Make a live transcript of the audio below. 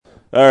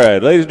All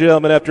right, ladies and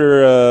gentlemen,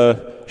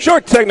 after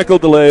short technical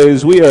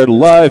delays, we are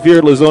live here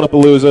at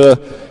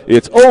Lazona-Palooza.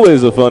 It's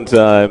always a fun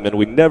time, and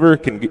we never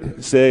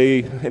can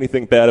say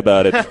anything bad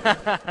about it.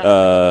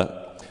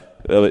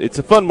 It's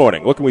a fun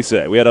morning. What can we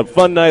say? We had a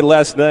fun night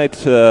last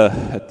night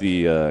at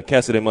the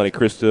Casa de Monte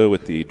Cristo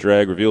with the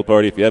drag reveal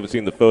party. If you haven't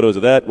seen the photos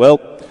of that,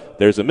 well,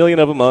 there's a million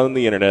of them on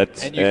the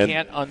internet. And you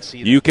can't unsee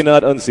them. You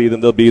cannot unsee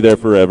them. They'll be there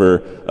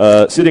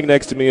forever. Sitting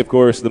next to me, of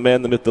course, the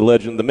man, the myth, the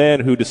legend, the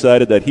man who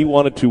decided that he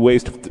wanted to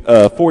waste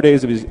 4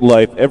 days of his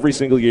life every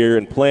single year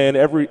and plan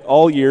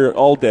all year,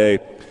 all day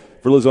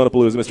for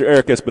Lazona-Palooza, Mr.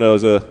 Eric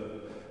Espinoza.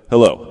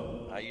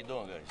 Hello. How you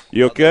doing, guys?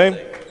 You okay?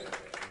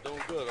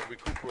 Doing good. I'm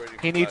recuperating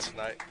He from needs last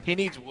night. he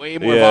needs way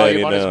more Yeah, volume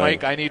you on his know.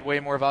 mic. I need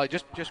way more volume.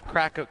 Just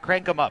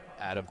crank him up,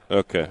 Adam.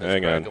 Okay,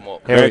 hang on. crank 'em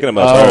up. Cranking them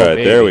up. Oh, All right,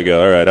 baby. there we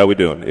go. All right, how we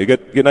doing? You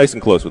get nice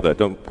and close with that.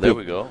 There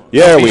we go.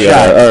 Yeah, be we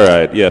shy. are. All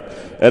right, yeah.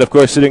 And, of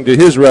course, sitting to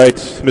his right,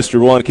 Mr.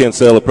 Juan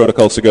Cancel of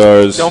Protocol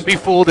Cigars. Don't be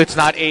fooled. It's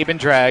not Abe and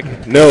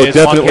drag. No, It is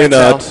Juan definitely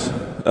Cancel.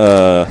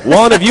 not.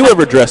 Juan, have you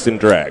ever dressed in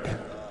drag?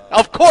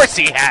 Of course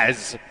he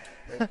has.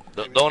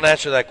 Don't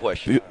answer that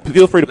question.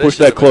 Feel free to push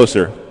Listen that to me.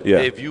 closer. Yeah.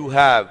 If you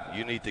have,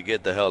 you need to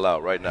get the hell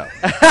out right now.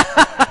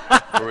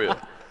 For real.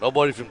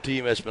 Nobody from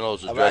Team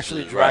Espinosa I've dresses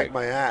actually in drag. dragged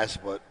my ass,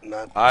 but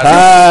not. I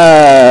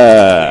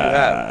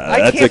I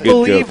That's a can't good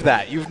believe joke.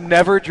 that. You've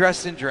never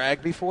dressed in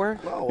drag before?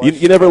 No,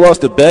 You never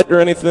lost a bet or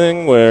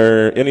anything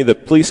where any of the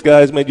police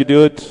guys made you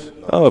do it?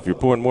 Oh, if you're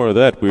pouring more of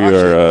that, we Actually,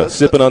 are that's-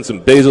 sipping on some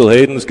Basil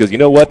Hayden's because you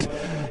know what?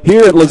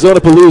 Here at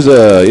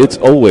Lazona-Palooza, it's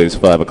always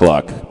 5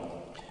 o'clock.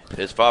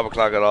 It's 5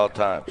 o'clock at all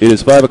times. It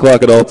is 5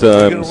 o'clock at all We're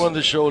going times. to run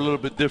the show a little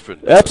bit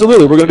different.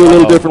 Absolutely. We're going to do a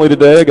little differently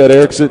today. I got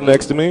Eric sitting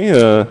next to me.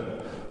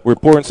 We're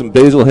pouring some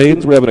Basil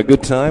Hayden's. We're having a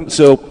good time.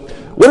 So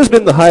what has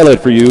been the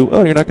highlight for you?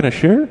 Oh, you're not going to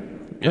share?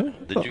 Yeah.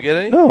 Did you get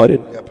any? No, I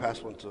didn't. Yeah,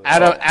 pass one to.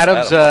 Adam's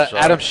I'm sorry.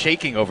 Adam's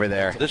shaking over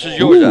there. This is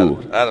yours, Ooh.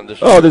 Adam. Adam, this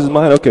is Oh, this is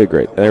mine? Okay,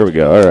 great. There we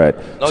go. All right.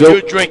 No, So,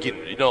 you're drinking.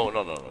 No.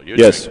 You're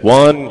yes, drinking.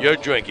 Juan. You're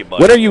drinking,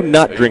 buddy. When are you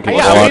not drinking,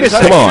 Yeah, Juan? wait a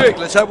Come second. on. Drink.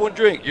 Let's have one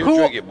drink. You're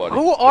drinking, buddy.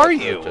 Who are That's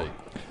what you? I'll tell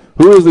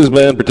Who is this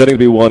man pretending to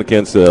be Juan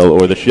Cancel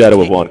or the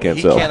shadow of Juan He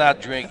Cancel?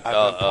 cannot drink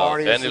I've been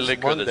partying any since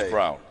liquor Monday. that's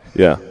brown.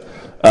 Yeah.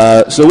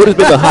 So what has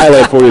been the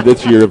highlight for you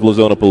this year of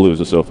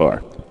Lazona-Palooza so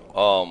far?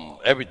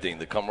 Everything,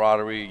 the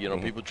camaraderie,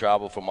 people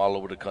travel from all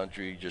over the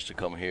country just to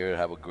come here,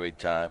 have a great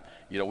time.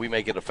 We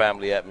make it a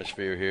family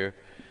atmosphere here,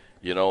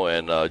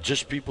 and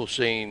just people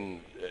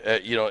seeing,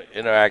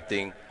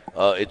 interacting,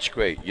 it's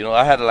great.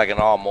 I had like an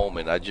awe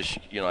moment. I just,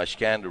 I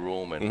scanned the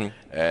room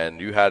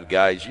and you had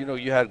guys,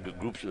 you had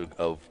groups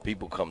of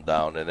people come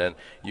down, and then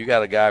you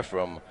got a guy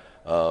from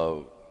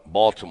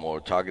Baltimore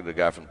talking to a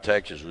guy from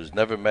Texas who's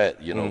never met.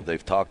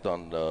 They've talked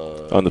on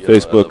the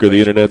Facebook or the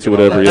internet or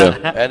whatever, yeah.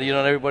 And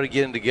everybody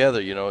getting together.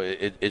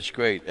 It's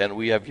great, and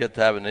we have yet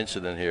to have an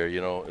incident here.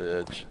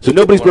 So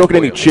nobody's broken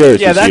any chairs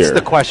Yeah, this that's year?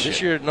 the question.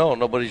 This year, no,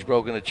 nobody's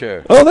broken a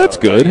chair. Oh, that's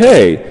good.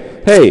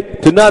 Hey,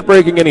 to not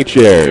breaking any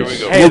chairs. Here we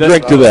go. Hey, We'll the-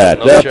 drink to that.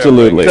 no chair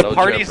Absolutely. break. The No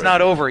party's chair not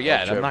break. over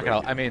yet. No I'm not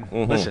chair going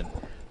to, listen.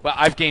 Well,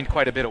 I've gained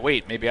quite a bit of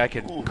weight. Maybe I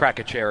could crack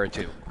a chair or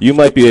two. You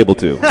might be able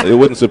to. It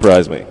wouldn't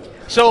surprise me.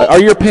 So, Are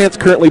your pants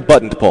currently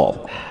buttoned,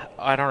 Paul?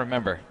 I don't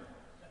remember.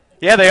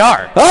 Yeah, they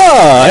are.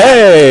 Ah,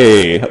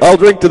 hey! I'll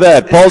drink to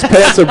that. Paul's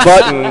pants are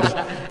buttoned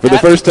for the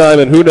first time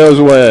in who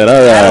knows when. All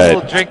Adam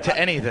will right. drink to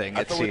anything,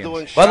 I it thought we were seems.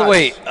 doing By the shots.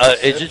 way,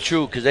 is it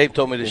true? Because Abe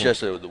told me this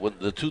yesterday.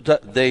 The 2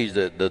 days,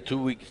 the 2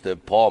 weeks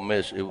that Paul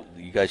missed, you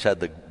guys had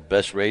the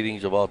best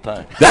ratings of all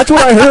time. That's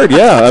what I heard,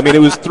 yeah. I mean, it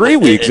was 3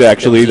 weeks,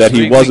 actually, It was that he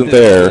 3 wasn't weeks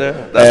that he there. wasn't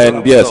there. That's what And, I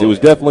was yes, told. it was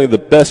definitely the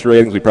best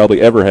ratings we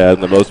probably ever had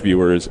and the most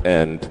viewers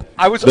and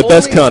the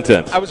best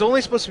content. I was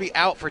only supposed to be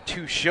out for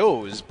 2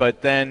 shows,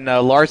 but then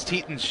Lars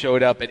Teton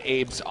showed up at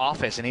Abe's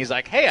office, and he's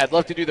like, "Hey, I'd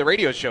love to do the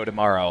radio show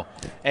tomorrow."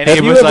 And Have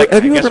Abe you was ever, like,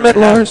 have "I you guess ever we're met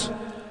gonna have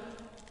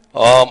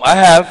Lars? I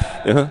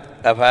have. Uh-huh.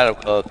 I've had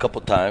a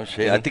couple times.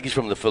 I think he's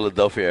from the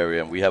Philadelphia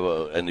area, and we have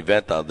an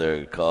event out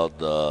there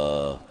called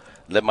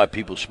Let My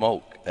People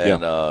Smoke.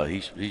 And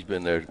he's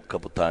been there a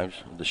couple times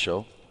on the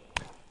show.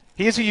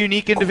 He is a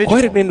unique individual.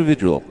 Quite an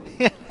individual.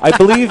 I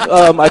believe,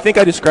 I think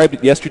I described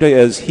it yesterday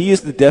as he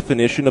is the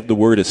definition of the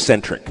word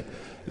eccentric.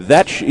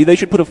 They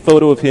should put a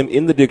photo of him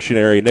in the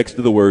dictionary next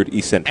to the word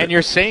eccentric. And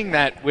you're saying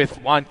that with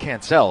Juan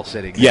Cancel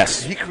sitting there.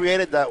 Yes. He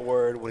created that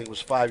word when he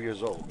was 5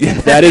 years old.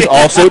 That is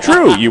also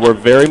true. You were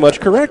very much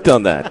correct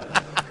on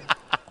that.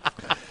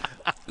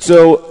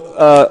 So,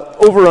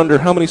 over under,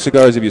 how many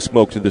cigars have you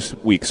smoked this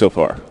week so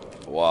far?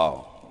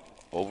 Wow.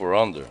 Over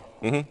under.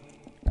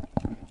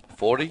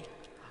 40?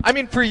 I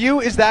mean, for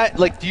you, is that,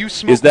 like, do you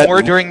smoke Is that-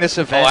 more during this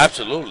Oh, event?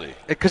 absolutely.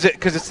 Because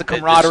it's the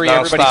camaraderie,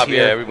 It's everybody's nonstop,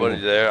 here. Yeah,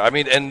 everybody's there. I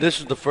mean, and this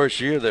is the first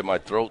year that my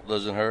throat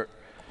doesn't hurt.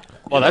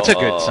 Well, that's a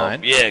good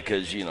sign. Yeah,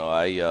 because,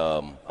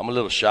 I'm a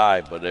little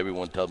shy, but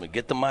everyone tells me,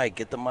 get the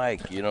mic. I saw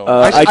a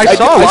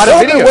I lot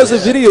saw of there was a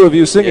videos. video of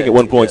you singing at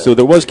one point, so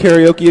there was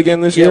karaoke again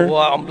this Yeah, year?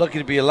 well, I'm lucky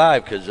to be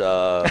alive because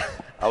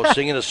I was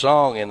singing a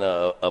song and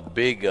a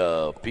big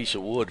piece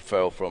of wood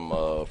fell from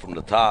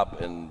the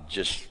top and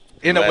just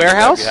In a Landed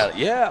warehouse? right behind-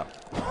 Yeah.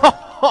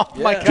 Oh,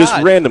 my God.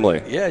 Just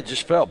randomly. Yeah, it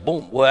just fell.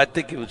 Boom. Well, I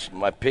think it was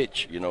my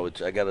pitch.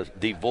 I got a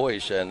deep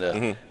voice, and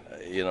the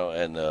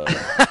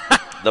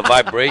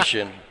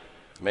vibration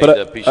made But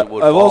the piece of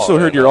wood I've fall, also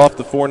heard and, you're off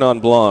the Four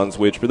Non-Blondes,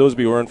 which, for those of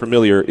you who are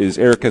unfamiliar, is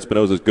Eric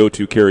Espinosa's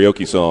go-to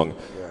karaoke song,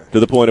 to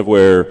the point of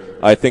where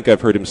I think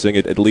I've heard him sing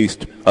it at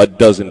least a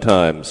dozen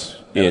times.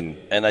 And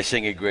I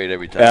sing it great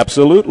every time.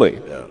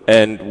 Absolutely. Yeah.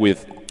 And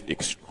with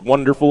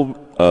wonderful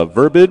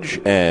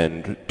verbiage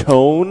and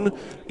tone,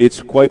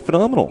 it's quite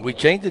phenomenal. We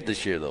changed it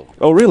this year, though.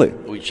 Oh, really?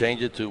 We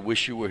changed it to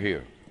 "Wish You Were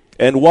Here."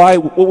 And why?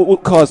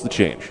 What caused the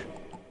change?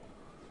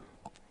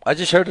 I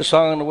just heard the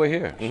song on the way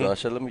here, so I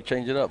said, "Let me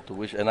change it up to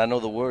wish." And I know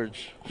the words.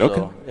 So,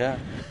 Okay.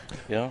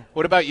 Yeah.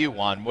 What about you,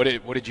 Juan? What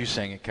did you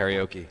sing at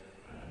karaoke?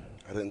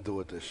 I didn't do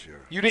it this year.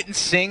 You didn't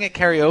sing at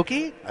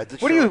karaoke? I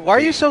did. Why are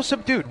you so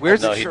subdued?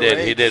 Where's No, the he charades?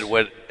 did. He did.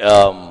 What?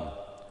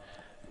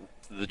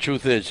 The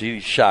truth is,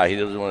 he's shy. He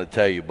doesn't want to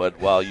tell you. But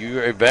while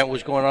your event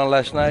was going on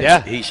last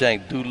night, he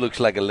sang "Dude Looks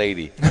Like a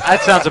Lady."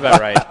 That sounds about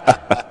right.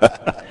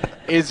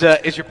 Is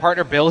your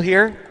partner Bill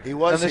here? He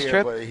was on this here,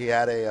 trip? but he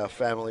had a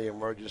family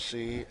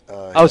emergency.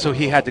 So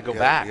he had to go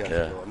back. He had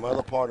to go. My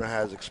other partner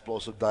has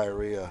explosive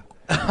diarrhea.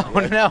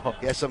 Oh, no.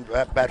 He had some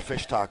bad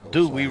fish tacos.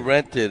 Dude, we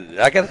rented.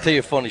 I got to tell you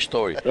a funny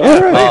story.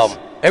 All right.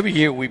 Every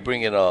year we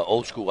bring in an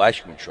old school ice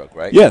cream truck,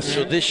 right? Yes.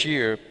 So this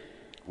year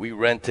we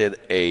rented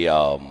a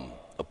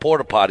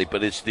porta potty,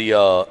 but it's the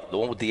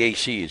one with the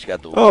AC. It's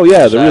got the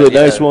the really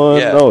nice one.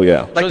 Yeah. Oh,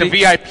 yeah. Like So the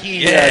VIP.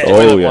 Yeah.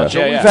 Oh, yeah. So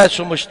Yeah, we've yeah. had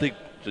so much to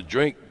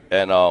drink,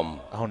 and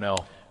Oh, no.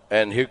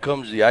 and here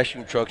comes the ice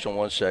cream trucks on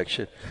one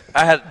section.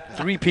 I had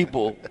 3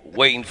 people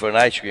waiting for an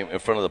ice cream in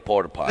front of the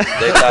porta potty.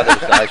 They thought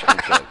it was the ice cream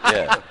truck.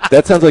 Yeah.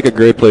 That sounds like a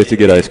great place to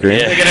get ice cream.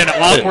 They get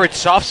an awkward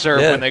soft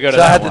serve Yeah. when they go to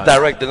so I that had one. to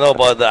direct them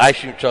about the ice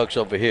cream trucks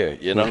over here,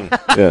 Yeah.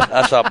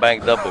 That's how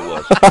banged up it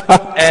was.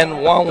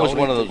 And Juan was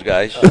one of those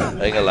guys.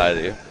 I ain't gonna lie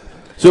to you.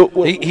 So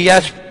He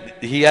asked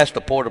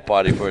the porta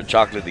potty for a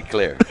chocolate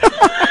eclair.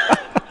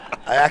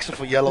 I asked him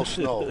for yellow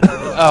snow.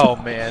 Oh,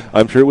 man.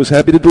 I'm sure it was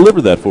happy to deliver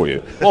that for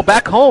you. Well,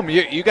 back home,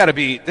 you got to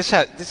be. This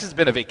has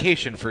been a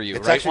vacation for you,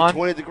 It's right, actually Juan?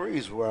 20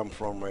 degrees where I'm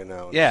from right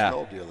now. It Yeah.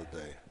 snowed the other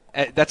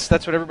day. That's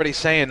what everybody's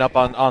saying up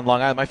on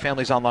Long Island. My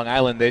family's on Long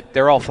Island.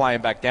 They're all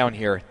flying back down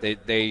here. They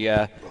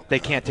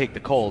can't take the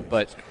cold.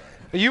 But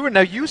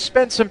you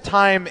spent some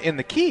time in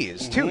the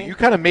Keys too. You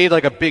kind of made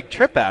like a big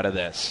trip out of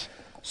this.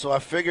 So I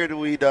figured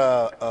we'd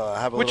have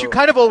a Which you little-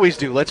 kind of always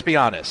do. Let's be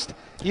honest.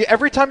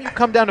 Every time you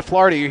come down to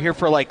Florida, you're here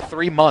for like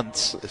 3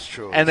 months. It's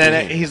true. And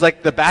then he's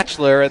like the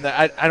Bachelor, and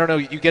I don't know.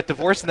 You get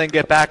divorced and then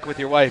get back with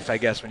your wife, I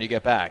guess, when you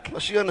get back. Well,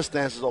 she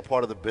understands it's all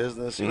part of the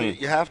business. You know,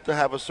 you have to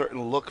have a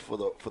certain look for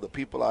the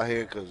people out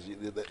here because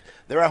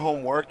they're at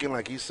home working,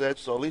 like he said.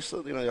 So at least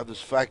you have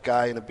this fat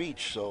guy in the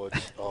beach. So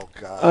it's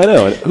God. I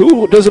know.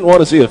 Who doesn't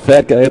want to see a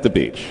fat guy at the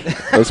beach?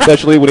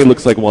 Especially when he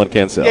looks like Juan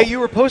Cancel. Yeah, you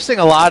were posting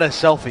a lot of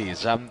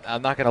selfies.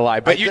 I'm not gonna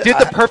lie, but you did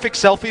the perfect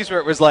selfies where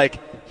it was like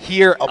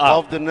here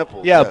Above up. the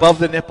nipple. Yeah, yes. above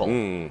the nipple.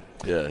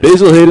 Yeah.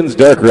 Basil Hayden's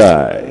Dark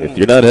Rye. If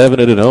you're not having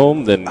it at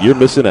home, then you're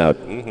missing out.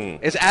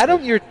 Is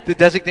Adam the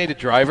designated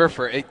driver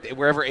for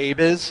wherever Abe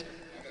is?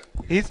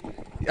 He's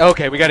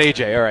okay. We got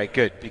AJ. All right,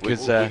 good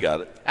because We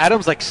got it.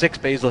 Adam's like 6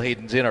 Basil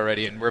Haydens in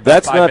already, and we're about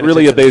That's 5 not minutes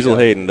really a into the Basil show.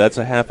 Hayden. That's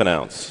a half an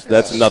ounce.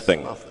 That's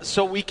nothing.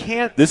 So we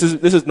can't. This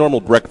is normal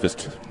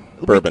breakfast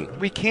bourbon.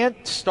 We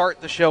can't start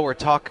the show or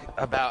talk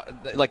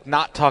about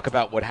not talk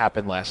about what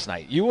happened last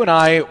night. You and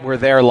I were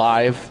there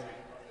live.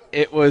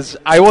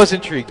 I was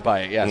intrigued by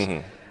it.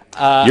 Yes.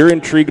 You're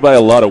intrigued by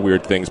a lot of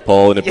weird things,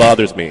 Paul, and it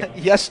bothers me.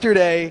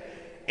 Yesterday,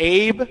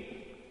 Abe,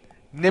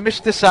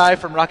 Nimish Desai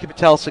from Rocky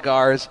Patel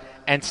Cigars,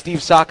 and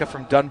Steve Saka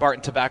from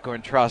Dunbarton Tobacco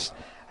and Trust,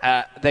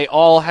 they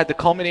all had the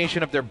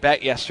culmination of their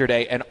bet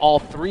yesterday, and all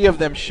 3 of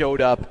them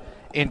showed up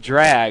in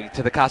drag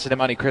to the Casa de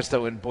Monte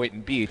Cristo in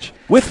Boynton Beach.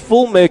 With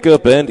full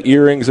makeup and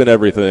earrings and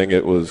everything,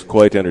 it was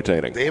quite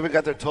entertaining. They even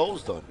got their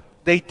toes done.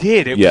 They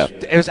did. It Yeah.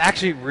 was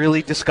actually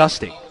really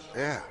disgusting.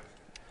 Yeah.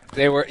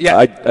 They were. Yeah.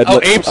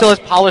 I'd Abe still has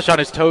polish on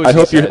his toes. I he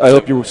hope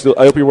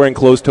said. you're wearing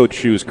closed-toed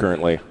shoes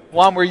currently.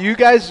 Juan, were you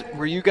guys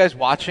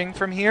watching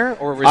from here,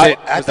 or was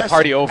the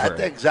party over? At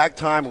the exact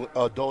time,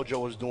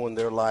 Dojo was doing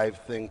their live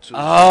thing too.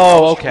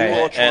 Oh, okay. We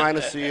were all trying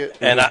to see it.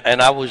 And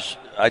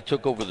I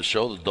took over the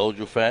show, the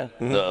Dojo fan,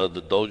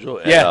 the Dojo,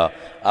 and Yeah.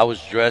 I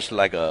was dressed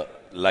like a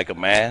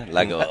man,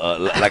 like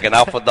an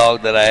alpha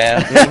dog that I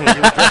am.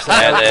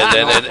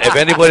 and if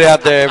anybody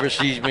out there ever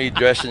sees me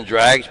dressed in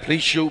drags,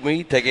 please shoot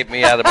me, take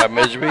me out of my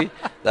misery.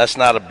 That's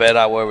not a bet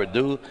I will ever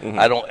do.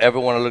 I don't ever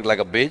want to look like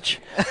a bitch.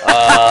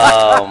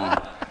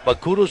 But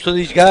kudos to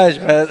these guys,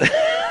 man.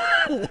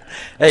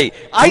 Hey,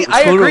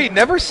 I agree.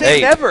 Never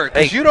say never,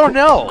 because you don't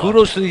know.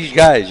 Kudos to these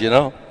guys,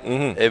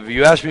 If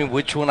you ask me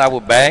which one I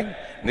would bang,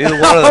 neither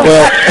one of them.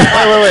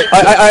 Well, wait.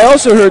 I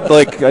also heard,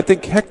 I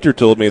think Hector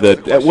told me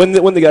that when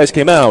the guys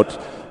came out,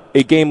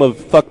 a game of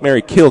Fuck,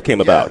 Marry, Kill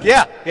came about.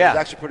 Yeah, It was yeah.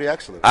 actually pretty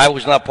excellent. I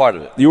was not part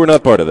of it. You were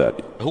not part of that.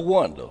 Who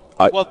won though?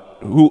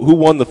 Who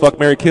won the Fuck,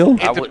 Marry, Kill?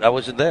 I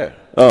wasn't there.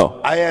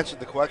 Oh, I answered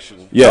the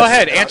question. yes. Go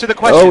ahead, answer the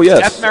question. Oh,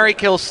 yes. F, Marry,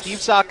 Kill, Steve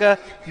Saka,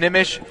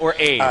 Nimish, or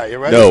Abe? All right, you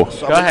ready? No.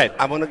 So Go ahead.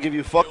 I'm going to give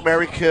you fuck,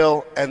 marry,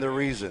 kill, and the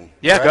reason.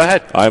 Yeah, All go right?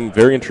 ahead. I'm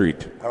very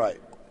intrigued. All right.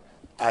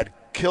 I'd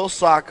kill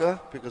Saka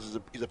because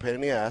he's a pain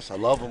in the ass. I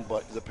love him,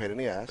 but he's a pain in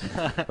the ass.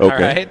 Okay. All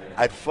right.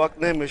 I'd fuck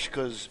Nimish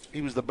because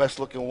he was the best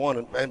looking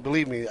one. And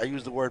believe me, I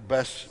use the word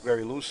best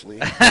very loosely.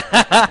 And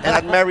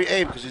I'd marry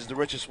Abe because he's the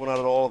richest one out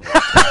of all of them.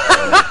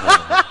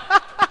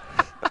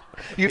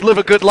 You'd live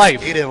a good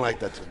life. He didn't like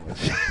that too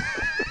much.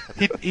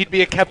 He'd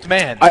be a kept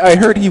man. I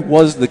heard he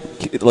was the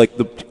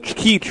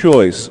key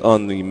choice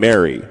on the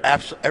Mary.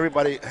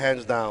 Everybody,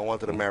 hands down,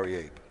 wanted to marry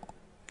Abe.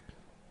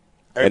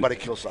 Everybody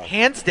killed Saka.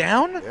 Hands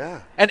down?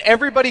 Yeah. And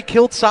everybody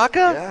killed Saka?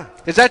 Yeah.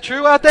 Is that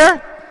true out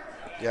there?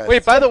 Yeah,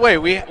 Wait, by the way,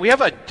 we have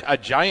a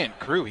giant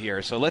crew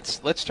here, so let's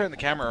turn the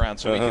camera around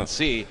so we can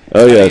see.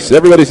 Oh, yes.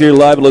 Everybody's here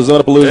live at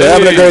Lazona Palooza,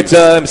 having a great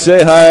time.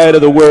 Say hi to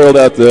the world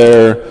out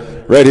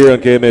there, right here on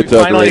KMA We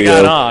Talk finally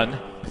Radio. got on.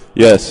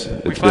 Yes.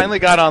 We finally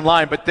got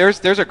online, but there's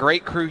a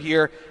great crew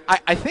here.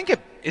 I think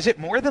is it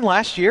more than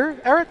last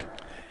year, Eric?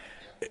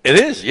 It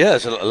is.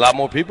 Yes, a lot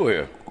more people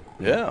here.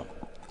 Yeah.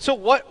 So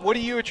what do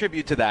you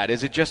attribute to that?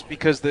 Is it just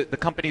because the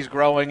company's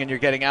growing and you're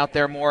getting out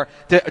there more?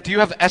 Do you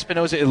have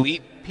Espinosa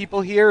Elite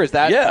people here? Is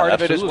that part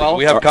absolutely. of it as well?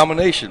 We have a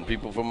combination,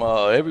 people from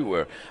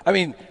everywhere. I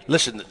mean,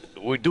 listen,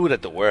 we do it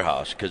at the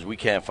warehouse because we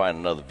can't find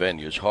another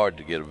venue. It's hard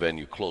to get a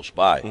venue close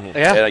by.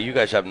 Yeah. And you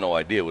guys have no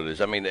idea what it is.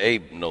 I mean,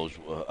 Abe knows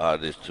how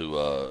it is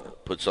to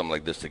put something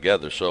like this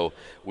together. So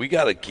we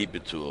got to keep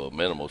it to a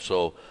minimal.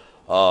 So,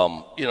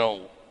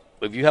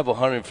 if you have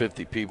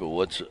 150 people,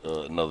 what's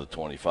another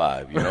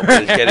 25? But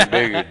it's getting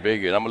bigger and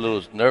bigger. And I'm a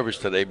little nervous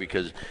today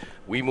because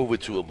we move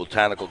it to a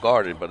botanical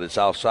garden, but it's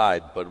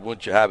outside. But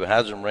once you have it,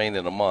 hasn't rained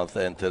in a month,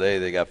 and today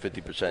they got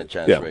 50%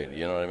 chance rain.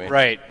 You know what I mean?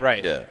 Right.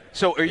 Yeah.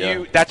 So are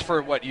you? That's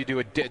for what you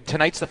do.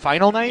 Tonight's the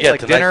final night, Yeah,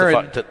 like tonight's dinner.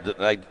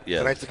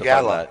 Tonight's the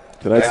gala.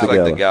 Tonight's the like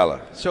gala. the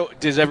gala. So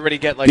does everybody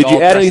get like Did all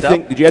you add dressed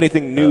anything? up? Did you add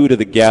anything new to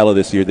the gala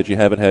this year that you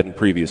haven't had in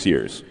previous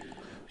years?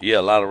 Yeah,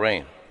 a lot of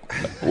rain.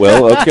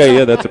 Well, okay,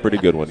 yeah, that's a pretty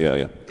good one.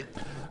 Yeah.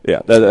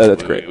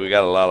 That's great. We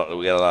got a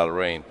lot of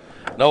rain.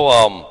 No,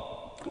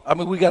 I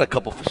mean we got a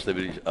couple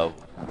festivities,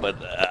 but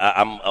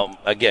I'm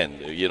again,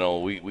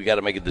 we got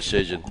to make a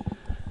decision.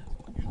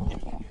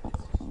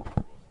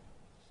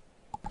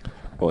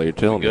 Well, you're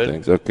telling me good?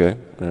 things. Okay.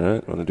 All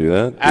right. Want to do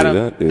that?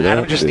 Adam, do that.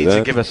 Adam just do needs that.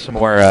 to give us some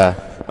more.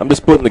 I'm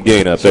just putting the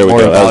gain up. There we more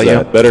go. How's volume.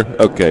 that? Better?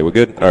 Okay, we're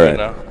good? All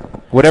right.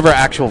 Whatever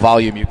actual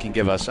volume you can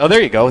give us. Oh,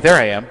 there you go. There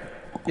I am.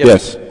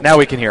 Yes. Now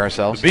we can hear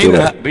ourselves. Being Go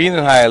ahead. in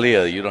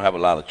Hialeah, you don't have a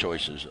lot of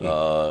choices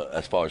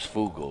as far as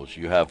food goes.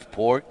 You have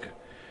pork,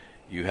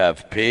 you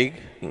have pig,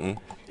 and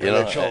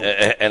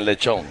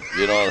lechon.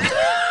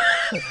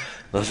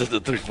 Those are the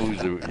three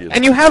foods.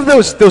 And you have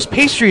those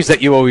pastries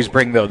that you always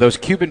bring, though. Those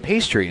Cuban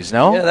pastries,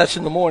 no? Yeah, that's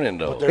in the morning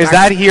though. Is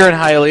that here in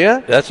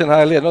Hialeah? That's in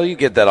Hialeah. No, you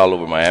get that all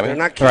over Miami. They're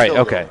not keto, Right.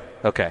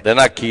 though. Okay. They're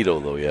not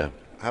keto though. Yeah.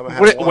 Haven't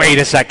had one. Wait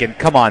a second.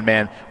 Come on,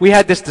 man. We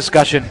had this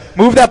discussion.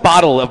 Move that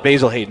bottle of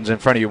Basil Hayden's in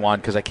front of you, Juan,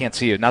 because I can't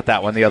see you. Not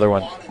that one, the other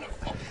one.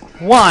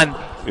 Juan,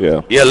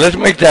 Yeah. Yeah, let's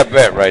make that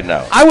bet right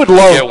now. I would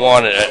love. Get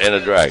one in a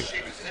drag.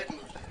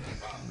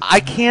 I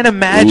can't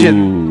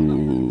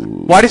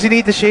imagine. Why does he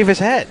need to shave his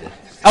head?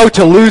 Oh,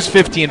 to lose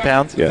 15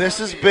 pounds? Yeah. This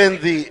has been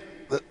the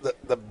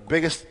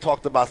biggest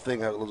talked about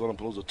thing at Lazona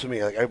Palooza to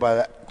me. Like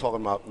everybody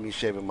talking about me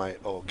shaving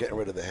getting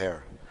rid of the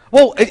hair.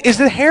 Well, is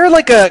the hair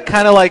like a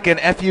kind of like an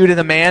FU to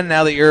the man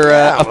now that you're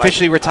Yeah,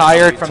 officially like,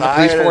 retired I'm from the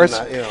police retired force?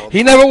 and,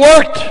 He never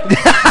worked.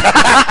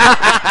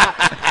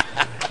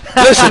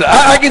 Listen,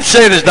 I can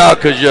say this now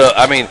because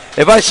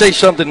if I say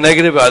something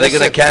negative, are they going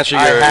to Listen, cancel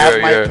I your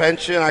have my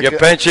pension. Your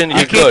pension? You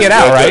You're can't good. get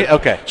out, You're right? good.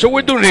 Okay. So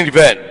we're doing an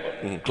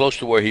event close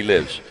to where he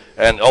lives,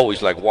 and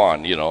always like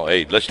Juan,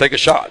 hey, let's take a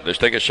shot. Let's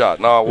take a shot.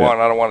 No, Juan,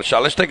 I don't want a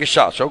shot. Let's take a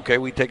shot. So okay,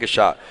 we take a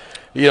shot.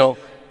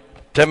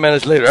 10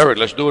 minutes later, Eric,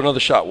 let's do another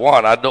shot.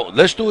 Juan, I don't.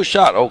 Let's do a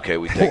shot. Okay,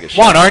 we take a shot.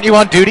 Juan, aren't you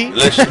on duty?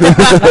 Listen,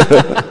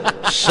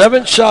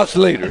 7 shots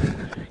later,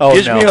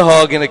 gives me a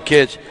hug and a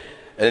kiss,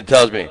 and it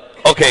tells me,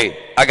 okay,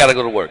 I got to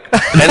go to work.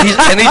 And he's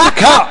a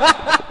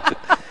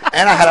cop.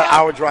 And I had an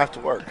hour drive to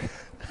work.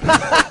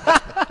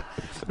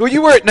 Well,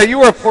 you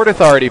were a Port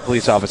Authority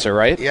police officer,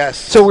 right? Yes.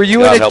 So were you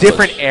God in a help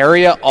different us.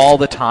 area all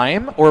the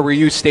time, or were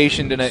you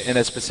stationed in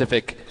a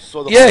specific?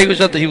 So the Yeah, he was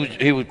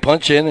he would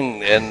punch in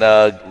and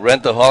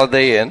rent a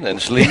Holiday Inn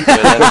and sleep and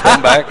then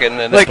come back and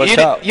then Like punch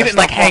you out. didn't That's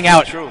like not hang far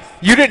out. from the truth.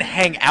 You didn't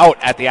hang out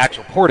at the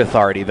actual Port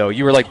Authority, though.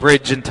 You were like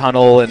bridge and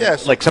tunnel, and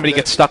Yes, like somebody they're-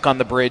 gets stuck on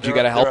the bridge, you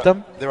got to help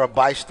them. They're a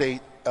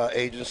bi-state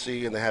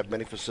agency, and they have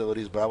many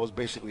facilities. But I was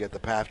basically at the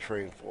PATH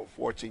train for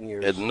 14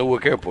 years. At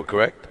Newark Airport,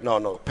 correct? No,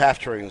 PATH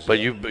trains. But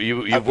you've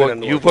I've been in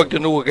worked Newark.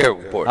 at Newark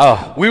Airport.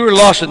 Oh. We were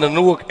lost in the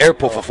Newark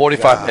Airport for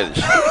 45 minutes,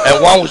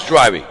 and Juan was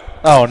driving.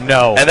 Oh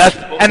no! And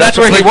that's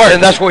where he works.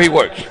 And that's where he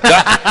works.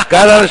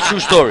 Got on a true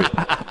story.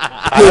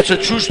 That's a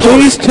true story.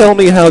 Please tell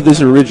me how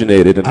this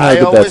originated and how I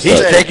did that always He's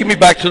start. taking me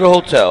back to the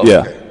hotel.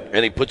 Yeah.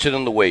 And he puts it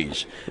in the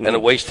Waze. And the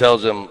Waze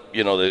tells him,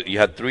 that you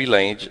had 3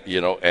 lanes,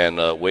 and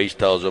Waze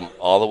tells him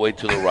all the way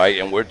to the right,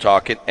 and we're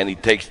talking, and he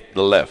takes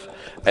the left.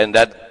 And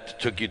that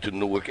took you to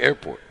Newark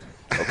Airport.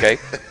 Okay?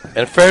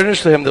 In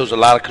fairness to him, there was a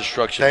lot of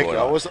construction Thank going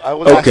you. on. I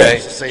was Okay.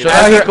 to say So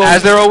that.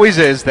 As there always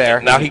is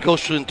there. Now he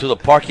goes into the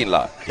parking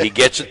lot. He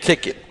gets a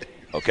ticket.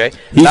 Okay?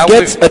 He Now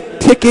gets we're- a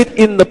ticket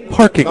in the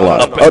parking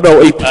lot. no, Oh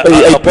no, a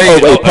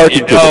parking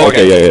ticket. oh,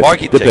 Okay, yeah.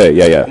 Parking To ticket.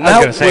 pay, yeah. I was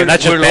gonna say,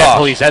 that's just we're bad lost.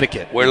 police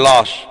etiquette. We're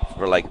lost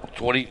for like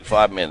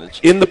 25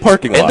 minutes In the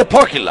parking lot. in the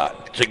parking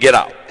lot to get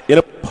out. In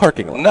a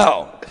parking lot.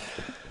 Now,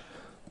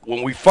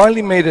 when we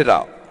finally made it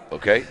out,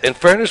 okay, in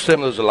fairness to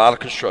him, there was a lot of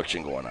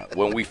construction going on.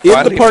 When we In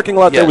finally, the parking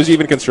lot, there Yes. was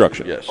even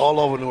construction. Yes. All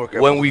over Newark.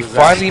 When we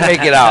Disaster. finally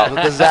make it out, It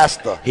was a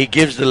disaster. he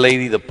gives the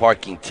lady the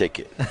parking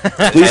ticket.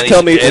 Please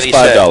tell me it's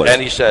 $5.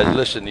 And he says,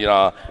 listen,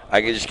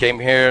 I just came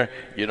here,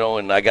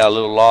 and I got a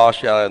little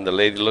lost. And the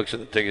lady looks at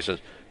the ticket and says,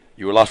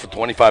 you were lost for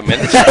 25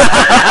 minutes?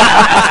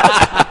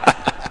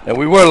 And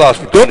we were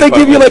lost for 25 Don't they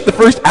give you minutes. like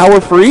the first hour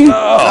free?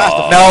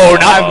 No,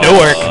 not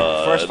Newark.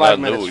 First Not 5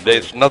 minutes. Newark.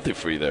 There's nothing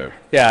free there.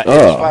 Yeah.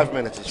 Oh. 5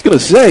 minutes. I was gonna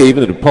say,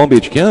 even in Palm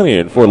Beach County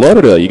and Fort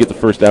Lauderdale, you get the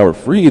first hour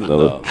free in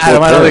the.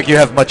 Adam, I don't think you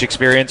have much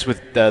experience with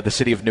the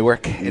city of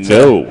Newark. It's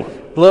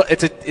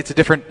a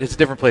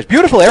different place.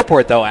 Beautiful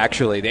airport though.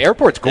 Actually, the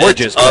airport's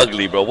gorgeous. It's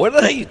ugly, bro. What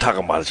the hell are you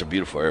talking about? It's a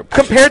beautiful airport.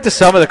 compared to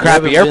some of the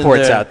crappy Never been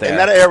airports there. out In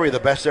that there. area, the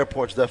best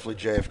airport's definitely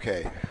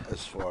JFK.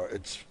 As far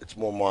it's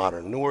more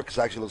modern. Newark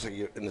actually looks like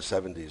you're in the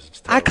 70s.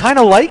 It's I terrible. kind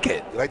of like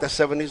it. You like that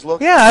 70s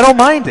look? Yeah, I don't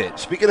mind it.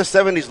 Speaking of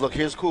 70s look,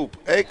 here's Coop.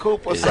 Hey,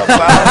 Coop, what's up, pal?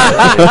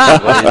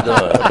 What are you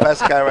doing? The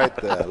best guy right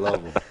there. I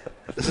love him.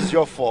 This is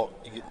your fault.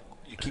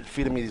 You keep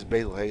feeding me these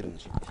Basil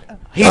Haydens.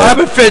 I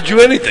haven't fed you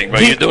anything, bro.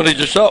 You're doing it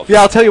yourself.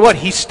 Yeah, I'll tell you what.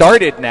 He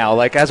started now.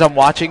 Like as I'm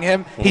watching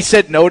him, he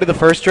said no to the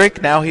first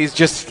drink. Now he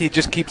just keeps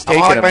I'm taking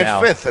on like them my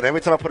now. fifth, and every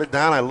time I put it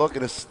down, I look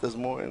and there's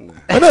more in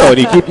there. I know, and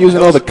you keep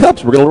using all the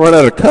cups. We're gonna run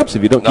out of cups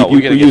if you don't No, keep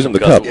we're gonna get using the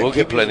some cup. We'll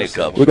get plenty of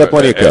cups. We got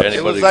plenty of cups. Anybody-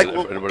 It was like-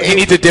 anybody- He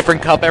needs a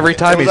different cup every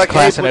time. It was He's like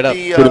classing it up.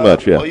 Pretty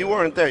much, yeah. Well, you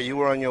weren't there. You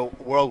were on your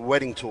world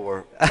wedding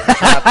tour.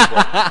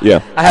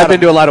 Yeah. I have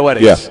been to a lot of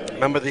weddings. Yeah.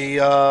 Remember the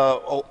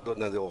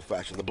the old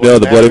fashioned, the No,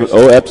 the Bloody- Marys?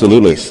 oh,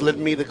 absolutely. He slid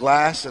me the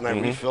glass, and I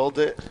refilled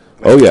it.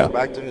 And Oh, I yeah. took it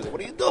back to him. He said,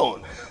 "What are you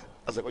doing?"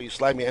 I was like, "Well, you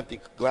slide me an empty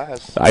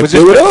glass." I Was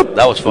fill this- it up.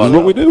 That was This fun. is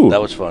what we do.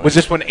 That was fun. Was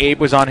this when Abe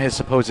was on his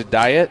supposed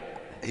diet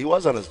He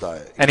was on his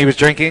diet. and he was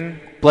drinking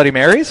Bloody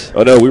Marys?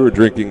 Oh no, we were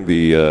drinking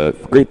the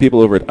great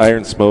people over at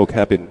Iron Smoke,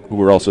 who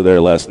were also there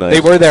last night. They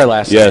were there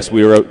last night. Yes,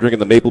 we were out drinking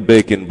the maple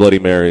bacon Bloody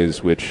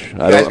Marys, which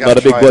guys I'm gotta not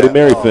a big try Bloody that.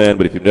 Mary Oh. fan,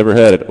 but if you've never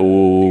had it, You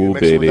oh mix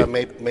it baby. with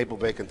that maple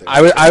bacon thing.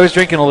 I was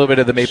drinking a little bit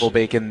of the maple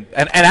bacon,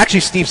 and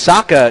actually Steve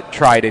Saka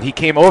tried it. He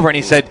came over and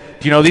he said,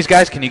 "Do you know these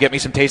guys? Can you get me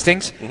some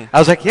tastings?" I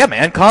was like, "Yeah,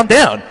 man, calm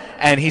down."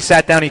 And he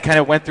sat down. He kind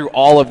of went through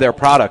all of their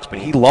products, but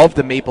he loved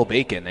the maple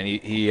bacon, and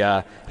he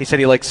said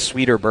he likes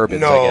sweeter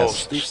bourbons. I no, guess.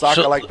 Steve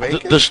Saka like the,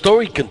 bacon. the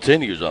story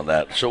continues on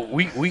that. So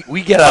we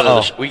get out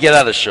of the, we get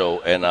out of the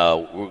show and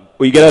Well,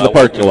 you get out of the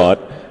parking lot.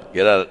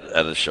 Get out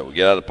of the show.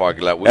 Get out of the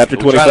parking lot. After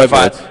we're trying to 25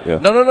 find-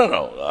 minutes, yeah.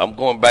 No. I'm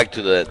going back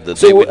to the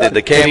So, day we did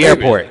the to KMA the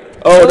airport.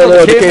 Oh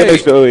no, the KMA.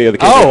 KMA. Oh yeah, the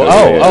KMA. Oh,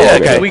 Yeah,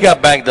 okay. 'cause we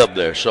got banged up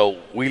there. So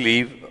we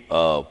leave.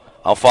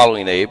 I'm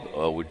following Abe.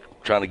 We're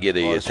trying to get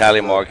a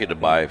Italian market to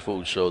buy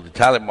food. So the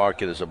Italian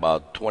market is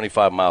about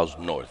 25 miles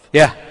north.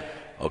 Yeah.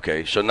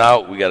 Okay, so now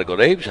we got to go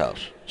to Abe's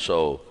house.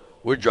 So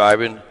we're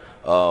driving,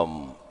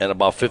 and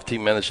about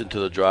 15 minutes into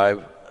the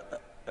drive,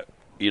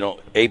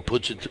 Abe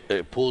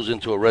pulls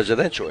into a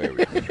residential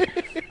area.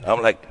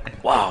 I'm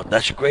like, wow,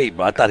 that's great,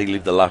 but I thought he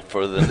lived a lot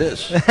further than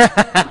this.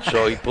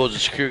 So he pulls the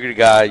security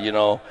guy, I don't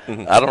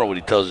know what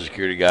he tells the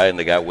security guy, and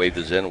the guy waved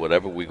us in,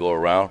 whatever. We go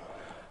around,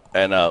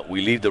 and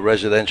we leave the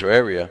residential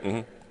area,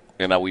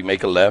 and we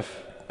make a left,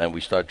 and we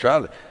start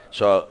traveling.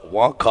 So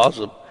Juan calls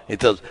him. He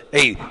tells,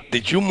 "Hey,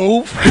 did you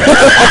move?"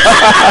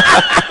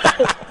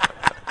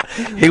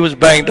 He was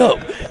banged up.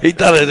 He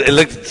thought it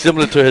looked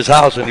similar to his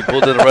house, and he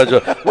pulled in a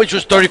reservoir, which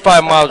was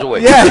 35 miles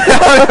away. Yeah,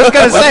 I was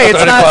gonna say it's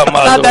 35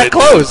 miles not away. that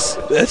close.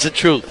 That's the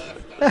truth.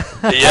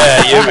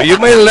 Yeah, you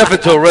made a left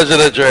into a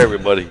residential area,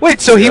 buddy.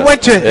 Wait, so he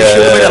went to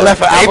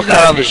Abe's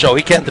not on the show.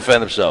 He can't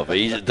defend himself.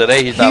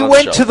 Today he's not he on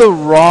went the to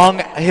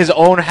show. his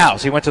own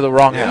house. He went to the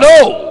wrong house.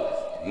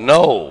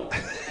 No.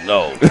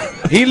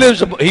 He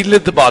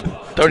lived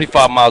about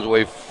 35 miles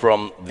away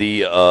from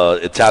the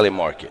Italian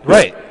market.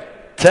 Right.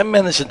 10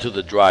 minutes into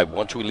the drive,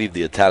 once we leave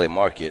the Italian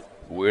market,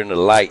 we're in the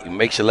light. He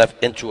makes a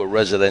left into a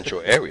residential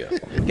area.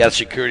 Got a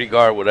security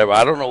guard, whatever.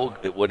 I don't know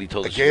what he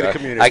told us. gated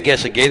community. I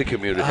guess a gated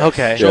community.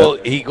 Okay.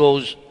 So he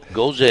goes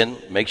in,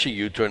 makes a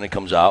U-turn, and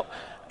comes out,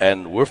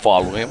 and we're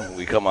following him.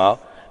 We come out,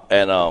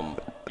 and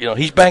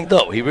he's banged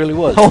up. He really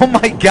was. Oh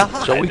my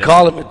God. So we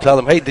call him and tell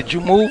him, "Hey, did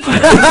you move?"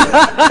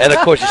 And of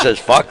course he says,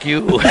 "Fuck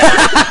you."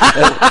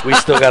 And we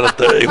still got a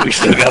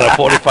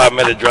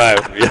 45-minute drive.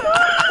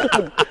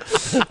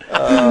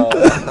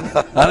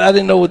 I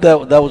didn't know what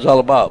that was all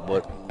about,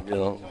 but you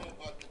know.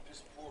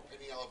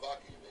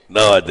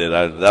 No, I did.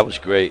 That was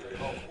great.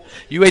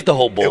 You ate the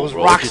whole bowl. It was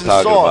bro. rocks and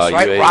sauce,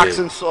 right? Rocks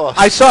and sauce.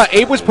 I saw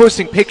Abe was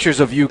posting pictures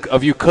of you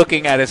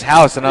cooking at his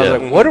house, and I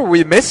was like, "What are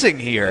we missing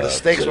here?" The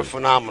steaks were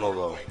phenomenal,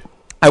 though.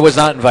 I was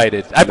not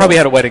invited. I probably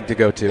had a wedding to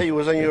go to. Hey, you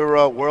was on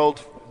your world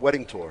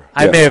wedding tour.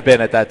 I may have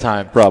been at that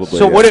time. Probably,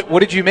 So yeah. what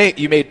did you make?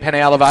 You made penne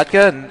alla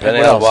vodka and Penne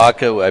what alla else?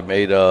 vodka. I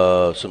made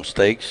some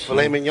steaks.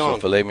 Filet mignon. Some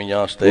filet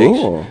mignon steaks.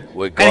 Ooh.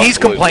 And he's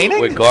complaining?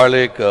 With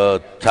garlic,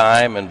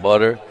 thyme, and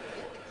butter.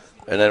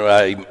 And then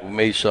I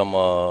made some,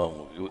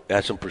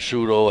 had some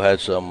prosciutto,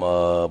 had some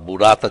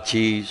burrata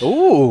cheese.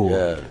 Ooh.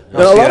 Yeah.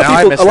 Now,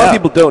 I a missed lot of out.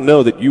 people don't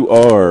know that you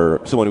are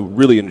someone who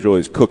really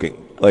enjoys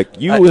cooking.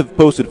 Like, you have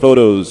posted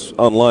photos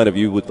online of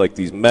you with, like,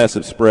 these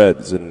massive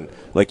spreads, and,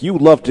 like, you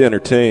love to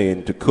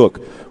entertain, to cook.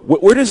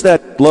 Where does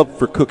that love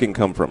for cooking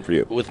come from for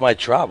you? With my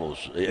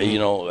travels, you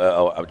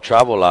know, I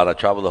travel a lot. I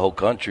travel the whole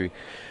country.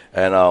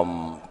 And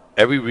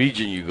every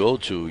region you go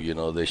to, you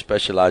know, they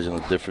specialize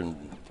in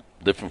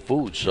different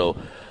foods. So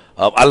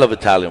I love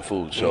Italian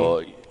food.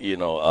 So, you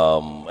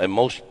know, and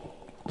most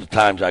the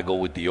times I go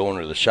with the owner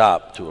of the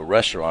shop to a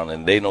restaurant,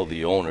 and they know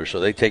the owner, so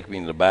they take me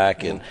in the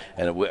back, and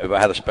if I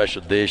had a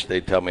special dish,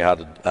 they tell me how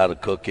to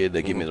cook it.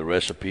 They give me the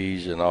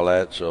recipes and all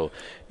that. So,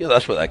 yeah,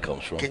 that's where that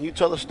comes from. Can you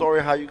tell the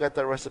story how you got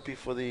that recipe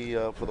for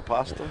the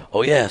pasta?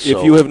 Oh yeah. So,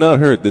 If you have not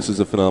heard, this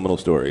is a phenomenal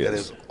story. That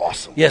Yes. is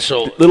awesome. yeah.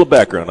 So Little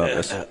background on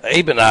this.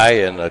 Abe and I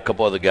and a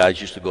couple other guys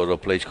used to go to a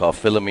place called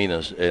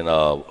Filomena's in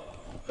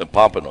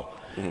Pompano,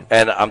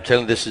 and I'm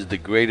telling you, this is the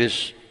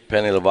greatest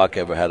penne alla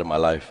vodka I ever had in my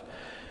life.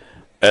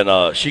 And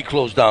she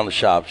closed down the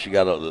shop. She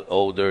got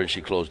older, and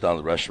she closed down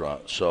the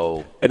restaurant.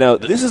 So And now,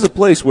 this is a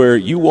place where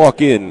you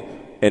walk in,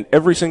 and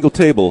every single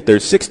table,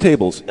 there's 6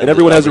 tables, and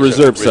everyone has a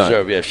reserve sign.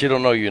 Reserve, yeah. If she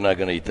don't know you're not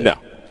going to eat there. No.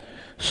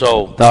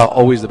 So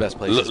Always the best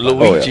place.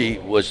 Luigi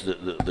was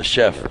the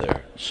chef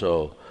there.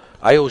 So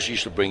I always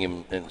used to bring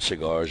him in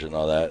cigars and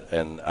all that.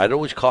 And I'd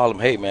always call him,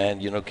 hey, man,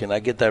 you know, can I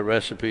get that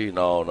recipe?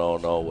 No,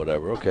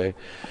 whatever. Okay.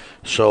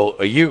 So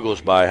a year goes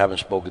by. I haven't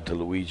spoken to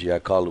Luigi. I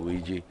call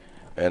Luigi,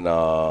 and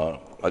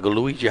I go,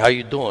 Luigi, how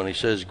you doing? He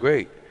says,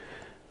 great.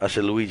 I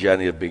said, Luigi, I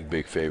need a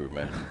big favor,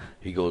 man.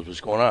 He goes, what's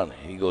going on?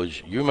 He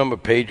goes, you remember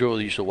Pedro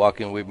that used to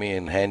walk in with me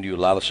and hand you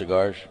a lot of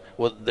cigars?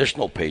 Well, there's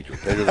no Pedro.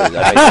 Pedro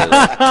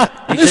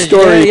doesn't In this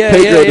story,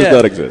 Pedro does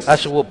not exist. I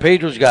said, well,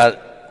 Pedro's got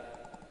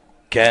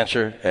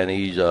cancer, and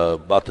he's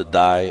about to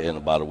die in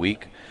about a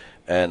week.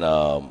 And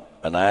I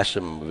asked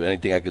him if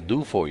anything I could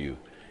do for you.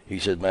 He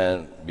said,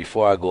 man,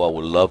 before I go, I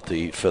would love to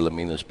eat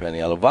Filomena's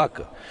penne alla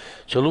vodka.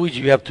 So, Luigi,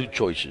 you have 2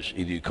 choices.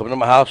 Either you come to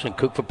my house and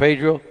cook for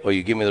Pedro, or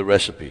you give me the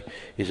recipe.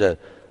 He said,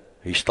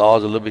 he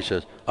stalls a little bit. He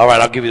says, all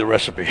right, I'll give you the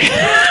recipe.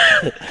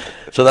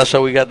 So that's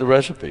how we got the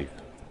recipe.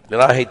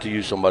 And I hate to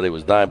use somebody who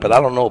was dying, but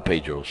I don't know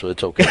Pedro, so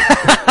it's okay.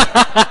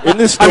 In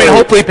this I story, mean,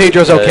 hopefully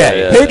Pedro's okay.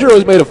 yeah. Pedro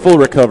has made a full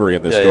recovery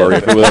in this story,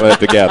 if we have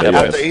to gather,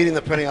 After yes. eating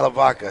the penne alla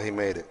vodka, he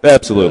made it.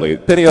 Absolutely.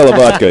 Penne alla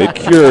vodka, it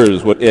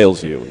cures what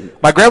ails you.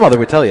 My grandmother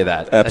would tell you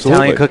that. Absolutely.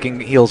 Italian cooking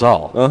heals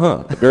all.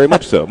 Uh-huh. Very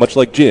much so. Much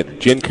like gin.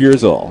 Gin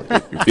cures all.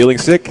 You're feeling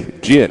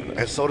sick? Gin.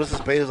 And so does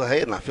this Bezos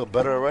Hayden. I feel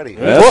better already.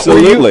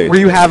 Absolutely. Were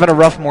you having a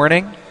rough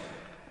morning?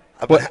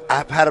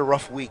 I've had a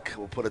rough week,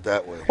 we'll put it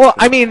that way. Well,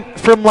 I mean,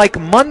 from like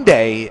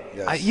Monday,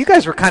 Yes. you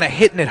guys were kind of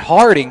hitting it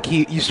hard in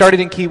Key. You started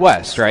in Key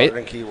West, right?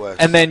 Started in Key West.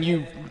 And then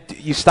you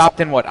stopped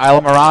in what, Isla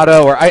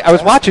Morado? Or I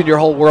was watching your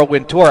whole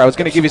whirlwind tour. I was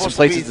going to give you some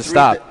places to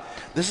stop.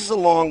 This is a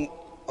long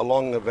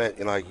event.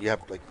 You know, like you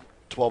have like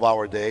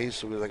 12-hour days.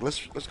 So we were like,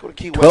 let's go to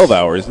Key West. 12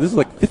 hours. This is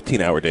like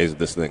 15-hour days of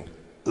this thing.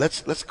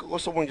 Let's go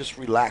somewhere and just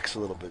relax a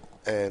little bit.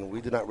 And we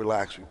did not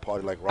relax. We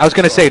partied like rock I was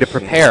going to say to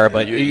stars. prepare,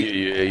 but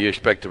You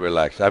expect to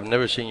relax. I've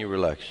never seen you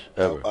relax,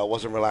 ever. I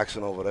wasn't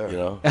relaxing over there. You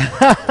know?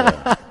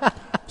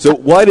 So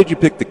why did you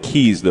pick the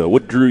Keys, though?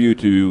 What drew you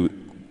to...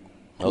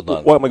 Hold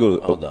on. Why am I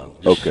going... Hold on.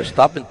 Just Okay.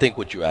 stop and think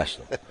what you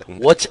asked them.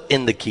 What's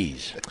in the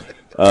keys?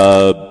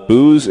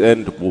 Booze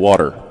and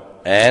water.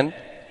 And?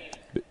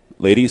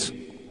 Ladies?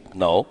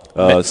 No.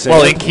 well,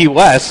 sand? in Key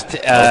West,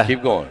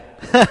 Keep going.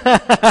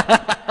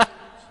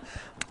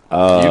 You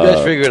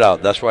guys figure it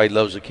out. That's why he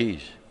loves the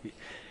keys.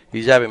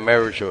 He's having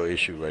marital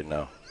issue right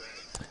now.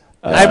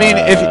 I mean,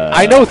 if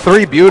I know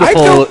 3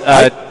 beautiful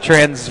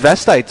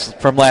transvestites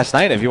from last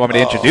night. If you want me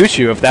to introduce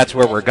you, if that's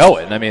where we're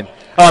going. I mean,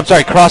 I'm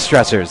sorry,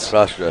 cross-dressers.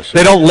 Cross-dresser.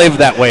 They don't live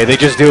that way. They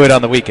just do it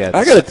on the weekends.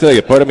 I got to tell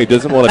you, part of me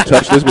doesn't want to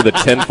touch this with a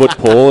 10-foot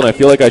pole, and I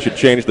feel like I should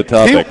change the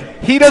topic.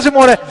 He doesn't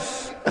want to.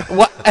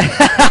 What?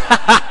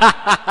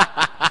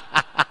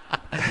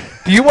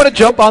 Do you want to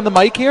jump on the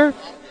mic here?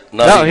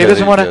 No, he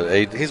doesn't want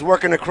to. He's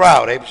working the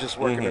crowd. Abe's just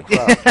working the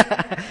crowd.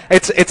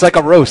 It's like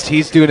a roast.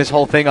 He's doing his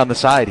whole thing on the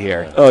side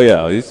here. Oh,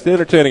 yeah. He's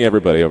entertaining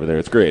everybody over there.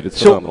 It's great.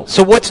 It's phenomenal.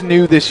 So what's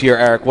new this year,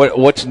 Eric?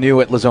 What's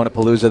new at La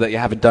Palooza that you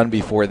haven't done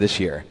before this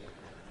year?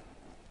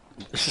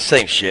 It's the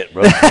same shit,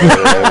 bro.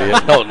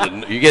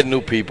 No, you get new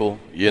people,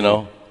 you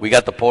know. we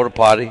got the porta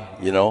potty,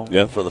 you know,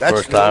 for the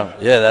first time.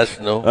 Yeah, that's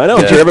new. I know.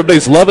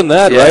 Everybody's loving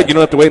that, right? You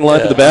don't have to wait in line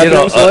for the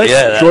bathroom.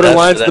 Shorter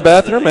lines to the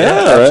bathroom.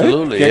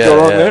 Absolutely. Can't go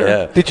wrong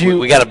there. Did you?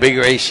 We got a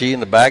bigger AC in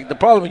the back. The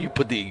problem is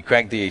you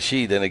crank the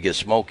AC, then it gets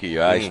smoky.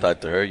 Your eyes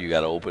start to hurt. You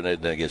got to open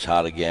it, then it gets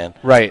hot again.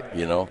 Right.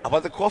 You know. How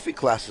about the coffee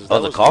classes?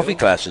 Oh, the coffee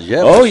classes.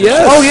 Yeah. Oh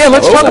yeah. Oh yeah.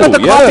 Let's talk about the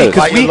coffee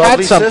because we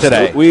had some sister.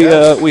 today.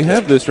 We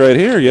have this right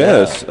here.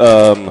 Yes.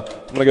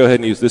 I'm going to go ahead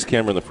and use this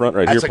camera in the front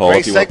right here, Paul,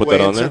 if you want to put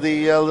that on there. That's a great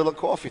segue into the little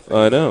coffee thing.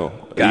 I know.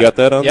 You got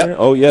that on there?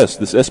 Oh, yes.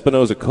 This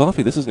Espinosa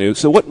coffee. This is new.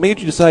 So what made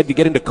you decide to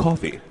get into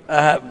coffee?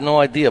 I have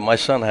no idea. My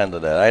son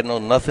handled that. I know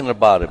nothing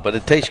about it, but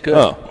it tastes good.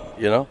 Oh.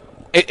 You know?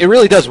 It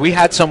really does. We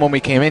had some when we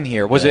came in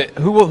here. Was it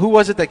who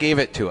was it that gave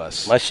it to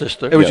us? My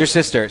sister. It was your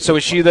sister. So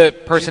is she the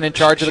person in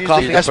charge of the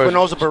coffee? She's the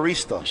Espinosa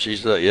barista.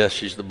 She's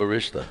the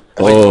barista.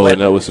 Oh,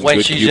 and that was some when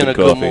good she's Cuban in a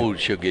coffee. good mood,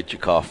 she'll get you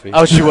coffee.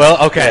 Oh, she will?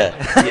 Okay.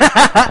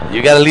 Yeah.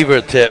 You got to leave her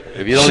a tip.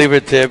 If you don't leave her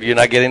a tip, you're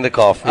not getting the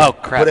coffee. Oh,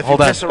 crap. But if Hold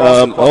you on. piss her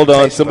off, the Hold coffee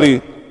on. tastes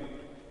Somebody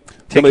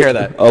Take care of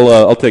that.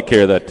 I'll take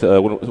care of that.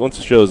 Once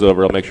the show's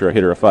over, I'll make sure I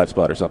hit her a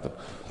 5-spot or something.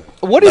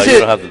 What No, is you it?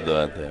 don't have to do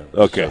that there.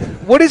 Okay.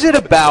 What is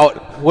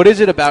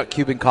it about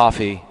Cuban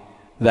coffee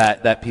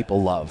that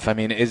people love? Well,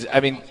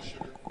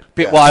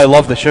 I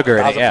love the sugar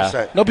in it. Yeah.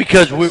 1,000%. No,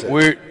 because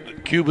we're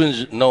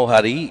Cubans know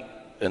how to eat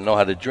and know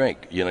how to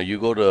drink. You know, you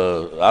go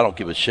to, I don't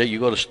give a shit, you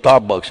go to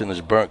Starbucks and it's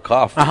burnt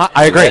coffee.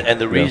 I agree.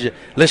 And the reason,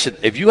 listen,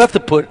 if you have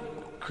to put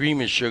cream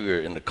and sugar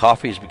in the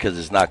coffee, it's because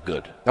it's not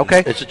good.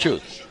 Okay. It's the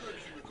truth.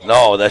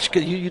 No, that's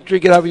good. You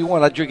drink it however you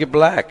want. I drink it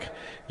black.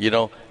 You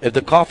know, if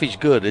the coffee's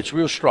good, it's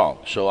real strong.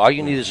 So all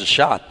you need is a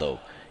shot, though.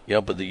 You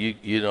know, but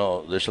you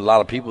know, there's a lot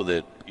of people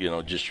that, you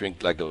know, just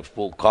drink like a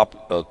full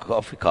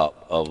coffee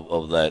cup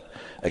of that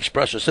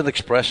espresso. It's an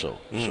espresso,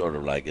 sort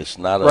of like. It's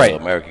not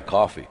American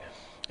coffee.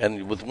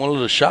 And with one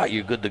little shot,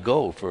 you're good to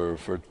go for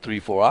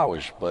 3-4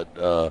 hours.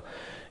 But,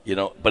 you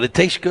know, but it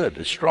tastes good.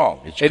 It's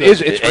strong. It's good.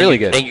 It's really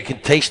good. And you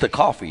can taste the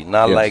coffee,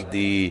 not like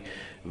the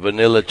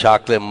vanilla,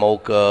 chocolate,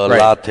 mocha,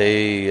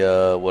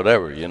 latte,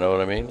 whatever. You know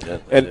what I mean?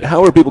 And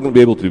how are people going to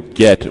be able to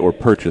get or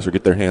purchase or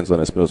get their hands on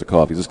Espinosa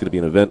coffee? Is this going to be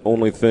an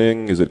event-only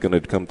thing? Is it going to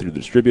come through the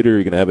distributor? Are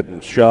you going to have it in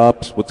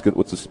shops?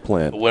 What's this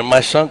plan? When my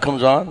son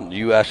comes on,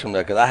 you ask him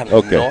that because I have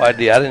no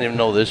idea. I didn't even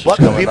know this was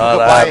But the coming people on.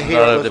 can buy it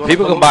here at The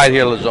people can buy it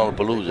here at Lazona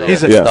Palooza.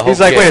 He's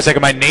like, wait a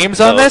second, my name's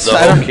on this? The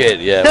whole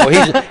kid, yeah.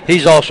 Well,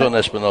 he's also an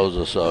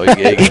Espinosa, so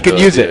he can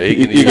use it.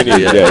 He can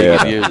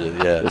use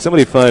it, yeah.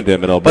 Somebody find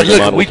him, and I'll But bring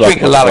him on. look, we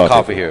drink a lot of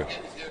coffee here.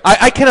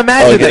 I can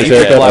imagine that you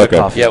drink a lot of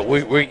coffee. Yeah,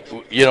 we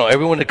you know,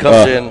 everyone that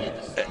comes in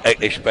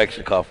expects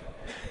the coffee.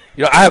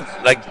 You know, I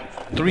have like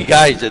 3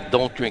 guys that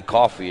don't drink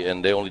coffee,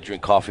 and they only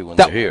drink coffee when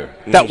they're here.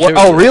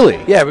 Oh, really?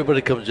 Yeah,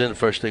 everybody comes in. The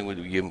first thing we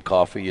give them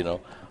coffee. You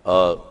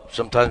know,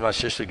 sometimes my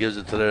sister gives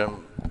it to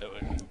them.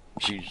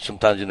 She's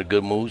sometimes in a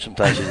good mood,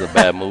 sometimes she's in a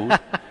bad mood.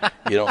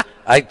 You know,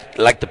 I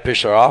like to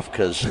piss her off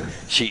because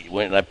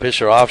when I piss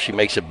her off, she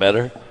makes it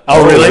better.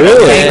 Oh, really?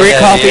 Angry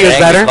coffee is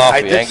better?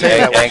 I did say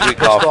that. When Angry she's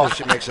pissed coffee. off,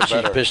 she makes it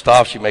better. She's pissed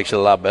off, she makes it a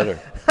lot better.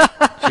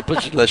 She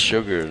puts less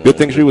sugar. Good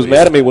thing she was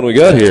mad at me when we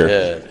got here.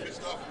 Yeah.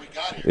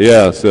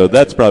 Yeah, so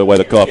that's probably why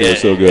the coffee was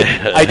so good.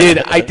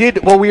 I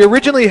did. Well, we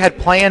originally had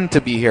planned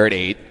to be here at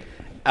 8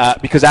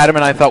 because Adam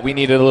and I thought we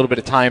needed a little bit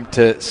of time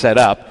to set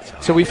up.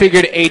 So we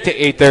figured 8 to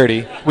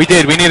 8:30. We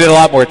did. We needed a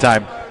lot more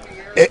time.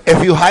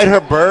 If you hide her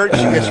bird,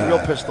 she gets real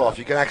pissed off.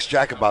 You can ask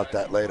Jack about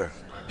that later.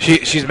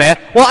 She's mad.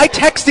 Well, I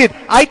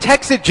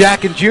texted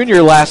Jack and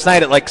Junior last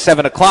night at like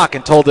 7 o'clock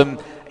and told them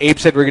Abe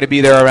said we're going to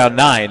be there around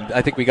 9.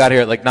 I think we got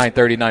here at like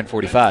 9:30,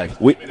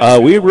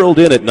 9:45. We rolled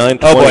in at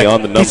 9:20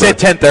 on the number. He said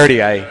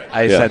 10:30.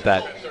 I said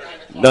that.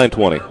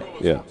 9:20.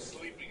 Yeah.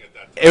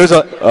 It was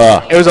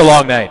a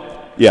long night.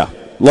 Yeah.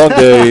 Long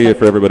day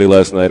for everybody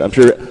last night. I'm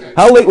sure.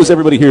 How late was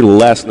everybody here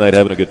last night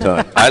having a good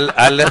time?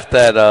 I left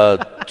at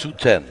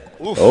 2:10.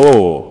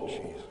 Oh.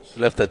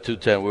 Left at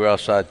 2:10. We were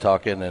outside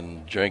talking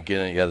and drinking,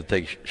 and you got to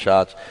take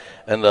shots.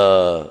 And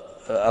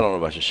I don't know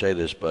if I should say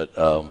this, but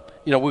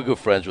you know, we're good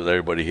friends with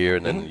everybody here.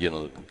 And then you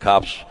know,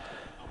 cops,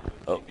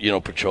 you know,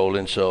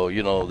 patrolling. So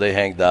you know, they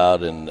hanged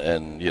out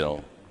and you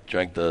know,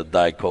 drank the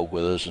Diet Coke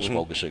with us and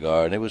smoked a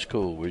cigar, and it was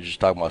cool. We were just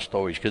talking about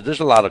stories because there's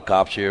a lot of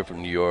cops here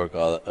from New York.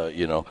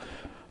 You know.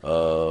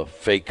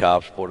 Fake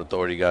cops, Port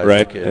Authority guys,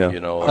 right?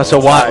 You know. So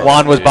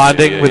Juan was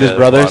bonding with his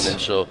brothers.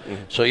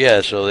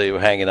 Bonding. So they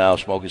were hanging out,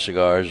 smoking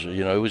cigars.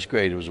 You know, it was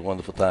great. It was a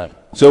wonderful time.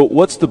 So,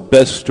 what's the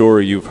best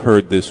story you've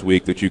heard this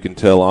week that you can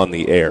tell on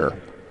the air?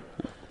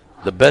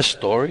 The best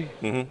story?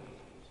 Mm-hmm.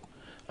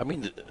 I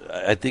mean,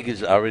 I think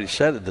I already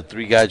said it. The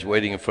 3 guys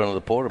waiting in front of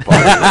the porta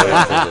potty.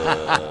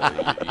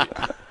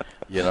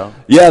 You know?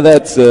 Yeah,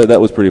 that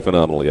was pretty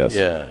phenomenal. Yes.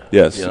 Yeah.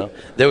 Yes. You know,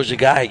 there was a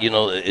guy. You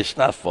know, it's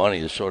not funny.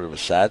 It's sort of a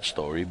sad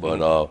story, but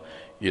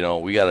you know,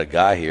 we got a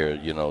guy here.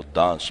 You know,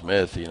 Don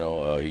Smith. You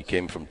know, he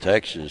came from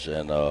Texas,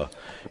 and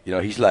you know,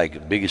 he's like the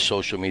biggest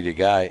social media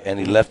guy, and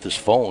he left his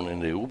phone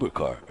in the Uber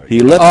car. He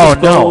left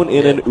his phone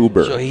in an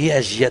Uber. So he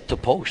has yet to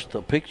post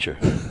a picture.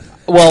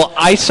 Well,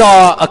 I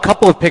saw a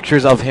couple of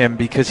pictures of him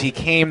because he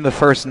came the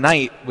first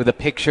night with a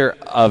picture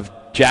of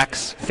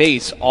Jack's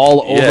face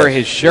all over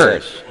his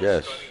shirt.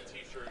 Yes.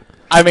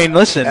 I mean,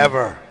 listen.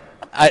 Ever.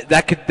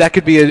 That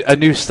could be a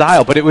new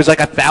style, but it was like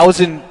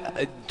 1,000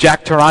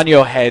 Jack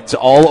Tarano heads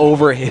all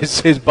over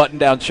his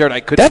button-down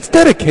shirt. That's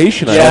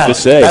dedication, I have to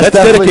say. That's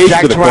dedication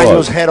Jack to the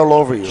Tarano's cause. head all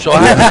over you. So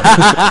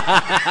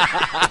I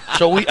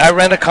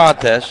ran a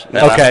contest, and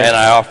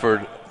I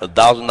offered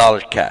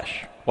 $1,000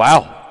 cash.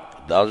 Wow.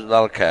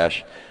 $1,000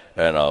 cash,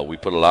 and we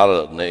put a lot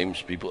of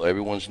names,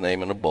 everyone's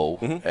name in a bowl,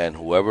 and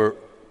whoever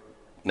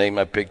name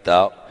I picked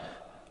out,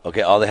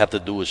 okay, all they have to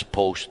do is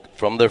post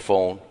from their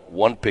phone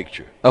one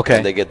picture. Okay.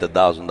 And they get the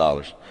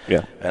 $1,000.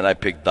 Yeah. And I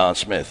picked Don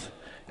Smith.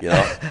 You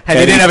know, and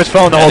he didn't have his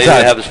phone the whole time. He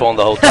didn't have his phone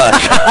the whole time.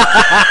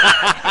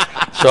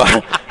 So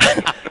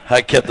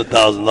I kept the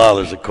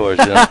 $1,000, of course.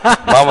 You know.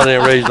 Mama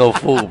didn't raise no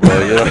fool, bro.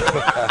 You know.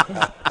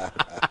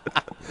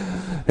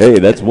 Hey,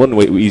 that's one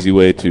easy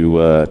way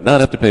to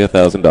not have to pay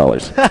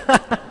 $1,000.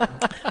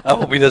 I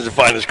hope he doesn't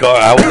find his car.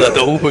 I hope that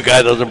the Uber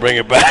guy doesn't bring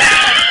it back.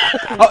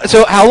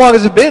 So how long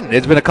has it been?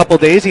 It's been a couple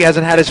of days. He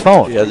hasn't had his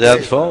phone. He hasn't had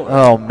his phone.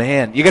 Oh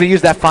man, you got to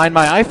use that Find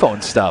My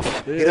iPhone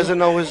stuff. He doesn't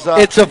know his.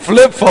 It's a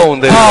flip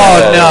phone. No!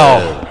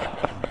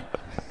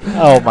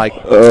 Oh my!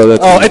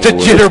 It's a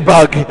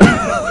jitterbug.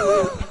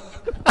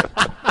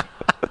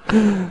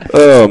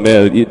 Oh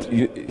man,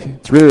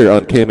 it's rare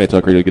on KMA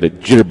Talk Radio to get a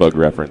jitterbug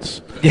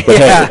reference.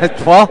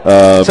 Yeah,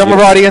 well, some of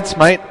our audience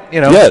might,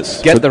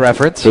 get the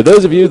reference. For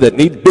those of you that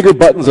need bigger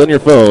buttons on your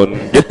phone,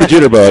 get the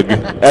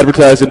jitterbug.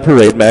 Advertised in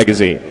Parade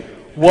magazine.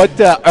 What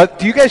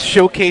do you guys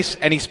showcase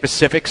any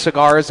specific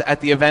cigars at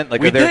the event?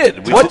 Like we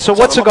did. What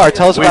cigar?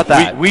 Tell us about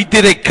that. We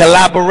did a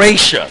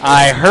collaboration.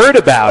 I heard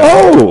about it.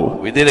 Oh,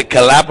 we did a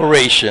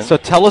collaboration. So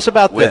tell us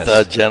about with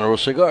this. General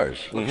Cigars.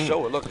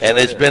 And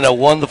it's been a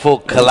wonderful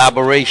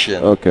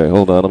collaboration. Okay,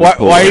 hold on.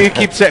 Why do you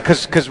keep saying?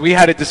 Because we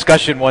had a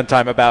discussion one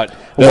time about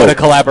what a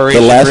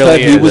collaboration the last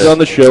really time he was on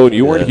the show and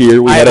you weren't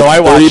here, we had a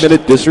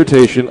 30-minute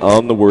dissertation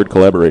on the word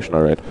collaboration.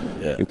 All right,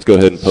 let's go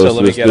ahead and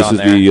post this. This is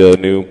the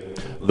new.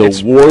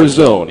 War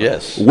Zone.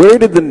 Yes. Where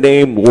did the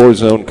name War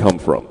Zone come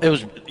from? It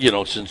was,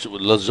 since it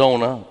was La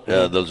Zona,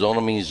 the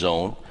Zona means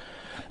zone,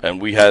 and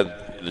we had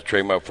the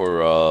trademark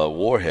for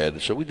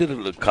Warhead, so we did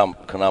a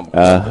combination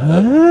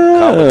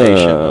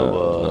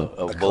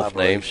of both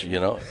names,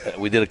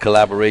 We did a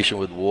collaboration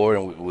with War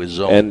and with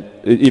Zone. And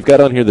you've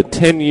got on here the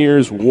 10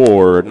 Years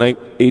War,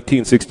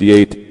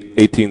 1868,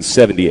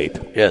 1878.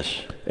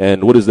 Yes.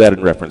 And what is that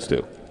in reference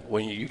to?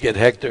 When you get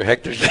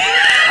Hector's...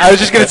 I was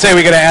just going to say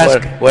we got to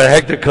ask. When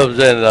Hector comes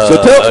in...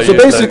 so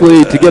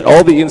basically, to get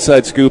all the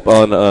inside scoop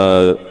on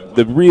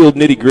the real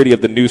nitty-gritty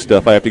of the new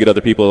stuff, I have to get other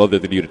people other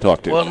than you to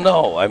talk to. Well,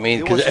 no. I mean,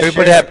 because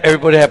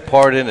everybody had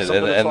part in it.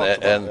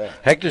 And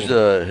Hector's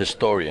a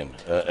historian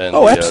in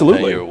the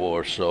 10-Year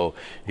War, so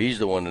he's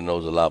the one that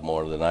knows a lot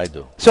more than I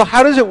do. So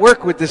how does it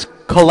work with this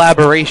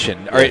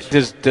collaboration? Yes.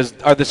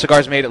 Are the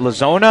cigars made at La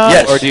Zona?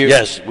 Yes, or do you,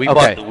 yes. We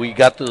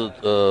got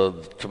the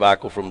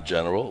tobacco from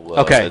General.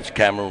 It's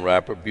Cameroon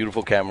wrapper,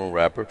 beautiful Cameroon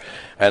wrapper.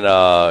 And,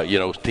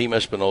 Team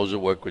Espinosa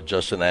worked with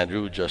Justin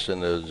Andrew.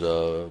 Justin is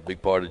a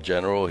big part of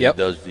General. He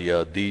does the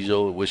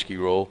diesel whiskey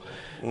roll.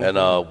 And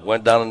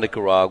went down to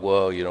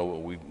Nicaragua.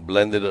 We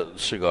blended a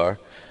cigar.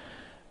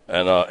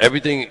 And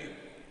everything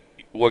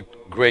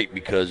worked great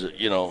because,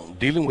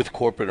 dealing with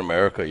corporate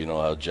America,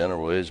 how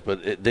General is,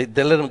 but they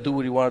let him do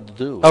what he wanted to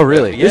do. Oh,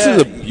 really? This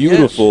is a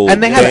beautiful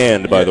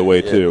band, by the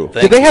way, too.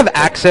 Do they have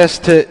access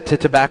to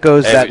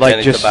tobaccos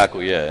any tobacco,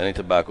 any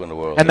tobacco in the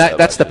world. And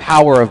that's the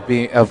power of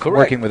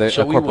working with a corporation.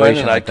 So we went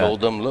and I told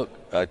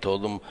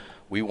them,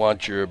 we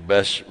want your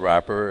best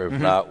rapper. If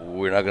not,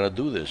 we're not going to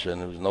do this.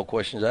 And there was no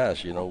questions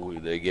asked.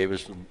 They gave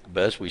us the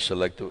best. We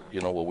selected,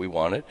 what we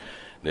wanted.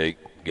 They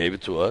gave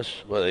it to us.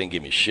 Well, they didn't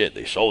give me shit.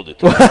 They sold it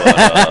to us.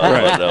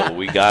 But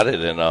we got it,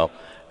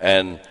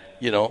 and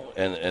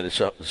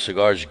the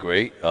cigar is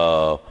great.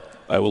 I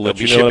will let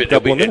you know in a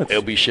couple of minutes.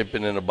 It'll be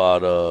shipping in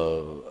about,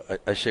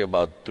 I say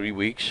about 3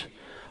 weeks.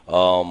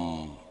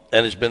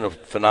 And it's been a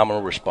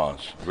phenomenal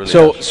response.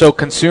 Really so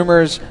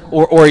consumers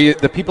or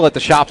the people at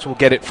the shops will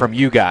get it from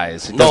you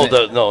guys. No.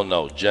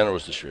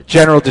 General's distributes.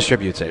 General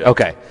distributes it.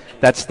 Okay,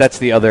 that's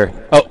the other.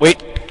 Oh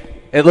wait,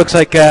 it looks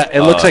like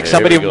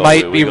somebody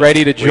might be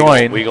ready to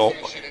join. We're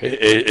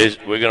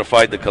gonna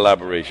fight the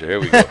collaboration. Here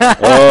we go.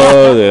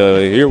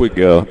 Here we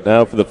go.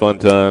 Now for the fun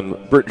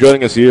time.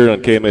 Joining us here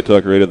on KMA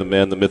Talk Radio, the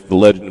man, the myth, the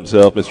legend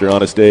himself, Mr.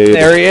 Honest Abe.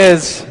 There he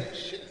is,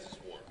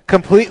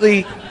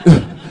 completely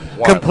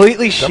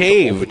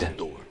shaved.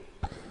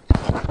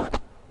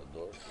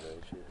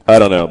 I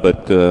don't know,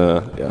 but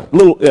a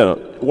little,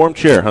 warm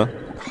chair, huh?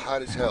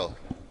 Hot as hell.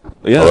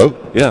 Yeah.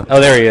 Hello? Yeah. Oh,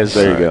 there he is.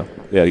 There you go.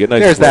 Yeah, you get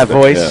nice. There's that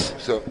voice. Yeah.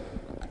 So,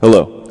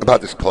 hello.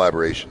 About this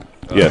collaboration.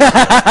 Yes.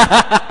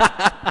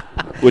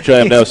 Which I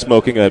am now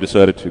smoking. I've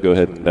decided to go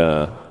ahead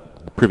and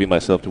privy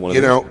myself to one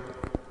of them.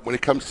 When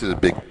it comes to the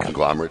big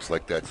conglomerates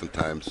like that,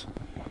 sometimes,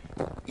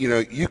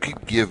 you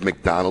could give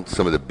McDonald's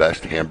some of the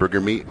best hamburger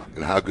meat,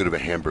 and how good of a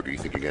hamburger you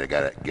think you're going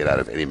to get out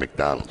of any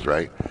McDonald's,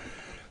 right?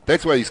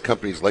 That's why these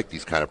companies like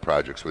these kind of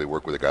projects where they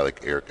work with a guy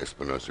like Eric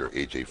Espinosa or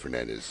AJ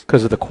Fernandez.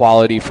 Because of the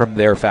quality from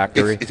their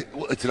factory.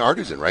 It's an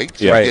artisan, right?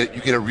 So Yeah.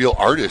 you get a real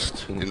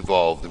artist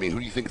involved. I mean, who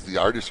do you think is the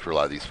artist for a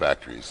lot of these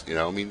factories? You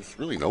know, I mean, it's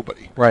really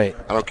nobody. Right.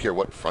 I don't care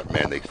what front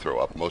man they throw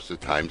up. Most of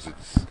the times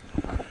it's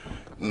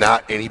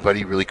not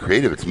anybody really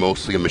creative. It's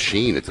mostly a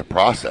machine. It's a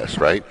process,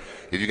 right?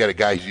 If you got a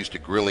guy who's used to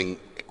grilling,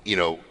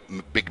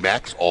 Big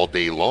Macs all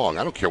day long,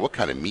 I don't care what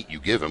kind of meat you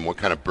give him. What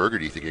kind of burger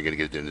do you think you're going to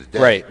get at the end of the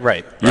day?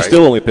 Right. You're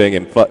still only paying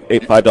him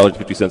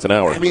 $5.50 an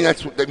hour. I mean,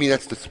 that's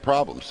the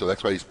problem. So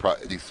that's why these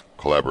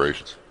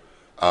collaborations.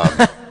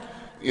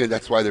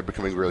 That's why they're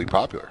becoming really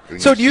popular. I mean,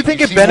 So do you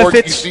think it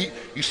benefits?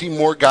 You see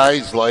more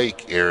guys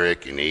like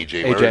Eric and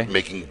AJ.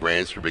 Making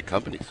brands for big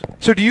companies.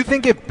 So do you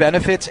think it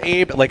benefits,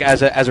 Abe, like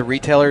as a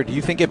retailer, do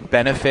you think it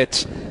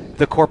benefits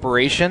the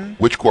corporation?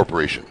 Which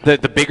corporation? The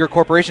bigger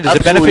corporation? Does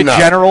Absolutely it benefit not.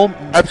 General?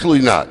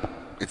 Absolutely not.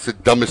 It's the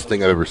dumbest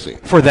thing I've ever seen.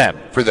 For them.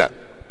 For them.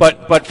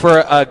 But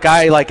for a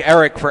guy like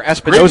Eric, for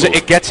Espinosa,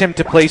 it gets him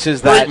to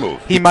places that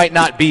he might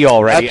not be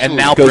already.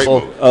 Absolutely. And now Great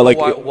people...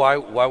 move.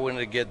 Why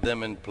wouldn't it get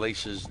them in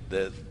places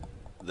that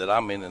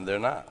I'm in and they're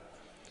not?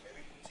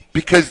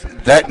 Because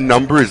that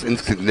number is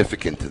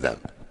insignificant to them.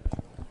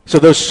 So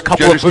those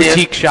couple of understand?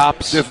 boutique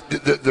shops...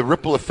 The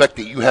ripple effect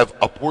that you have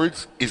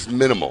upwards is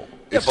minimal.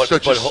 It's but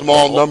such a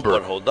small number.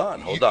 But hold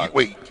on. Hold on.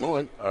 Right.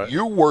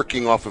 You're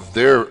working off of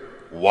their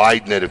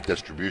wide net of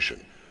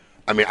distribution.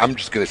 I mean, I'm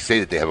just going to say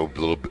that they have a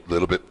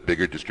little bit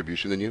bigger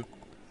distribution than you.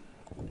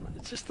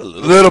 It's just a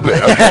little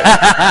bit. Okay.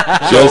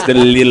 Just a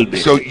little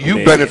bit. So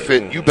you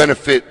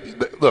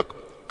benefit. Look,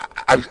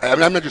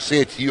 I'm not just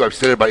saying it to you. I've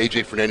said it about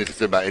AJ Fernandez. I've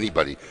said it about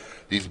anybody.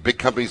 These big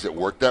companies that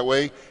work that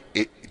way,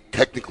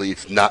 technically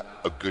it's not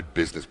a good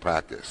business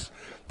practice.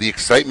 The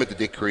excitement that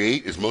they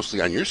create is mostly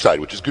on your side,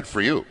 which is good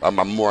for you. I'm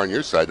more on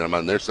your side than I'm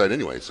on their side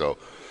anyway. So,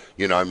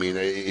 I mean,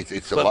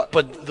 it's a lot.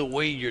 But the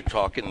way you're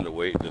talking,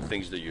 the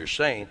things that you're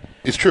saying,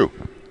 it's true.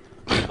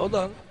 Hold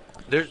on.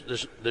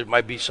 There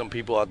might be some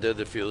people out there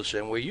that feel the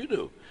same way you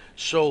do.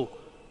 So,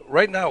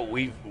 right now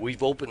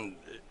we've opened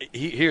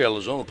here at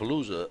Arizona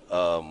Palooza.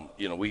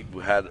 We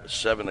had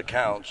 7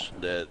 accounts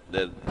that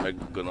are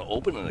going to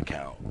open an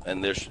account,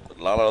 and there's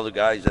a lot of other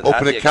guys that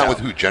open an account with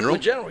who? General?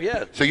 With General,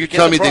 yeah. So you're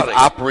telling me they've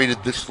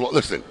operated this long?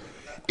 Listen,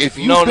 if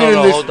you've been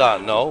in this,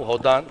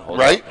 hold on.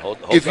 Right?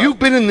 If you've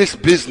been in this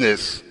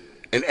business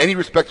in any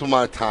respectable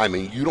amount of time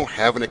and you don't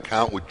have an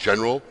account with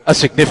General, a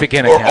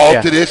significant or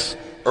account, Altadis,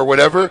 or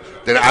whatever,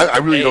 then I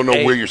really don't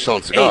know where you're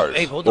selling cigars.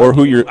 Or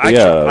who you're,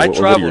 I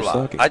travel you're a lot.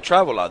 stocking. I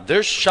travel a lot.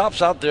 There's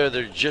shops out there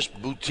that are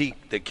just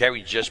boutique, that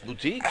carry just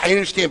boutique. I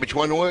understand, but you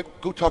want to know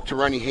what? Go talk to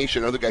Ronnie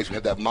Haitian and other guys who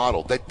have that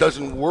model. That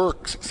doesn't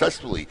work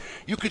successfully.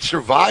 You could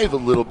survive a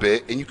little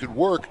bit and you could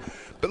work,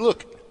 but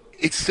look,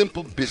 it's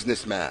simple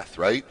business math,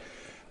 right?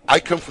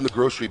 I come from the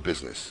grocery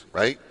business,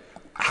 right?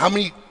 How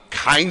many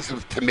kinds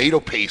of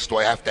tomato paste do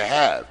I have to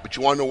have? But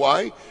you want to know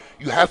why?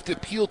 You have to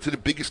appeal to the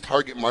biggest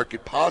target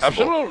market possible.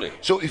 Absolutely.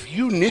 So if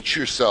you niche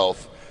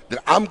yourself, then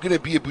I'm going to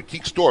be a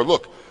boutique store.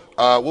 Look,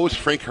 what was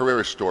Frank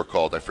Herrera's store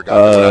called? I forgot.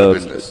 It went out of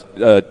business.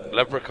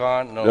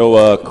 Leprechaun?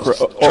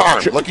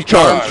 Charm. Lucky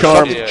Charm.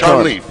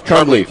 Charm Leaf.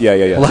 Charm Leaf.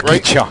 Yeah.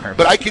 Lucky Charm.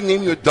 But I can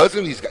name you a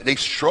dozen of these guys. They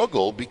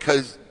struggle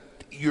because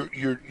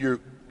you're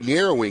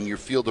narrowing your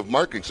field of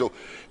marketing. So,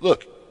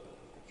 look,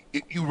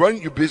 you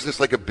run your business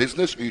like a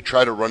business, or you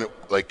try to run it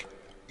like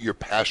your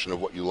passion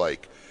of what you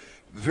like.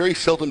 Very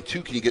seldom,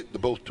 too, can you get the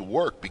both to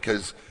work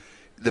because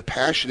the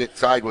passionate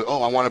side,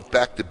 I want to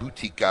back the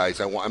boutique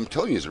guys. I'm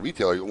telling you as a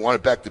retailer, you want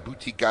to back the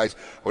boutique guys,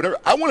 whatever.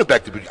 I want to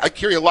back the boutique. I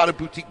carry a lot of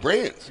boutique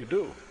brands. You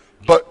do.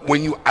 But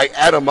when I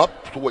add them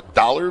up to what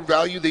dollar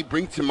value they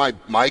bring to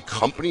my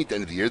company at the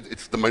end of the year,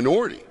 it's the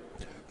minority.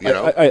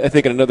 I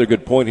think another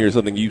good point here is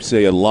something you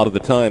say a lot of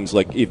the times.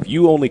 Like if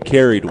you only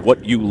carried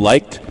what you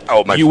liked,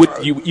 you would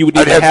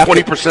I'd have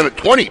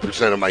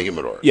 20% of my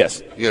humidor.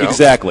 Yes,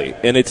 exactly.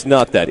 And it's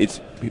not that.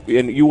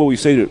 And you always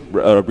say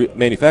to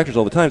manufacturers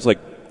all the time, it's like,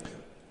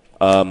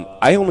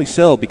 I only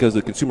sell because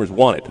the consumers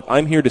want it.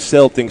 I'm here to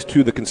sell things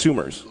to the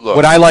consumers. Look,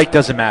 what I like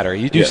doesn't matter.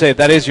 You do say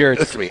that is your...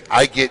 Listen to me.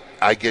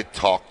 I get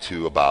talked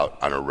to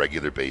about on a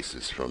regular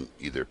basis from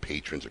either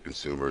patrons or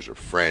consumers or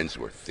friends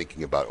who are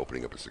thinking about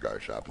opening up a cigar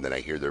shop, and then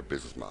I hear their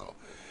business model.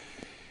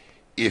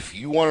 If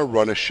you want to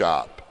run a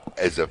shop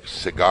as a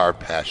cigar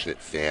passionate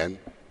fan,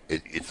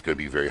 it's going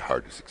to be very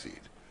hard to succeed.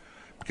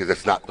 Because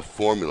that's not the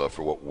formula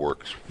for what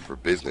works for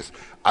business.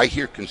 I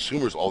hear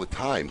consumers all the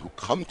time who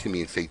come to me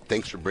and say,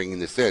 thanks for bringing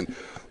this in.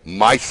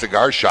 My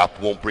cigar shop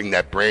won't bring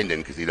that brand in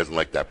because he doesn't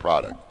like that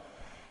product.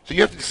 So you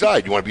have to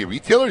decide, you want to be a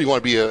retailer or you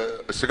want to be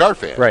a cigar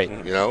fan? Right.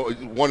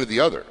 One or the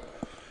other.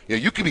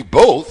 You can be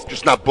both,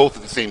 just not both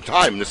at the same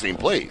time in the same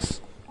place,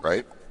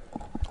 right?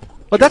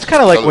 But that's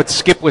kind of like what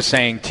Skip was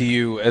saying to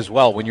you as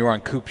well when you were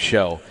on Coop's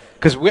show.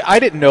 Because I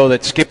didn't know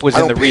that Skip was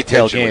in the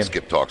retail game. When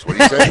Skip talks. What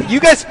do you say?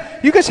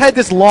 you guys had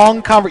this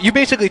long conversation. You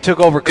basically took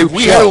over Coop's show.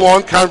 If we had a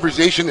long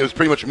conversation, it was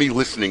pretty much me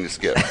listening to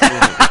Skip.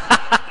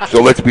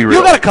 So let's be real.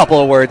 You got a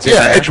couple of words. in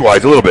Yeah, there.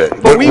 edgewise a little bit.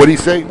 What did he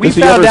say? We Does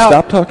he found ever out.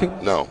 stop talking?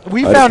 No.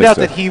 We I didn't found think out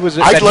so. that he was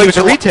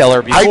a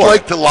retailer before. I'd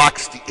like to lock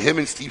him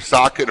and Steve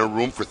Saka in a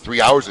room for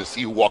 3 hours and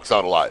see who walks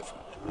out alive.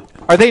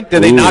 Do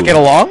they not Ooh. get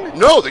along?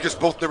 No, they just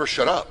both never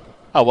shut up.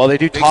 Oh well, they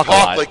do They talk a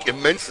lot. like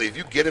immensely. If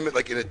you get him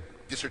like in a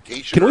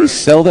dissertation, Can we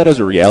sell that as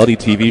a reality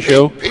TV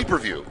show?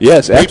 Pay-per-view.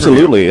 Yes, Pay-per-view.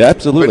 absolutely,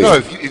 absolutely.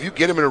 But no, if you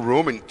get them in a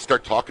room and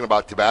start talking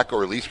about tobacco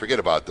or at least forget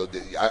about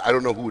it, I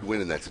don't know who would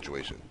win in that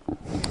situation.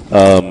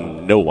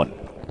 No one.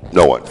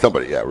 No one.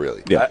 Somebody, yeah,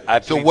 really. Yeah.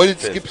 So what did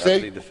Skip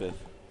say?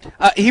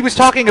 He was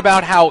talking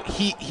about how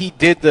he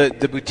did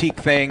the boutique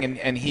thing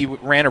and he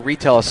ran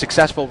a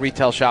successful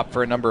retail shop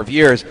for a number of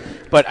years.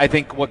 But I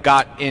think what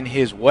got in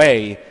his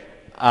way,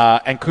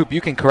 and Coop,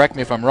 you can correct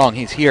me if I'm wrong,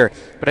 he's here,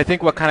 but I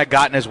think what kind of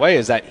got in his way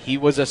is that he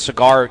was a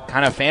cigar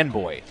kind of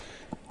fanboy.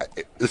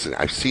 Listen,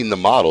 I've seen the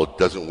model. It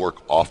doesn't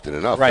work often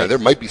enough. Right. Now, there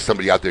might be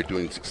somebody out there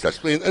doing it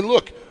successfully. And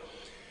look,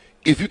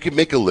 if you can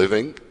make a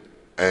living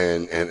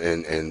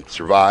and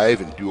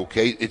survive and do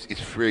okay, it's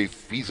very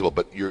feasible.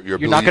 But your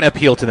You're not going to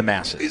appeal to the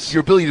masses.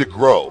 your ability to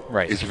grow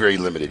Right. is very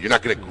limited. You're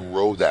not going to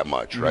grow that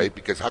much, right?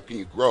 Because how can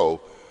you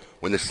grow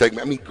when the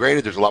segment? I mean,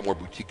 granted, there's a lot more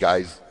boutique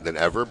guys than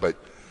ever, but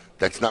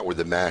that's not where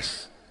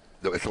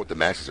that's not what the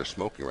masses are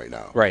smoking right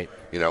now. Right.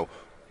 You know,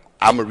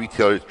 I'm a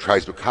retailer that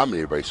tries to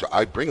accommodate everybody, so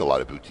I bring a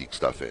lot of boutique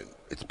stuff in.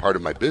 It's part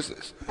of my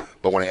business.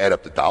 But when I add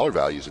up the dollar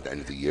values at the end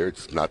of the year,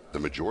 it's not the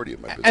majority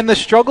of my business. And the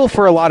struggle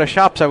for a lot of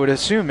shops, I would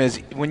assume,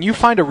 is when you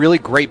find a really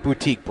great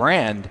boutique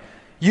brand,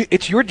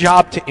 it's your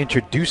job to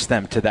introduce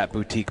them to that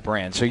boutique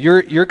brand. So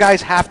your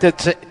guys have to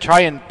try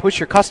and push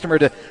your customer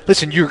to,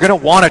 listen, you're going to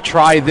want to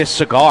try this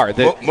cigar.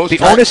 The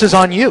onus is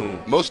on you.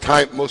 Most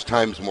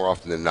times, more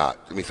often than not.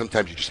 I mean,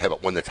 sometimes you just have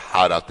one that's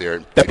hot out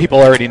there. That people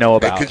already know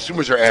about. And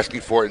consumers are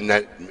asking for it, and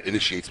that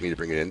initiates me to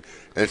bring it in.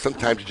 And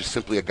sometimes you're just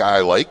simply a guy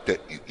I like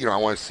that, I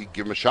want to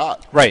give him a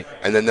shot. Right.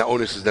 And then the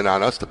onus is then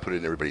on us to put it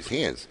in everybody's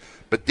hands.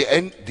 But the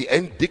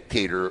end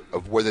dictator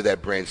of whether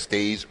that brand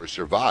stays or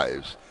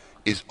survives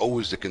is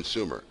always the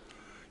consumer.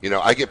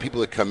 I get people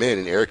that come in,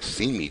 and Eric's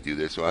seen me do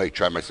this. Well, I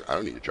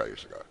don't need to try your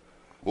cigar.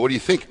 Well, what do you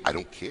think? I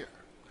don't care.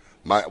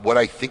 What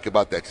I think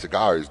about that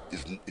cigar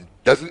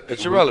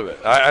It's irrelevant.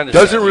 I understand.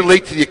 Doesn't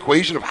relate to the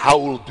equation of how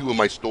it will do in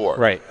my store.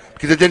 Right.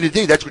 Because at the end of the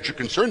day, that's what you're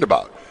concerned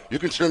about. You're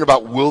concerned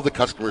about, will the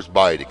customers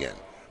buy it again?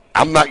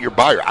 I'm not your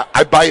buyer.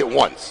 I buy it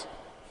once,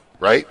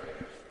 right?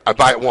 I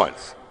buy it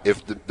once.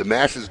 If the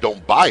masses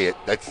don't buy it,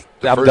 that's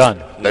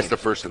the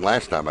first and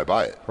last time I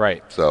buy it.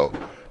 Right. So,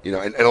 and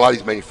a lot of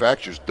these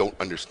manufacturers don't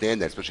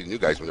understand that, especially new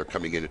guys when they're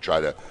coming in to try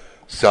to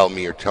sell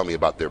me or tell me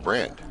about their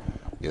brand.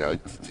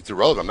 It's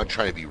irrelevant. I'm not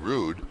trying to be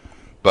rude,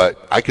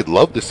 but I could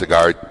love the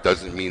cigar. It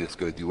doesn't mean it's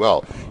going to do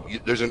well.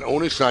 There's an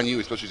onus on you,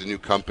 especially as a new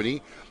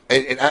company.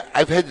 And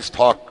I've had this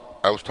talk.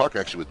 I was talking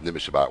actually with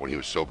Nimish about it when he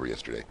was sober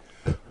yesterday.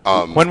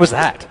 When was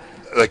that?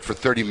 Like for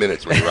 30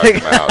 minutes when he arrived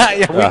at my house.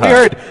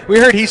 Yeah, we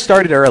heard he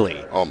started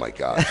early. Oh my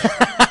gosh.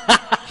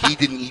 He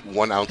didn't eat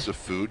 1 ounce of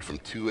food from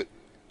 2.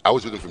 I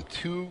was with him from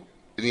 2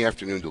 in the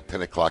afternoon until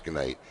 10 o'clock at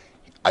night.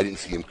 I didn't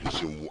see him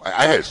consume.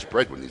 I had a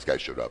spread when these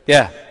guys showed up.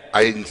 Yeah.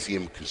 I didn't see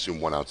him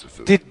consume 1 ounce of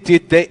food.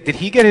 Did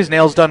he get his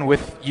nails done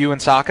with you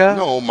and Saka?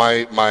 No,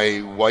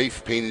 my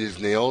wife painted his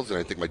nails, and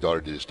I think my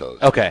daughter did his toes.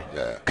 Okay.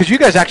 Yeah. Because you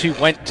guys actually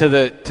went to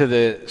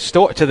the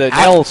store, to the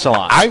nail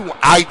salon.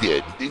 I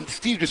did. And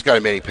Steve just got a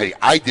mani-pedi.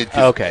 I did.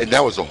 Okay. And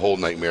that was a whole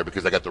nightmare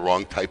because I got the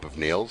wrong type of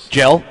nails.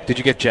 Gel? Did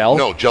you get gel?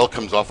 No, gel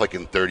comes off like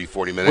in 30,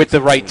 40 minutes. With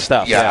the right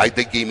stuff. Yeah,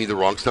 they gave me the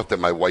wrong stuff that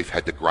my wife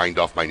had to grind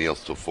off my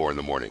nails till 4 in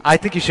the morning. I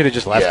think you should have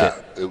just left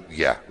it.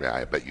 Yeah,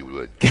 I bet you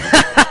would.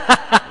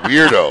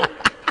 Weirdo.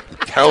 I'm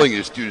telling you,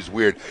 this dude is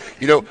weird.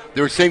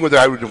 They were saying whether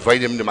I would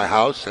invite him to my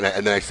house, and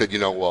then I said,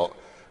 well,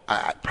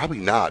 I probably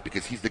not,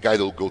 because he's the guy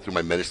that will go through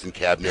my medicine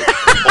cabinet,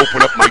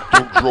 open up my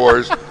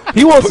drawers.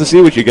 He wants to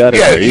see what you got in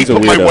there. He's He's a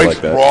put my weirdo wife's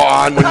like that.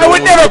 bra on. I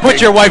would never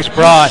put your wife's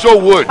bra on.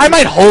 So would. I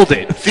might hold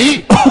it.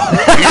 See?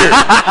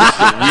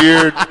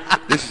 Weird.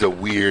 This is a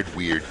weird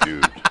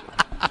dude.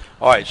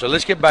 All right, so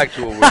let's get back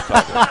to what we're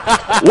talking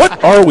about.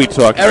 What are we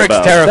talking Eric's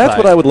about? terrified. That's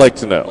what I would like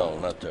to know. No,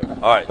 not there.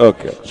 All right.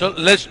 Okay. So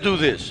let's do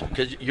this,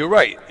 because you're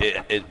right.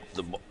 The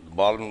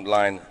bottom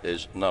line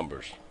is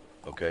numbers,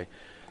 okay?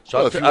 So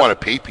Well, if you want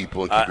to pay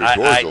people and keep your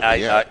doors open,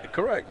 yeah.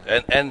 Correct.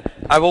 And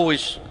I've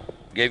always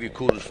gave you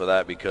kudos for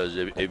that, because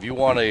if you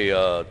want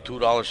a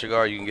 $2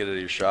 cigar, you can get it at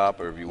your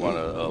shop, or if you want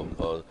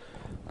the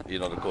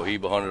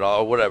Cohiba $100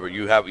 or whatever,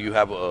 you have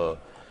a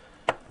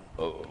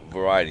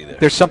variety there.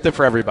 There's something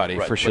for everybody,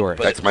 Right, for sure.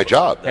 That's my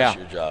job. That's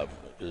Yeah. your job,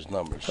 is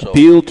numbers. So,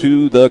 Appeal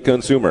to the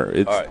consumer.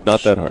 It's all right,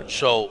 not that hard.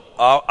 So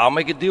I'll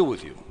make a deal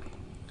with you.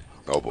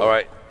 Oh, boy. All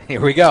right. Here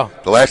we go.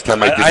 The last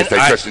time I did this,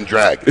 I dressed in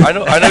drag. I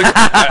know.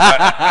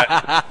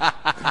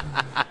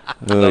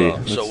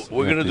 Oh, So let's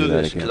we're not gonna do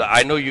that this, because again.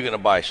 I know you're gonna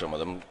buy some of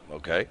them.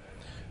 Okay.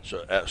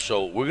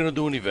 So we're gonna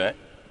do an event.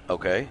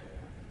 Okay.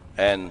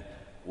 And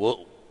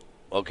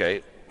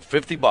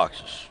 50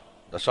 boxes.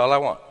 That's all I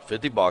want.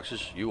 50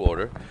 boxes, you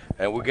order,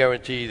 and we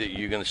guarantee that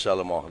you're going to sell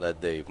them all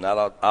that day. If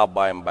not, I'll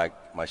buy them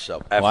back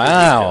myself.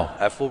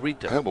 At full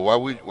retail. I know, but why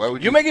would you?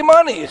 You're making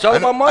money. It's all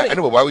about money. I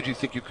know, but why would you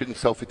think you couldn't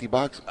sell 50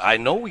 boxes? I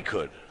know we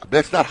could.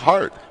 That's not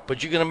hard.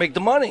 But you're going to make the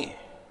money.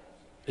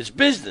 It's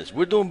business.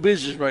 We're doing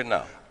business right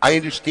now. I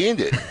understand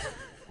it,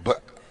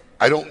 but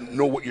I don't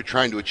know what you're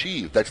trying to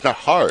achieve. That's not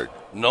hard.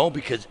 No,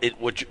 because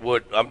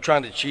what I'm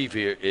trying to achieve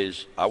here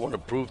is I want to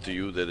prove to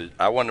you that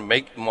I want to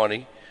make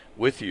money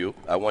with you.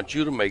 I want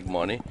you to make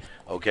money.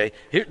 Okay.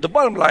 Here, the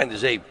bottom line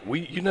is, Abe,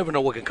 you never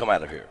know what can come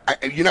out of here.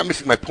 You're not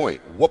missing my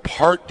point. What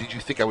part did you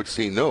think I would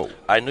say no?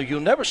 I know you'll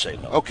never say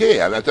no.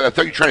 Okay, I thought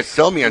you were trying to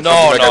sell me on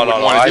something like I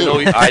wouldn't want to do.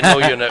 I know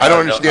you're never. I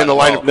don't understand the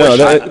line of No,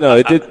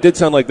 question. it did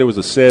sound like there was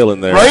a sale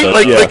in there. Right?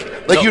 But,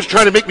 Like he was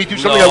trying to make me do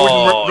something I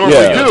wouldn't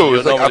normally do.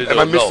 It's like, am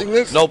I missing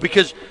this? No,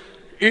 because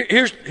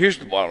here's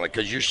the bottom line.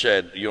 Because you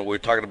said, we're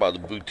talking about the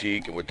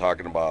boutique and we're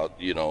talking about,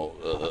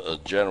 a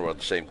general at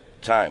the same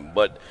time.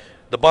 But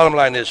the bottom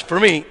line is, for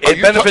me, it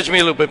benefits me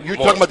a little bit more. You're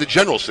talking about the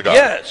general cigar?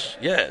 Yes.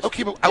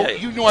 Okay, but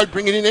I'd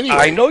bring it in anyway.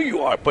 I know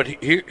you are, but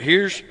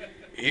here's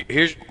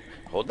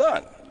hold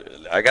on.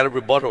 I got a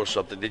rebuttal or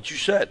something that you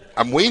said.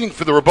 I'm waiting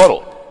for the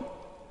rebuttal.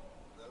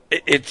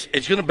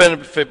 It's going to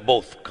benefit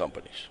both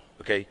companies,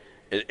 okay?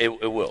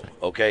 It will,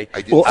 okay?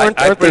 Well,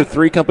 aren't there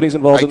 3 companies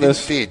involved in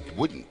this? I didn't say it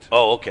wouldn't.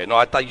 Oh, okay. No,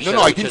 I thought you said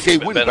No, I didn't say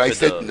it wouldn't, but I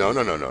said no.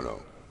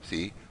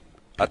 See?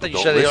 I thought you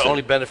said it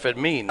only benefit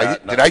me.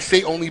 Did I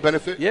say only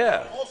benefit?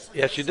 Yeah.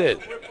 Yes, you did.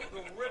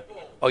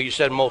 Oh, you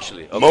said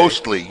mostly. Okay.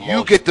 Mostly.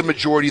 You get the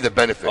majority of the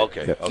benefit.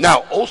 Okay. Now,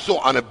 also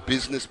on a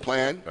business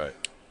plan, right,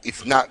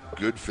 it's not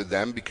good for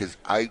them because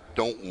I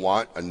don't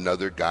want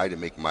another guy to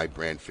make my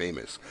brand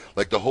famous.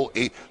 Like the whole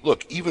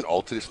look, even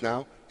Altadis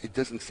now, it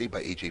doesn't say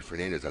by AJ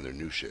Fernandez on their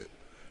new shit.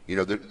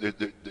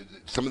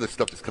 Some of the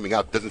stuff that's coming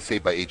out doesn't say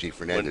by AJ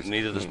Fernandez. Well,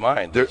 neither does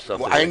mine.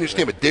 I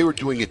understand, but they were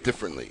doing it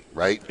differently,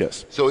 right?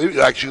 Yes. So it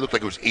actually looked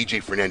like it was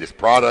AJ Fernandez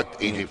product,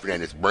 AJ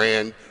Fernandez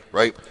brand,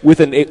 right? With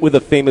a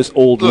famous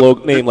old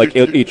name like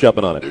H.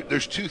 Upton on it.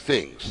 There's 2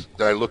 things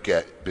that I look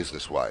at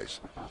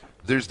business-wise.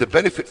 There's the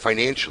benefit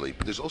financially,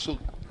 but there's also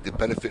the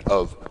benefit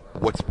of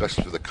what's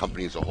best for the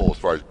company as a whole as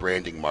far as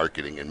branding,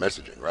 marketing, and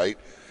messaging, right?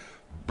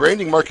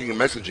 Branding, marketing, and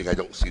messaging, I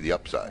don't see the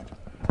upside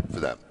for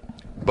them.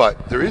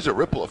 But there is a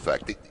ripple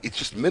effect. It's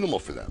just minimal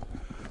for them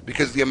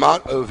because the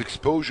amount of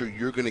exposure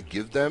you're going to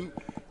give them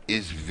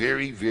is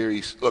very,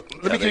 very. Look,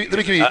 let me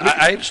give you.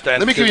 I understand.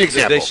 Let me give you an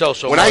example. They sell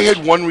so when much. I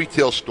had one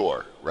retail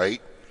store,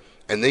 right,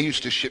 and they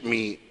used to ship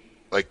me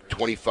like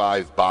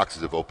 25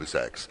 boxes of Opus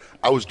X,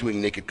 I was doing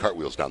naked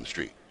cartwheels down the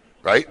street,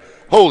 right?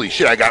 Holy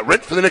shit! I got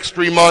rent for the next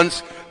 3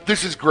 months.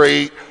 This is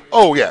great.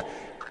 Oh yeah,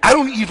 I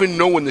don't even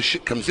know when the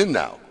shit comes in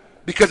now.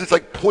 Because it's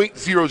like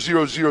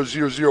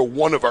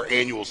 0.00001 of our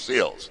annual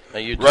sales,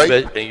 and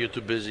you're too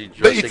busy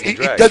dressing and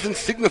drag. It doesn't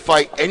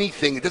signify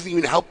anything. It doesn't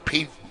even help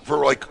pay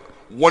for like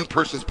one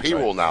person's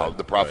payroll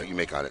the profit you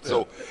make on it.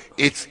 So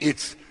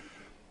it's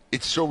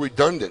so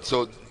redundant.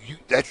 So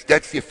that's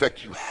the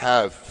effect you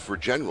have for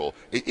general.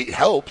 It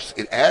helps.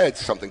 It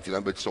adds something to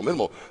them, but it's so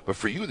minimal. But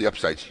for you, the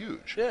upside's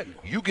huge. Yeah.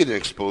 You get an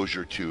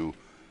exposure to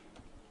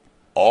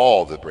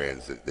all the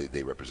brands that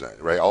they represent,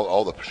 right?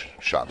 All the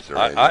shops they're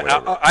in.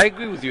 I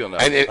agree with you on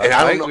that.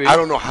 And I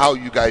don't know how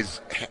you guys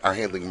are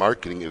handling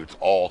marketing if it's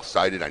all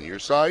sided on your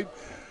side,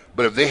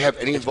 but if they have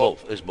any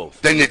involvement, it's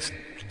both. Then it's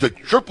the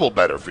triple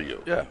better for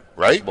you. Yeah,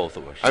 right. It's both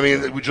of us. I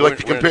mean, would you like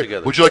to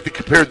compare? Would you like to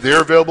compare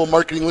their available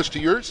marketing list to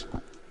yours?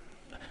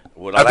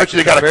 I bet you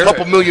they got a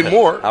couple million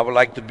more. I would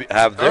like to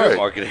have their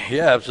marketing.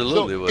 Yeah,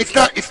 absolutely.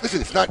 So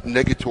it's not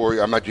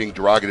negatory. I'm not being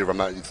derogative.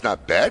 It's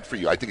not bad for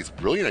you. I think it's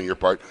brilliant on your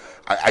part.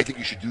 I think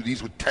you should do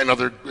these with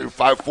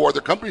 4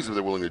 other companies if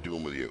they're willing to do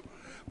them with you.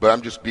 But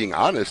I'm just being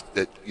honest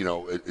that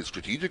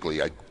strategically,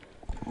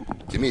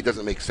 to me, it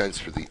doesn't make sense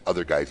for the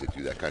other guys that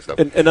do that kind of stuff.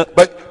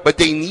 But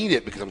they need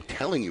it because I'm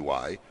telling you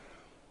why.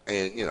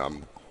 And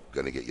I'm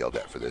going to get yelled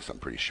at for this. I'm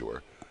pretty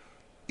sure.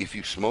 If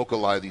you smoke a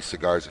lot of these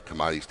cigars that come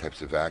out of these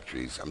types of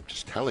factories, I'm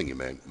just telling you,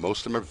 man,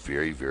 most of them are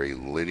very, very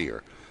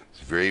linear.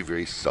 It's very,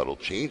 very subtle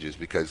changes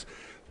because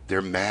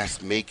they're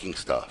mass making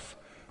stuff,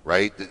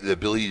 right? The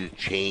ability to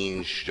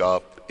change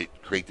up,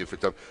 create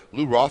different stuff.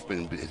 Lou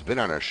Rothman has been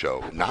on our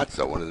show, Not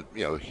So, one of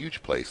the, a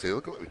huge place. They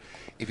look,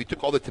 if you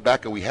took all the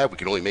tobacco we have, we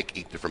could only make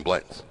 8 different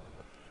blends,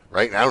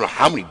 right? And I don't know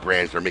how many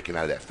brands they're making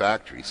out of that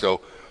factory.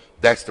 So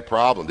that's the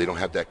problem. They don't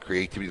have that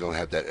creativity. They don't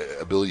have that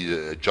ability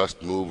to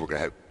adjust, move. We're going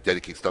to have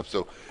dedicate stuff.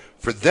 So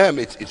for them,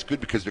 it's good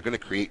because they're going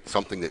to create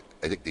something that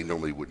I think they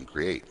normally wouldn't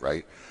create,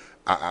 right?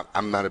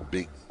 I'm not a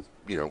big,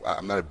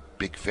 I'm not a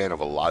big fan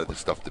of a lot of the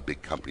stuff the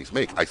big companies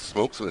make. I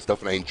smoke some of the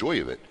stuff and I enjoy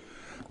it,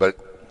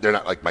 but they're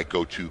not like my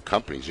go-to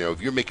companies.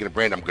 If you're making a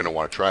brand, I'm going to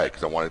want to try it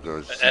because I want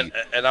to see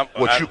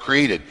what you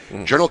created.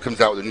 General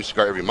comes out with a new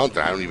cigar every month,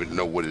 and I don't even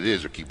know what it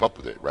is or keep up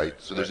with it, right?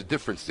 So there's a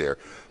difference there.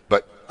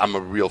 But I'm a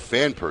real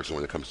fan person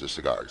when it comes to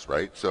cigars,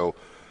 right? So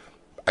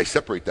I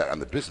separate that on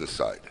the business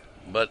side.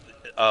 But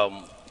I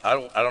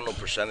don't know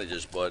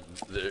percentages, but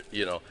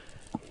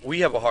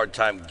we have a hard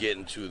time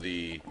getting to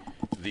the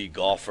the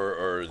golfer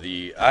or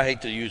I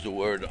hate to use the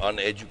word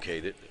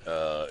uneducated,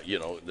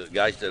 the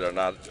guys that are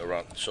not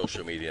around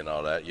social media and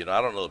all that.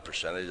 I don't know the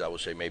percentage. I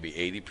would say maybe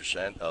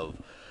 80% of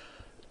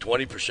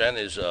 20%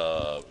 is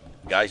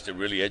guys that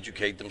really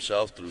educate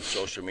themselves through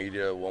social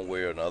media one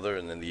way or another,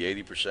 and then the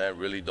 80%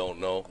 really don't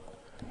know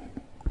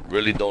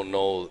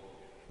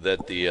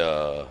that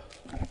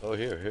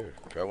here,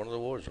 try one of the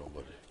Warzone,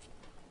 buddy.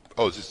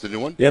 Oh, is this the new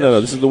one? Yeah,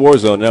 no, this is the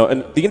Warzone now.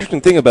 And the interesting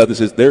thing about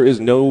this is there is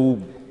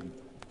no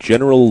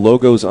general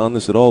logos on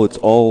this at all. It's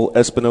all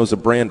Espinosa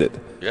branded.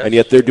 Yes. And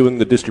yet they're doing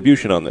the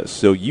distribution on this.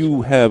 So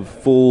you have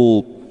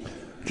full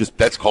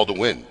That's called a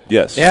win.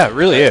 Yes. Yeah, it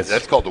really is.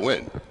 That's called a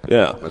win.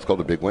 Yeah. That's called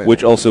a big win.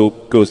 Which also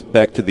goes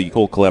back to the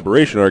whole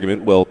collaboration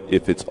argument. Well,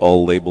 if it's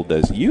all labeled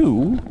as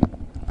you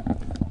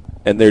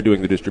and they're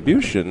doing the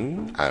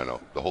distribution. I don't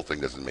know. The whole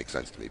thing doesn't make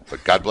sense to me.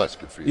 But God bless.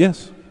 Good for you.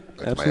 Yes.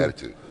 That's absolutely. my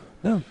attitude.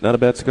 No, not a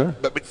bad cigar.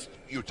 But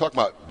you were talking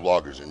about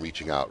bloggers and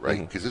reaching out,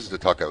 right? Because this is the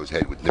talk I was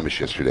had with Nimish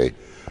yesterday,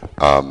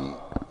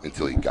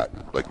 until he got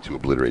too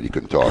obliterated he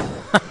couldn't talk.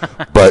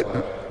 But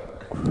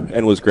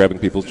And was grabbing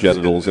people's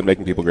genitals and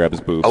making people grab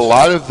his boobs. a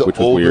lot of the which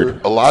was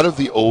weird.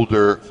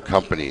 older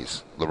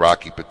companies, the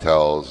Rocky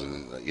Patels,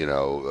 and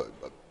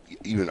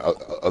even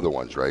other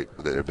ones, right,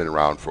 that have been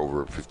around for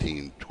over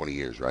 15, 20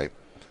 years, right?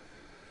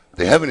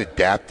 They haven't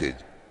adapted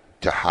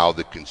to how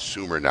the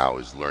consumer now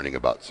is learning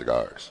about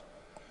cigars.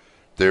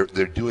 They're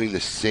doing the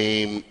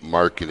same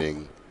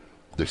marketing,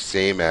 the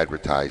same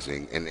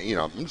advertising, and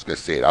I'm just going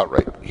to say it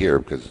outright here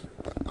because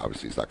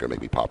obviously it's not going to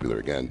make me popular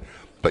again.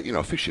 But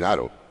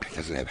Aficionado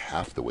doesn't have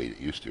half the weight it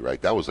used to,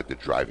 right? That was like the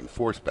driving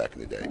force back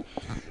in the day,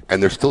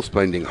 and they're still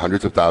spending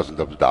hundreds of thousands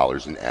of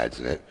dollars in ads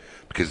in it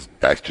because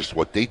that's just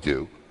what they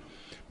do.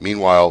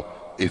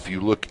 Meanwhile, if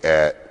you look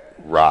at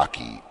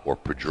Rocky or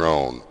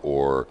Padron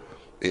or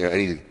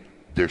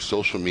their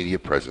social media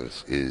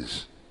presence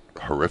is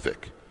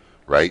horrific,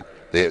 right?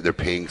 They're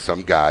paying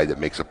some guy that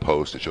makes a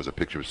post that shows a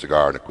picture of a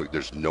cigar and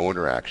there's no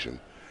interaction.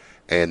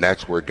 And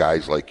that's where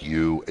guys like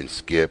you and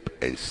Skip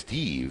and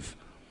Steve,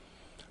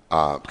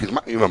 because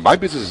my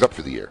business is up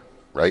for the year,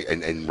 right?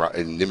 And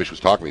Nimish was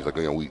talking to me.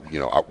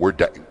 He's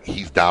like,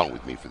 he's down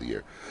with me for the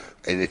year.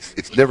 And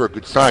it's never a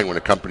good sign when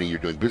a company you're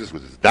doing business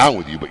with is down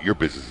with you, but your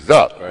business is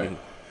up. Right.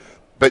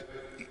 But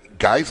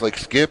guys like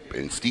Skip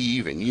and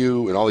Steve and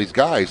you and all these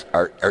guys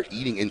are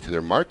eating into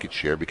their market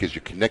share because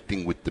you're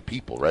connecting with the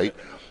people, right?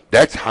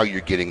 That's how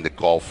you're getting the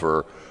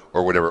golfer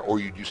or whatever, or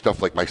you do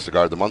stuff like my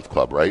Cigar of the Month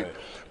Club, right?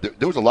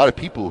 There was a lot of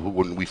people who,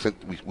 when we sent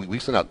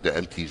out the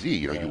MTZ,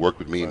 you worked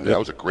with me, and that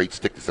was a great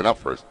stick to send out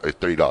for a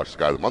 $30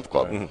 Cigar of the Month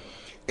Club. Right.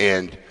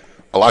 And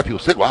a lot of people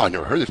said, wow, I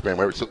never heard of this brand.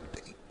 Whatever. So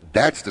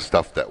that's the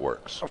stuff that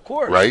works. Of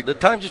course. Right? The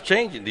times are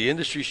changing. The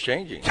industry's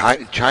changing. It's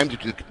not. Times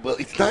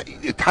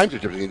are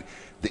different.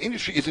 The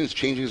industry isn't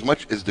changing as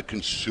much as the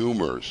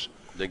consumers.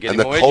 And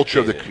the culture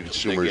of the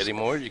consumers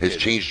has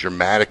changed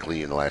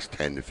dramatically in the last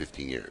 10 to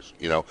 15 years.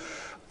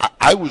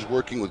 I was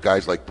working with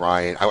guys like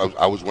Brian.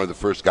 I was one of the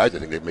first guys, I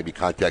think, that maybe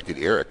contacted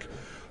Eric.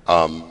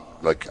 When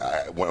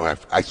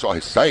I saw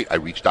his site, I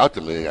reached out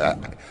to him.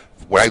 And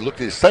when I looked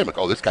at his site, I'm like,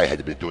 oh, this guy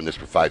had been doing this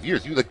for 5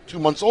 years. He was like 2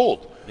 months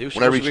old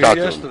when I reached out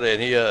to him. Yesterday,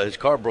 and his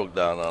car broke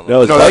down on him.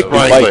 No, that's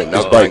Brian Glenn.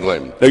 That's Brian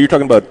Glenn. No, you're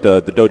talking about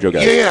the dojo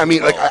guy. Yeah, I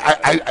mean,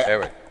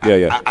 Eric.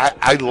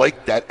 I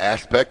like that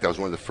aspect. I was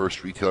one of the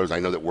first retailers I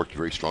know that worked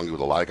very strongly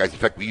with a lot of guys. In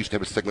fact, we used to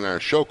have a segment on our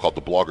show called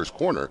The Blogger's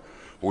Corner,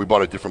 where we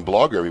bought a different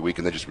blogger every week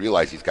and then just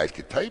realized these guys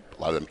could type.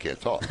 A lot of them can't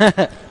talk.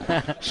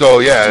 So,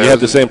 yeah. You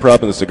have the same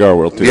problem in the cigar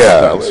world, too.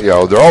 Yeah,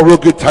 they're all real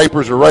good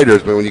typers or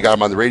writers, but when you got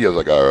them on the radio,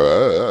 it's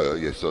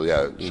like, So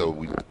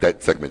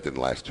that segment didn't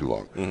last too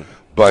long. Mm.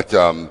 But,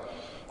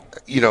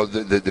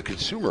 the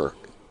consumer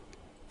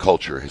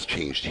culture has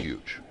changed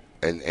huge.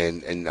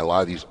 And a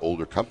lot of these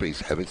older companies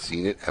haven't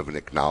seen it, haven't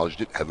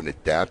acknowledged it, haven't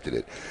adapted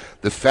it.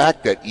 The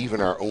fact that even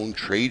our own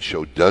trade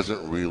show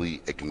doesn't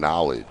really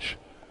acknowledge,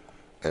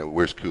 and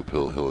where's Coop?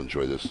 He'll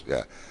enjoy this.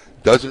 Yeah,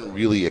 doesn't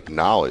really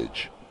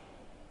acknowledge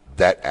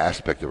that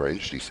aspect of our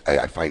industry.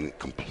 I find it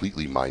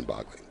completely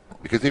mind-boggling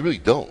because they really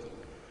don't.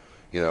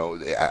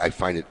 I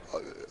find it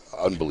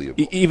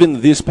unbelievable.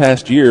 Even this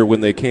past year,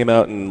 when they came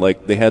out and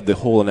they had the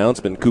whole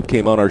announcement, Coop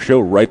came on our show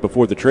right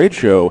before the trade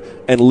show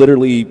and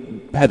literally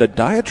had a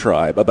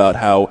diatribe about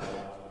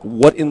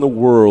what in the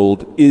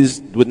world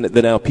is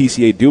the now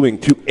PCA doing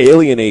to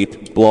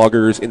alienate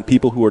bloggers and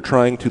people who are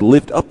trying to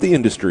lift up the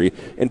industry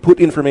and put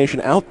information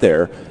out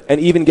there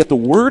and even get the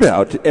word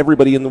out to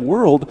everybody in the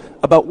world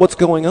about what's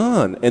going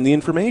on and the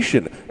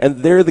information. And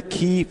they're the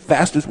key,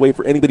 fastest way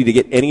for anybody to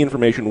get any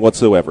information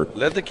whatsoever.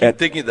 Let them keep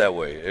thinking that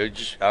way.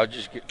 I'll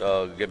just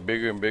get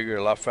bigger and bigger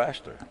a lot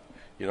faster.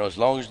 As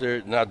long as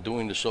they're not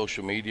doing the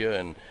social media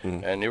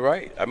and you're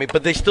right. I mean,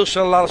 but they still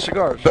sell a lot of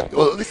cigars. But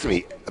listen to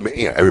me. I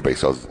mean, everybody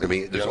sells. I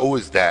mean, there's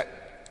always that.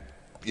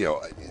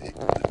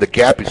 The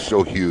gap is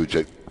so huge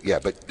that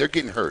but they're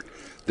getting hurt.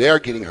 They are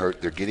getting hurt.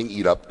 They're getting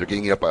eat up. They're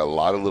getting eat up by a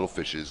lot of little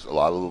fishes, a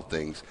lot of little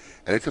things,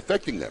 and it's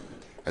affecting them.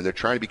 And they're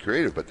trying to be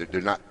creative, but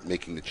they're not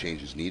making the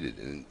changes needed.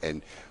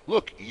 And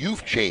look,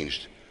 you've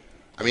changed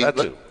I mean, Had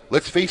to.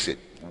 let's face it.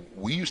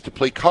 We used to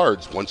play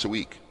cards once a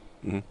week,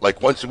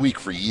 like once a week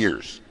for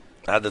years.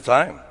 I had the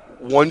time.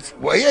 Well,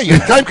 yeah, you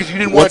had time because you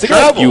didn't want Once to again,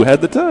 travel. you had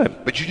the time.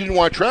 But you didn't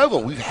want to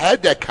travel. We've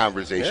had that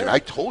conversation. Yeah. I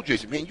told you, I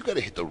said, man, you got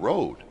to hit the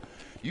road.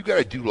 You got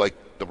to do like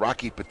the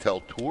Rocky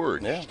Patel tour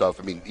and stuff.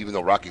 I mean, even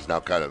though Rocky's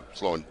now kind of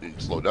slowed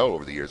down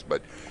over the years,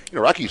 but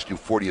Rocky used to do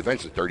 40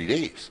 events in 30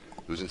 days.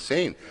 It was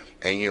insane.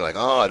 And you're like,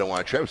 oh, I don't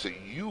want to travel. So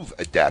you've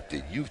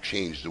adapted. You've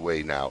changed the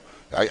way now.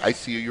 I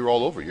see you're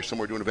all over. You're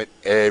somewhere doing an event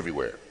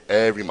everywhere,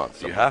 every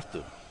month. You have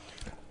to.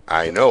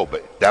 I know,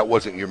 but that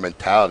wasn't your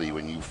mentality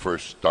when you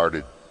first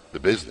started the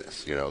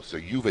business, So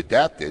you've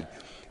adapted,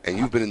 and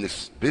you've been in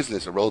this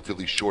business a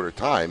relatively shorter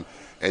time,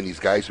 and these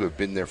guys who have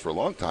been there for a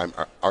long time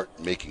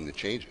aren't making the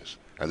changes,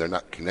 and they're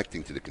not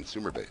connecting to the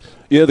consumer base.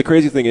 Yeah, the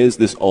crazy thing is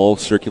this all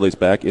circulates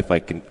back, if I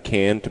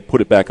can to put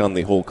it back on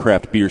the whole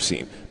craft beer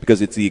scene,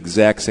 because it's the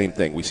exact same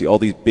thing. We see all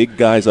these big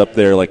guys up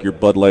there, like your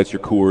Bud Lights,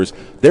 your Coors.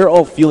 They're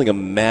all feeling a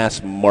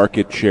mass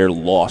market share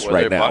loss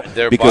right now.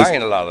 They're because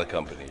buying a lot of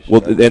companies.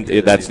 Well, and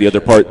that's the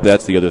other part.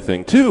 That's the other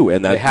thing too,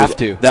 and They have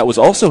to. That was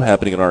also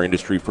happening in our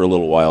industry for a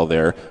little while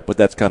there, but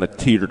that's kind of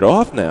teetered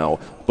off now.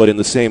 But in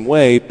the same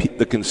way,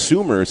 the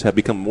consumers have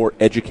become more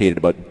educated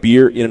about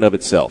beer in and of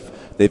itself.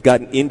 They've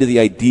gotten into the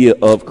idea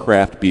of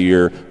craft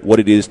beer, what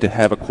it is to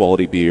have a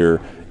quality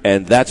beer,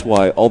 and that's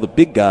why all the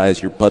big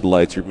guys, your Bud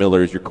Lights, your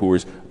Millers, your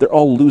Coors, they're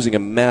all losing a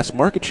mass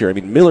market share. I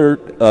mean, Miller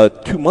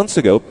 2 months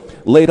ago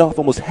laid off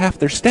almost half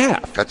their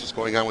staff. That's what's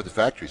going on with the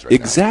factories right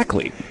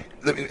Exactly. now.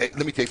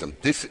 Let me tell you something.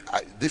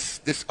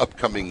 This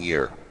upcoming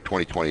year,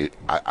 2020,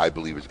 I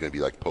believe is going to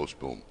be like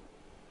post-boom.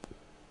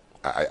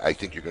 I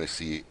think you're going to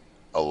see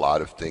a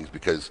lot of things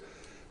because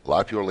a lot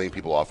of people are laying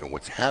people off. And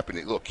what's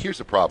happening? Look, here's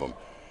the problem.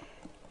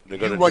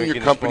 You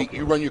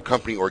run your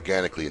company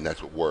organically, and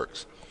that's what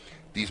works.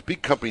 These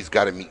big companies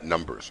got to meet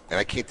numbers, and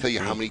I can't tell you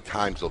how many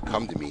times they'll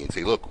come to me and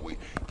say, "Look,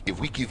 if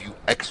we give you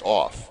X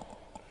off,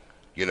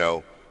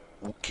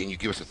 can you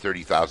give us a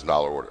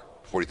 $30,000 order,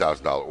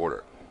 $40,000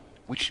 order?"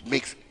 Which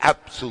makes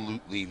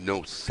absolutely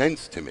no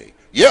sense to me.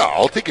 Yeah,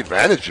 I'll take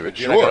advantage of it,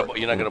 You're sure. not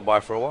going to buy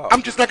for a while.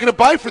 I'm just not going to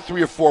buy for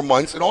 3 or 4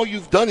 months, and all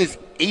you've done is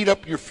ate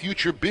up your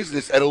future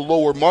business at a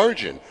lower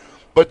margin.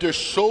 But they're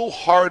so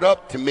hard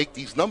up to make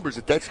these numbers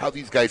that's how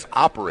these guys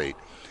operate.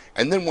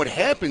 And then what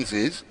happens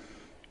is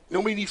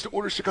nobody needs to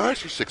order cigars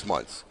for 6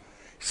 months.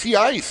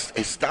 CI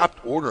has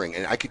stopped ordering,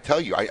 and I can tell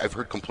you, I've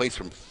heard complaints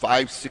from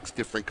 5, 6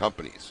 different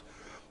companies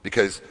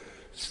because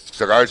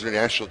Cigars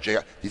International,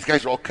 these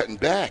guys are all cutting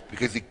back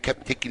because they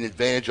kept taking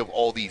advantage of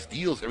all these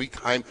deals. Every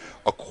time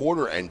a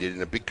quarter ended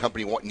and a big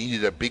company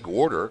needed a big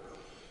order,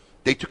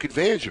 they took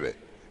advantage of it.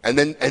 And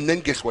then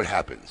guess what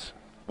happens?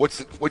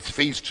 What's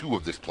phase 2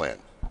 of this plan?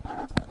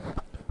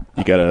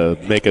 You got to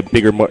make a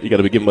bigger. You got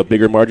to give them a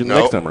bigger margin the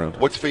next time around.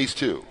 What's phase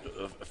 2?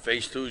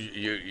 Phase 2,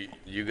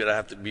 you're going to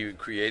have to be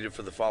creative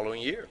for the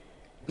following year.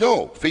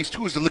 No, phase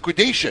 2 is the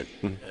liquidation.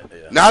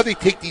 Now they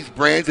take these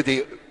brands that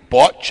they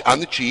bought on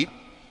the cheap,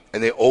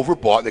 and they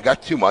overbought, and they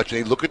got too much,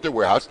 and they look at their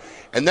warehouse,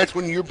 and that's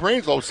when your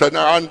brands all of a sudden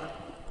are on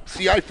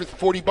CI for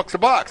 $40 a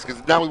box,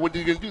 because now what are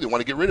you going to do? They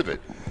want to get rid of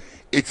it.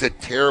 It's a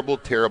terrible,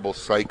 terrible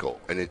cycle,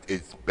 and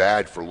it's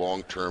bad for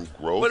long-term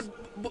growth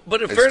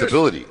but in and fairness,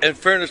 stability. In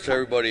fairness to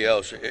everybody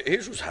else,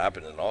 here's what's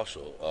happening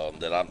also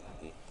that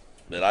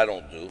I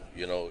don't do.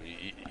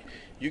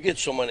 You get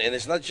someone, and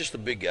it's not just the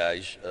big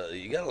guys.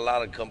 You got a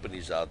lot of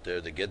companies out there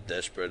that get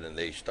desperate and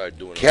they start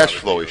doing Cash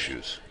flow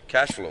issues.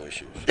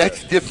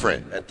 That's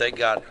different. And thank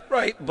God,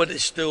 right? But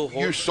it's still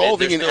you're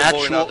solving an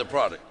actual out the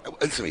product.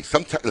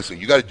 Listen,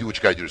 you got to do what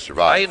you got to do to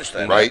survive. I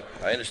understand, right?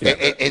 That. I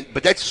understand,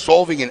 but that's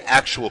solving an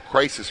actual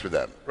crisis for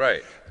them.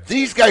 Right.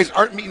 These guys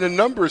aren't meeting the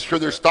numbers for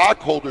their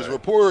stockholders'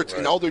 reports,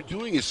 and all they're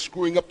doing is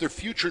screwing up their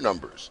future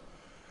numbers.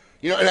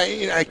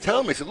 And I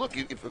tell them, I said, look,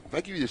 if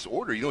I give you this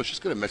order, it's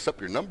just going to mess up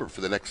your number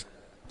for the next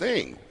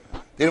thing.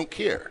 They don't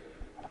care.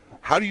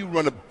 How do you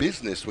run a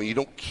business when you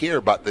don't care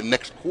about the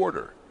next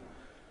quarter?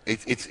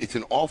 It's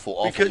an awful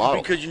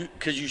model.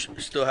 Because you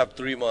still have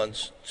 3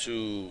 months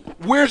to.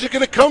 Where's it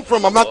going to come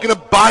from? I'm not going to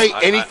buy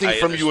anything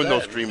from you in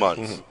those 3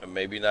 months. Mm-hmm.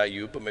 Maybe not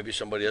you, but maybe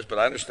somebody else. But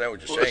I understand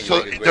what you're saying.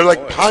 So they're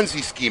like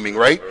Ponzi scheming,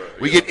 right?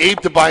 We get Abe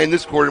to buy in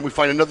this quarter, and we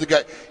find another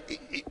guy.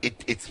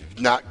 It's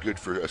not good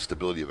for a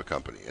stability of a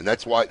company, and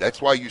that's why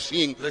you're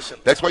seeing. Listen,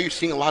 that's why you're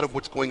seeing a lot of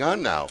what's going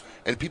on now,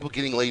 and people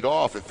getting laid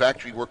off, and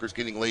factory workers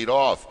getting laid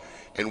off,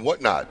 and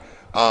whatnot.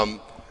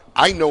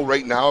 I know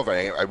right now, if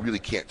I really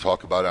can't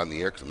talk about it on the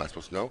air because I'm not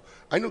supposed to know,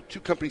 I know 2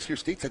 companies here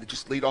stateside that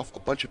just laid off a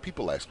bunch of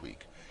people last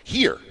week.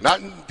 Here, not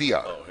in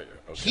DR. Oh, here.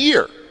 Okay.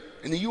 Here,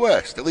 in the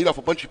U.S., they laid off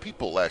a bunch of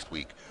people last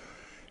week.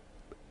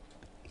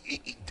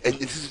 And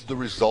this is the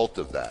result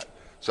of that.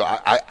 So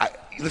I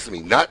listen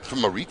to me, not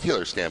from a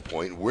retailer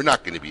standpoint, we're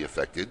not going to be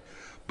affected,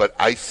 but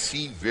I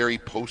see very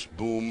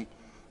post-boom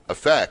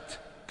effect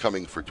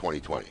coming for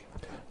 2020.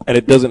 And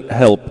it doesn't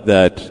help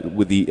that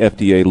with the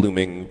FDA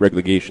looming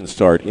regulation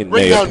start in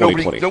May of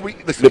 2020. Nobody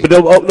but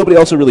nobody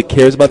also really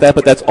cares about that,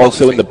 but that's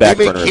also in the back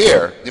burner.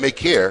 They may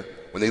care,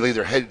 when they lay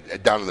their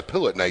head down on the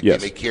pillow at night, Yes.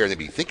 they may care and they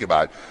be thinking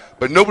about it.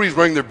 But nobody's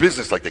running their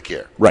business like they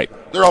care. Right.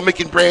 They're all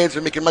making brands,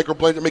 they're making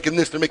microblends, they're making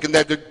this, they're making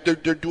that.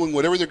 They're doing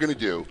whatever they're going to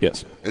do.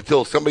 Yes.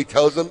 Until somebody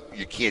tells them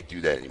you can't do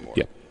that anymore.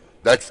 Yeah.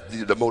 That's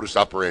the modus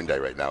operandi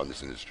right now in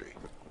this industry.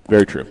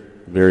 Very true.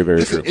 Very, very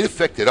Listen, true. it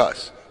affected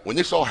us when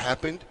this all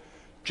happened.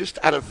 Just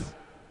out of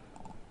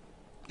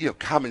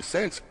common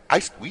sense,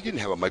 we didn't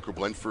have a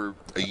microblend for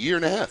a year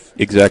and a half.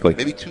 Exactly.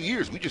 Maybe 2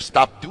 years. We just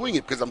stopped doing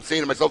it because I'm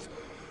saying to myself,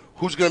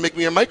 who's going to make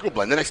me a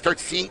microblend? Then I start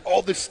seeing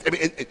all this. I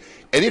mean,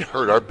 and it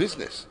hurt our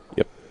business.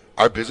 Yep.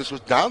 Our business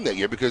was down that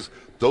year because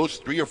those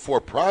 3 or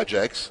 4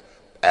 projects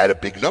add a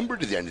big number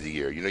to the end of the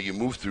year. You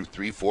move through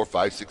 3, 4,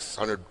 5,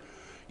 600,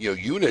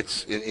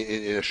 units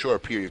in a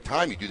short period of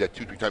time. You do that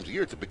 2-3 times a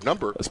year. It's a big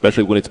number.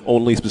 Especially when it's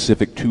only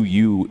specific to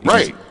you.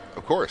 Right.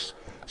 Of course.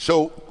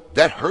 So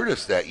that hurt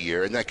us that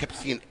year, and I kept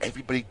seeing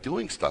everybody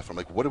doing stuff. I'm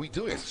like, what are we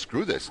doing? I said,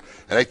 screw this.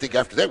 And I think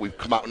after that, we've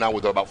come out now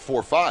with about 4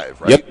 or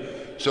 5, right?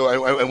 Yep.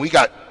 So, and we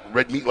got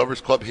Red Meat Lovers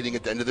Club hitting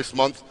at the end of this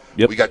month.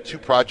 Yep. We got 2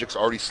 projects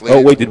already slated.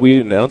 Oh, wait, did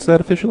we announce that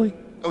officially?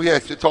 Oh, yeah,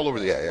 it's all over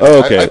the yeah. Oh,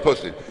 okay. I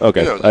posted.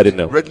 Okay, I didn't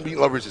know. Red Meat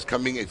Lovers is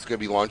coming. It's going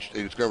to be launched.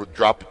 It's going to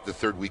drop the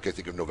 3rd week, I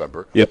think, of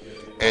November. Yep.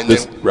 And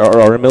this then,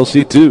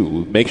 RMLC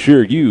 2. Make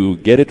sure you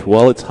get it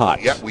while it's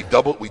hot. yeah, we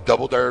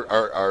doubled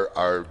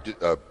our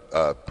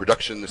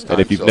production this time. And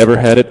if you've so- never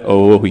had it,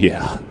 oh,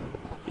 yeah.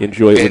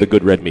 Enjoy it with a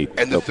good red meat.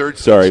 And the Oh, third,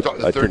 sorry, the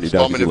I third turned you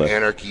down. installment because you of left.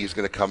 Anarchy is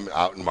going to come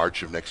out in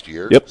March of next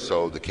year. Yep.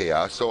 So the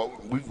Chaos. So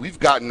we've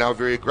gotten now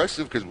very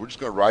aggressive because we're just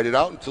going to ride it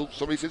out until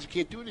somebody says you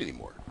can't do it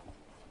anymore.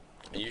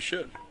 And you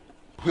should.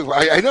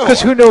 I know.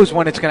 Because who knows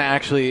when it's going to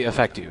actually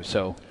affect you?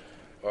 So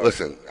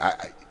Listen,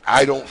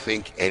 I don't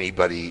think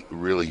anybody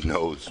really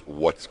knows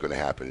what's going to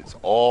happen. It's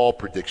all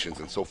predictions,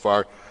 and so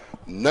far,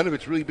 none of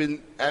it's really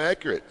been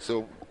accurate.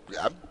 So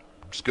I'm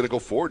just going to go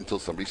forward until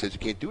somebody says you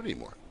can't do it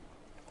anymore.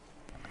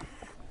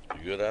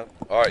 You good, Al?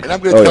 All right. And I'm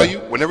going to tell yeah. you,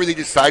 whenever they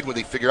decide, when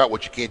they figure out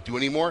what you can't do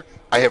anymore,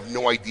 I have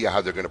no idea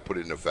how they're going to put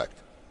it in effect,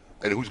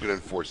 and who's going to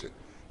enforce it,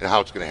 and how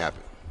it's going to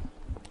happen.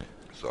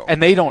 So.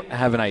 and they don't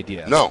have an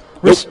idea. No.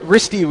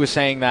 Risty was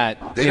saying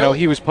that They don't.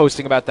 he was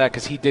posting about that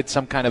because he did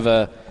some kind of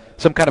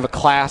a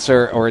class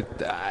or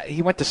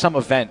he went to some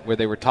event where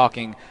they were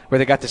talking where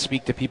they got to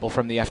speak to people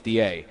from the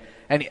FDA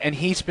and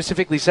he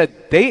specifically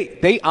said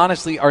they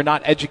honestly are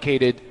not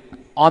educated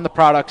on the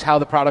products, how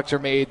the products are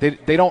made.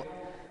 They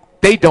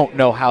don't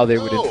know how they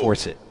would No.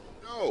 enforce it.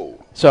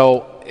 No.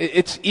 So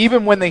it's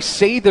even when they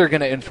say they're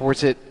going to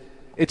enforce it,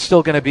 it's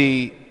still going to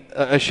be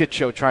a shit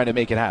show trying to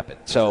make it happen.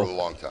 So For a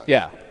long time.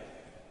 Yeah.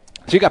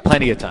 So you got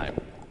plenty of time.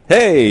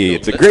 Hey,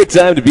 it's a great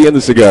time to be in the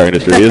cigar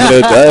industry, isn't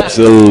it?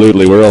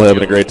 Absolutely. We're all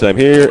having a great time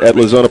here at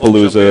Lizona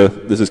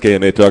Palooza. This is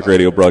KMA Talk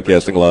Radio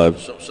broadcasting live.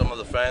 Some of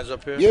the fans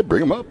up here? Yeah,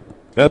 bring them up.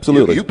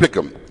 Absolutely. You pick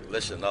them.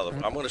 Listen,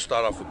 I'm going to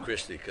start off with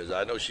Christy because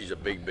I know she's a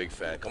big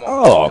fan. Come on.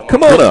 Oh,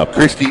 come on up.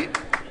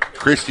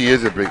 Christy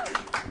is a big.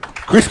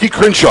 Christy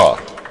Crenshaw.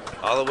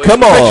 All the way Come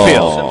from on.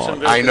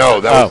 Simpsonville, I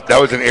know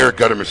that was an Eric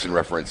Guttermanson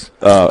reference.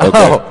 He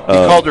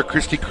called her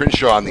Christy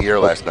Crenshaw on the air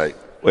last night.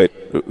 Wait,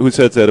 who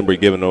said that? And we're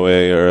giving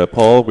away, or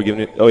Paul? We're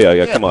giving. Oh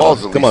yeah, come on,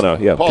 Paul's the come least- on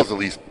now. Yeah, Paul's the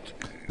least.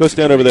 go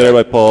stand over there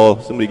by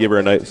Paul. Somebody give her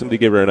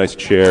a nice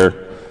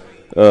chair.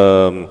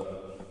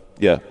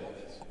 Yeah,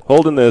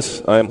 holding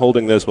this. I am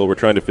holding this while we're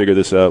trying to figure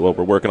this out. While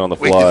we're working on the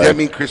Wait, fly. does that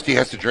mean Christy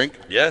has to drink?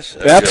 Yes.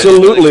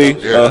 Absolutely.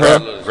 Yes.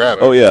 Uh-huh. Grab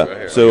it. Oh yeah. Right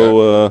here.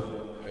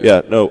 So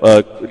yeah, no.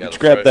 Just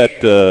grab fresh.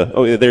 that.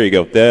 Oh yeah, there you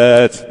go.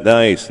 That's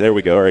nice. There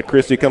we go. All right,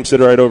 Christy, come sit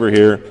right over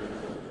here.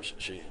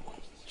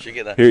 She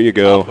get a, Here you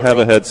go. I'll put Have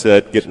her a up.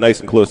 headset. Get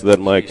nice and close to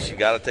that mic. She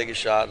got to take a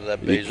shot of that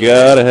You basil.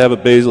 gotta have a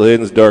Basil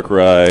Hayden's Dark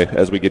Rye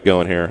as we get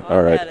going here.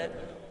 All right.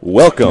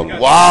 Welcome.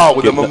 Wow,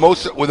 with a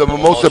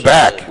mimosa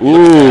back.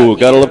 Ooh,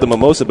 gotta love the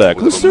mimosa back.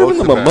 With Who's the serving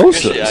the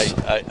mimosa back. mimosas?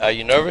 Christy, are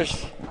you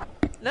nervous?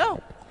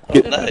 No.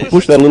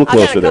 Push that a little I had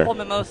closer a there. couple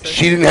mimosas.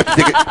 She didn't have to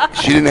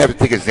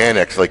take a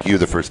Xanax like you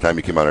the first time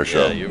you came on our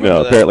show. Yeah, you remember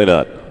No, that? apparently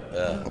not.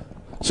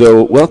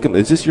 So, welcome.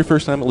 Is this your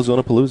first time at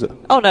Lizona Palooza?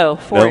 Oh, no,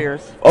 4 No?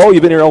 years. Oh,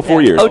 you've been here all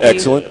 4 Yeah, years. OG.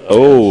 Excellent.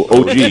 Oh,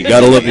 OG.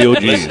 Gotta love the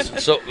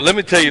OGs. So let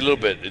me tell you a little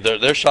bit.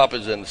 Their shop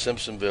is in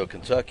Simpsonville,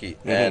 Kentucky,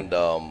 Mm-hmm.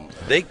 and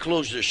they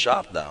closed their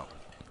shop down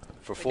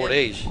for 4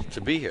 days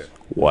to be here,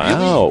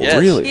 Wow,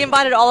 Yes. really? He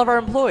invited all of our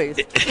employees.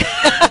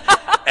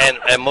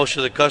 and most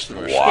of the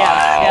customers.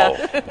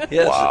 Yeah.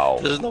 Yes, Wow.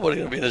 There's nobody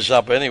going to be in the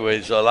shop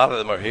anyway, so a lot of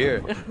them are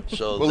here.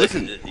 So Well,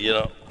 listen. you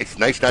know, It's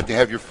nice not to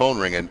have your phone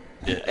ringing,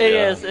 It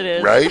is.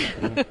 right?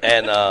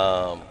 And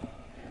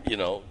you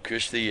know,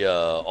 Christy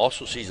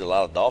also sees a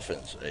lot of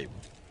dolphins. Abe.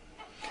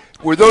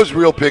 Were those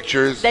real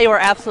pictures? They were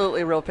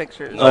absolutely real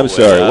pictures. No I'm way.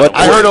 sorry, what-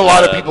 I heard a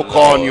lot of people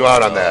calling you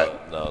out on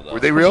that. No. Were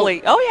they real?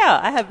 Complete. Oh, yeah.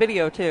 I have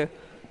video, too.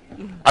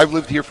 I've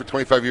lived here for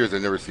 25 years.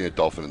 I've never seen a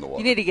dolphin in the You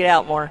water. need to get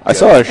out more. I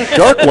saw a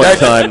shark one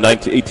time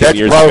 18 That's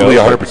years probably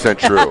ago. 100%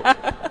 true.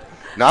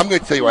 Now, I'm going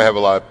to tell you I have a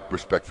lot of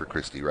respect for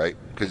Christy, right?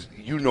 Because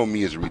you know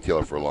me as a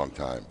retailer for a long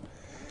time.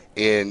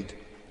 And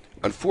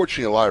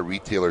unfortunately, a lot of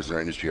retailers in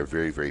our industry are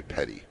very, very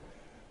petty,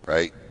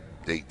 right?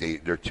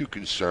 They're too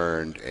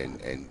concerned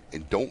and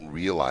don't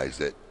realize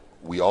that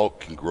we all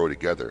can grow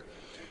together.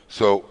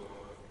 So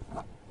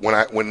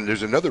when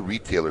there's another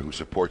retailer who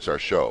supports our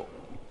show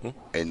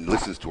and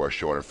listens to our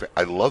show,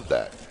 I love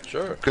that.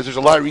 Sure. Because there's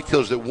a lot of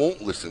retailers that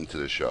won't listen to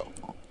the show,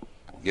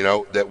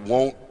 that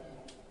won't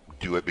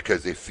do it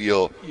because they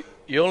feel.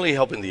 You're only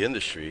helping the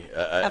industry.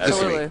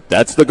 Absolutely.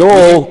 That's the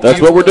goal. That's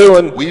what we're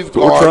doing. That's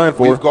what we're trying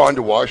for. We've gone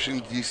to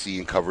Washington, D.C.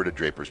 and covered a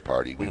Draper's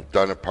party. We've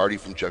done a party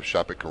from Jeff's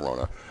shop at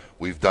Corona.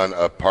 We've done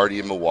a party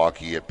in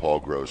Milwaukee at Paul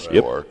Grove's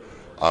store.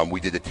 We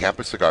did the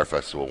Tampa Cigar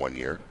Festival one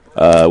year.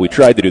 We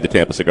tried to do the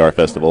Tampa Cigar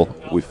Festival.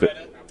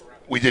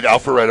 We did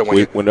Alpharetta one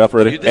year. We went to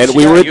Alpharetta. And CI.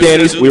 we were at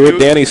Danny's. We were at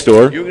Danny's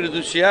store. You were going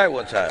to do CI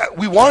one time.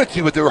 We wanted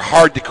to, but they were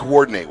hard to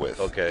coordinate with.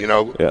 Okay.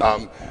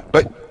 Yeah.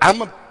 But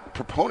I'm a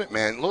proponent,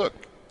 man. Look,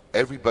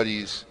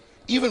 everybody's,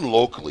 even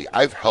locally,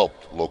 I've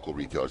helped local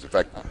retailers. In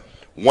fact,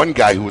 one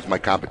guy who was my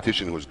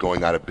competition who was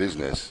going out of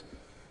business,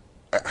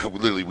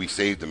 literally we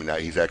saved him, and now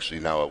he's actually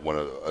now at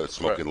a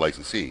smoking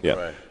licensee. Yeah.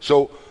 Right.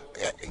 So,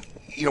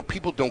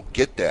 people don't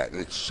get that, and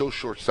it's so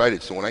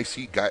short-sighted. So when I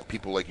see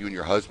people like you and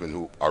your husband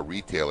who are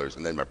retailers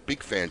and then are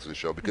big fans of the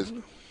show, because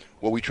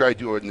what we try to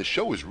do in the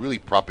show is really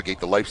propagate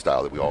the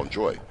lifestyle that we all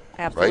enjoy.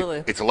 Absolutely.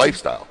 Right? It's a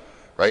lifestyle,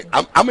 right?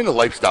 I'm in the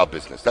lifestyle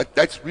business.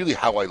 That's really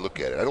how I look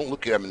at it. I don't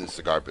look at it in the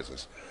cigar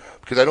business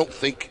because I don't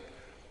think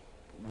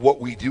what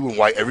we do and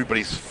why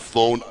everybody's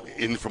flown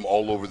in from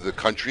all over the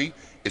country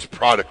is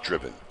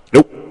product-driven.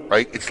 Nope.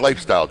 Right? It's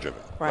lifestyle-driven.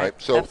 Right.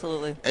 So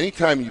Absolutely.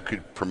 anytime you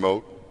could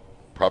promote,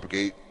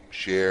 propagate,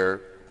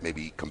 share,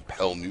 maybe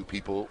compel new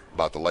people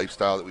about the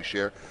lifestyle that we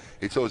share,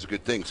 it's always a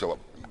good thing. So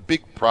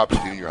big props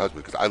to you and your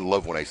husband because I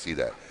love when I see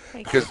that.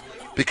 Because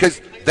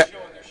that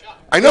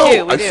I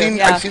know We I've do.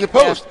 seen the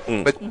post,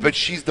 but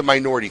she's the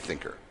minority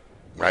thinker,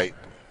 right?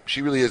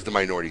 She really is the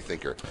minority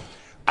thinker.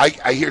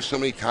 I hear so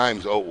many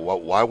times,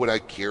 why would I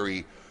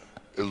carry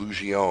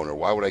Illusion or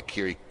why would I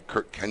carry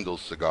Kurt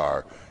Kendall's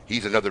cigar?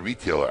 He's another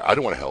retailer. I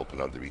don't want to help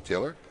another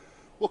retailer.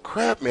 Well,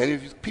 crap, man.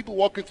 If people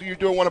walking through your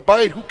door want to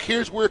buy it, who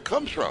cares where it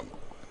comes from?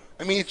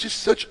 I mean, it's just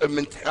such a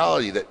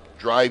mentality that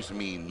drives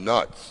me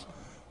nuts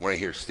when I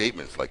hear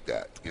statements like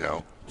that,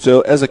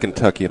 So, as a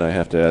Kentuckian, I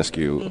have to ask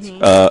you,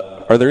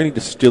 are there any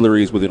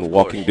distilleries within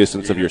walking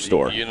distance of your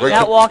store?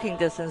 Not walking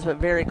distance, but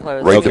very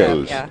close. Right to Yeah.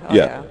 booze. Yeah. Oh,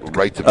 Yeah.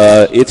 Right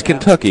to It's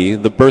Kentucky,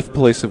 the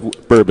birthplace of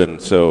bourbon,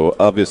 so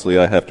obviously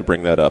I have to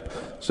bring that up.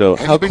 So,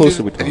 how close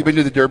are we Have you been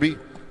to the Derby?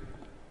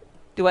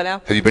 Do what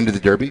now? Have you been to the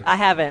Derby? I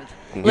haven't.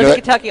 know Lived in that-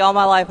 Kentucky all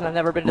my life, and I've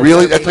never been to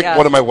Really? the Derby. That's like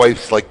one of my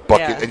wife's bucket,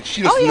 Yeah. and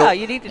she doesn't Oh, know. yeah,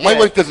 you need to my do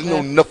wife it. doesn't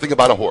know nothing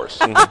about a horse.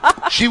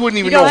 She wouldn't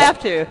even You don't know.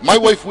 have to. My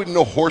wife wouldn't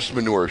know horse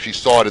manure if she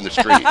saw it in the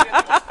street.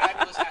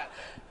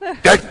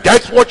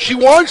 That's what she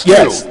wants to.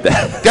 Yes.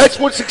 That's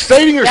what's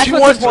exciting her. That's She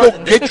what's wants to go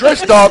important. get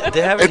dressed up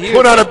They have and it here.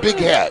 put on a big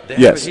hat. They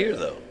Yes. have it here,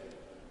 though.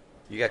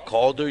 You got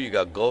Calder, you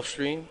got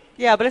Gulfstream.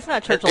 Yeah, but it's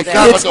not Churchill It's Downs.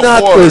 not It's the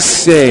not horse. the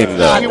same,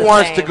 though. She the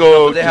wants same. to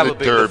go But they to have the a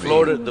big.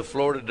 Derby. The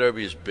Florida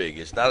Derby is big.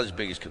 It's not as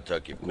big as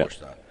Kentucky, of course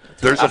not.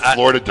 There's a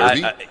Florida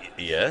Derby.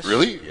 Yes.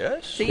 Really?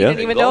 Yes. So you Yeah.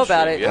 didn't even know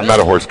about it. I'm not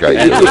a horse guy.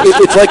 It- Either.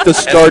 it's like the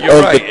start You're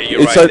of right, the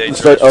you're it's right. like They the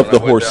start dress of when the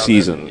I went horse down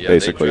season, there. Yeah,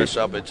 basically. They dress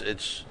up.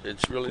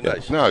 It's really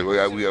nice. No,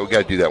 we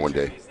got to do that one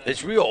day.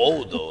 It's real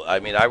old though. I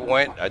mean,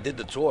 I did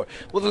the tour.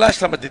 Well, the last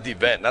time I did the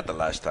event, not the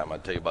last time. I'll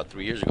tell you about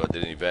 3 years ago. I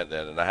did an event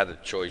there, and I had a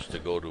choice to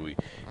go to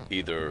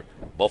either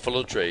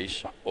Buffalo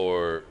Trace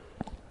or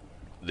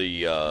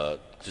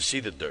to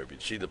see the Derby,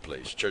 to see the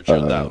place,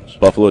 Churchill Downs.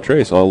 Buffalo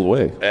Trace all the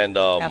way. And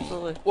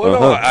Absolutely. well,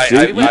 no, Uh-huh. See,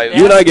 I,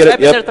 you and I get it. I've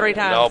been there Yep. 3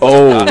 times. No, but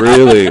Oh,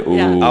 really?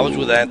 Yeah. Ooh. I was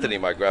with Anthony,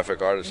 my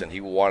graphic artist, and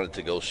he wanted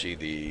to go see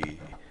the.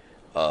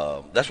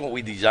 That's when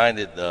we designed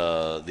it,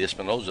 the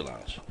Espinosa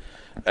Lounge,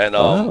 and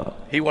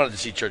he wanted to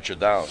see Churchill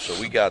Downs. So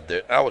we got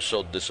there. I was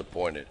so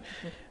disappointed,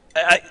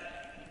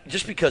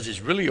 just because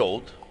it's really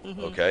old,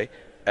 okay,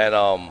 and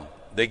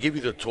they give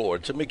you the tour.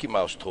 It's a Mickey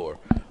Mouse tour.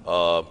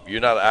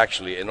 You're not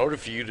actually. In order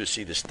for you to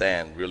see the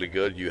stand really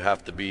good, you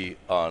have to be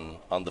on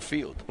the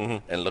field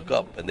and look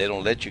up, and they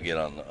don't let you get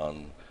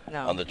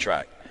on the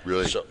track.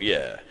 Really? So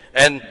yeah,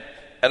 and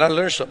I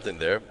learned something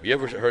there. You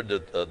ever heard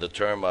the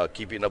term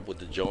 "keeping up with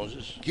the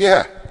Joneses"?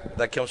 Yeah.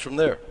 That comes from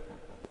there.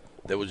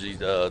 There was these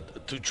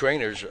 2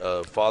 trainers,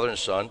 father and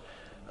son.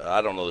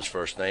 I don't know his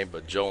first name,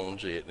 but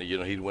Jones.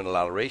 He'd win a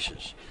lot of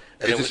races.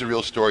 Is this a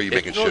real story? You're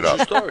making shit true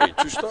up. story.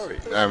 True story.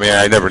 I mean,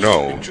 I never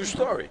know. True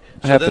story.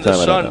 So Half then the time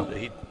the I don't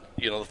son,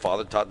 know. the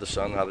father taught the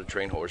son how to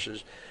train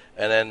horses,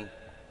 and then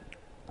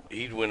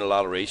he'd win a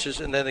lot of races.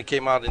 And then it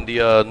came out in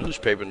the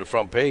newspaper in the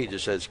front page. It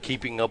says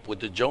 "Keeping Up with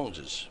the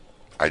Joneses,"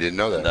 I didn't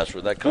know and that. that's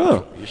where that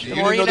comes from. You You see? The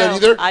didn't more know you that know.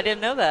 either? I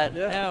didn't know that.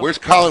 No. Where's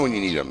Colin when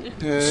you need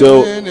him?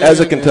 So,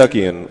 as a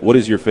Kentuckian, what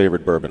is your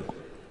favorite bourbon?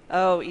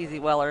 Oh, Easy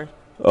Weller.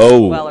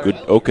 Oh, Weller. good.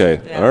 Okay,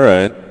 Yeah. all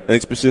right. Any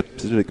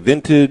specific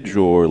vintage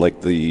or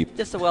like the?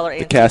 Just a Weller The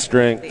antique. cast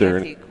strength The or-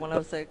 antique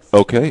 106.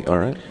 Okay, all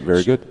right,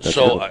 very good. That's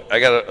So good. I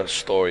got a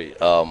story.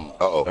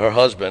 Uh-oh. Her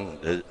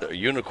husband, a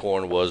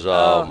unicorn, was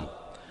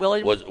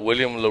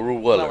William LaRue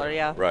Weller. Weller,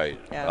 yeah. Right.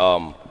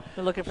 Yeah.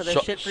 Been looking for this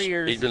So- shit for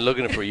years. He's been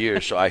looking for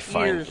years, so I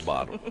find Years. the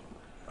bottle.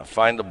 I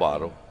find the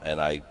bottle,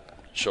 and I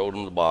showed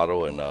him the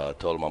bottle, and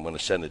told him I'm going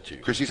to send it to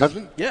you. Chrissy's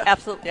husband? Yeah.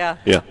 Absolutely, yeah.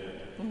 Yeah.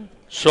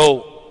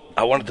 So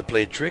I wanted to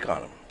play a trick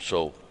on him.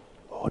 So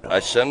I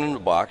sent him the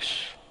box.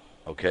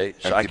 Okay.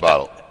 So Empty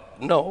bottle.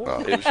 No,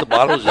 it was the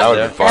bottle was That in would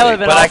there. have been funny. That would've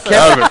been But I awesome.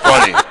 That would have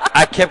been funny.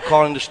 I kept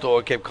calling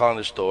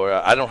the store.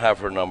 I don't have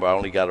her number. I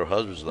only got her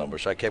husband's number.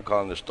 So I kept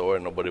calling the store,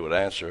 and nobody would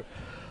answer.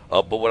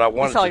 But what I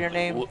wanted saw to, your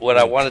name. What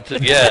I wanted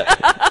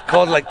to,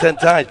 called like 10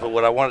 times. But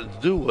what I wanted to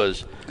do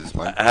was Is this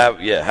mine?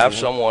 have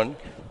someone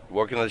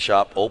working in the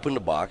shop open the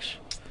box,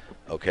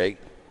 okay,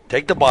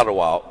 take the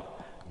bottle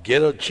out,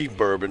 get a cheap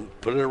bourbon,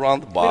 put it around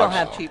the box. We don't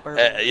have cheap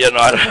bourbon.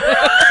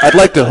 I'd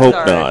like to hope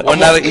Sorry. not. Well,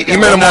 not, He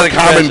meant a more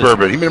common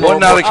bourbon. He meant a Well, more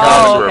not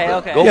common okay, bourbon.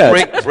 okay. Go Yeah,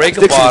 break a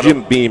stick some bottle.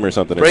 Jim Beam or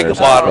something Break in a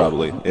there. bottle,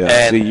 Probably. Yeah.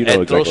 and, See, you know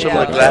and throw exactly some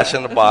what of the I'm glass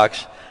talking in the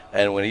box.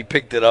 And when he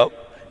picked it up,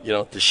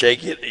 to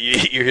shake it, you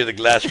hear the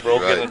glass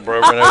broken Right. and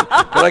bourbon.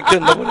 But I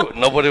couldn't.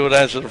 Nobody would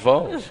answer the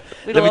phone. We'd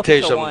Let me love tell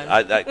you to something.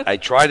 one. I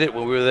tried it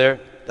when we were there.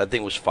 That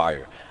thing was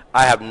fire.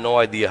 I have no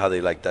idea how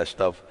they like that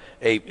stuff.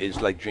 Hey, it's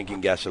like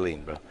drinking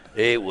gasoline, bro.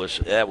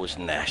 That was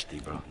nasty,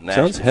 bro.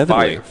 Nasty. Sounds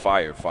heavenly.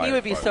 Fire. He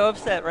would be fire. so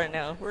upset right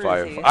now. Where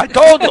Fire. is he? I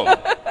told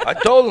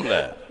him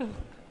that.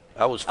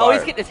 I was fire. Oh,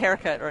 he's getting his hair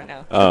cut right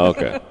now. Oh,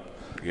 okay.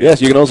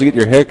 Yes, you can also get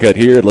your hair cut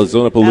here at La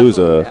Zona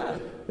Palooza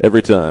Absolutely,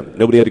 every time.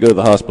 Nobody had to go to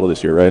the hospital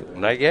this year, right?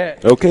 Not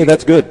yet. Okay,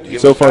 that's good.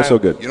 Give So him far, time. so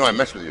good. You know, I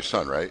messed with your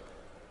son, right?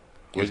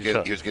 He was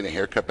What'd you say? getting a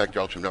haircut back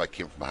there. I'll let you know. I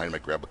came from behind him. I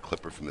grabbed a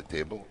clipper from the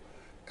table,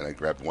 and I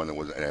grabbed one that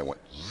was, and I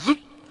went, zoop.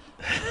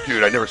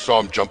 Dude, I never saw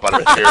him jump out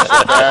of a chair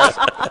so fast.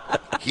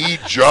 He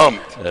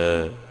jumped.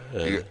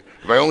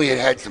 If I only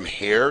had some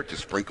hair to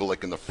sprinkle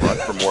like in the front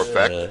for more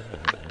effect,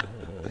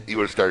 he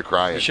would have started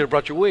crying. You should have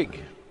brought your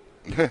wig.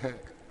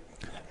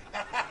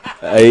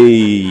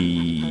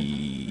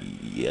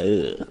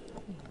 Yeah.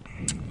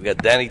 We got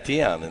Danny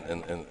T on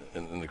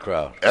in the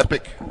crowd.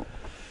 Epic.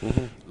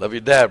 Love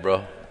your dad,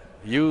 bro.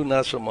 You,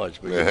 not so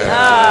much. But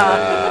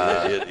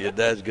your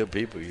dad's good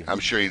people. I'm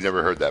sure you've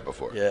never heard that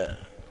before. Yeah.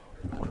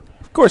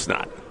 Of course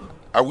not.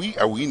 Are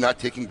we not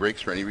taking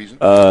breaks for any reason?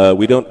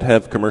 We don't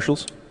have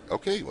commercials.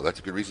 Okay, well that's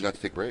a good reason not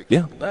to take breaks.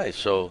 Yeah. Nice.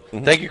 So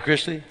thank you,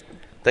 Christy.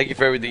 Thank you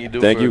for everything you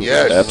do. Thank for you.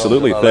 Yes.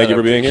 Absolutely. all Thank that. you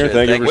for being here. I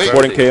appreciate Thank you it. for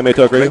supporting KMA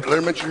Talk Radio. Let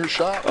her mention her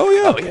shop. Oh,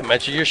 yeah. Oh, yeah.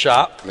 Mention your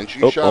shop.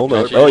 Mention your shop. Hold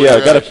on. Tell Oh, yeah.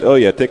 everybody Oh,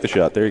 yeah. Take the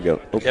shot. There you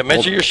go. Oh, Yeah,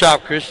 mention your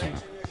shop, Christy.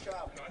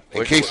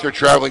 in case they're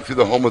traveling through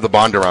the home of the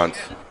Bondurants.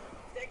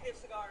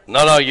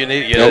 No, you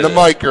need. In the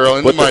mic, girl.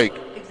 In the mic.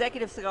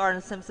 Executive Cigar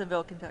in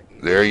Simpsonville, Kentucky.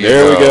 There you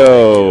There go. we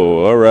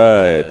go. All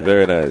right.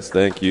 Very nice.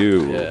 Thank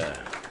you. Yeah.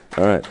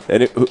 All right.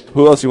 And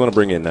who else you want to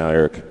bring in now,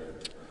 Eric?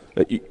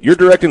 You're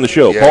directing the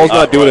show. Yeah, Paul's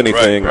not doing right,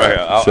 anything.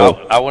 Right.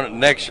 So I want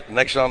next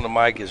on the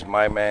mic is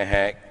my man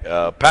Hank,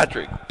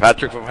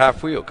 Patrick from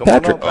Half Wheel. Come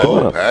Patrick. on up.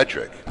 Oh, up.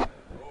 Patrick.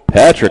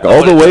 Patrick,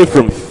 all the way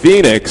from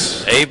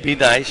Phoenix. Hey, be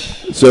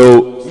nice.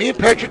 So Me and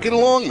Patrick get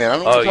along, man. I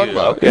don't know what Oh, you're talking you-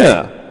 about. okay.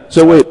 yeah.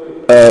 So wait,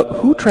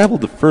 who traveled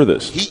the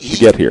furthest to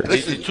get here?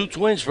 These are two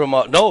twins from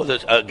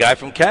there's a guy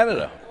from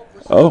Canada.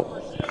 Oh,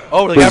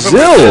 Oh, the guy from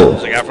Brazil. Brazil.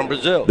 There's a guy from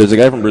Brazil. there's a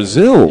guy from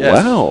Brazil.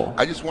 Yes. Wow.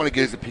 I just want to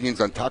get his opinions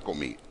on taco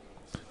meat.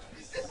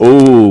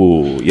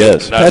 Oh,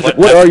 yes. Patrick,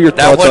 what are your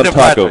thoughts on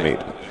taco meat?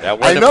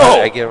 I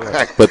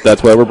know. But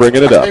that's why we're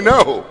bringing it up. I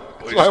know.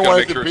 That's why I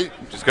wanted to be.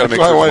 Just got to That's make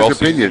why I sure it's wanted well his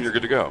seasoned. opinion. You're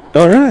good to go.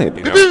 All right.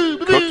 You know,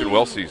 cooked and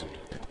well seasoned.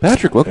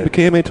 Patrick, welcome to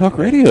KMA Talk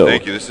Radio.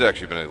 Thank you. This has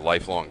actually been a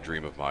lifelong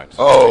dream of mine.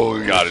 Oh, I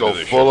you're got so into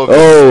this full show. of it.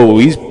 Oh,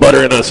 he's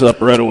buttering us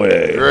up right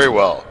away. Very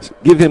well.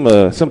 Give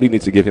him somebody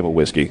needs to give him a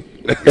whiskey.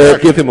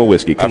 Eric, give him a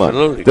whiskey. Come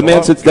Absolutely. on. The Come man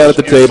on. sits down at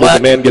the You're table. The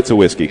slacking. man gets a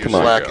whiskey. Come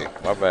on. slacking.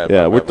 My bad.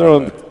 Yeah, my we're bad,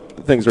 throwing my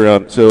bad. things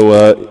around.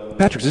 So,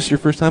 Patrick, is this your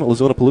first time at La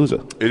Zona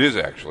Palooza? It is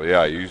actually,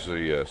 yeah. I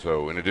usually,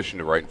 so in addition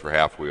to writing for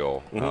Half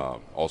Wheel,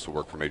 also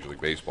work for Major League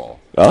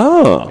Baseball.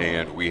 Ah.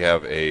 And we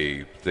have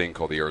a thing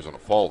called the Arizona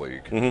Fall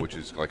League, which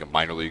is like a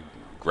minor league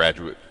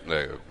graduate.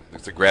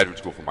 It's a graduate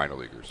school for minor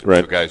leaguers.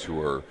 Right. So guys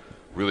who are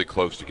really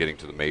close to getting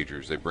to the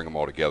majors, they bring them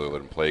all together, let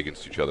them play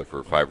against each other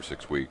for 5 or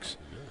 6 weeks,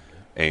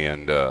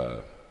 and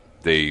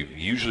they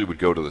usually would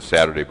go to the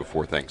Saturday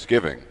before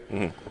Thanksgiving,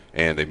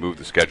 and they move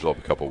the schedule up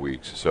a couple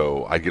weeks.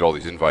 So I get all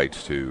these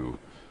invites to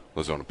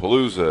La Zona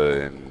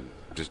Palooza and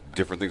just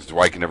different things. That's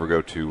why I can never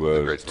go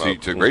to Great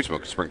Smoke. to Great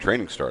Smoke 'cause spring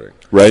training starting.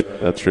 Right,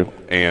 that's true.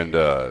 And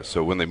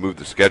so when they moved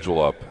the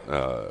schedule up,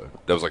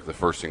 that was like the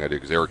first thing I did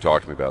because Eric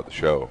talked to me about the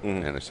show,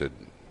 and I said,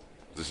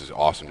 "This is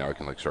awesome. Now I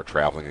can like start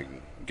traveling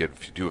and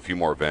do a few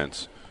more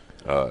events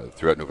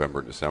throughout November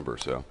and December."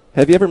 So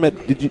Have you ever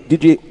met?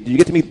 Did you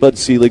get to meet Bud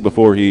Selig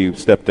before he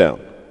stepped down?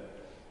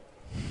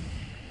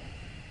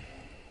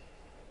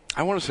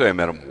 I want to say I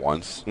met him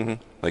once,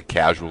 like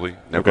casually.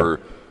 Never.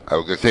 Okay. I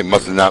was going to say,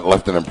 must have not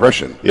left an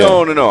impression.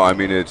 Yeah. No. I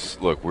mean, it's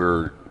look.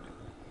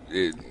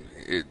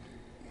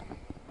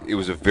 It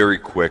was a very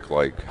quick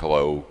like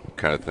hello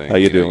kind of thing. How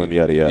you know, doing?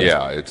 Yada, yada.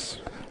 Yeah, it's.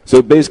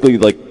 So basically,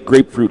 like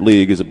Grapefruit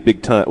League is a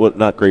big time. Well,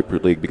 not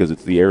Grapefruit League because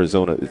it's the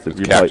Arizona. It's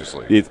Cactus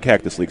League. It's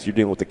Cactus League. So you're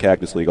dealing with the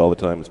Cactus League all the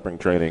time in spring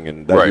training,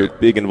 and that, Right. you're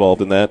big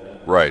involved in that.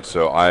 Right.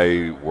 So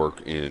I work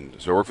for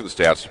the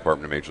stats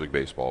department of Major League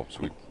Baseball. So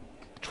we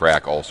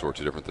track all sorts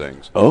of different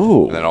things.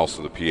 Oh. And then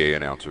also the PA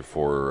announcer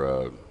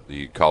for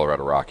the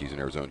Colorado Rockies and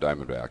Arizona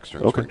Diamondbacks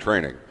during spring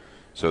training.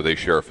 So they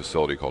share a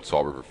facility called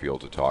Salt River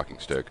Fields at Talking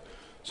Stick.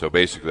 So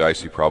basically I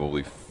see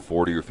probably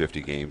 40 or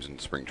 50 games in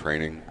spring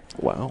training.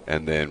 Wow.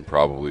 And then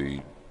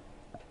probably,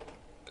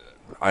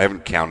 I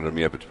haven't counted them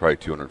yet, but it's probably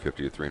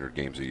 250 to 300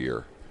 games a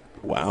year.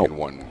 Wow. In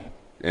one,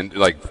 and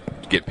like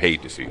get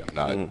paid to see them,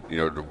 not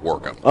to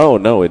work them. Oh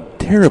no,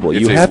 terrible.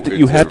 You have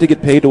to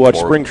get paid to watch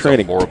spring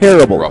training.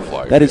 Terrible. Rough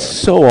life, that is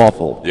so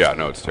awful. Yeah,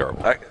 no, it's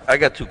terrible. I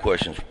got 2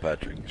 questions for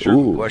Patrick. Sure.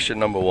 Ooh. Question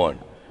number 1: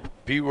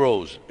 Pete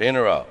Rose, in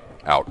or out?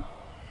 Out.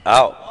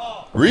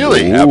 Out.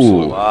 Really?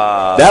 Absolutely.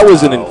 Wow. That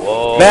was an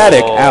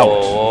emphatic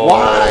out.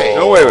 Why?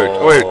 No,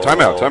 wait. Time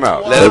out.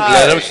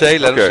 Let him say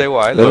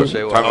why. Let him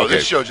say why. Oh,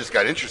 this show just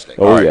got interesting.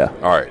 Oh, yeah.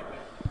 All right.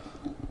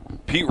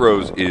 Pete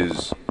Rose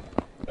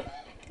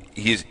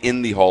he's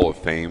in the Hall of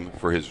Fame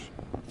for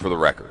the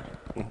record.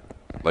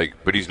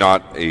 But he's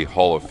not a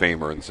Hall of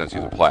Famer in the sense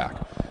he's a plaque.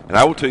 And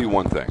I will tell you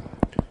one thing.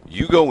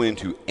 You go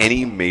into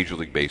any Major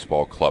League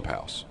Baseball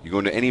clubhouse, you go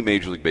into any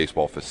Major League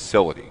Baseball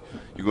facility,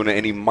 you go into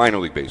any minor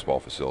league baseball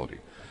facility,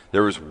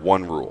 there is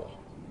one rule.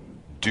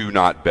 Do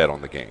not bet on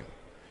the game.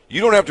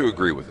 You don't have to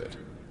agree with it,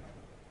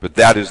 but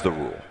that is the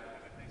rule.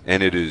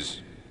 And it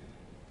is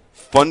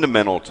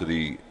fundamental to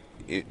the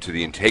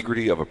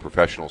integrity of a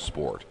professional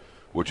sport,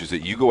 which is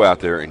that you go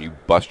out there and you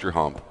bust your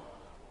hump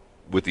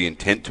with the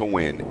intent to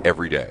win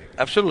every day.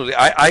 Absolutely.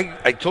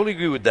 I totally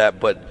agree with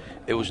that, but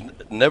it was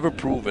never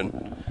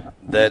proven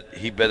that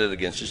he betted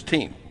against his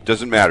team.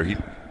 Doesn't matter.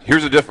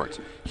 Here's the difference.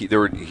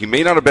 He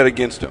may not have bet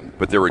against him,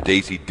 but there were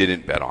days he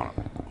didn't bet on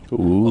him.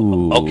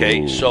 Ooh.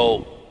 Okay,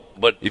 so,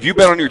 but if you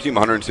bet on your team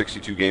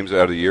 162 games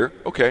out of the year,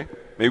 okay,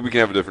 maybe we can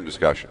have a different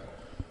discussion.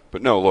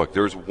 But no, look,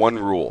 there's one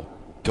rule.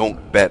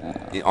 Don't bet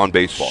on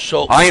baseball.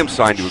 So, I am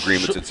signed to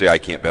agreements that say I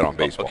can't bet on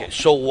baseball. Okay,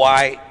 so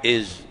why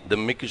is the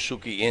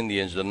Miccosukee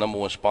Indians the number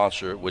 1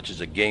 sponsor, which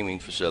is a gaming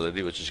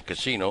facility, which is a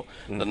casino,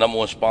 the number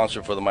 1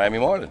 sponsor for the Miami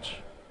Marlins?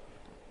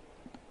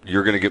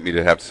 You're going to get me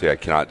to have to say I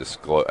cannot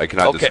disclose. I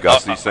cannot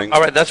discuss these things.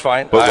 All right, that's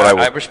fine. But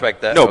I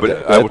respect that. No,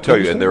 but I will tell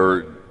you, and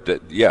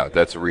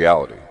that's a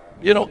reality.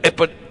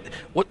 But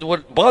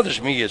what bothers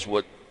me is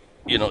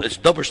it's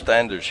double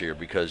standards here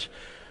because,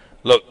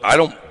 look, I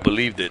don't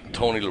believe that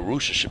Tony La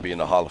Russa should be in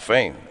the Hall of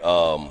Fame.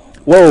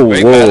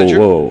 Great manager.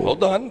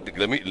 Hold on.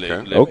 Let me.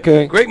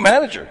 Great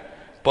manager.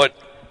 But,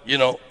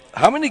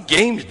 how many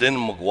games did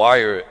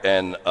McGuire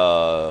and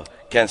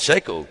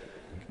Canseco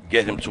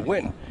get him to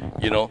win?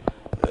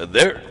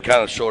 They're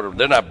kind of sort of,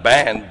 they're not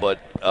banned, but,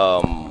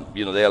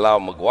 they allow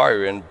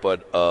McGuire in,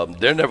 but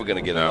they're never going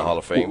to get in the Hall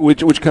of Fame.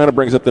 Which kind of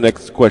brings up the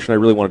next question I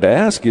really wanted to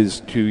ask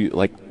is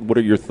what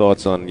are your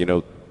thoughts on,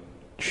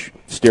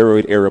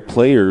 steroid-era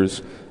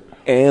players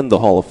and the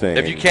Hall of Fame?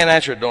 If you can't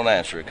answer it, don't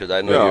answer it, because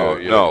I know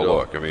you're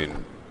look, I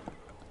mean,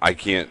 I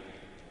can't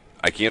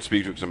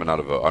speak to it because I'm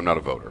not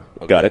a voter.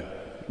 Okay. Got it.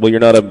 Well, you're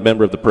not a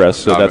member of the press,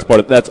 so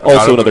that's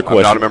also another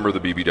question. I'm not a member of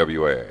the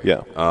BBWAA.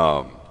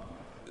 Yeah.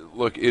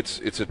 Look,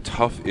 it's a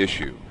tough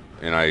issue,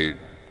 and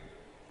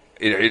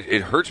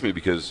it hurts me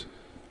because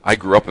I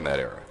grew up in that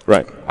era.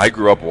 Right. I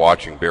grew up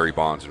watching Barry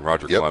Bonds and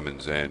Roger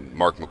Clemens and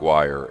Mark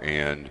McGuire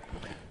and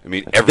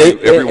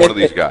every one of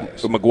these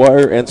guys.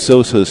 McGuire and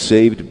Sosa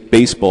saved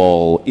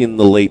baseball in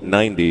the late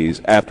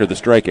 90s after the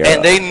strike era.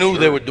 And they knew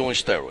they were doing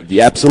steroids.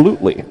 Yeah,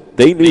 absolutely.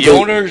 They knew the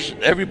owners,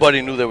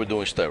 everybody knew they were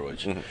doing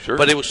steroids. Mm-hmm. Sure.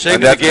 But it was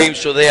saving the game,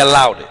 so they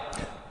allowed it.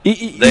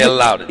 They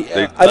allowed it.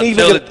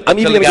 Until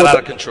it got out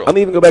of control. I'm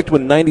even go back to a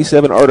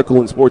 97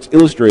 article in Sports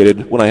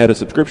Illustrated when I had a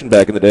subscription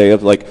back in the day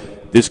of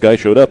this guy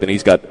showed up and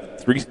he's got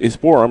his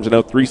forearms are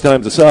now 3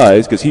 times the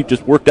size because he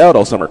just worked out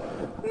all summer.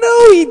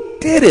 No, he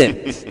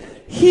didn't.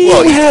 He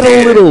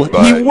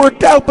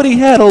worked out, but he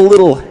had a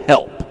little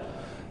help.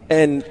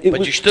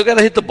 But you still got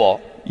to hit the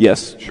ball.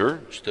 Yes. Sure.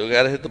 Still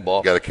got to hit the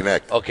ball. Got to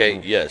connect. Okay,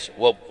 yes.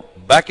 Well,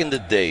 back in the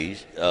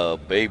days,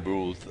 Babe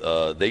Ruth,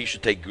 they used to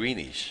take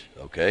greenies,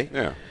 okay?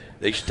 Yeah.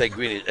 They used to take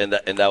greenies, and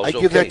that was okay.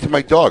 I give that to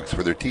my dogs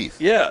for their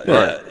teeth.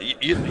 Yeah.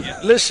 You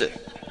listen,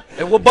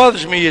 and what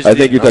bothers me is... I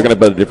think you're talking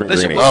about a different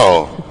greenie.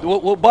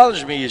 What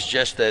bothers me is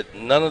just that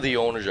none of the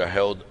owners are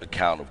held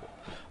accountable.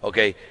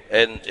 Okay,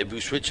 and if we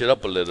switch it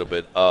up a little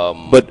bit,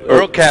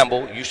 Earl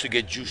Campbell used to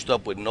get juiced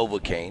up with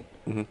Novocaine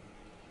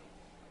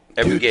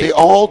every game. They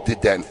all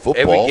did that in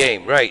football. Every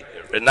game, right.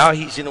 And now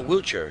he's in a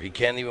wheelchair. He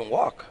can't even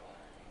walk,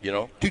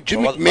 Dude,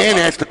 Jim McMahon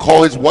has to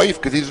call his wife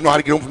because he doesn't know how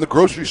to get home from the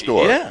grocery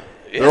store. Yeah.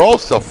 They're all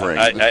suffering.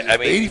 I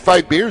mean,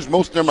 85 beers,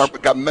 most of them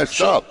got messed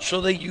up.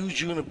 So they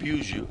use you and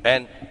abuse you.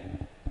 And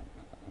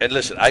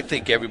listen, I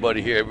think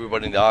everybody here,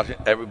 everybody in the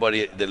audience,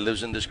 everybody that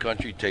lives in this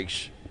country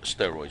takes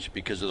steroids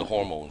because of the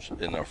hormones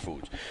in our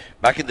foods.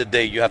 Back in the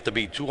day, you have to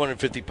be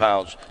 250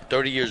 pounds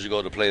 30 years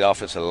ago to play the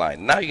offensive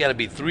line. Now you got to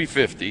be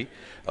 350,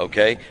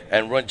 okay,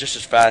 and run just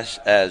as fast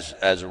as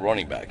the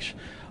running backs.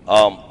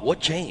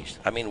 What changed?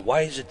 I mean,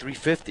 why is it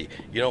 350?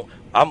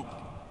 I'm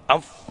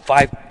I'm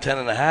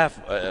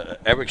 5'10.5".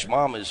 Eric's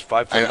mom is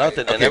 5'0"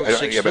 nothing, and Eric's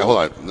 6'2". But hold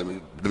on.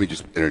 Let me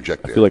just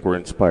interject I there. feel like we're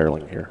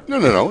inspiraling here. No.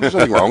 There's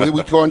nothing wrong with it.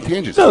 We go on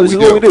tangents. No, this is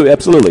what we do.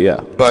 Absolutely, yeah.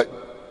 But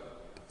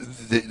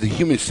the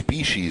human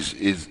species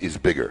is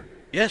bigger.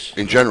 Yes.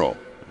 In general.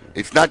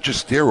 It's not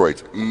just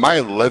steroids. My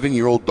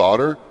 11-year-old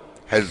daughter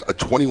has a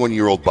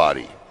 21-year-old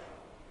body.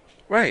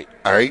 Right.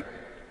 All right?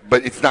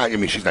 But it's not,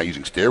 she's not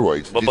using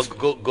steroids. But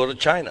go to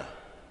China.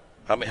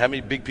 How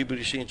many big people do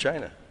you see in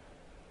China?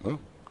 Oh,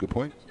 good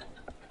point.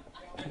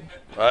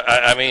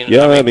 I mean,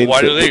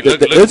 why do they?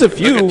 There's a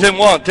few. Look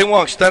at Tim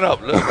Wong, stand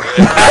up. Look. That's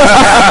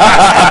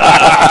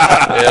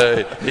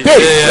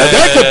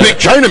a big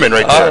Chinaman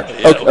right there.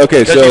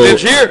 Okay, so he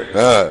lives here.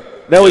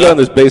 Now we got on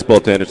this baseball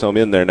tangent, so I'm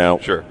in there now.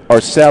 Sure.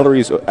 Our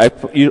salaries,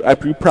 you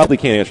probably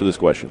can't answer this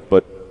question,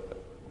 but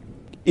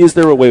is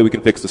there a way we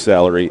can fix the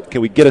salary?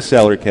 Can we get a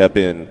salary cap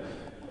in?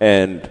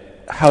 And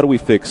how do we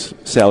fix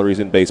salaries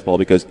in baseball?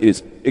 Because it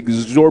is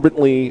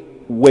exorbitantly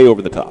way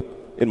over the top,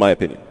 in my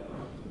opinion.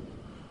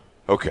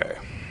 Okay.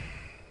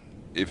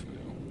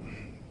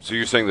 So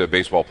you're saying that a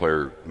baseball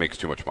player makes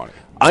too much money?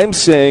 I'm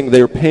saying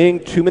they're paying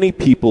too many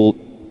people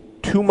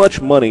too much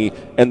money,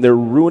 and they're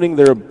ruining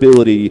their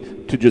ability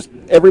to just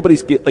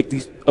everybody's get like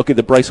these. Okay,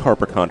 the Bryce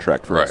Harper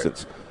contract, for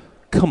instance.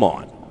 Come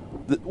on,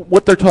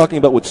 what they're talking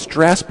about, what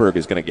Strasburg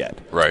is going to get.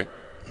 Right.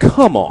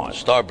 Come on,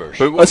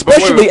 Starburst.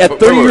 Especially at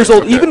 30 years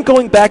old. Okay. Even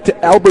going back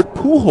to Albert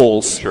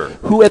Pujols,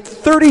 who at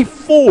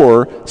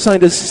 34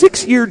 signed a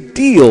 6-year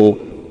deal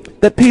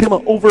that paid him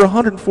over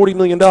 $140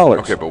 million.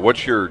 Okay, but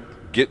what's your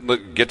get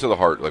to the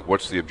heart? Like,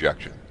 what's the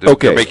objection?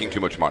 They're making too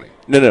much money.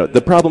 No.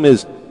 The problem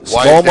is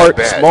small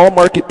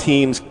market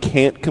teams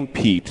can't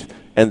compete,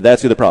 and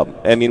that's the other problem.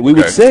 I mean, we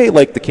would say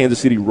like the Kansas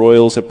City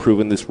Royals have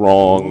proven this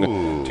wrong.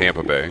 Ooh.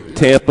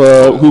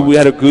 Tampa, who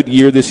had a good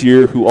year this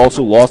year, who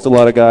also lost a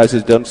lot of guys,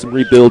 has done some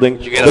rebuilding.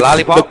 Did you get a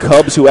lollipop? The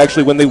Cubs, who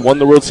actually, when they won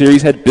the World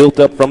Series, had built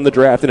up from the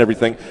draft and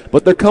everything.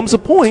 But there comes a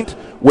point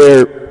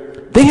where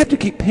they have to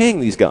keep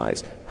paying these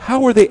guys.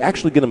 How are they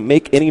actually going to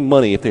make any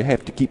money if they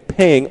have to keep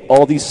paying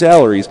all these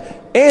salaries?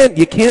 And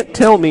you can't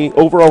tell me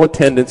overall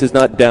attendance is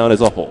not down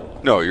as a whole.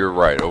 No, you're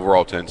right.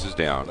 Overall attendance is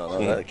down.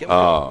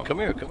 Come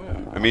here.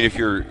 I mean, if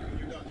you're,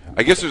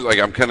 I guess there's like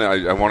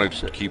I want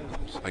to keep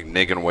like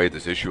nagging away at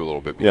this issue a little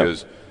bit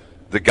because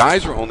the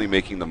guys are only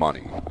making the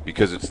money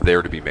because it's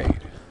there to be made.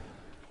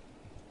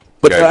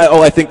 But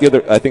I think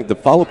the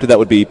follow-up to that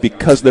would be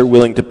because they're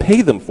willing to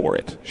pay them for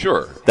it.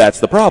 Sure, that's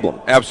the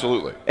problem.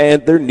 Absolutely,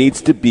 and there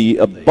needs to be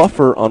a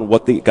buffer on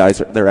what the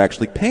guys they're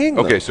actually paying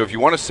them. Okay, so if you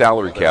want a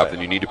salary cap,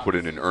 then you need to put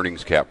in an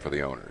earnings cap for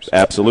the owners.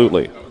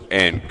 Absolutely,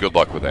 and good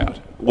luck with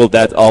that. Well,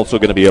 that's also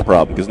going to be a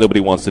problem because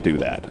nobody wants to do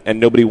that, and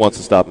nobody wants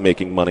to stop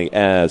making money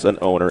as an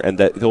owner. And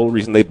that the whole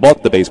reason they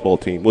bought the baseball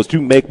team was to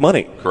make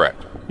money.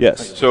 Correct.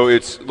 Yes. So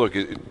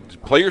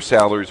player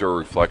salaries are a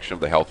reflection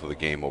of the health of the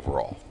game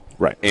overall.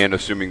 Right. And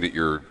assuming that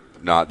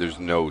there's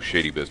no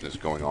shady business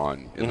going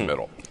on in the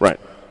middle. Right.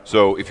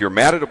 So if you're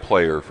mad at a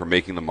player for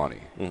making the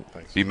money,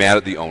 be mad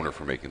at the owner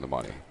for making the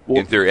money. Well,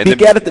 in theory, be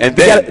mad at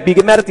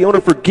the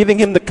owner for giving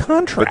him the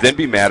contract. But then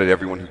be mad at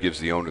everyone who gives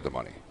the owner the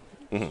money,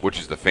 which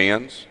is the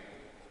fans,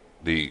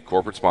 the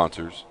corporate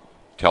sponsors,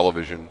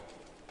 television,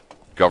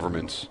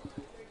 governments,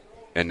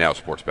 and now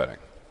sports betting.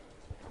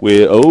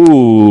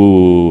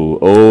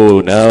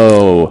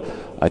 No.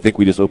 I think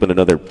we just opened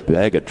another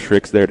bag of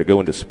tricks there to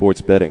go into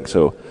sports betting.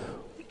 So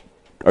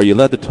are you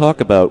allowed to talk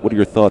about what are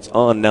your thoughts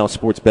on now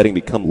sports betting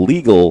become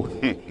legal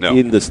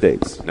in the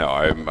States? No,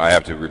 I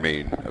have to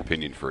remain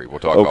opinion-free. We'll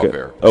talk off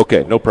air.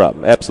 Okay, no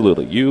problem.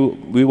 Absolutely.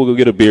 We will go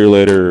get a beer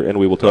later, and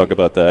we will talk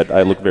about that.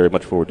 I look very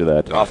much forward to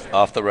that.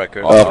 Off the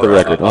record. Off the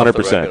record,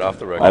 100%. Off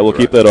the record. I will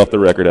keep that off the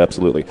record,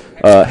 absolutely.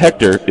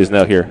 Hector is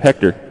now here.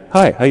 Hector,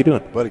 hi. How you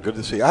doing? Buddy, good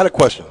to see you. I had a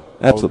question.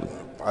 Absolutely.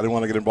 I didn't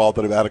want to get involved,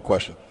 but I had a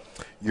question.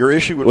 Your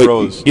issue with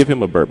Rose. Give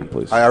him a bourbon,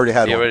 please. I already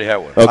had one. You already had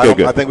one. Okay,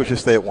 good. I think we should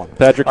stay at one.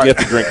 Patrick, you have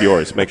to drink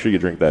yours. Make sure you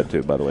drink that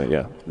too, by the way.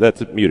 Yeah. That's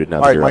muted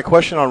now. All right, my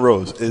question on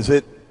Rose, is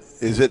it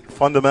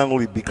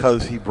fundamentally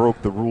because he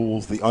broke the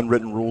rules, the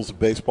unwritten rules of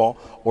baseball,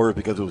 or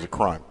because it was a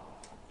crime?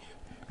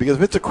 Because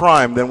if it's a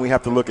crime, then we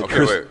have to look at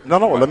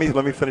Let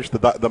me finish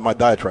my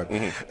diatribe.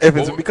 Mm-hmm. If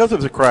it's because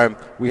it's a crime,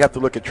 we have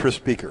to look at Tris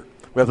Speaker.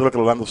 We have to look at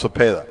Orlando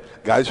Cepeda,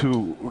 guys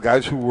who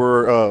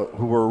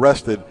were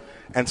arrested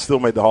and still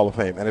made the Hall of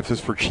Fame. And if it's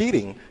for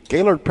cheating,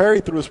 Gaylord Perry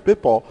threw a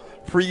spitball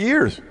for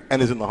years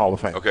and is in the Hall of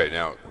Fame. Okay,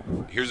 now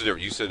here's the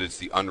difference. You said it's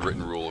the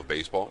unwritten rule of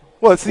baseball.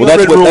 Well, it's the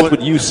unwritten rule. That's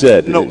what you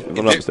said. No, I'm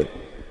not mistaken.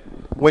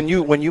 When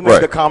you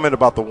made the comment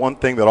about the one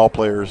thing that all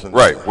players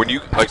when you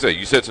like I said,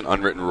 you said it's an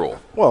unwritten rule.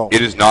 Well,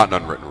 it is not an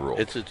unwritten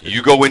rule.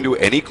 You go into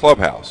any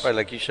clubhouse, right,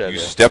 like you said. You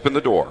step in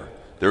the door.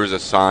 There is a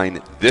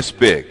sign this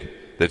big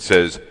that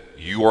says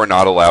you are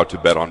not allowed to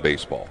bet on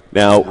baseball.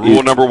 Now,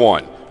 rule number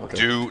one. Okay.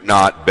 Do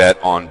not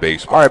bet on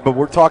baseball. All right, but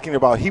we're talking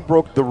about he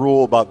broke the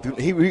rule about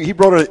he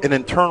broke an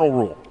internal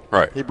rule.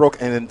 Right. He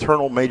broke an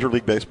internal Major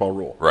League Baseball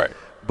rule. Right.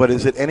 But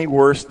is it any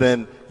worse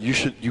than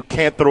you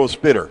can't throw a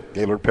spitter?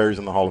 Gaylord Perry's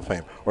in the Hall of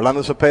Fame.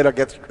 Orlando Cepeda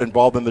gets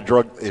involved in the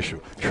drug issue.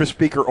 Tris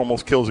Speaker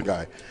almost kills a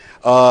guy.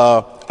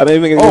 I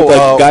mean, even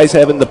guys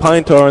having the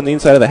pine tar on the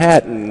inside of the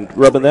hat and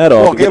rubbing that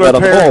off and getting that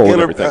on the hole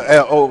and everything.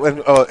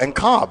 And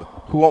Cobb,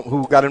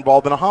 who got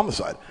involved in a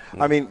homicide.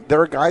 I mean,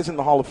 there are guys in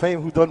the Hall of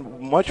Fame who've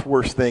done much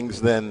worse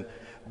things than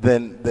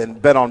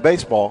bet on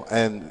baseball.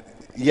 And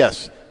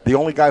yes, the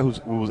only guy who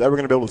was ever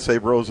going to be able to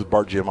save Rose is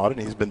Bart Giamatti,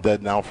 and he's been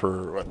dead now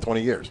for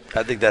 20 years.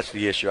 I think that's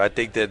the issue. I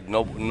think that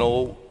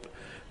no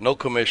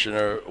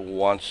commissioner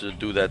wants to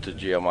do that to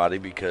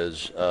Giamatti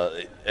because,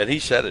 and he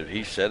said it.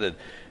 He said it.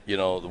 You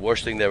know, the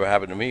worst thing that ever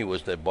happened to me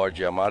was that Bart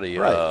Giamatti,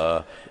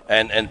 right.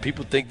 And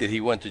people think that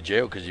he went to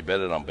jail because he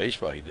betted on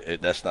baseball.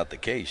 That's not the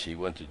case. He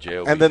went to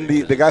jail. And then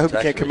the guy who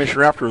became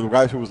commissioner after, the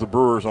guy who was the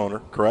Brewers owner,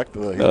 correct?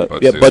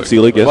 Bud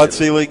Selig. Yes. Bud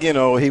Selig, you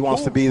know, he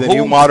wants to be the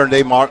new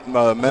modern-day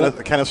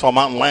Kennesaw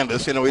Mountain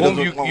Landis. You know,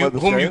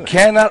 whom you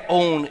cannot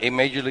own a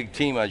major league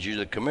team as you're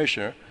the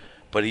commissioner,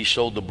 but he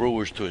sold the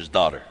Brewers to his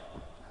daughter.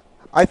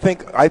 I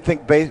think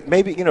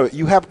maybe, you know,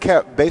 you have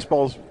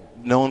baseball's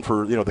known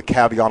for, you know, the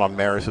caveat on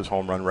Maris's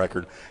home run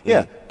record.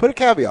 Yeah, put a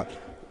caveat.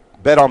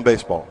 Bet on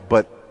baseball,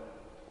 but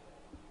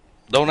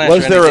don't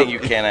answer anything you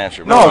can't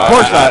answer. No, of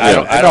course not.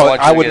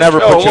 I would never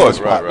put you on the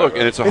spot. Look,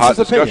 and it's a hot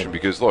discussion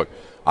because, look,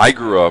 I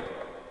grew up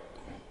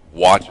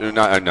watching,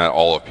 not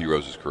all of Pete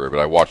Rose's career, but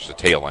I watched the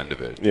tail end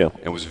of it. Yeah.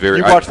 And was very.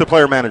 You watched the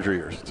player-manager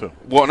years, too.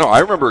 Well, no, I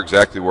remember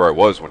exactly where I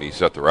was when he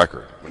set the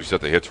record, when he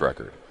set the hits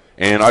record.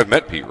 And I've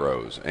met Pete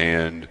Rose,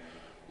 and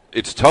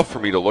it's tough for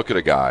me to look at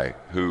a guy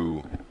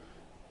who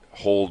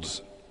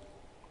holds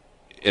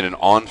in an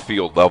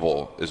on-field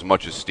level as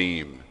much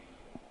esteem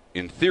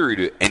in theory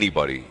to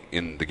anybody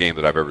in the game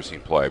that I've ever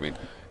seen play. I mean,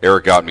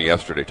 Eric got me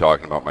yesterday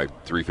talking about my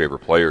 3 favorite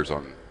players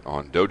on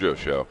Dojo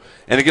Show.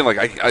 And again, like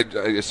I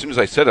as soon as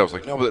I said it, I was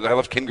like, no, but I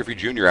left Ken Griffey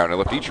Jr. out, and I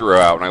left Ichiro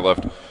out, and I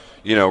left,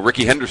 you know,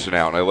 Ricky Henderson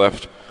out, and I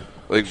left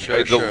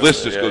the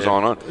list just goes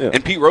on. Yeah.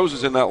 And Pete Rose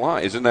is in that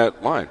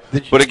line.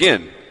 But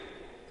again,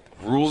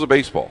 rules of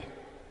baseball.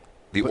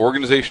 The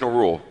organizational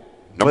rule,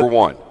 number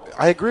one.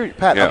 I agree,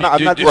 Pat. Yeah.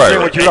 I'm not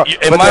saying what you're talking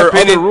about. But there are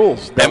other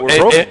rules that were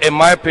broken. In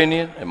my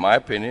opinion,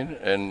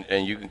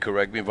 and you can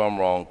correct me if I'm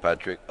wrong,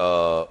 Patrick,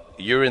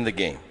 you're in the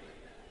game.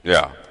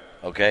 Yeah.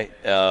 Okay?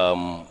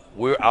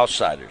 We're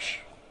outsiders.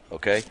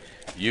 Okay?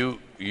 You're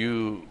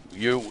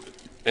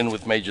in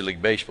with Major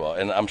League Baseball,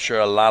 and I'm sure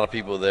a lot of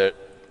people that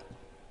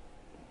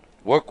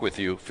work with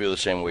you feel the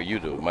same way you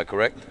do. Am I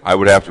correct? I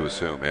would have to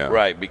assume, yeah.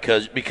 Right,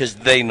 because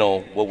they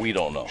know what we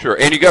don't know. Sure,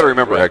 and you got to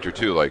remember, Hector,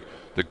 too, like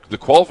the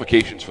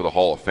qualifications for the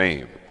Hall of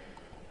Fame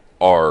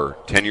are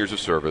 10 years of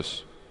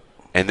service,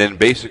 and then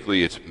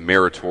basically it's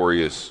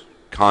meritorious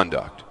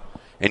conduct.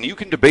 And you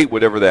can debate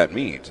whatever that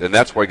means, and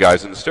that's why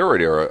guys in the steroid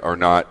era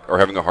are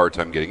having a hard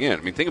time getting in.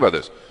 I mean, think about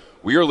this.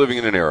 We are living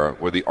in an era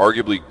where the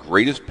arguably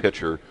greatest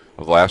pitcher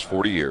of the last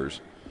 40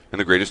 years and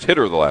the greatest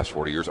hitter of the last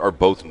 40 years are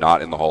both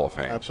not in the Hall of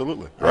Fame.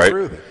 Absolutely. Right? I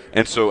agree with it.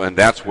 And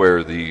that's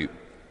where the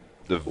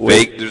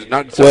there's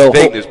not some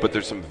vagueness, but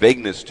there's some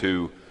vagueness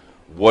to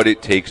what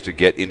it takes to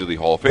get into the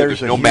Hall of Fame.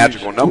 There's no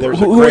magical number.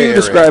 Who are you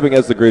describing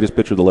as the greatest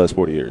pitcher of the last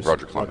 40 years?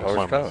 Roger Clemens.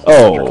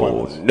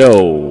 Oh,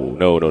 no.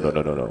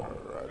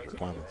 Roger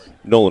Clemens.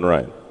 Nolan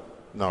Ryan.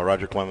 No,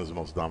 Roger Clemens is the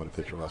most dominant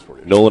pitcher of the last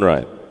 40 years. Nolan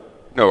Ryan.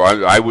 No,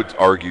 I would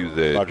argue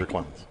that Roger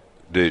Clemens.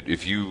 That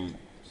if you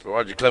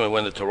Roger Clemens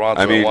went to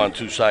Toronto and won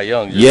 2 Cy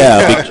Youngs.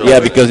 Yeah,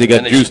 because he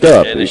got juiced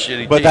up.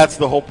 But that's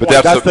the whole point.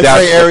 But that's the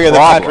gray area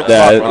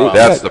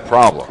that's the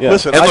problem. Yeah.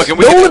 Listen, and look,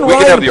 Nolan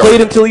Ryan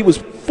played until he was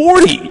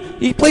 40.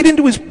 He played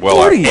into his 40s.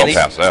 Well,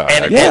 past that.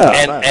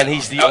 And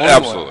he's the only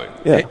absolutely.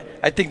 one. Yeah.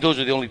 I think those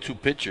are the only 2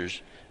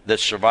 pitchers that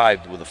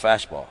survived with a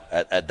fastball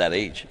at that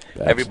age.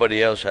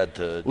 Everybody else had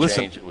to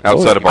change.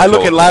 Outside of I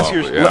look at last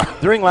year's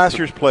during last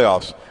year's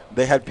playoffs,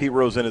 they had Pete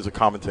Rose in as a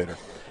commentator.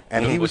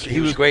 And he was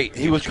great.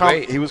 He was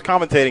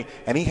commentating,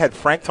 and he had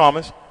Frank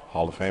Thomas,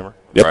 Hall of Famer.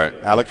 Yep. Right.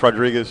 Alex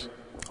Rodriguez,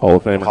 Hall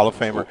of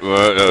Famer.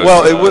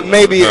 Well, it would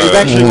maybe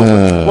eventually.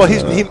 Well,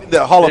 he's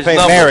the Hall of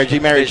Fame marriage. He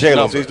married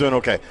J-Lo, so he's doing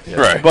okay. Yeah.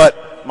 Right.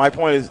 But my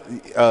point is,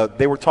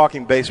 they were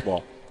talking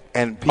baseball,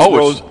 and Pete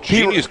Rose.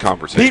 Genius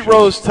conversation. Pete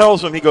Rose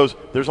tells him, he goes,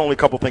 "There's only a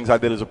couple things I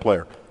did as a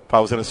player. If I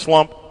was in a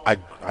slump, I'd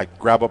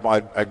grab up,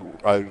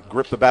 I'd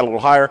grip the bat a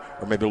little higher,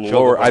 or maybe a little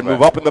lower. I'd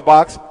move up in the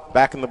box,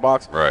 back in the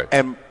box, right."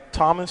 And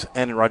Thomas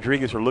and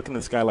Rodriguez are looking at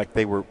this guy like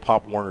they were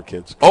Pop Warner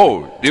kids.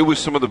 Oh, it was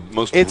some of the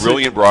most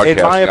brilliant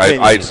broadcasting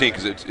I'd seen,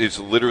 because it's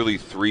literally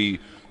 3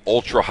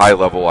 ultra high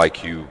level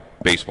IQ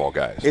baseball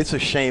guys. It's a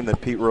shame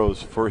that Pete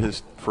Rose, for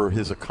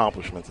his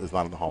accomplishments, is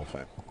not in the Hall of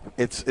Fame.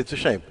 It's a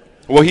shame.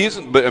 Well, he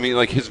isn't, but I mean,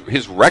 like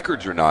his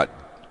records are not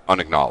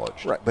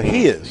unacknowledged. Right, but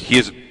he is.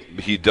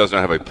 He does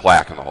not have a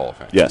plaque in the Hall of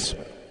Fame. Yes.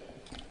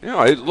 You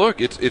know,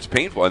 it's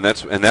painful, and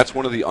that's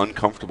one of the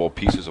uncomfortable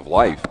pieces of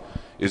life.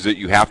 Is that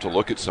you have to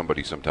look at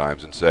somebody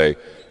sometimes and say,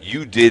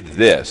 you did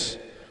this,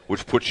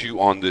 which puts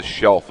you on this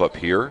shelf up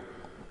here,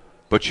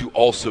 but you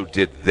also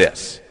did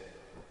this.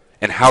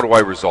 And how do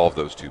I resolve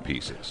those 2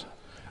 pieces?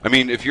 I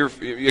mean, if you're,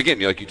 again,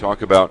 like you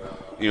talk about,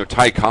 you know,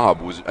 Ty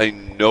Cobb was a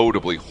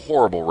notably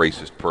horrible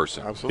racist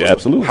person. Absolutely. Yeah,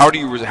 absolutely.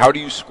 How do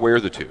you square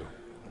the 2?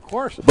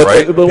 course. But,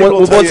 Right. but People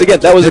once tell you again,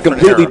 it's a that was a different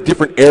completely era.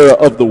 different era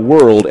of the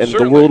world, and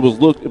Certainly. the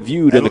world was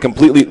viewed in a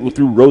completely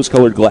through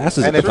rose-colored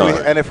glasses And at the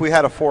time. if we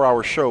had a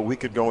 4-hour show, we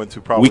could go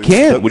into probably. We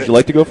can. Would you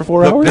like to go for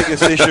 4 The hours?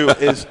 biggest issue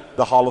is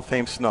the Hall of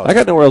Fame snubs. I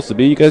got nowhere else to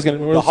be. You guys got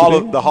anywhere the else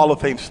to be? Hall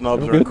of Fame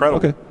snubs are Good?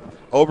 incredible. Okay.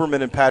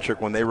 Oberman and Patrick,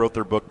 when they wrote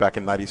their book back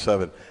in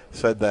 '97,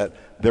 said that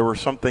there were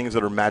some things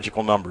that are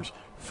magical numbers.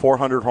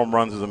 400 home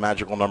runs is a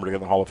magical number to get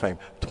in the Hall of Fame.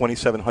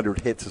 2,700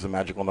 hits is a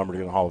magical number to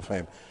get in the Hall of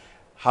Fame.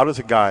 How does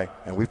a guy,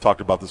 and we've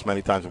talked about this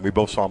many times, and we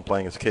both saw him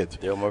playing as kids.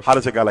 Dale Murphy. How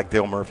does a guy like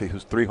Dale Murphy,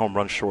 who's 3 home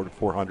runs short of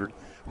 400,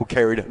 who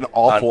carried an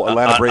awful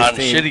Atlanta Braves on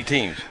team, shitty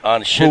teams,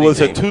 on who shitty was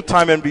a teams.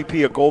 2-time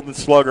MVP, a Golden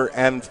Slugger,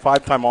 and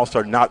 5-time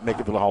All-Star, not make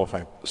it to the Hall of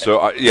Fame?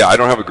 So, I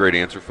don't have a great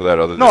answer for that.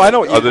 Other No, than, I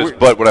know.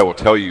 But what I will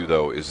tell you,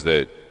 though, is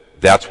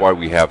that's why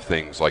we have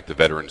things like the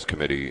Veterans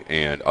Committee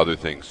and other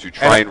things to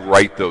try and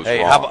right those Hey,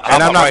 wrongs. how about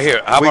And I'm not- right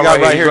here? How we about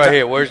got right here? right Right here.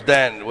 here. Where's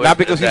Dan? Where's Not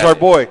because Dan? he's our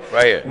boy.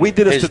 Right here. We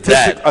did His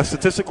dad. a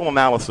statistical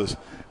analysis,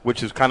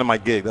 which is kind of my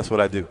gig. That's what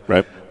I do.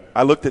 Right.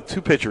 I looked at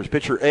 2 pitchers,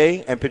 pitcher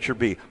A and pitcher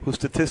B, whose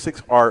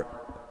statistics are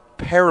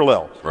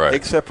parallel, Right.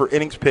 except for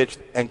innings pitched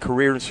and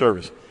career in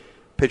service.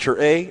 Pitcher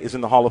A is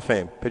in the Hall of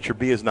Fame. Pitcher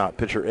B is not.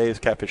 Pitcher A is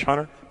Catfish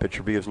Hunter.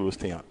 Pitcher B is Louis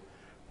Tiant.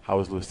 How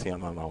is Louis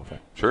Tiant not in the Hall of Fame?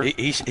 Sure.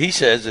 He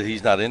says that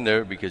he's not in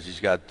there because he's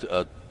got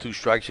 2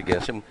 strikes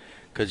against him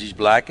because he's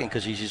black and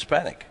because he's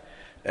Hispanic,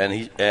 and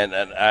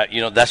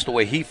that's the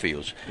way he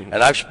feels. Mm-hmm.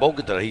 And I've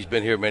spoken to him. He's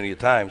been here many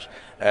times,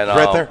 and He's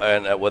right there.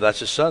 And well, that's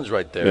his son's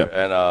right there.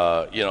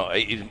 Yeah. And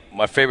he's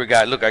my favorite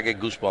guy. Look, I get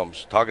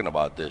goosebumps talking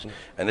about this,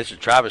 and it's a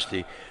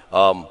travesty.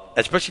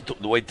 Especially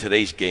the way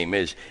today's game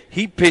is.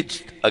 He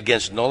pitched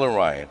against Nolan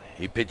Ryan.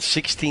 He pitched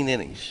 16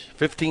 innings,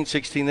 15,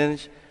 16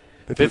 innings.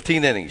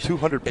 15 innings.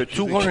 200 pitches.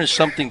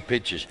 200-something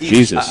pitches.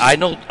 Jesus. I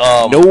know.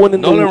 No one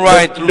in the Nolan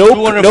Ryan threw no-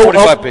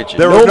 245 no- pitches.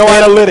 There No were no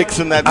man- analytics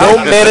in that. no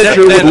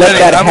manager would let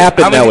that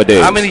happen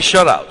nowadays. How many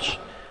shutouts?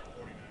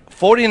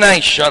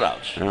 49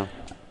 shutouts.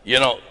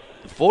 Yeah.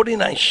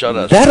 49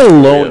 shutouts. That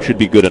alone should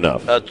be good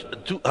enough.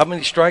 How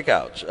many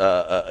strikeouts?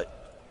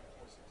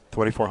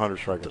 2,400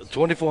 strikeouts.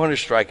 2,400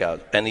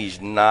 strikeouts, and he's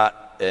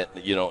not,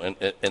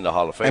 in the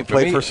Hall of Fame. And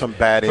played for some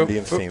bad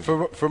Indians teams.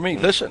 For me,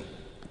 listen,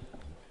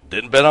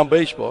 didn't bet on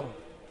baseball,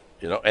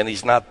 and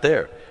he's not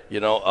there.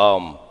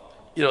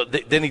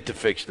 They need to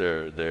fix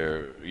their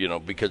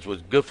because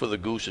what's good for the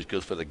goose is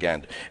good for the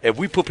gander. If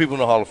we put people in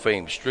the Hall of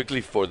Fame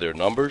strictly for their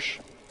numbers,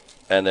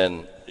 and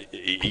then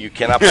you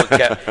cannot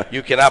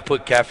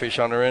put Catfish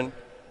Hunter in,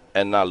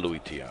 and not Louis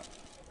Tiant.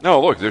 No,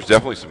 look, there's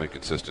definitely some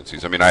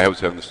inconsistencies. I mean, I was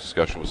having this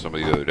discussion with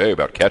somebody the other day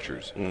about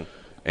catchers,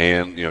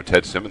 and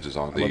Ted Simmons is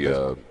on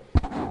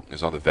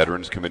the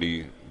Veterans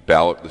Committee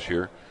ballot this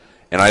year,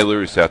 and I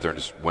literally sat there and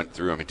just went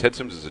through. I mean, Ted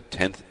Simmons is the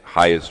 10th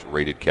highest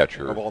rated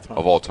catcher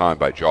of all time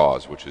by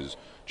JAWS, which is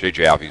Jay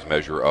Jaffe's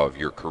measure of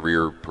your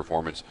career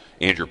performance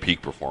and your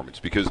peak performance,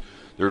 because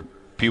there are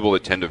people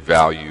that tend to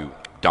value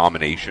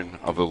domination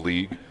of the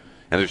league,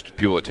 and there's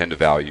people that tend to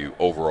value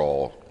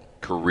overall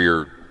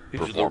career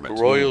performance.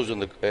 The Royals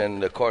and the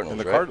Cardinals. And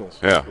the right? Cardinals.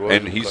 Yeah, Royals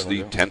and he's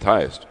Cardinals, the 10th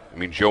highest. I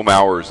mean, Joe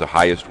Mauer is the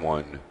highest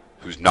one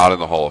who's not in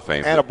the Hall of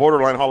Fame. And a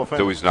borderline Hall of Fame.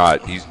 So he's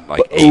not. He's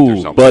like 8th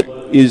or something. But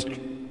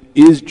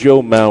is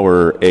Joe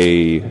Mauer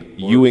a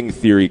Ewing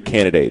theory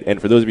candidate?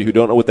 And for those of you who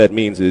don't know what that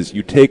means, is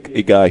you take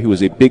a guy who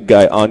is a big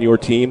guy on your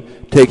team,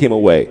 take him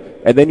away,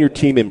 and then your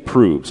team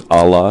improves,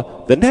 a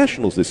la the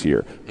Nationals this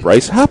year.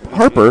 Bryce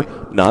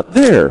Harper, not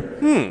there.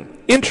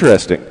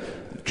 Interesting.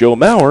 Joe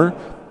Mauer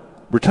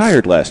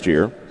retired last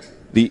year.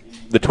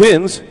 The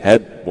Twins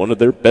had one of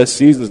their best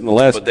seasons in the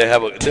last. But they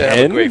have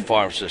a great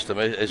farm system.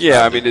 It's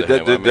yeah, I not mean, just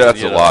him.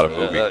 that's a lot of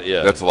moving.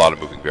 yeah. That's a lot of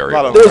moving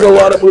variables. There's a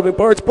lot of moving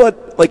parts,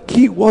 but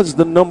he was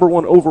the number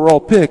 1 overall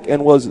pick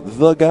and was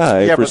the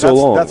guy for so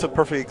long. That's a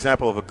perfect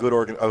example of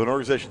an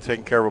organization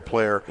taking care of a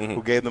player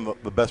who gave them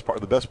the best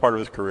part of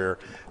his career.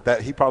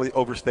 That he probably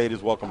overstayed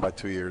his welcome by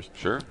 2 years.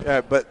 Sure.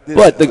 Yeah, but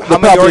problem how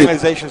many is-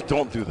 organizations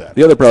don't do that?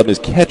 The other problem is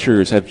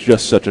catchers have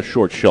just such a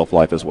short shelf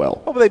life as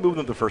well. Oh, but they moved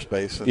them to first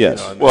base. And,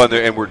 Yes. Well,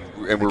 and we're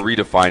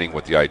redefining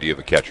what the idea of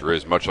a catcher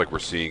is, much like we're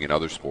seeing in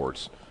other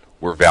sports.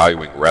 We're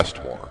valuing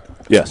rest more.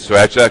 Yes. So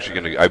it's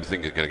actually I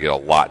think it's going to get a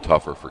lot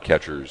tougher for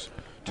catchers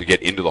to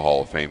get into the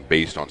Hall of Fame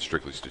based on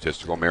strictly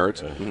statistical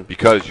merits,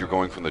 because you're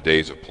going from the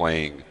days of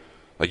playing.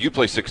 Like, you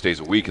play 6 days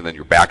a week, and then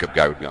your backup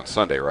guy would be on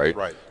Sunday, right?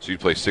 Right. So you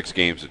play 6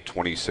 games at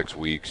 26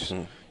 weeks.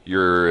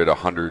 You're at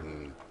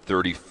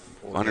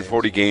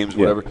 140 games,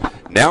 whatever.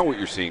 Now what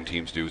you're seeing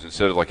teams do is,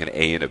 instead of like an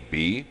A and a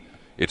B,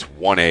 it's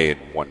 1A and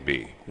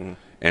 1B.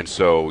 And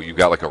so you've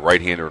got like a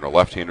right-hander and a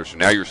left-hander. So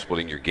now you're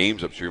splitting your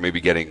games up. So you're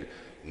maybe getting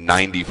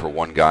 90 for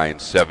one guy and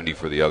 70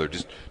 for the other,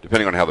 just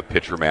depending on how the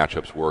pitcher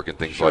matchups work and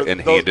things like, and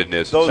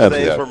handedness. Those and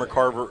days stuff where like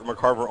that.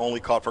 McCarver only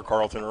caught for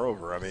Carlton or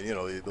over. I mean,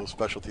 those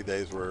specialty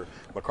days where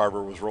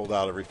McCarver was rolled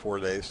out every 4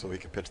 days so he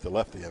could pitch the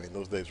lefty. I mean,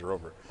 those days are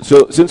over.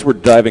 So since we're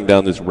diving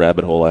down this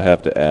rabbit hole, I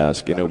have to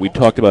ask, we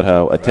talked about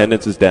how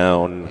attendance is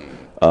down.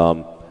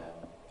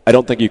 I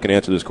don't think you can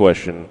answer this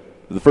question.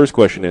 The first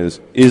question is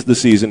the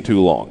season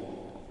too long?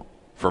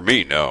 For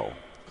me, no.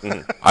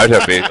 I'd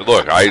have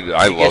look.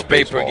 I love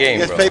paid per baseball. game.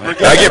 He gets bro. paid per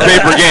game. I get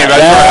paid per game.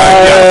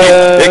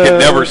 That's right. It can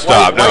never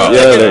stop. Why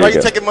No. are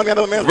you taking money out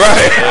of the man's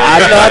Right.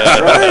 I'm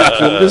not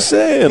right. I'm just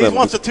saying. He I'm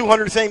wants the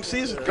 200 same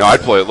season. No,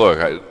 I'd play it.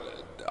 Look,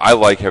 I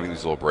like having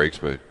these little breaks,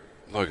 but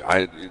look,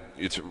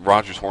 it's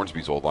Rogers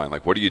Hornsby's old line.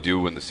 Like, what do you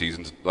do when the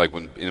season's like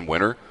when in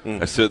winter?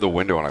 I sit at the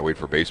window and I wait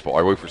for baseball.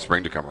 I wait for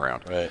spring to come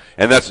around. Right.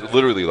 And that's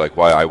literally like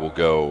why I will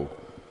go.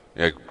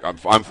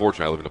 I'm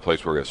fortunate. I live in a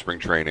place where we have spring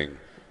training,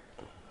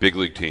 big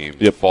league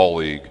teams, fall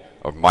league,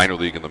 a minor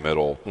league in the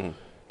middle,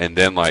 and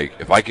then like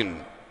if I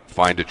can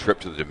find a trip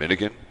to the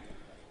Dominican.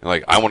 And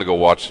like I want to go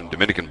watch some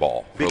Dominican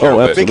ball. Be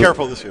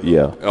careful this year.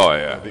 Yeah. Oh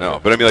yeah, no.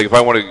 But I mean, like if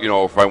I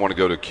want to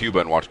go to Cuba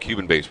and watch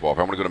Cuban baseball, if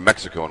I want to go to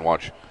Mexico and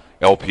watch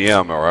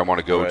LPM, or I want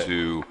to go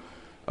to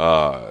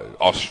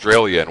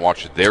Australia and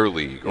watch their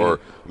league, or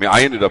I mean,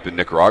 I ended up in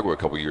Nicaragua a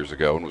couple years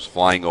ago and was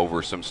flying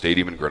over some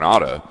stadium in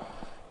Granada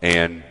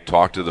and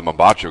talked to the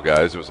Mambacho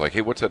guys. It was like,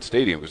 hey, what's that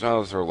stadium? Because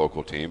that's our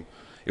local team.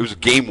 It was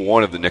game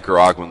 1 of the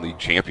Nicaraguan League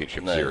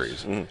Championship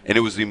Series, and it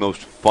was the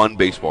most fun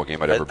baseball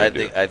game I'd ever been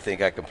to. I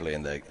think I can play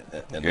in that.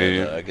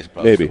 I guess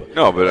Maybe.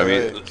 No, but I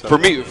mean,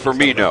 for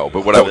me, no.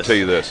 But what I will tell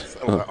you this,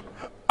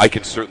 I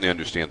can certainly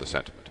understand the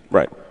sentiment.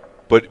 Right.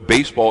 But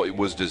baseball, it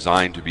was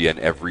designed to be an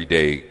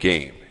everyday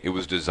game. It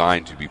was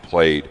designed to be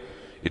played.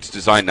 It's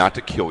designed not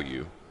to kill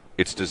you.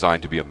 It's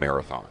designed to be a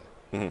marathon,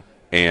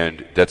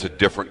 and that's a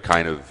different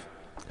kind of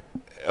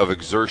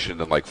exertion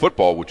than like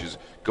football, which is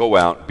go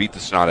out, beat the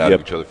snot out of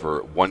each other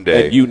for one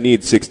day. And you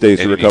need 6 days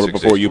to recover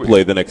before you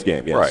play the next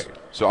game. Yes. Right.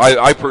 So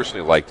I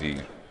personally like the.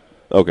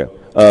 Okay.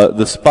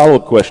 The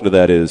follow-up question to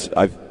that is,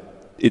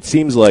 it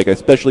seems like,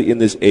 especially in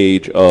this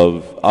age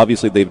of,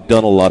 obviously they've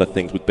done a lot of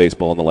things with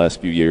baseball in the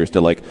last few years to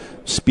like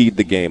speed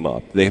the game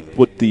up. They've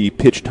put the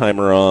pitch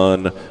timer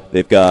on.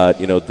 They've got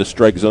the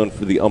strike zone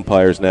for the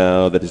umpires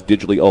now that is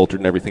digitally altered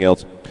and everything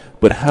else.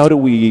 But how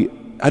do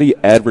you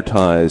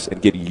advertise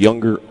and get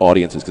younger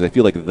audiences? Because I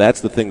feel like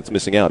that's the thing that's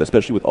missing out,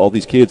 especially with all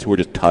these kids who are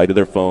just tied to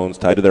their phones,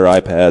 tied to their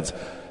iPads.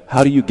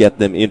 How do you get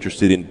them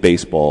interested in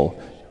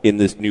baseball in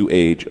this new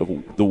age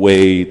of the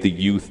way the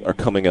youth are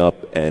coming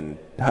up, and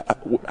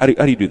how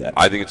do you do that?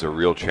 I think it's a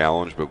real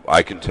challenge, but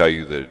I can tell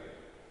you that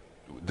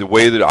the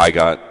way that I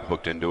got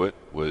hooked into it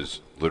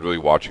was literally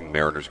watching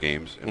Mariners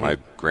games in my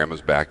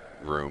grandma's back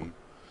room,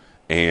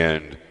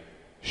 and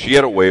she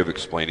had a way of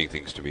explaining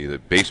things to me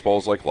that baseball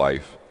is like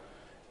life,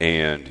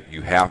 and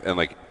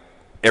like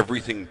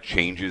everything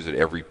changes at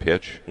every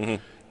pitch,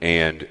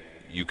 and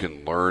you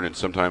can learn, and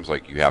sometimes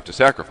like you have to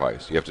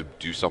sacrifice. You have to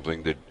do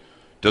something that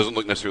doesn't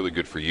look necessarily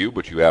good for you,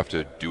 but you have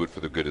to do it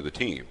for the good of the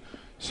team.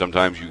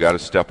 Sometimes you got to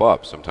step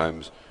up.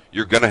 Sometimes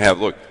you're going to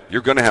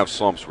have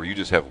slumps where you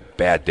just have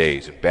bad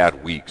days and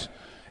bad weeks,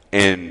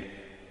 and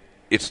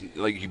it's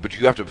like, but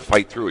you have to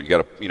fight through it. You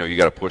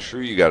got to push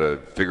through. You got to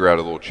figure out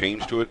a little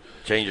change to it.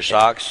 Change your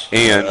socks.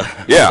 And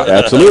yeah,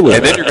 absolutely.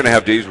 And then you're going to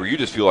have days where you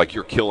just feel like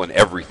you're killing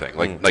everything.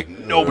 Like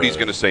nobody's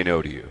going to say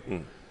no to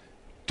you.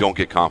 Don't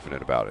get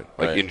confident about it.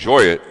 Like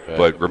enjoy it,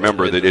 but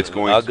remember that it's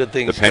going. The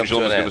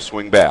pendulum is going to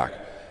swing back.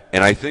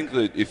 And I think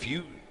that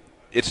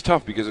it's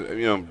tough because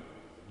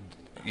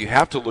you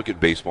have to look at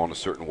baseball in a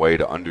certain way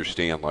to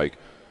understand, like,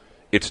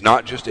 it's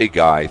not just a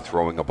guy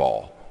throwing a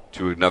ball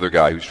to another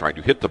guy who's trying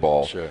to hit the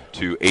ball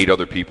to 8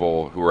 other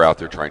people who are out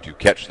there trying to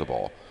catch the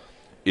ball.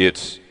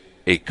 It's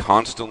a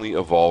constantly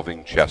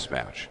evolving chess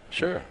match.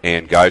 Sure.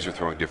 And guys are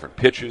throwing different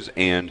pitches,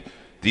 and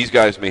these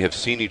guys may have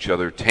seen each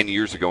other 10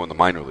 years ago in the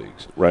minor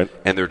leagues. Right.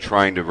 And they're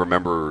trying to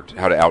remember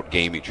how to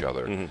outgame each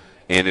other.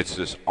 And it's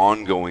this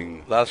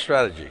ongoing... A lot of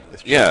strategy.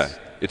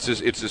 It's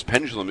this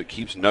pendulum that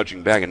keeps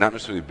nudging back, and not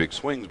necessarily big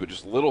swings, but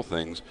just little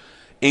things.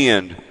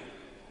 And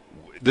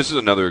this is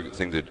another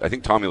thing that I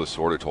think Tommy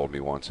Lasorda told me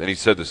once, and he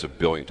said this a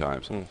billion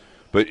times.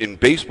 But in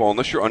baseball,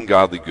 unless you're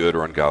ungodly good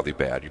or ungodly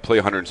bad, you play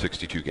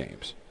 162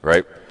 games,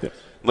 right? Yes.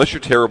 Unless you're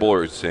terrible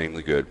or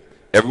insanely good,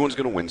 everyone's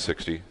going to win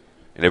 60,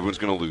 and everyone's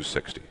going to lose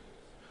 60.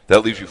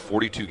 That leaves you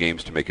 42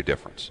 games to make a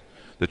difference.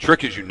 The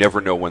trick is you never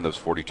know when those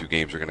 42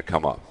 games are going to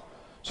come up.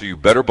 So you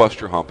better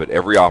bust your hump at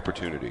every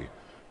opportunity,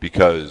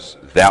 because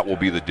that will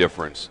be the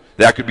difference.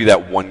 That could be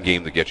that one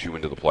game that gets you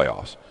into the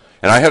playoffs.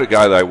 And I had a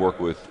guy that I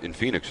work with in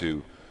Phoenix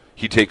who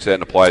he takes that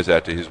and applies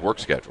that to his work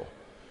schedule.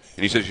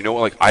 And he says, you know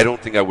what, like, I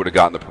don't think I would have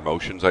gotten the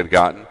promotions I'd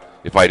gotten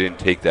if I didn't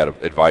take that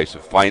advice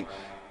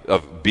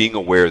of being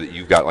aware that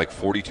you've got like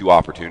 42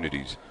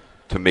 opportunities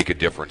to make a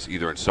difference,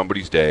 either in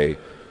somebody's day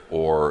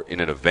or in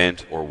an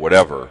event or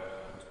whatever.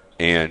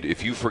 And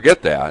if you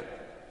forget that,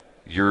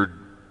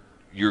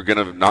 you're going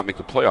to not make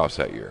the playoffs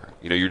that year.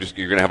 You're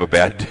going to have a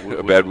bad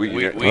week.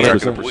 You're not going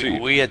to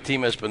proceed. We at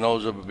Team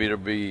Espinosa better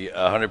be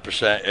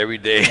 100% every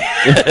day.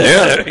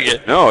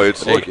 No,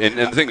 it's like, and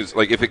the thing is,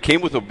 like, if it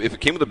came with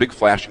a big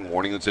flashing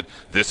warning that said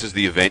this is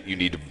the event you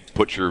need to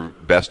put your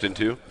best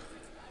into,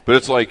 but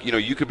it's like,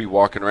 you could be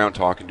walking around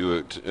talking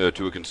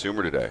to a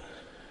consumer today,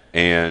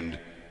 and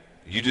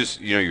you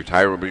just, you're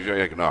tired, but you're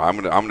like, no,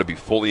 I'm gonna be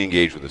fully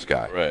engaged with this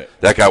guy. Right.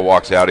 That guy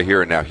walks out of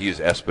here, and now he is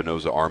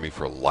Espinosa Army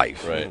for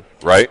life. Right.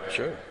 Right.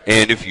 Sure.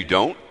 And if you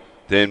don't,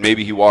 then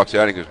maybe he walks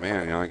out and goes,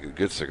 man, I get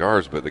good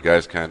cigars, but the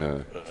guy's kind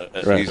of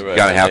he's Right.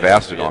 kind of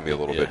half-assed it on me a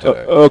little bit today.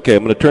 Okay,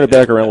 I'm going to turn it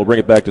back around. We'll bring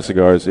it back to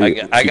cigars.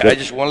 I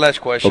just one last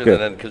question, Okay.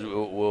 and then because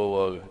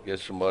we'll get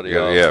somebody.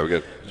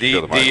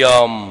 We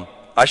got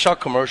I saw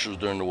commercials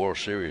during the World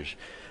Series.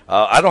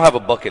 I don't have a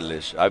bucket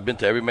list. I've been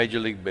to every Major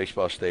League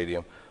Baseball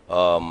stadium,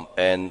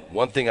 and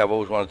one thing I've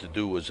always wanted to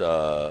do was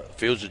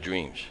Fields of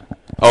Dreams.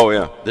 Oh,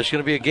 yeah. There's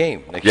going to be a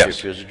game next Yes. year,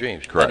 Fields of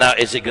Dreams. Correct. Now,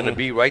 is it going to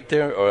be right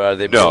there, or are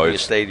they No, building a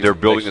stadium? they're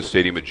building a next to-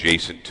 stadium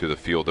adjacent to the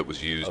field that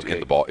was used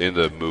Okay. in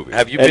the movie.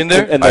 Have you been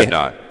there? And I've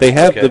not. They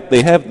have Okay.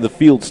 they have the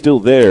field still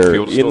there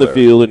Field's in still the there.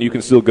 field, and you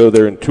can still go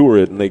there and tour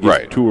it. And they give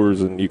Right. tours,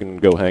 and you can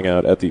go hang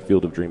out at the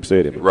Field of Dreams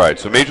Stadium. Right.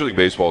 So Major League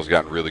Baseball has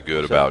gotten really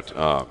good about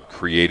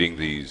creating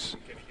these.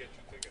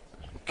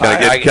 Can I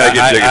get tickets?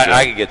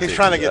 I can get tickets. He's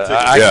trying to get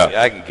tickets.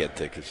 I can get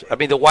tickets. I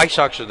mean, the White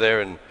Sox are there,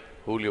 and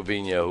Julio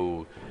Vina,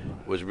 who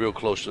was real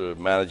close to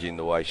managing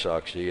the White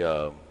Sox,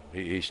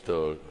 he's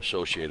still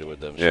associated with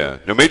them. So Yeah.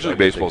 No, Major League I can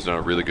Baseball has take- done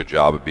a really good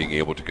job of being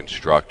able to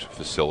construct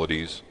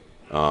facilities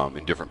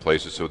in different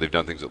places. So they've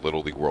done things at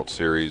Little League World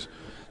Series.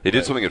 They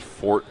did something at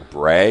Fort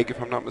Bragg,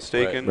 if I'm not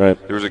mistaken. Right.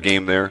 There was a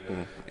game there,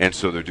 and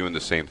so they're doing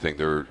the same thing.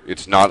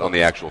 It's not on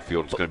the actual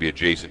field; it's going to be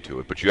adjacent to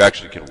it. But you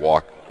actually can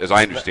walk, as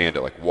I understand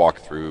it,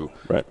 walk through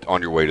Right.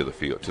 on your way to the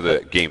field, to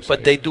the game site.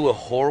 But they do a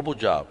horrible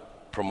job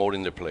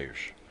promoting their players.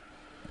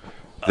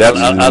 That's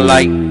I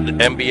like the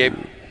NBA.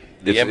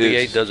 The It's- NBA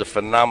it's- does a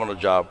phenomenal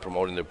job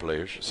promoting their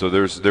players. So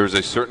there's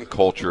a certain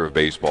culture of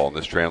baseball, and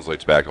this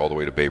translates back all the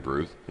way to Babe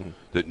Ruth,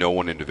 that no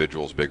one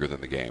individual is bigger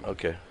than the game.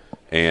 Okay.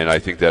 And I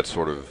think that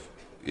sort of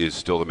is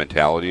still the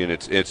mentality, and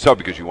it's tough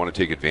because you want to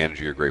take advantage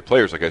of your great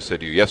players. Like I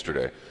said to you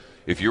yesterday,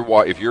 if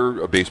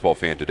you're a baseball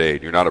fan today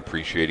and you're not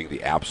appreciating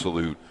the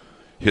absolute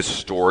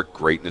historic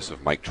greatness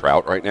of Mike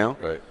Trout right now,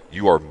 Right.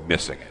 you are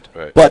missing it.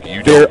 Right. But You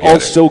don't they're get it.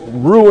 also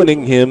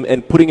ruining him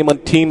and putting him on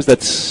teams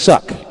that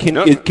suck. Can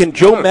No, can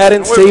Joe no,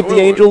 Madden wait, save wait, the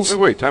wait, Angels?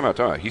 Wait, time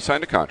out. He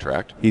signed a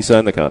contract. He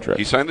signed the contract.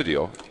 He signed the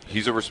deal.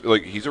 He's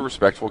a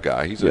respectful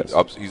guy. He's Yes.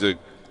 he's a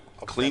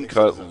clean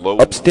cut,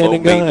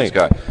 Upstanding low maintenance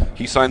guy.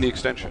 He signed the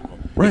extension.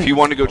 Right. If he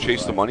wanted to go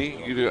chase the money,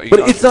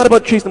 But it's not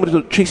about chasing the money,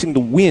 it's chasing the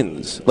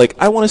wins. Like,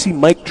 I want to see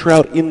Mike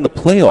Trout in the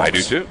playoffs. I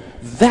do too.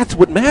 That's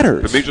what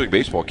matters. But Major League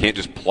Baseball can't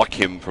just pluck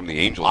him from the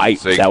Angels I- and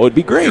say that would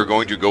be great. You're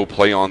going to go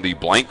play on the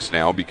blanks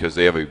now because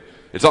they have a.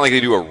 It's not like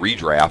they do a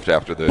redraft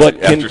after But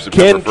after can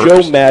September 1st.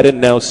 Joe Madden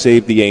now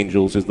save the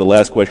Angels is the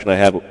last question I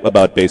have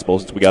about baseball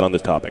since we got on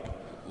this topic.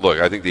 Look,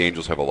 I think the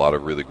Angels have a lot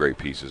of really great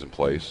pieces in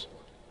place.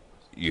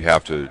 You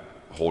have to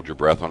hold your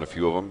breath on a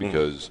few of them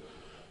because,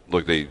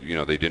 look, they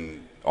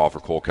didn't offer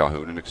Cole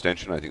Calhoun an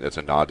extension. I think that's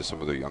a nod to some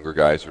of the younger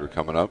guys that are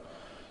coming up.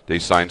 They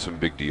signed some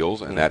big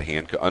deals, and that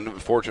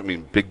unfortunately,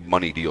 big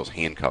money deals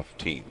handcuff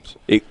teams.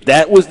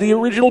 That was the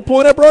original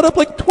point I brought up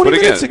like 20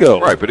 minutes ago.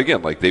 Right, but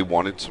again, like they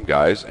wanted some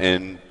guys,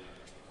 and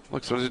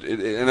look,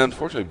 and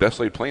unfortunately, best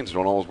laid plans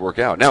don't always work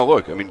out. Now,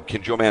 look, I mean,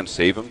 can Joe Madden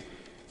save him?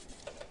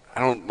 I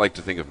don't like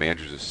to think of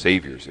managers as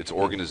saviors. It's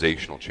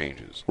organizational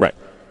changes. Right.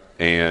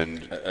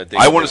 And I think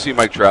I want to see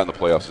Mike Trout in the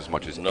playoffs as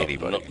much as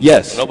anybody.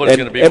 Yes, Nobody's and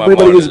gonna be my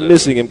everybody was martyr.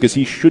 missing him because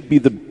he should be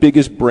the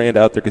biggest brand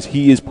out there because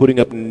he is putting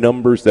up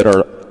numbers that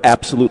are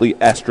absolutely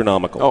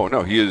astronomical. Oh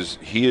no, he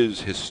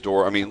is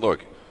historic. I mean,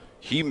 look,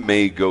 he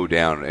may go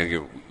down, and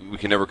again, we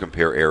can never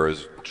compare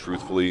eras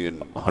truthfully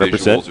and 100%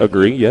 visuals.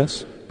 agree,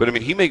 yes. But I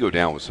mean, he may go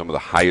down with some of the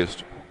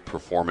highest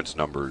performance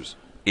numbers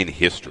in And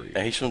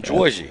he's from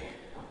Georgia.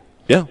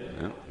 Yeah.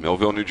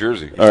 Millville, New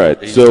Jersey. All right,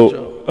 he's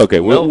so, okay,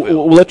 we'll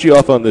let you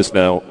off on this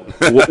now.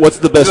 What's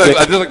the best thing?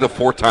 This is like the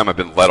fourth time I've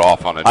been let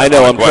off on it. I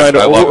know, I'm trying to,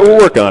 we'll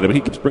it. work on it, but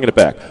he keeps bringing it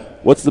back.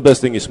 What's the best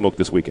thing you smoked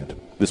this week?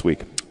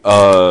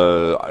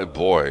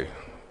 Boy.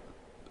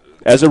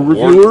 As a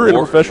reviewer and a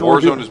professional Warzone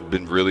reviewer? has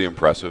been really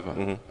impressive.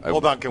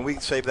 Hold on, can we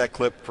save that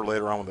clip for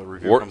later on when the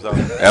review comes out?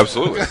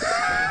 Absolutely.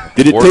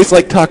 Did it taste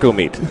like taco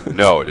meat?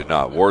 No, it did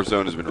not.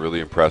 Warzone has been really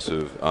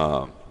impressive.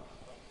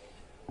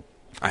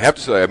 I have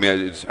to say, I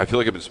mean, I feel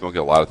like I've been smoking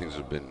a lot of things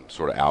that have been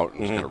sort of out and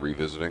just kind of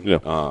revisiting.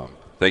 Yeah.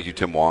 Thank you,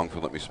 Tim Wong, for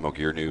letting me smoke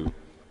your new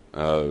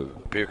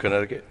Pure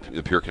Connecticut.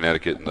 the Pure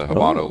Connecticut and the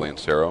Habano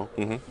Lancero.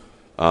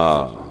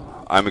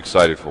 I'm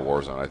excited for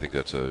Warzone. I think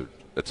that's a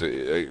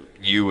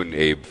you and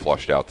Abe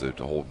flushed out the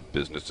whole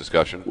business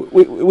discussion.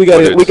 We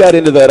got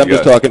into that. I'm you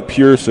just got- talking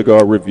pure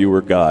cigar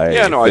reviewer guy.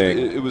 Yeah, no, thing.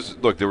 it was.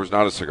 Look, there was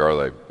not a cigar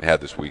that I had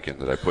this weekend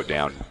that I put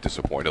down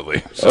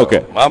disappointedly. So,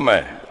 Okay. My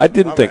man. I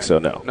didn't think so,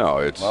 no. No,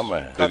 it's My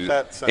man. Cut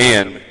that, send it to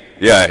and me.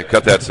 yeah,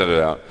 cut that, send it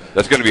out.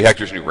 That's going to be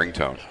Hector's new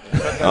ringtone.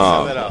 Send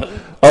that out.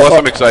 Plus,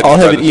 I'm excited. I'll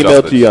to have try it the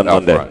stuff emailed to you that's on out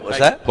Monday. front. What's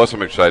that? Plus,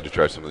 I'm excited to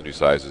try some of the new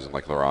sizes and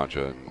like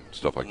Larancha and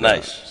stuff like that.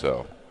 Nice.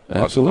 So,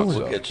 lots of fun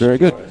Absolutely. stuff. Very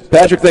good.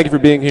 Patrick, thank you for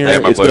being here. Hey,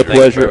 my It's been a pleasure.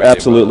 pleasure. Thank you.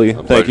 Absolutely. A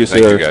Thank you, pleasure.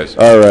 sir. Thank you, guys.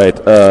 All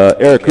right.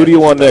 Eric, who do you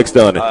want next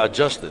on?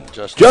 Justin.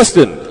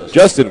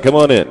 Justin, come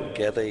on in.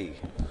 Kathy.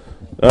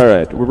 All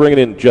right. We're bringing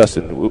in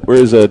Justin. Where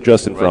is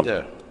Justin from?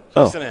 there.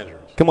 Oh, Justin Andrews.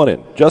 come on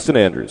in. Justin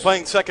Andrews.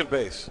 Playing second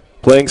base.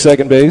 Playing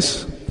second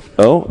base.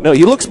 Oh, no,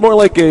 he looks more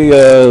like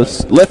a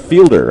left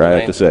fielder, I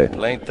have to say.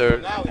 Playing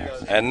third.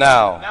 And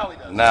now.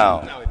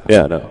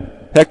 Yeah, no.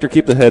 Hector,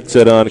 keep the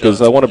headset on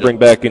because I want to bring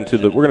back into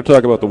the – we're going to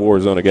talk about the war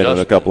zone again in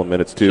a couple of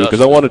minutes, too,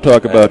 because I want to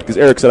talk about – because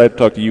Eric said I'd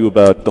talk to you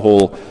about the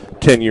whole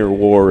 10-year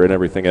war and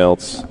everything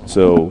else.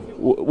 So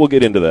we'll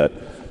get into that.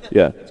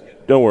 Yeah,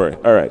 don't worry.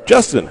 All right.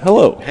 Justin,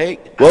 hello. Hey.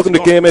 Welcome to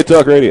KMA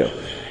Talk Radio.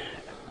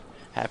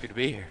 Happy to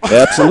be here.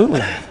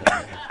 Absolutely.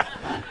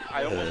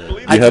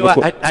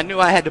 I knew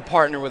I had to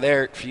partner with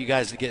Eric for you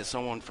guys to get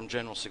someone from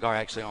General Cigar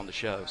actually on the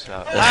show.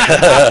 So.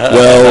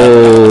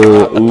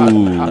 Well, ooh.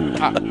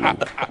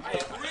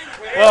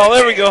 Well,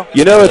 there we go.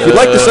 You know, if you'd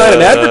like to sign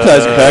an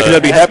advertising package,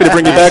 I'd be happy to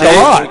bring you back a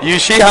lot. You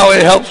see how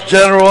it helps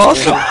General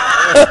also?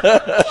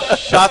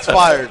 Shots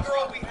fired.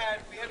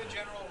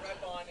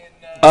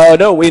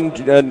 No,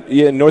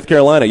 in North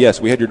Carolina, yes.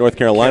 We had your North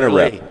Carolina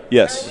rep.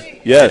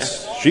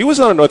 Yes. She was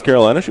on North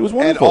Carolina. She was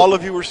wonderful. And all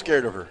of you were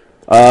scared of her.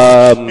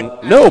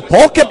 No,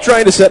 Paul kept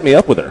trying to set me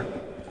up with her.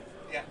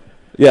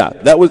 Yeah,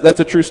 that's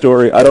a true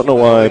story. I don't know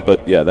why,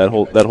 but yeah, that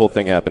whole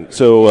thing happened.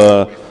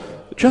 So,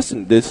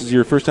 Justin, this is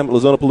your first time at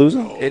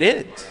Lazona-Palooza? It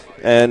is.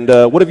 And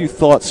what have you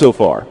thought so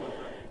far?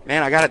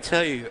 Man, I got to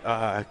tell you,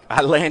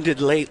 I landed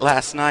late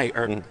last night,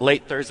 or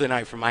late Thursday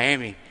night from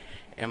Miami,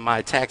 and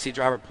my taxi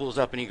driver pulls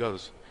up and he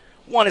goes,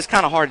 one, it's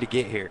kind of hard to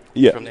get here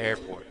from the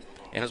airport.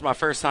 And it's my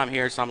first time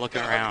here, so I'm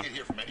looking around.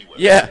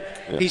 Yeah.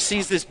 He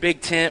sees this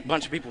big tent,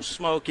 bunch of people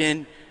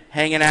smoking,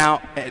 hanging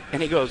out,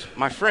 and he goes,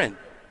 my friend,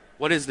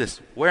 what is this?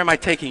 Where am I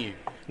taking you?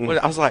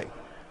 I was like,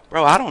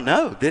 bro, I don't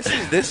know. This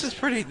is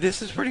pretty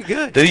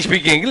good. Did he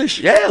speak English?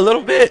 Yeah, a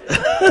little bit.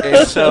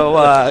 And so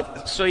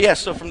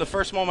from the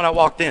first moment I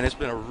walked in, it's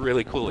been a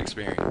really cool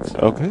experience.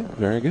 Okay,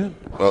 very good.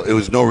 Well, it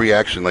was no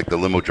reaction like the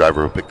limo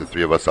driver who picked the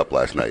three of us up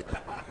last night.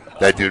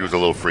 That dude was a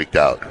little freaked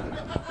out.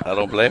 I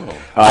don't blame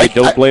him. I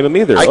don't blame him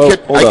either.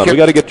 Hold on. We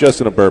got to get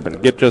Justin a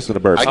bourbon. Get Justin a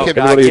bourbon.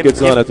 Everybody who gets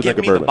on has to make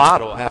a bourbon. The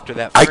bottle after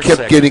that. I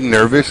kept getting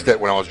nervous that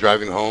when I was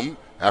driving home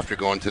after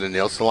going to the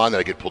nail salon that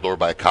I get pulled over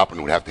by a cop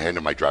and would have to hand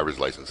him my driver's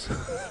license.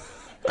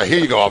 Here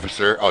you go,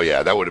 officer. Oh,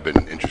 yeah, that would have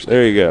been interesting.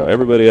 There you go.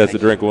 Everybody has to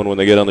drink one when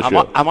they get on the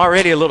show. I'm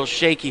already a little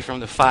shaky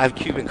from the 5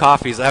 Cuban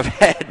coffees I've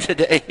had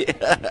today.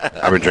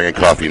 I've been drinking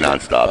coffee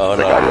nonstop. Oh,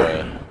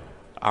 no.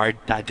 I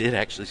did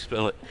actually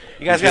spill it.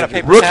 You guys got a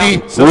paper rookie.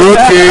 towel?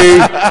 Rookie.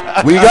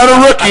 We got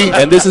a rookie.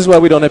 And this is why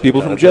we don't have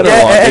people from General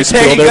on. They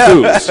spill their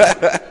booze.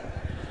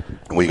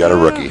 We got a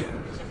rookie.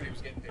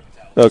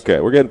 Okay,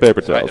 we're getting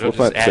paper towels. Right, we'll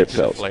find paper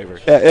towels. Flavor.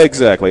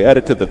 Exactly. Add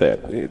it to the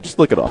thing. Just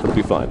lick it off. It'll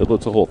be fine.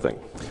 It's a whole thing.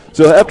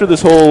 So after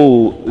this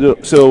whole,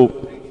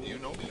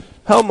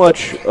 how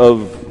much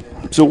of?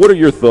 So what are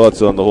your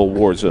thoughts on the whole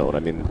war zone? I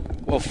mean,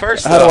 well,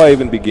 first, how do I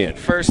even begin?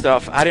 First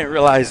off, I didn't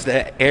realize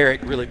that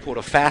Eric really pulled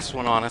a fast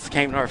one on us.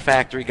 Came to our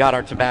factory, got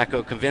our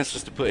tobacco, convinced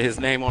us to put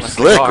his name on a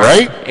cigar,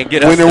 right? And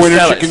get us to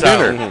sell it.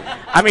 Dinner.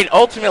 I mean,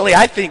 ultimately,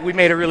 I think we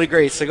made a really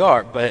great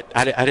cigar, but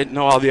I didn't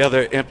know all the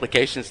other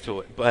implications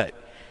to it. But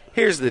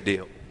here's the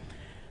deal: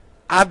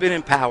 I've been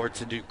empowered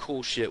to do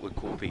cool shit with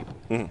cool people.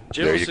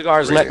 General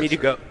Cigars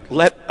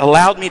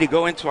allowed me to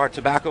go into our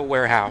tobacco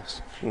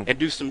warehouse and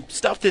do some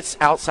stuff that's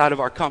outside of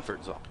our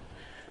comfort zone.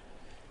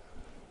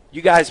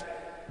 You guys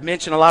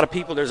mention a lot of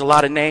people. There's a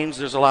lot of names.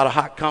 There's a lot of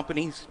hot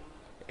companies.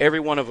 Every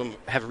one of them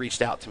have reached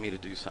out to me to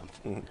do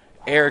something.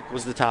 Eric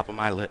was the top of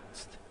my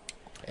list.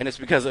 And it's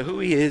because of who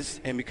he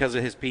is and because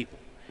of his people.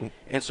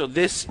 And so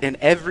this, in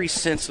every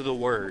sense of the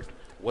word,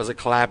 was a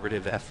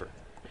collaborative effort.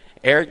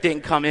 Eric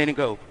didn't come in and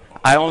go,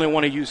 I only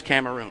want to use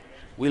Cameroon.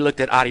 We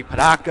looked at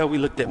Ariparaca. We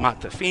looked at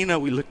Matafina.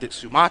 We looked at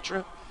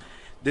Sumatra.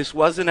 This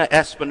wasn't an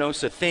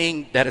Espinosa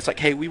thing that it's like,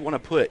 hey, we want to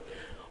put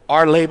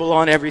our label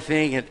on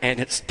everything and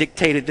it's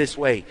dictated this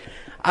way.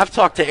 I've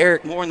talked to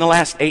Eric more in the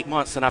last 8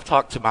 months than I've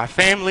talked to my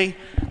family,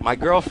 my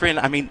girlfriend.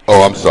 I mean.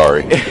 Oh, I'm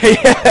sorry.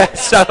 Yeah,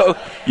 so.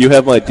 You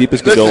have my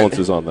deepest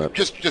condolences on that.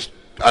 Just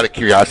out of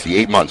curiosity,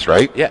 8 months,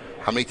 right? Yeah.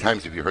 How many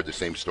times have you heard the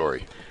same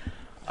story?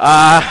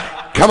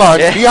 Come on,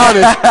 be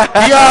honest.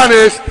 Be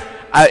honest.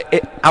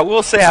 I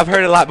will say I've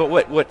heard a lot, but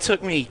what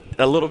took me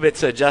a little bit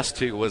to adjust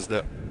to was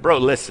bro,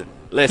 listen.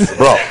 Bro,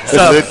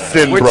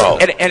 listen, bro.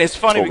 And it's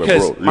funny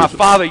because my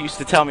father used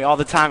to tell me all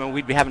the time when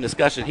we'd be having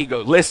discussions, he'd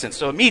go, listen.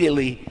 So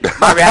immediately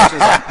my reaction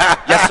was like,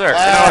 yes, sir. And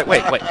I'm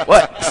like, wait,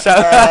 what? So,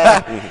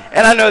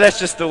 and I know that's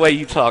just the way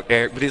you talk,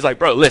 Eric, but he's like,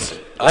 bro, listen,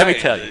 let me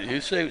tell you. You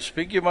say,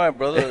 speak your mind,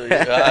 brother.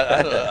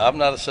 I'm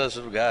not a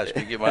sensitive guy.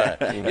 Speak your mind.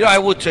 I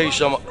will tell you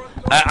something.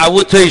 I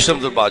will tell you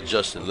something about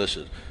Justin.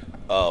 Listen,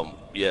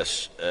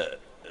 yes,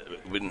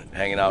 we've been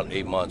hanging out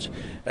 8 months.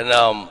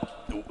 And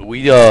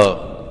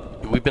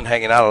we've been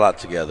hanging out a lot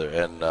together,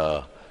 and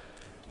are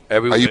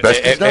you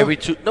besties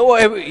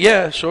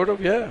now? Sort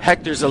of, yeah.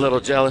 Hector's a little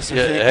jealous.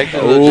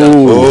 Hector's a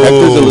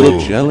little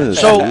jealous.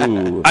 So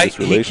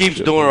he keeps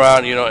doing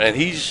around, and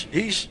he's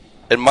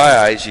in my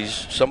eyes, he's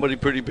somebody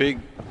pretty big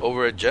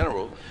over at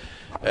General,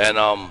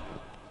 and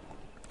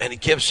he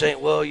kept saying,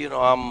 well,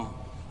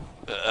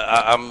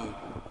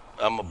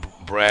 I'm a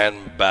brand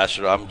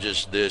ambassador. I'm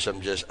just this.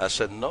 I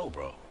said, no,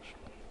 bro.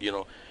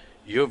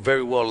 You're a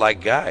very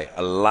well-liked guy.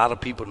 A lot of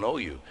people know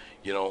you.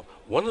 You know,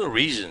 one of the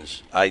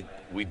reasons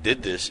we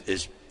did this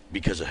is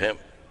because of him.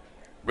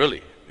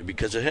 Really,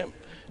 because of him.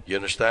 You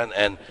understand?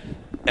 And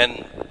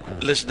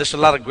listen, there's a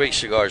lot of great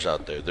cigars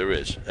out there. There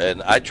is.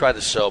 And I try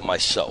to sell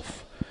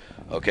myself.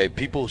 Okay,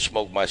 people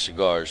smoke my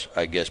cigars,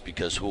 I guess,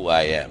 because who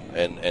I am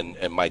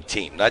and my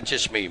team. Not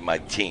just me, my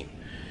team.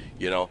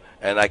 You know,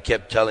 and I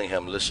kept telling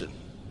him, listen,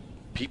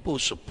 people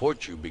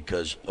support you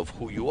because of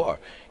who you are.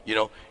 You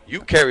know,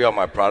 you carry on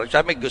my products.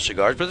 I make good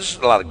cigars, but there's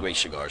a lot of great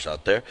cigars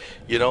out there,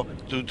 you know,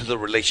 due to the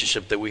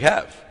relationship that we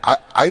have.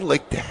 I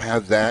like to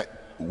have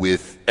that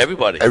with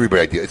everybody.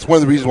 Everybody I do. It's one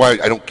of the reasons why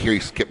I don't carry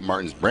Skip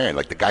Martin's brand.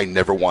 Like, the guy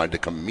never wanted to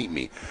come meet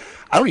me.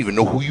 I don't even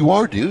know who you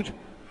are, dude.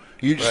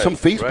 You're just some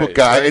Facebook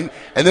guy. Right.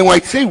 And then when I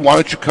say, why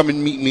don't you come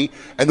and meet me?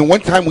 And the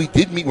one time we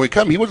did meet, when he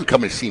come, he wasn't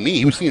coming to see me.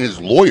 He was seeing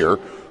his lawyer,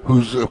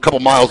 who's a couple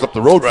miles up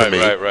the road from me.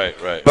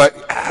 Right.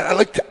 But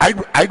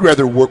I'd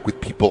rather work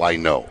with people I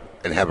know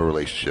and have a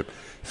relationship.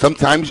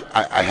 Sometimes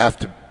I have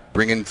to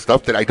bring in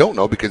stuff that I don't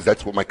know because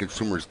that's what my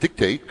consumers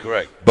dictate.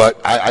 Correct.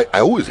 But I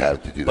always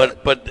have to do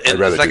that. But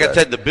it's like I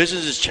said, the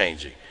business is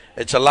changing.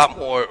 It's a lot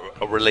more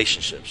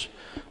relationships,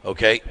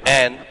 okay?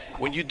 And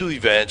when you do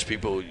events,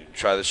 people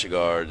try the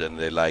cigar and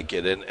they like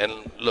it.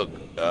 And look,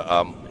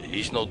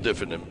 he's no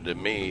different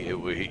than me.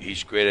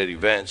 He's great at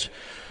events.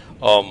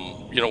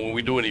 You know, when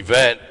we do an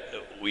event,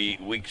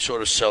 we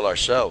sort of sell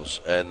ourselves.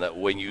 And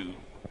when you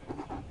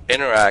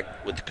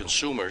interact with the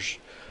consumers,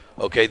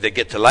 okay, they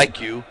get to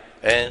like you,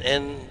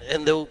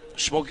 and they'll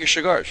smoke your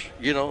cigars.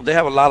 You know, they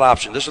have a lot of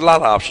options. There's a lot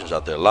of options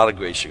out there, a lot of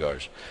great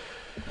cigars.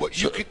 Well,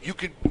 you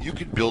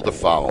could build a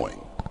following,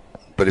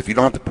 but if you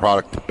don't have the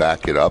product to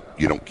back it up,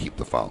 you don't keep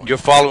the following. Your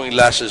following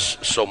lasts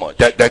so much.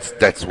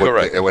 That's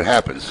what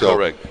happens. So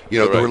Correct. You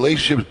know, the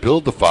relationships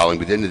build the following,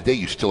 but at the end of the day,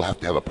 you still have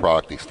to have a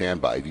product they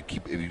stand by.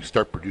 If you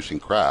start producing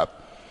crap,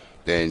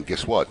 then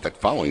guess what? That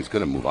following is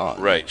going to move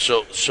on. Right.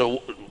 So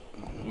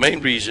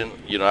main reason,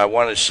 you know, I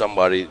wanted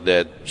somebody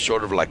that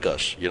sort of like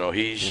us. You know,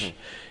 he's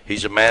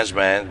a man's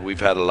man. We've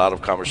had a lot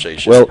of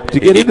conversations. Well, to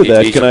get into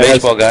that, he's a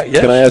baseball guy.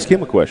 Yes. Can I ask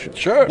him a question?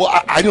 Sure.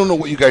 Well, I don't know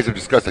what you guys have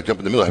discussed. I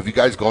jumped in the middle. Have you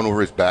guys gone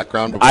over his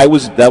background before?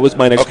 That was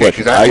my next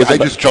question. Okay, because I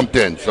just jumped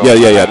in. So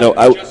Yeah. No,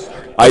 I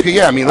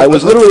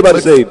was literally about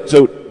to say.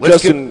 So,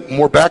 let's Justin, get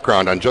more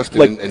background on Justin.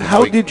 Like, and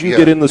how did you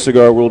get in the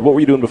cigar world? What were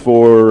you doing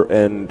before,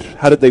 and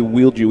how did they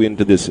wield you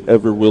into this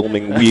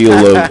ever-whelming wheel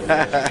of?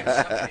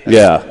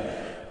 Yeah.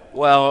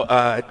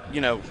 Well,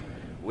 you know,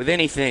 with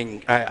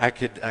anything, I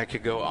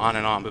could go on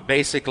and on, but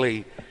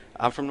basically,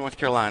 I'm from North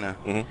Carolina,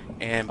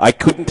 and I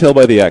couldn't tell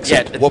by the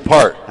accent. Yeah, what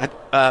part?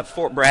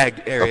 Fort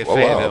Bragg area, Wow,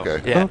 Fayetteville.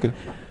 okay. Yeah. Oh, okay.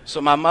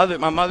 So my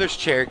mother's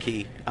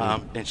Cherokee,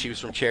 and she was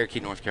from Cherokee,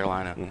 North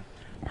Carolina.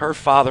 Her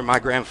father, my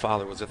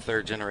grandfather, was a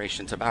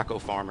third-generation tobacco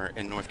farmer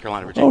in North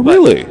Carolina, Virginia. Oh,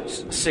 really?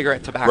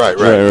 Cigarette tobacco.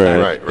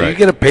 Right. Do you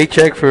get a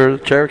paycheck for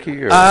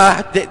Cherokee? Or?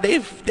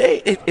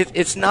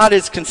 It's not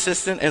as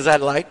consistent as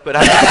I'd like, but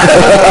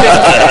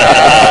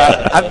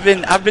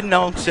I've been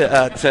known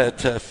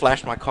to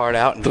flash my card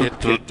out and get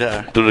through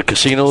the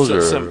casinos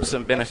or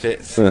some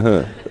benefits.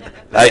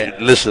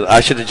 Listen,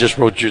 I should have just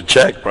wrote you a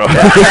check, bro.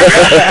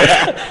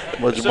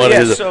 Much money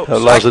is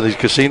lost in these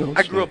casinos.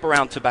 I grew up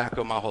around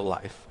tobacco my whole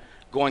life,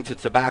 going to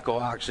tobacco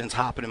auctions,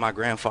 hopping in my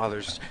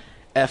grandfather's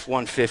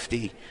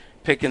F-150,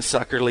 picking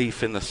sucker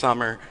leaf in the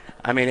summer.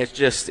 I mean, it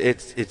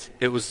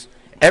was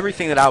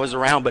everything that I was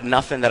around, but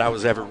nothing that I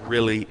was ever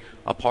really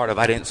a part of.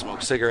 I didn't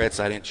smoke cigarettes.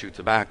 I didn't chew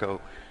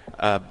tobacco.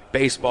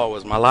 Baseball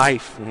was my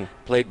life.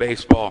 Played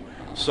baseball.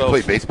 So you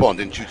played baseball and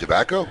didn't chew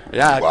tobacco?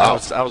 Yeah, wow.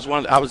 I was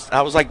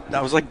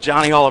like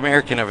Johnny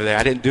All-American over there.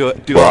 I didn't do a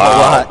whole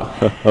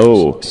lot.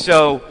 Oh.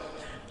 So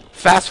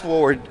fast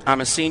forward,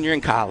 I'm a senior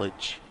in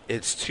college.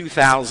 It's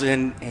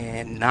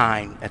 2009.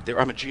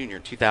 I'm a junior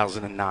in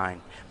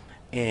 2009.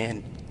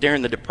 And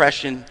during the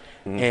Depression,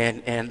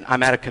 and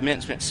I'm at a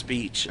commencement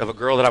speech of a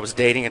girl that I was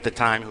dating at the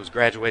time who was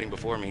graduating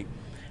before me.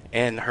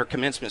 And her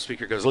commencement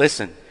speaker goes,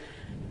 listen,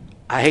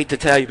 I hate to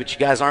tell you, but you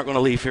guys aren't going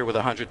to leave here with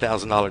a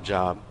 $100,000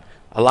 job.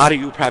 A lot of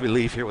you will probably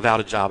leave here without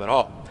a job at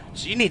all.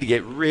 So you need to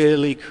get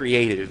really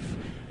creative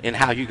in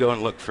how you go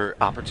and look for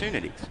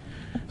opportunities.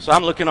 So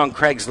I'm looking on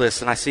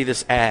Craigslist, and I see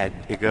this ad.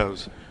 It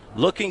goes,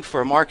 looking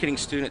for a marketing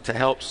student to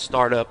help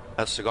start up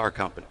a cigar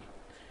company.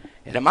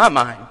 And in my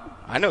mind,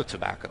 I know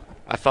tobacco.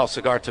 I thought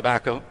cigarette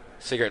tobacco,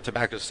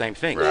 the same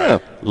thing.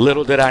 Right.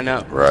 Little did I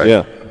know. Right.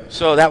 Yeah.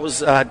 So that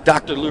was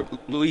Dr.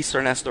 Luis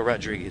Ernesto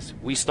Rodriguez.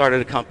 We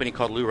started a company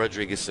called Lou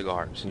Rodriguez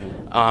Cigars.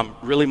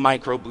 Really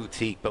micro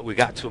boutique, but we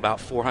got to about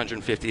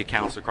 450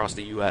 accounts across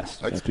the U.S.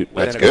 That's within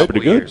good. a couple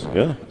Pretty good. years.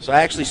 Yeah. So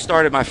I actually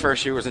started, my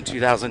first year was in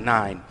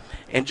 2009.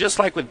 And just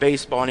like with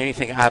baseball and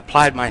anything, I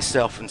applied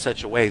myself in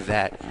such a way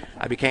that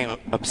I became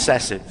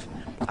obsessive.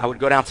 I would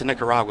go down to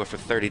Nicaragua for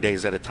 30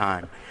 days at a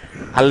time.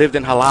 I lived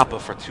in Jalapa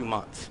for 2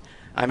 months.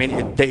 I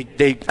mean,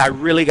 I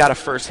really got a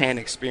firsthand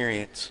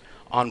experience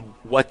on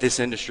what this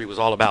industry was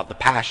all about, the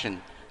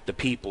passion, the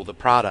people, the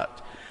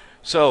product.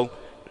 So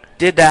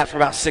did that for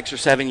about 6 or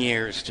 7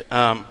 years.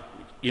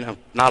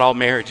 not all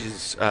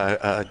marriages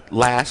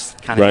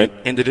last. Kind of Right.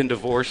 ended in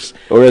divorce.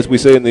 Or as we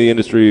say in the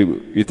industry,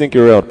 you think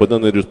you're out, but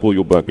then they just pull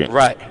you back in.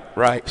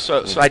 Right.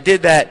 So I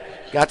did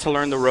that. Got to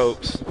learn the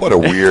ropes. What a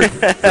weird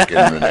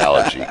freaking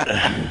analogy.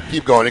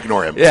 Keep going.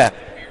 Ignore him. Yeah.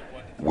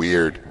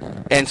 Weird.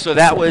 And so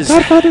that was.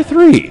 Godfather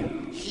 3.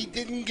 He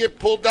didn't get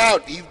pulled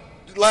out. He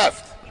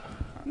left.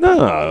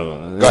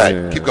 No. Go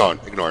ahead. Keep going.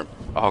 Ignore him.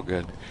 All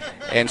good.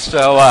 And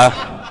so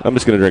I'm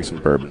just going to drink some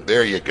bourbon.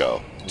 There you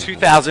go.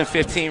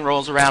 2015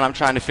 rolls around. I'm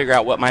trying to figure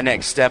out what my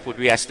next step would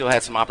be. I still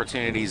had some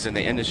opportunities in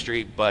the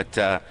industry, but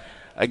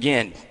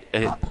again,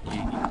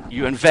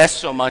 you invest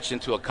so much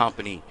into a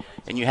company,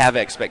 and you have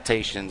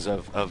expectations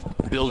of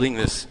building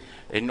this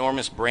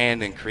enormous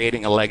brand and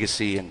creating a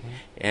legacy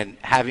and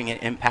having an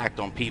impact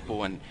on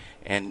people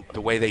and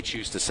the way they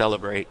choose to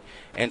celebrate.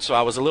 And so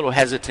I was a little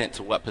hesitant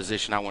to what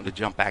position I wanted to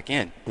jump back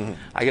in. Mm-hmm.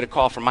 I get a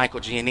call from Michael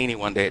Giannini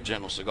one day at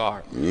General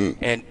Cigar,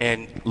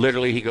 and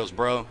literally he goes,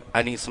 "Bro,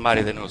 I need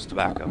somebody that knows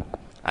tobacco.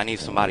 I need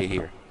somebody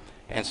here."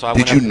 And so I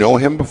Did you know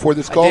him before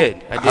this call? I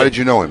did. How did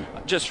you know him?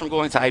 Just from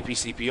going to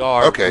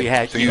IPCPR. Okay, we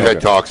had, so you had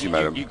talks, you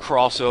met him. You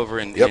cross over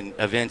in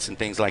events and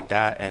things like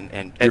that,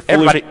 and You're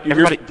fully-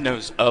 everybody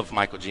knows of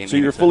Michael Giannini. So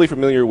you're fully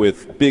familiar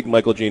with big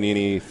Michael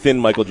Giannini, thin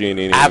Michael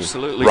Giannini.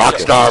 Absolutely. Rock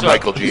star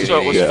Michael Giannini.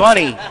 So it was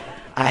funny.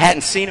 I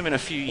hadn't seen him in a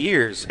few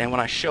years, and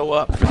when I show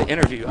up for the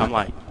interview, I'm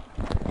like,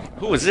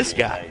 who is this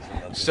guy?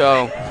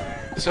 So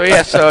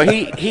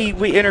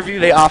we interview.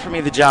 They offer me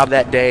the job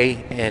that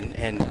day,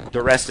 and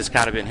the rest has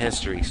kind of been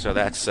history. So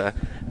that's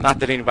not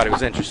that anybody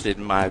was interested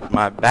in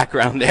my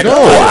background there. No,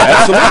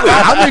 absolutely.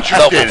 I'm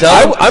interested.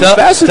 I'm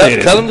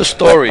fascinated. Tell him the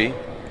story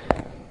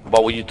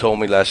about what you told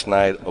me last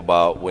night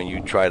about when you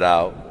tried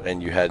out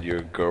and you had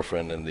your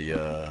girlfriend in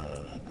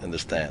the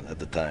stand at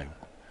the time.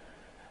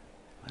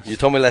 You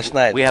told me last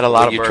night. We had a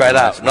lot of you bourbon tried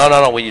last out.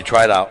 No. When you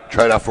tried out.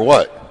 Tried out for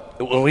what?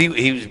 When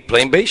he was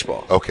playing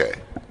baseball. Okay.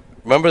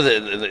 Remember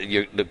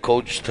the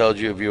coach tells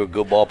you if you're a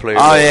good ball player?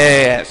 Oh,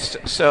 yeah.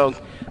 So,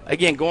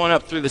 again, going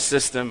up through the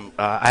system,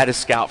 I had a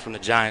scout from the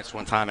Giants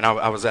one time, and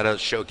I was at a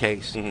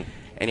showcase, and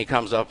he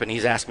comes up and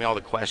he's asked me all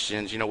the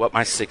questions, what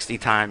my 60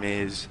 time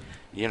is,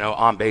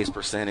 on base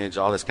percentage,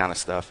 all this kind of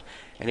stuff.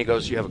 And he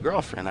goes, "You have a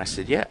girlfriend?" I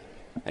said, "Yeah."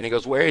 And he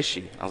goes, "Where is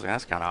she?" I was like,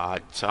 "That's kind of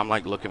odd." So I'm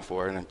like looking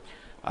for her, and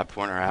I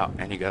point her out,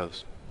 and he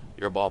goes,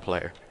 "You're a ball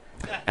player."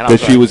 And That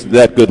she was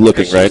that good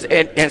looking, right?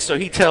 And so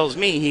he tells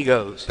me, he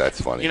goes,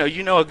 "That's funny.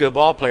 You know a good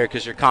ball player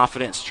because your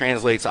confidence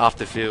translates off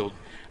the field."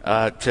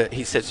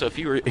 He said, so if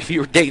you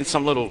were dating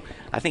some little,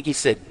 I think he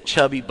said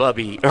chubby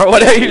bubby or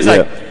whatever, he was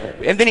like,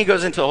 and then he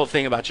goes into the whole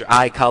thing about your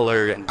eye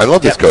color and I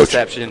love this depth coach.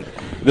 perception.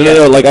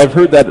 No. Like I've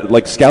heard that,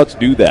 like scouts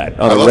do that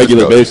on a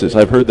regular basis.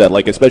 I've heard that,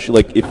 like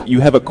especially like if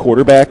you have a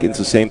quarterback, it's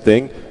the same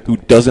thing, who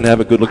doesn't have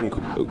a good-looking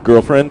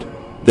girlfriend,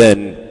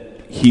 then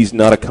he's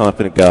not a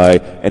confident guy,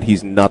 and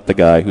he's not the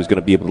guy who's going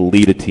to be able to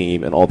lead a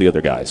team and all the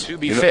other guys. To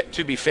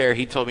be fair,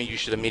 he told me you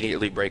should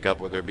immediately break up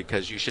with her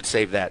because you should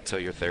save that till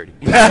you're 30.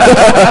 He's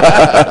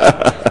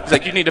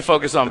like, you need to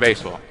focus on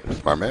baseball.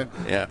 Smart man.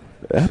 Yeah.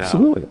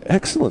 Absolutely.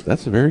 Excellent.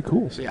 That's very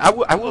cool. So,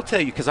 I will tell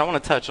you, because I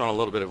want to touch on a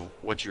little bit of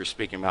what you were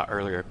speaking about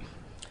earlier.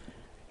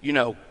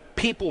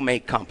 People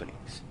make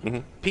companies. Mm-hmm.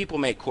 People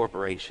make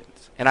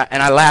corporations. And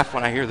I laugh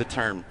when I hear the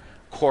term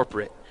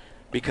corporate,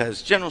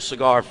 because General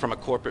Cigar, from a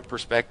corporate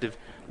perspective,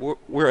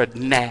 we're a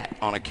gnat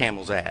on a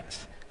camel's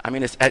ass. I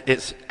mean,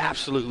 it's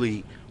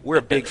absolutely, we're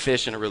a big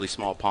fish in a really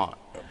small pond.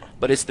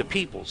 But it's the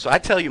people. So I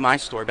tell you my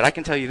story, but I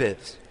can tell you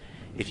this.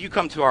 If you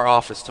come to our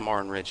office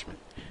tomorrow in Richmond,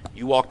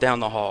 you walk down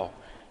the hall,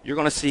 you're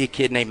going to see a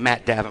kid named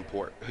Matt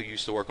Davenport, who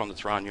used to work on the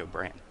Toronto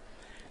brand.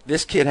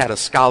 This kid had a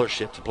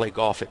scholarship to play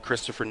golf at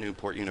Christopher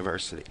Newport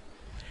University.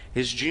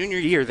 His junior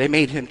year, they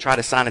made him try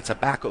to sign a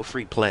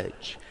tobacco-free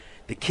pledge.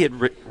 The kid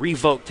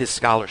revoked his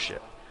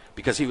scholarship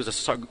because he was a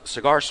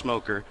cigar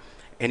smoker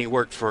and he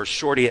worked for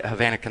Shorty at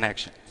Havana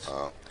Connections.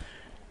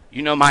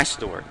 You know my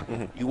story.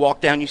 Mm-hmm. You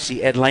walk down, you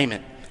see Ed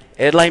Lehman.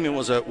 Ed Lehman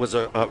was a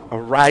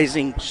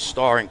rising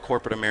star in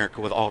corporate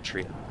America with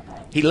Altria.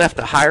 He left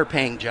a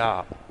higher-paying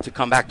job to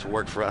come back to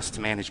work for us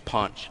to manage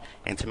Punch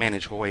and to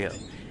manage Hoya.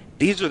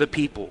 These are the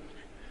people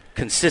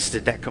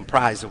consisted that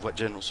comprise of what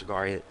General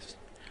Cigar is.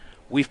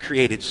 We've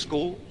created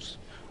schools.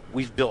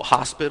 We've built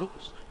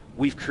hospitals.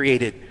 We've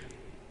created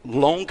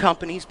loan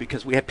companies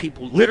because we have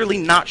people literally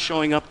not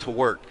showing up to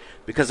work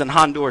because in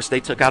Honduras they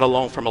took out a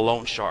loan from a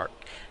loan shark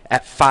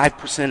at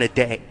 5% a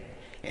day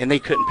and they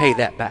couldn't pay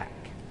that back.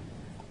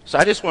 So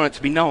I just want it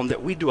to be known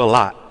that we do a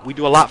lot. We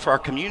do a lot for our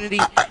community,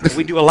 and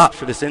we do a lot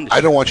for this industry.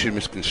 I don't want you to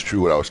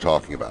misconstrue what I was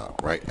talking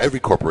about, right? Every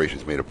corporation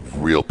is made up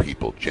of real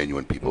people,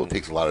 genuine people. It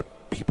takes a lot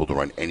of people to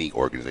run any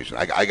organization.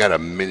 I got a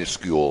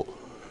minuscule,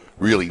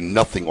 really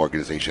nothing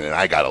organization, and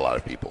I got a lot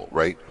of people,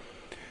 right?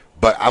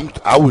 But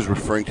I was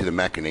referring to the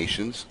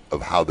machinations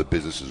of how the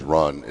business is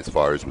run as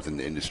far as within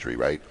the industry,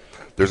 right?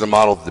 There's a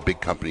model that the big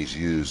companies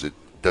use that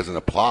doesn't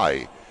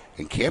apply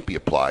and can't be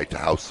applied to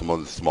how some of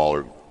the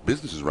smaller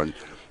businesses run,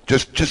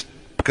 just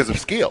because of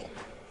scale.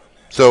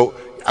 So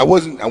it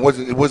wasn't a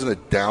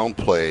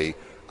downplay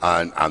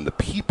on the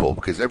people,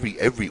 because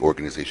every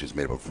organization is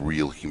made up of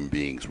real human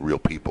beings, real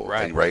people,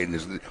 Right. and, right?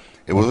 And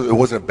it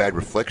wasn't a bad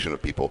reflection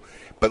of people.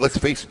 But let's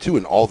face it, too,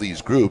 in all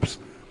these groups,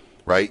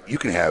 right? You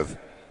can have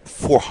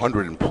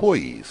 400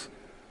 employees.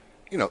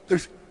 You know,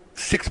 there's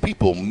 6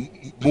 people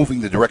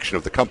moving the direction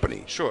of the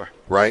company. Sure.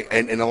 Right?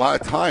 And a lot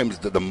of times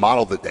the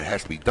model that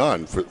has to be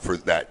done for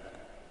that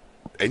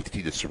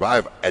entity to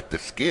survive at the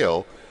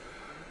scale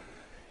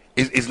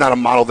is not a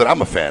model that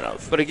I'm a fan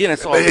of. But again,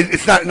 it's all...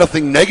 It's not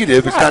nothing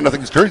negative. It's Right. not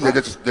nothing discouraging.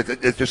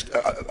 It's just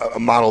a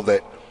model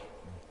that,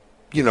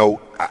 you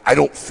know, I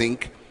don't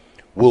think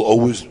will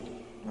always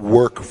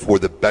work for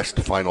the best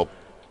final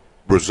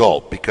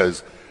result,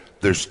 because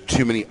there's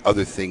too many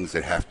other things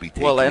that have to be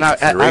taken into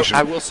consideration.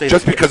 I will say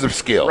just that, because of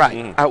scale.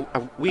 Right.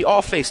 We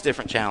all face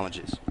different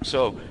challenges.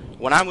 So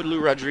when I'm with Lou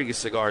Rodriguez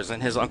Cigars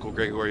and his uncle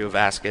Gregorio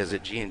Vasquez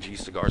at G&G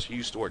Cigars, who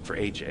used to work for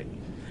AJ,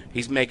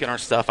 he's making our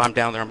stuff. I'm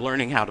down there. I'm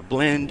learning how to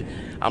blend.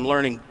 I'm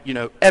learning, you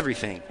know,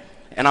 everything.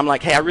 And I'm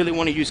like, hey, I really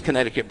want to use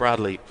Connecticut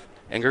broadleaf.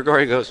 And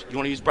Gregorio goes, you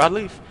want to use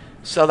broadleaf?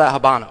 Sell that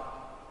Habano.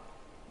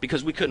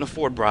 Because we couldn't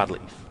afford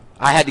broadleaf.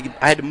 I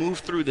had to move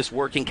through this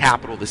working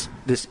capital,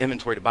 this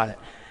inventory to buy that.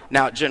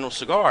 Now at General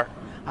Cigar,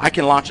 I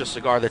can launch a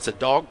cigar that's a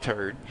dog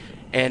turd,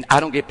 and I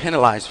don't get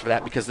penalized for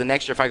that, because the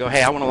next year if I go,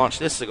 hey, I want to launch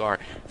this cigar,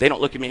 they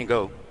don't look at me and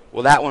go,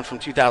 well, that one from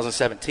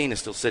 2017 is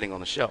still sitting on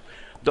the shelf.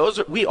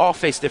 We all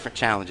face different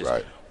challenges.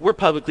 Right. We're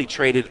publicly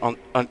traded on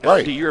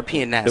Right. the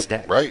European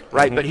NASDAQ. Right.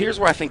 Right. But here's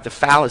where I think the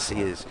fallacy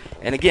is.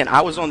 And again,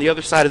 I was on the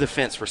other side of the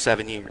fence for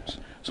 7 years.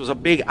 So it was a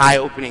big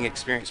eye-opening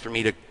experience for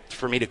me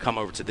to come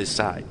over to this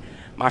side.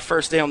 My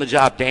first day on the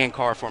job, Dan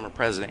Carr, former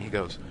president, he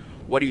goes,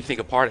 what do you think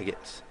of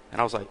Partagas? And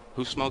I was like,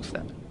 who smokes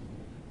that?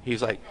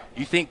 He's like,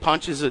 you think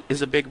Punch is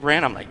a big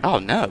brand? I'm like, oh,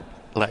 no.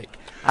 Like,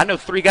 I know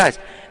 3 guys.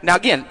 Now,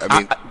 again, I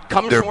mean,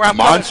 coming they're from where I'm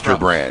monster coming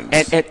from,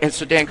 brands. And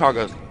so Dan Carr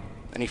goes,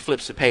 and he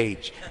flips the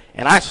page.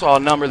 And I saw a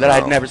number that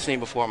I'd never seen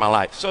before in my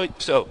life.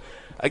 So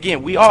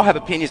again, we all have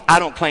opinions. I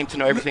don't claim to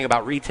know everything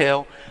about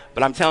retail,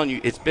 but I'm telling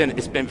you, it's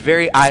been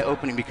very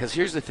eye-opening, because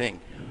here's the thing.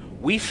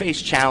 We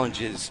face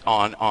challenges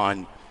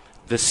on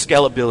the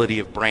scalability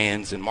of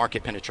brands and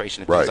market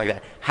penetration and things Right. like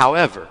that.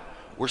 However,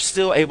 we're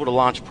still able to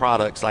launch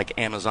products like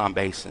Amazon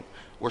Basin.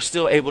 We're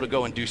still able to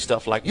go and do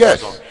stuff like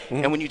Yes.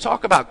 Warzone. And when you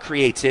talk about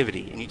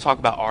creativity and you talk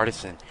about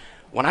artisan,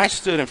 when I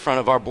stood in front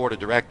of our board of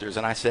directors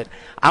and I said,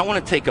 I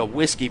want to take a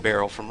whiskey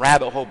barrel from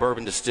Rabbit Hole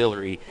Bourbon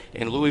Distillery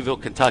in Louisville,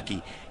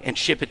 Kentucky, and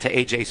ship it to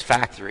AJ's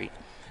factory.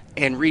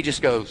 And Regis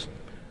goes,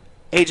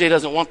 AJ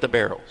doesn't want the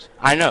barrels.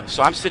 I know.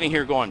 So I'm sitting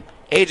here going,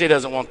 AJ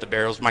doesn't want the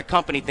barrels. My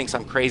company thinks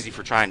I'm crazy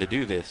for trying to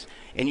do this.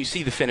 And you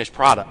see the finished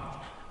product.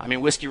 I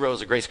mean, Whiskey Row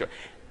is a great cigar.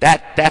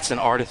 That's an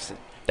artisan.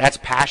 That's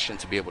passion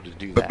to be able to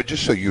do that. But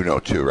just so you know,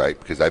 too, right,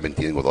 because I've been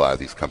dealing with a lot of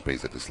these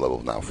companies at this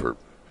level now for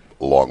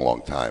a long,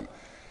 long time.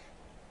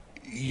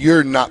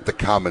 You're not the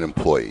common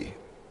employee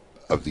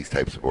of these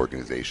types of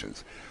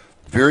organizations.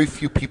 Very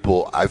few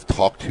people I've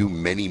talked to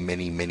many,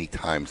 many, many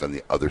times on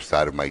the other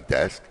side of my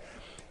desk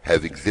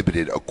have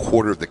exhibited a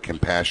quarter of the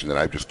compassion that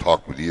I've just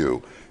talked with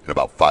you in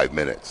about 5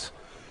 minutes,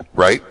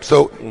 right?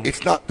 So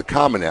it's not the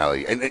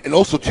commonality. And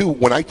also, too,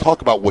 when I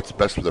talk about what's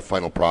best for the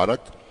final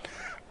product,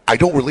 I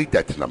don't relate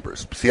that to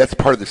numbers. See, that's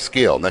part of the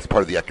scale, and that's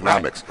part of the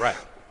economics. Right.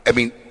 I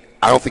mean,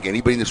 I don't think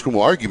anybody in this room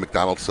will argue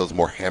McDonald's sells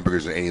more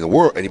hamburgers than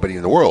anybody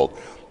in the world.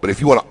 But if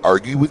you want to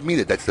argue with me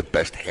that that's the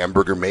best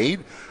hamburger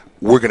made,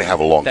 we're going to have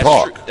a long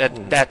talk. True.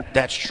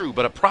 That's true.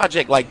 But a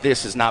project like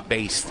this is not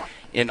based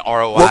in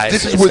ROI. Well,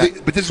 this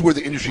is where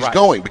the industry's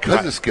going because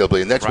of the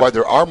scalability, and that's why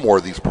there are more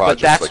of these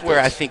projects. But that's like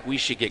where this. I think we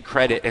should get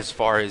credit as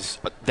far as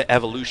the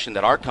evolution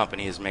that our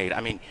company has made.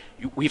 I mean,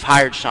 we've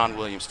hired Sean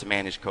Williams to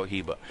manage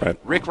Cohiba. Right.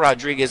 Rick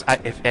Rodriguez,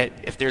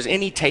 if there's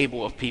any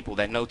table of people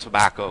that know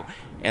tobacco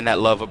and that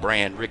love a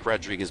brand, Rick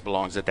Rodriguez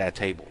belongs at that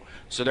table.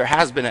 So there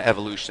has been an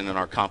evolution in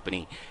our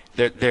company.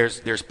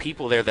 There's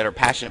people there that are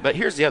passionate. But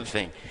here's the other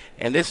thing,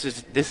 and this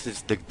is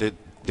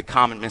the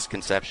common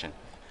misconception.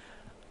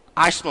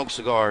 I smoke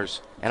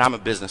cigars, and I'm a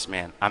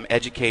businessman. I'm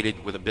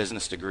educated with a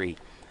business degree.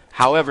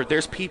 However,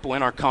 there's people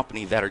in our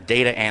company that are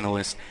data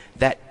analysts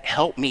that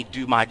help me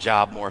do my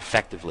job more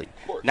effectively.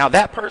 Now,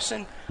 that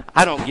person,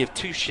 I don't give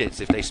 2 shits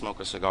if they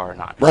smoke a cigar or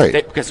not. Right.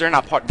 Because they're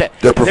not part.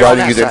 They're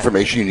providing you the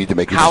information you need to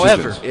make your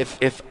decisions. However,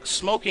 if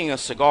smoking a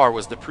cigar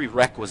was the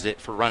prerequisite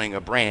for running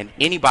a brand,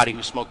 anybody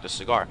who smoked a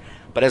cigar.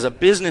 But as a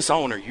business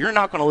owner, you're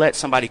not going to let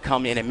somebody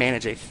come in and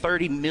manage a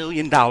 $30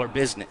 million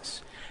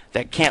business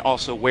that can't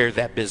also wear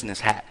that business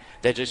hat.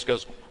 That just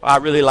goes, I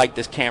really like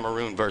this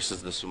Cameroon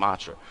versus the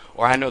Sumatra.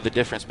 Or I know the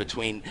difference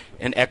between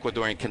an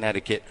Ecuadorian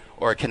Connecticut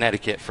or a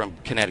Connecticut from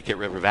Connecticut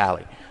River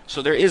Valley.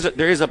 So there is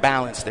a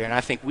balance there, and I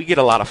think we get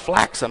a lot of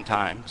flack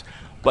sometimes.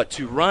 But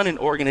to run an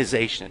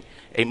organization,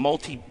 a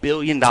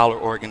multi-billion-dollar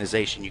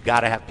organization, you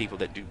got to have people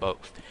that do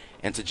both.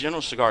 And to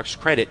General Cigar's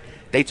credit,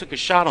 they took a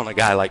shot on a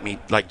guy like me,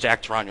 like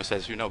Jack Tarano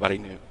says, who nobody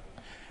knew.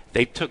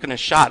 They've taken a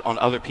shot on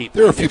other people.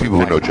 There are a few people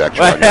who know Jack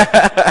Tarano.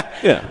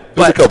 Yeah.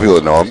 There's a couple people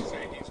that know him.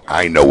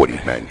 I know what he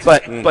meant.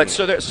 But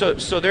so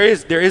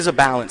there is a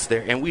balance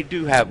there, and we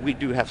do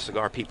have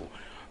cigar people.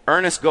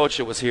 Ernest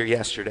Gocha was here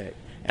yesterday,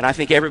 and I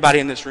think everybody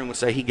in this room would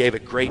say he gave a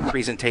great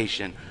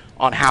presentation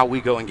on how we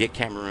go and get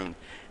Cameroon.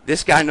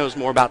 This guy knows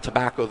more about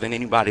tobacco than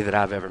anybody that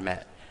I've ever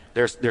met.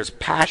 There's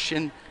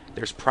passion,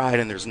 there's pride,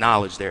 and there's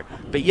knowledge there.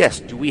 But yes,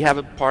 do we have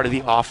a part of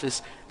the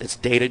office that's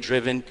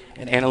data-driven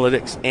and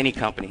analytics? Any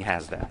company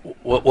has that.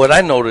 What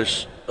I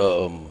noticed,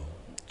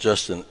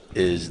 Justin,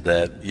 is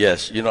that,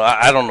 yes,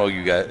 I don't know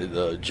you guys,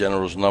 the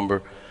General's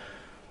number,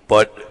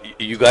 but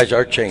you guys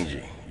are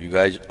changing.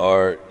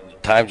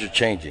 Times are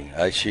changing.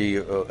 I see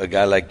a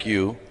guy like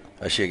you.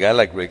 I see a guy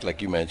like Rick,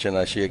 like you mentioned.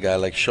 I see a guy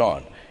like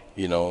Sean.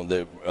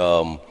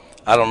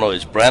 I don't know.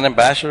 Is brand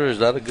ambassador? Is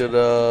that a good?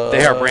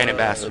 They are brand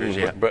ambassadors.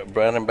 Yeah.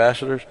 Brand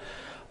ambassadors.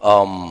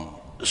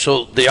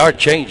 So they are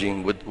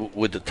changing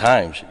with the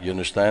times. You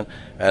understand?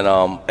 And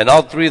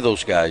all three of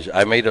those guys.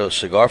 I made a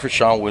cigar for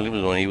Sean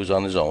Williams when he was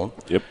on his own.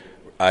 Yep.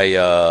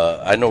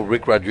 I know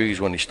Rick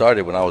Rodriguez when he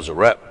started when I was a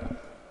rep.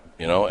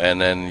 And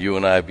then you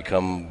and I have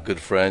become good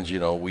friends.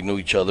 We knew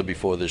each other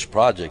before this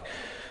project.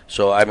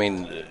 So, I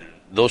mean,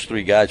 those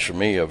three guys for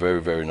me are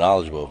very, very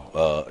knowledgeable.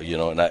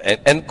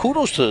 And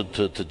kudos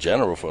to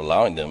General for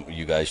allowing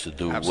you guys to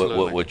do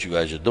what you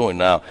guys are doing.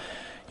 Now,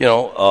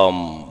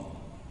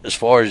 as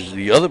far as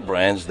the other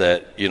brands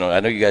that, I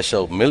know you guys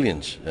sell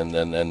millions and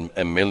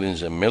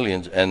millions and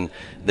millions, and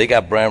they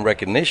got brand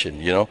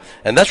recognition,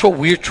 and that's what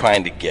we're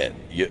trying to get.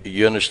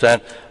 You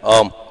understand?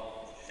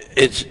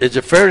 Is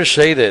it fair to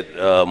say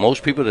that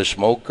most people that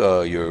smoke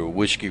your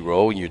Whiskey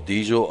Row and your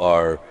Diesel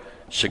are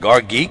cigar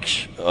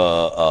geeks, is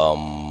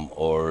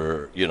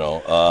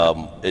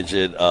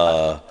it?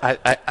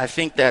 I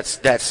think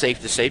that's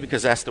safe to say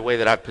because that's the way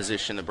that I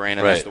position the brand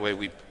and that's the way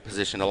we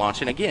position the launch.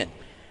 And again,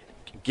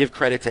 give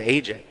credit to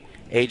AJ.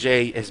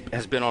 AJ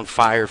has been on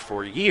fire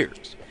for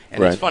years.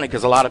 And it's funny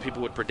because a lot of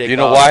people would predict. Do you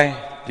know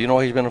why? Do you know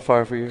why he's been on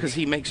fire for years? Because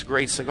he makes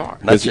great cigars.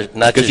 Because he's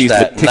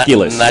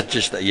meticulous. Not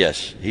just that.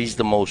 Yes, he's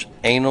the most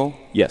anal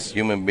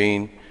human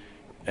being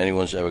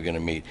anyone's ever going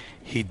to meet.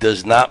 He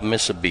does not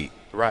miss a beat.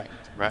 Right.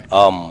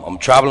 I'm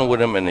traveling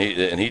with him, and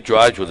he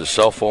drives with his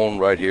cell phone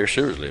right here.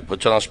 Seriously,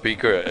 puts it on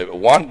speaker.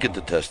 Juan can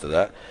attest to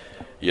that.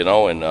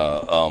 And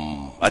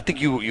I think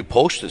you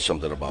posted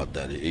something about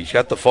that. He's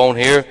got the phone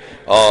here.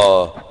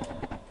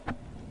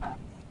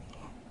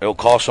 He'll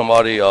call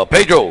somebody,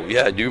 Pedro,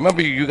 do you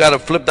remember you got to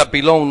flip that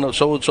pilon,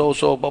 so,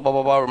 blah, blah,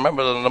 blah, blah.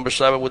 Remember the number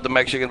 7 with the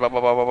Mexican, blah,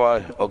 blah, blah, blah,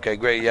 blah. Okay,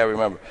 great,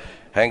 remember.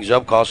 Hangs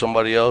up, calls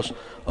somebody else.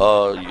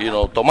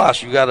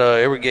 Tomas, you got to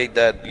irrigate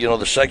that,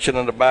 the section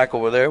in the back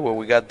over there where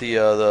we got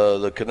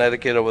the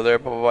Connecticut over there,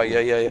 blah, blah, blah,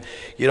 yeah.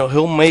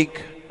 He'll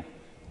make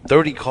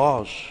 30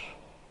 calls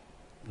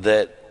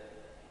that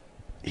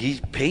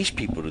he pays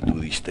people to do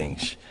these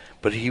things,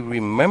 but he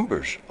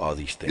remembers all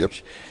these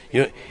things.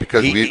 Yep.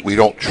 Because we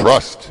don't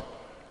trust.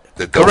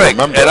 Correct,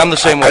 and I'm the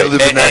same way. I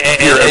live in that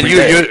fear every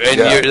day.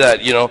 You're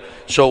that,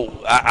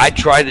 So I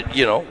try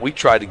to, we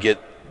try to get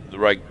the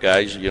right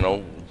guys,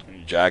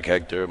 Jack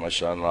Hector, my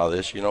son, and all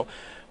this,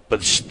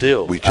 But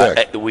still, we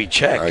check. We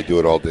check. I do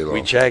it all day long.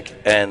 We check,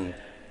 and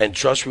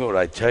trust me when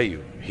I tell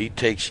you, he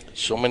takes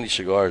so many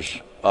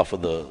cigars off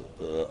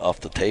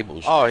the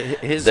tables. Oh,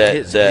 his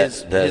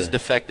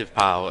defective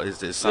pile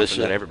is something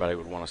that everybody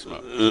would want to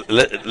smoke.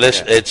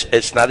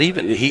 It's not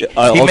even.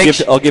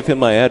 I'll give him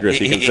my address.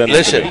 He can send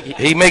it to me.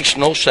 He makes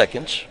no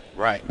seconds.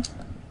 Right.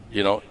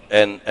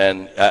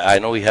 And I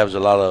know he has a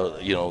lot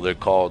of they're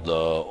called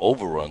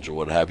overruns or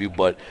what have you,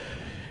 but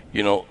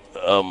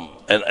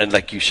and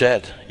like you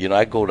said,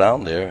 I go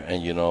down there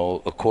and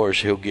of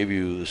course he'll give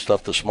you the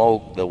stuff to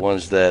smoke, the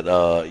ones that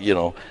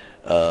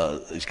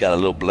it's got a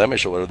little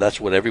blemish or whatever. That's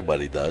what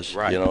everybody does,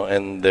 right.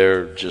 And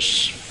they're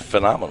just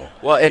phenomenal.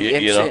 Well,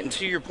 and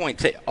to your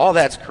point, all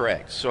that's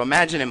correct. So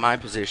imagine in my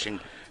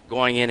position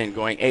going in and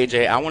going,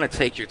 AJ, I want to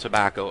take your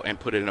tobacco and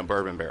put it in a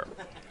bourbon barrel.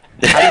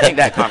 How do you think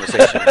that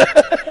conversation went?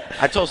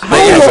 I told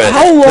somebody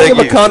how long of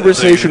a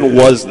conversation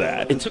was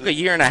that? It took a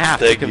year and a half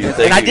to convince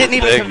him. And I didn't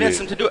even convince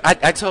him to do it.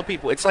 I tell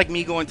people, it's like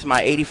me going to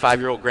my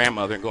 85-year-old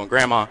grandmother and going,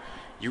 Grandma,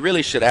 you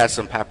really should add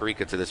some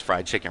paprika to this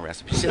fried chicken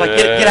recipe. She's like,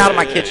 get out of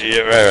my kitchen.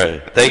 Yeah,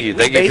 right. Thank you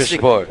for your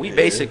support. We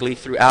basically,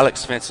 through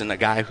Alex Svensson, the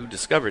guy who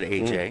discovered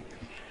AJ,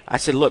 I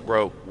said, look,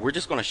 bro, we're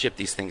just going to ship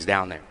these things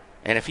down there.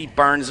 And if he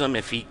burns them,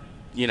 if he,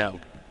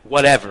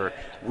 whatever,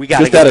 we got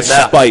to get out of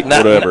spite,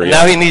 whatever.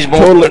 Now he needs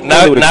more.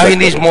 Now he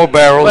needs more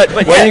barrels.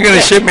 But when are you going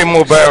to ship me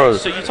more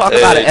barrels? So you talk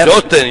about it.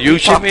 Justin, you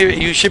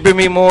shipping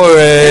me more.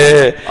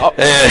 You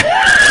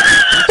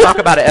talk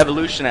about an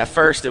evolution. At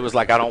first, it was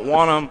like I don't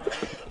want them.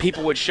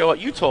 People would show up.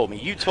 You told me.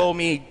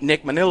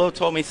 Nick Manillo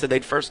told me. Said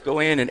they'd first go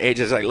in, and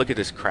AJ's like, look at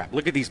this crap.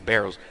 Look at these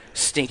barrels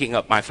stinking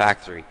up my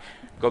factory.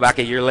 Go back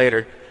a year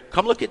later.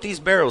 Come look at these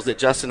barrels that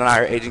Justin and I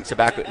are aging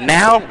tobacco.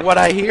 Now what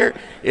I hear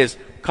is,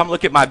 come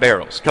look at my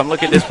barrels. Come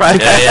look at this price.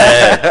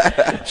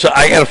 Yeah. So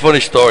I got a funny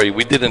story.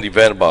 We did an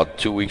event about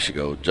 2 weeks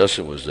ago.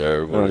 Justin was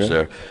there. Everyone was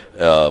there.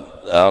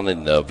 Down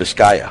in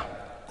Vizcaya.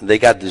 They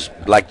got this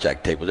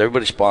blackjack table.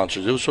 Everybody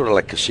sponsors. It was sort of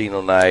like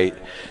casino night.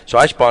 So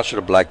I sponsored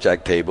a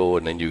blackjack table,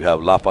 and then you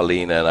have La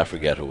Palina, and I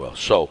forget who else.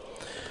 So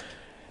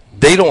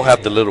They don't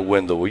have the little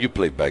window. Well, you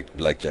play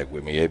blackjack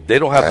with me, Abe. They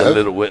don't have the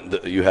little window.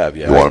 You have,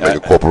 yeah. You want to make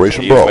a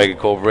corporation, you bro? Make a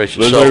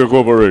corporation. Let's make a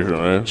corporation,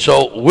 man.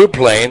 So we're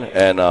playing,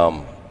 and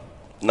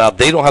now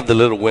they don't have the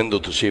little window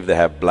to see if they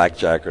have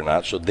blackjack or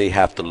not, so they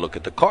have to look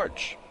at the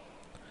cards.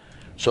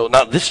 So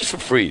now this is for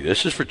free.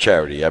 This is for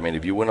charity. I mean,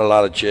 if you win a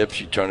lot of chips,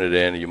 you turn it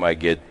in, and you might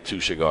get 2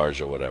 cigars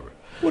or whatever.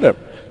 Whatever.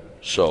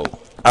 So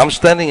I'm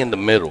standing in the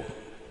middle,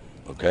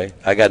 okay?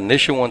 I got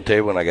Nish on one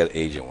table, and I got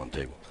AJ on one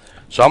table.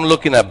 So I'm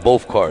looking at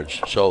both cards.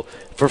 So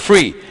for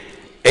free,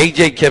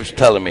 AJ kept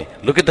telling me,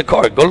 look at the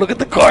card. Go look at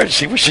the card.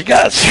 See what she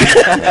got.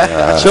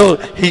 So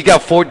he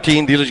got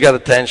 14. Dealer's got a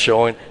 10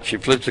 showing. She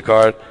flips the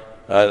card,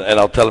 and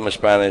I'll tell him in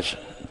Spanish,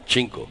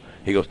 cinco.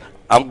 He goes,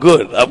 I'm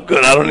good. I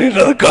don't need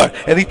another card.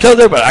 And he tells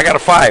everybody, I got a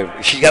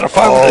 5. She got a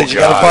 5 She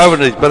got a 5 of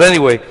these. But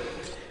anyway,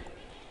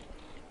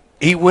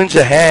 he wins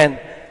a hand.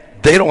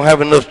 They don't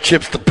have enough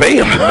chips to pay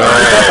him.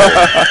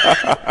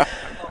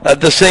 At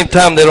the same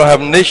time, they don't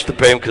have Nish to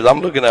pay him because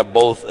I'm looking at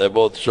both.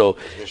 So,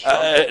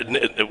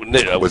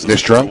 was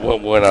Nish drunk? No,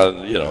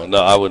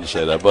 I wouldn't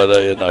say that, but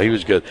no, he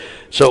was good.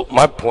 So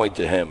my point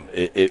to him: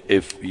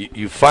 if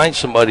you find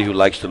somebody who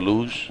likes to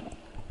lose,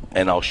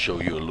 and I'll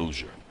show you a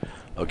loser,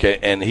 okay?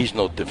 And he's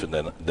no different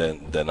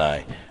than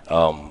I.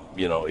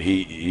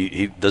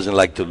 He doesn't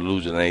like to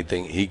lose in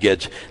anything.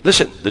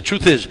 Listen, the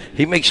truth is,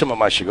 he makes some of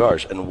my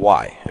cigars. And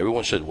why?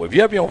 Everyone says, well, if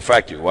you have your own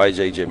factory, why is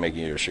AJ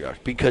making your cigars?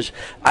 Because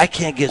I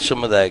can't get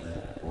some of that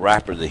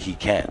wrapper that he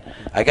can.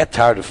 I got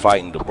tired of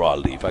fighting the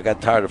broadleaf. I got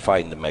tired of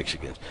fighting the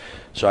Mexicans.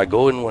 So I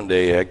go in one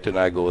day, Hector and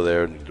I go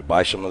there to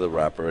buy some of the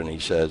wrapper, and he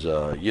says,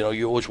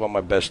 you always want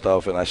my best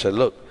stuff. And I said,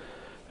 look,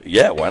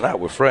 yeah, why not?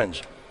 We're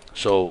friends.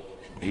 So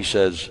he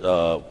says,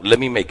 let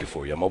me make it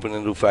for you. I'm opening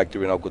a new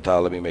factory in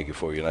Alcatraz. Let me make it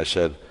for you. And I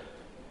said,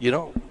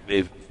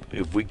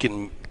 if we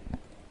can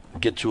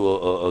get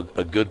to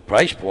a good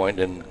price point,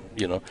 and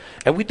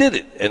we did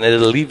it, and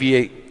it'll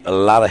alleviate a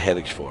lot of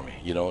headaches for me.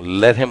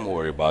 Let him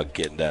worry about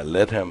getting that.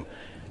 Let him,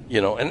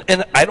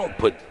 and I don't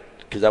put,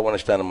 because I want to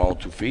stand on my own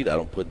 2 feet. I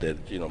don't put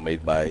that,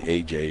 made by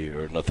AJ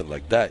or nothing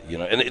like that.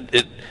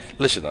 And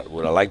listen,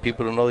 would I like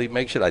people to know he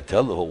makes it? I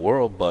tell the whole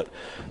world, but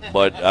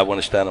I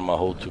want to stand on my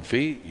whole 2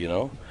 feet.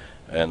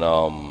 And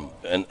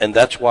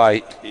that's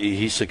why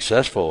he's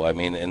successful. I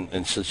mean,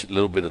 in such a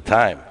little bit of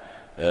time.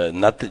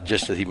 Not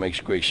just that he makes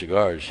great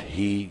cigars.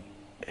 He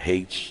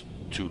hates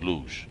to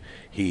lose.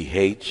 He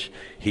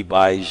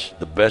buys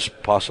the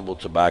best possible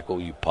tobacco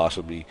you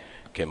possibly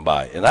can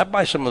buy. And I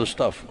buy some of the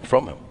stuff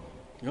from him.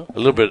 A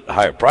little bit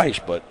higher price,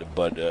 but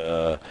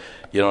and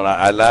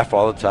I laugh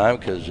all the time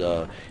because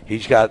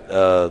he's got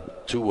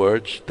 2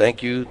 words.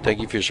 Thank you for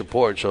your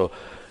support. So,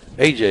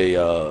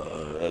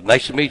 AJ,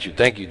 nice to meet you.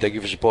 Thank you for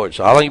your support.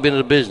 So how long you been in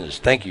the business?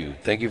 Thank you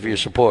for your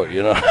support.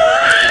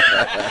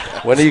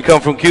 When do you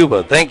come from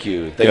Cuba? Thank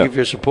you for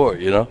your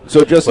support.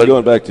 So Justin,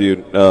 going back to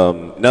you,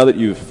 now that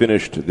you've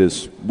finished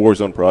this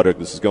Warzone product,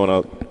 this is going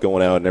out,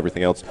 and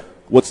everything else.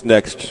 What's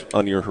next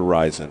on your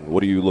horizon?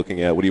 What are you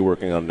looking at? What are you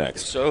working on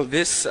next? So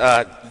this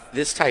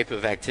type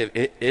of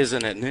activity is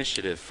an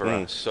initiative for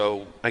us.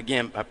 So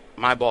again,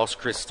 my boss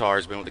Chris Starr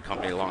has been with the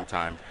company a long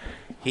time.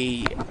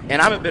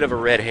 And I'm a bit of a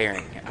red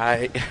herring.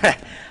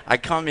 I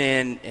come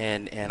in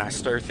and I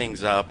stir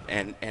things up,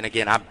 and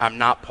again, I'm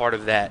not part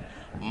of that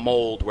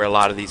mold where a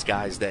lot of these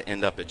guys that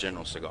end up at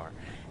General Cigar,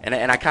 and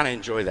I kind of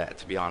enjoy that,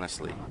 to be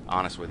honest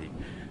with you.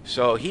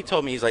 So he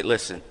told me, he's like,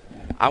 listen,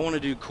 I want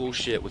to do cool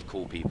shit with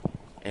cool people,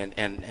 and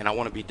I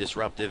want to be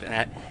disruptive,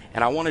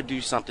 and I want to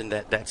do something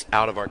that's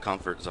out of our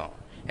comfort zone,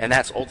 and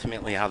that's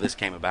ultimately how this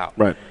came about.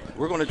 Right.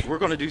 We're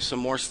gonna do some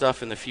more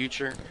stuff in the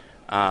future.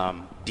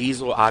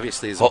 Diesel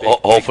obviously is a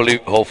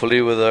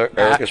hopefully with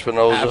Eric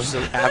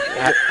Espinosa.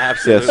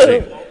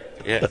 Absolutely.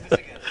 Yeah.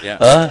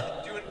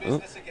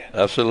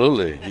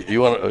 Absolutely.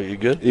 You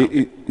good?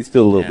 He's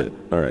still a little bit.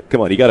 All right.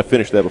 Come on. You got to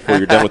finish that before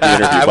you're done with the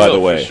interview, by the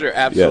way. For sure.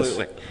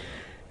 Absolutely. Yes.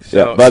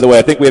 So, by the way,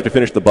 I think we have to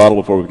finish the bottle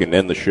before we can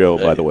end the show,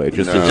 by the way.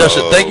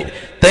 Justin,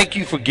 thank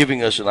you for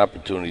giving us an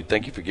opportunity.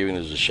 Thank you for giving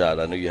us a shot.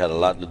 I know you had a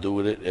lot to do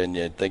with it, and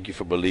thank you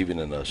for believing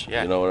in us.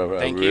 Yeah.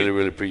 I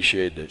really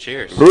appreciate it.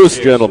 Cheers. Bruce,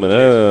 cheers. Gentlemen.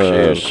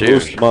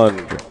 Cheers. Bruce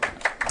Mund.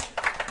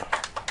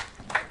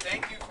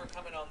 Thank you for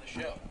coming on the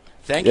show.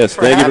 Thank you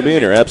for being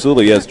here.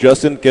 Absolutely. Yes,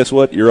 Justin, guess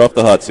what? You're off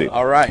the hot seat.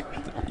 All right.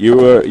 You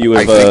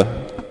have...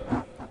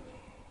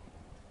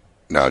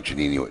 No,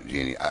 Giannini.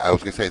 I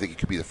was going to say, I think he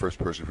could be the first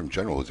person from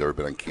General who's ever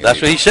been on Candid.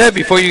 That's what he said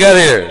before you got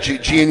here.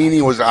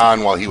 Giannini was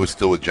on while he was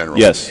still with General.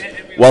 Yes.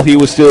 While he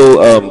was still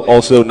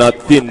also not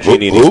thin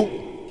Giannini. Who?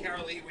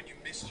 Carolee, when you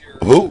missed your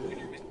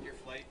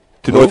flight.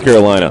 To North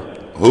Carolina.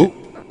 Who?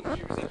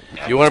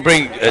 You want to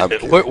bring...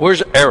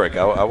 where's Eric?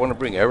 I want to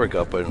bring Eric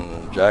up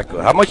and Jack.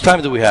 How much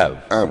time do we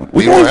have?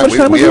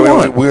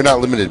 We're not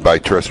limited by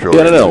terrestrial.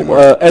 Yeah, no.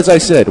 As I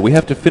said, we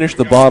have to finish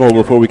the bottle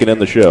before we can end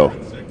the show.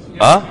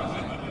 Huh?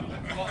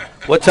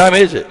 What time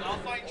is it? I'll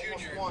find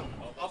Junior.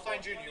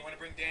 You want to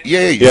bring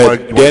Danny? Yeah.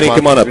 Danny,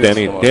 come on up,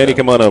 Danny. Danny,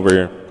 come on over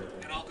here.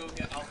 And I'll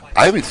find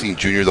I haven't seen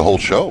Junior the whole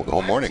show, the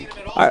whole morning.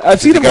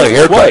 I've seen him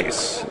like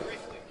twice.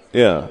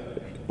 Yeah.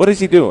 What is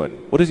he doing?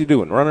 What is he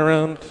doing? Running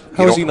around?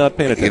 How is he not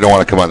paying attention? You don't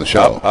want to come on the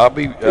show. I'll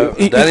be.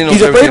 Danny knows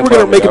He's afraid everything we're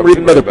going about to make me. him I'll read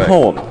be another right back.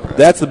 poem.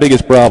 That's the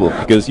biggest problem,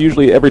 because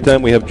usually every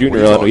time we have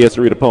Junior on, he has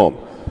to read a poem.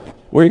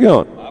 Where are you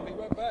going? I'll be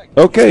right back.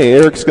 Okay,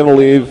 Eric's going to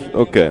leave.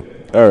 Okay.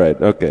 All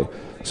right, okay.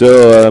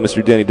 So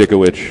Mr. Danny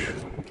Dickowich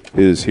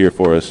is here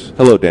for us.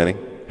 Hello, Danny.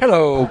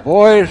 Hello,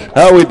 boys.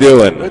 How are we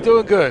doing? We're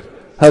doing good.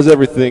 How's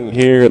everything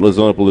here at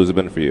Lozonapalooza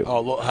been for you?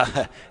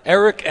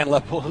 Eric and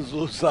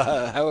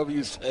Lapalooza, however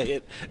you say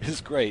it,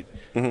 is great.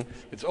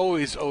 It's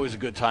always a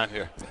good time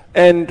here.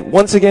 And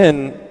once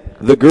again,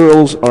 the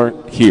girls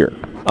aren't here.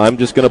 I'm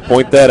just going to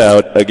point that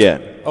out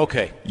again.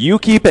 Okay. You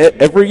keep it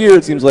every year.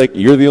 It seems like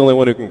you're the only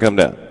one who can come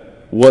down.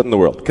 What in the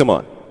world? Come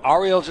on.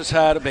 Ariel just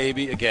had a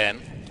baby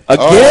again.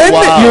 Again?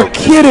 wow. You're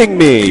kidding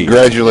me.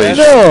 Congratulations.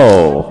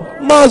 No.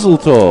 Mazel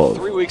tov.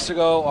 3 weeks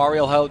ago,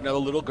 Ariel had another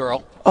little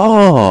girl.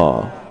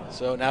 Oh.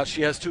 So now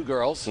she has 2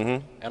 girls.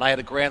 And I had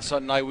a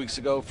grandson 9 weeks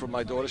ago from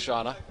my daughter,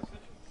 Shauna.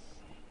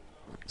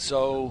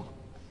 So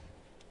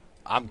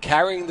I'm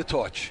carrying the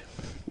torch.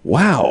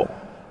 Wow.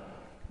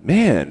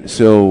 Man,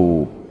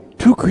 so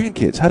 2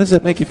 grandkids. How does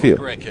that make you feel?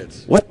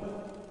 Grandkids. What?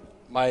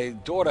 My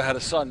daughter had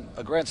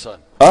a grandson.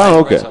 Oh,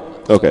 okay.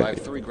 Grandson. So Okay. I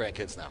have 3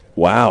 grandkids now.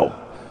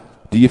 Wow.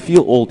 Do you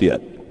feel old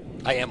yet?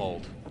 I am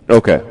old.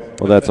 Okay.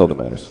 Well, that's all that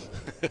matters.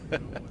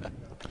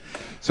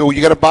 So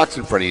you got a box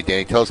in front of you,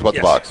 Danny. Tell us about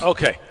the box.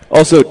 Okay.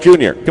 Also,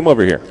 Junior, come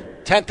over here.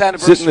 10th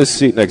anniversary. Sit in this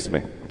seat next to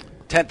me.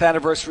 10th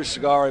anniversary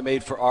cigar I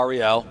made for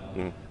Ariel.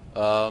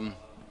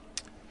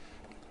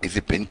 Has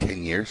it been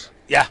 10 years?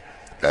 Yeah.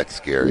 That's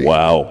scary.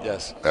 Wow.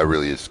 Yes. That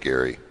really is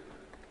scary.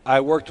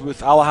 I worked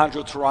with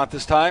Alejandro Tarant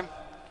this time.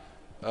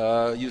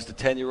 Used a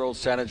 10-year-old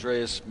San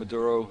Andreas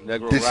Maduro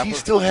Negro Does wrapper. he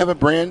still have a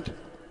brand?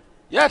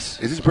 Yes.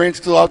 Is his brand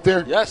still out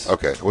there? Yes.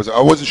 Okay.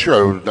 I wasn't sure.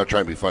 I was not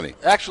trying to be funny.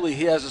 Actually,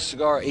 he has a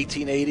cigar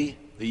 1880,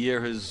 the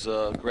year his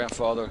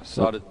grandfather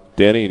started.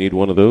 Danny, you need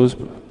one of those if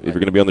you're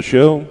going to be on the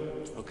show.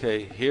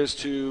 Okay, here's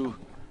to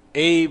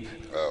Abe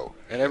Oh.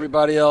 and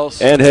everybody else.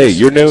 And hey, This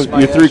you're is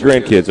my 3 ashes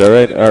grandkids, here. all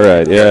right? All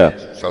right,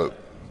 yeah. So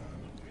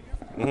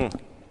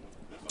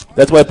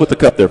That's why I put the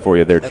cup there for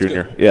you there, That's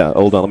Junior. good. Yeah,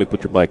 hold on. Let me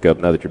put your mic up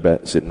now that you're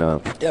sitting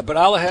down. Yeah, but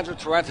Alejandro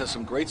Tarant has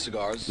some great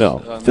cigars.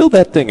 No, fill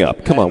that thing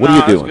up. Come on, what are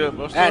you doing?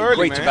 Good. And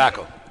great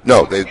tobacco.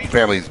 no, the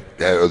family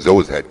has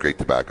always had great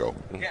tobacco.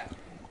 Yeah.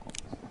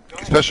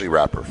 Especially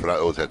wrapper.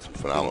 Always had some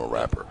phenomenal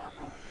wrapper.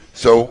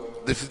 So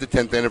this is the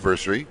 10th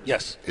anniversary.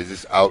 Yes. Is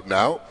this out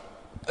now?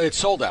 It's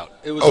sold out.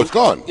 It was. Oh, it's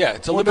gone. Yeah,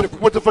 it's a what limited.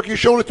 What the fuck are you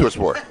showing it to us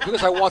for?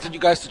 Because I wanted you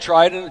guys to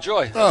try it and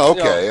enjoy. Oh,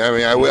 You know,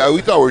 okay.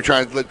 We thought we were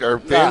trying to let our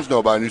fans know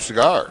about a new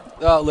cigar.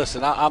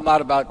 Listen, I'm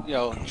not about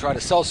trying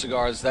to sell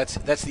cigars. That's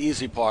the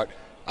easy part.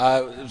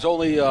 It was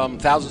only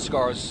 1,000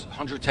 cigars,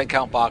 110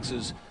 count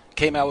boxes.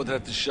 Came out with it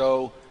at the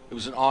show. It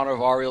was in honor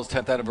of Ariel's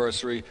 10th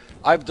anniversary.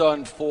 I've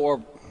done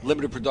 4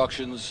 limited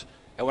productions,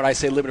 and when I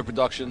say limited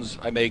productions,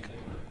 I make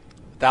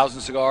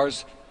 1,000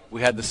 cigars.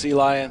 We had the Sea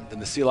Lion, then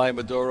the Sea Lion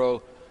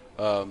Maduro,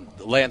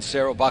 the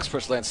Lancero, box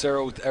press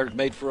Lancero Eric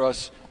made for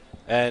us,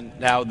 and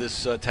now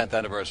this 10th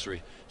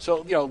anniversary.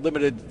 So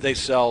limited, they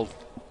sell.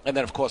 And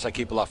then, of course, I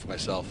keep a lot for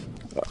myself.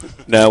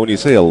 Now, when you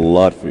say a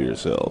lot for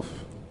yourself.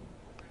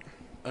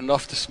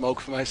 Enough to smoke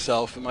for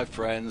myself and my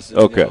friends. And,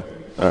 Okay.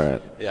 All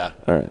right. Yeah.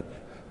 All right.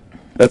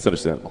 That's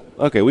understandable.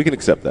 Okay, we can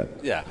accept that.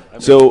 Yeah.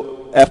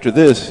 So, after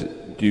this,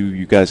 do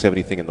you guys have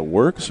anything in the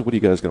works? What are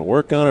you guys going to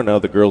work on? Or now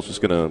the girls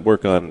just going to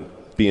work on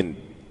being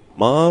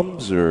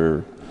moms?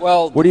 Or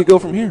Well, where do you go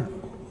from here?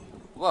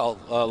 Well,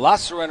 La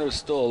Serena is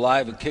still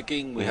alive and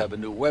kicking. We have a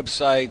new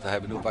website. I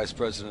have a new vice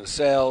president of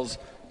sales.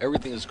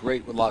 Everything is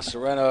great with La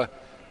Serena.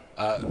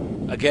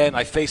 Again,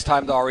 I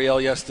FaceTimed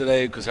Ariel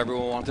yesterday because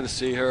everyone wanted to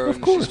see her,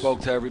 and she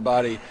spoke to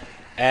everybody.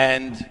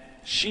 And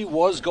she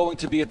was going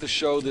to be at the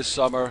show this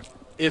summer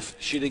if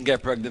she didn't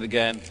get pregnant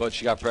again, but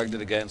she got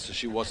pregnant again, so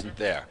she wasn't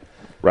there.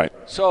 Right.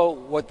 So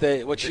what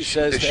she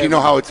says. Does she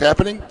know how it's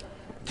happening?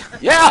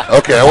 Yeah.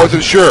 Okay, I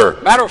wasn't sure.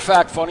 Matter of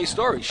fact, funny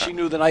story. She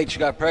knew the night she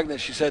got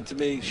pregnant. She said to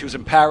me, she was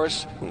in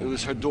Paris. It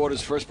was her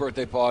daughter's first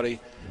birthday party.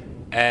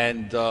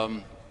 And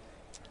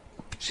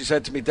she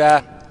said to me,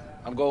 Dad,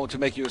 I'm going to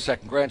make you a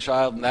second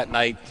grandchild. And that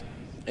night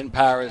in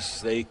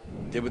Paris, they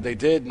did what they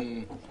did.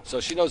 And so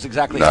she knows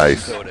exactly how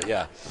she's doing it.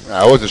 Yeah.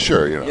 I wasn't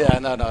sure, Yeah,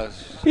 no.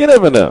 You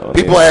never know.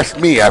 People ask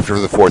me after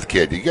the 4th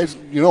kid,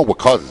 you know what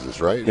causes this,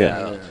 right?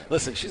 Yeah.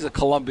 Listen, she's a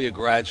Columbia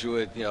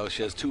graduate.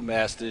 She has 2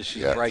 masters.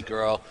 She's a bright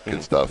girl.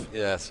 Good stuff.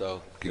 Yeah,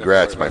 so.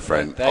 Congrats, my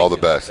friend. Thank All the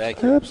you. best.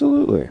 Thank you.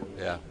 Absolutely.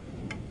 Yeah.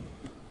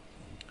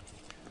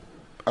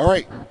 All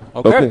right.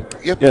 Okay.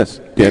 Yep. Yes,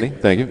 Danny,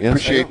 thank you. Yes.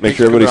 Appreciate Make thanks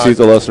sure for everybody coming sees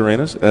the Las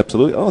Serenas.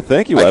 Absolutely. Oh,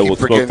 thank you. I will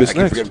smoke this I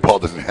keep next. forgetting Paul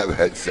doesn't have a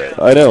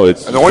headset. I know.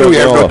 It's And no wonder we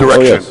have no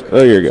direction. Oh, yes.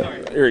 Oh, here you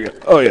go. Here you go.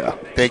 Oh, yeah.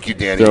 Thank you,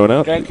 Danny. Throwing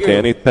out. Thank you.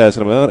 Danny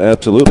passing them out.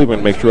 Absolutely. We're going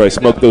to make sure I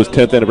smoke those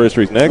 10th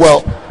anniversaries next.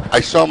 Well, I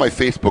saw my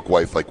Facebook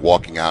wife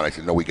walking out. I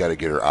said, "No, we got to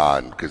get her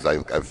on because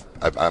I'm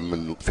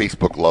in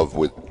Facebook love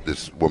with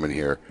this woman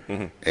here,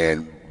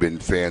 and been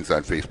fans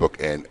on Facebook.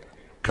 And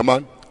come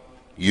on,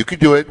 You could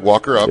do it.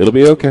 Walk her up. It'll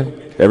be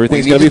okay.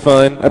 Everything's going to be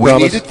fine. I we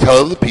promise. need to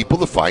tell the people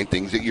the fine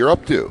things that you're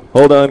up to.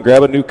 Hold on.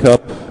 Grab a new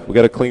cup. We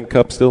got a clean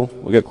cup still?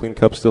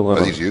 Are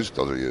these used?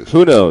 Those are used.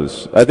 Who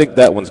knows? I think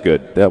that one's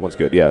good.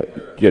 Yeah.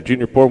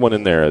 Junior, pour one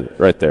in there.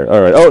 Right there.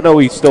 All right. Oh, no,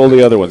 he stole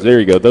the other ones. There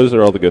you go. Those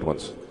are all the good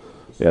ones.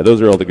 Yeah,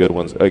 those are all the good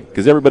ones.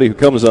 Because everybody who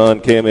comes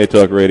on KMA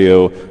Talk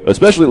Radio,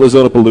 especially at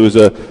Lazona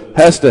Palooza,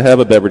 has to have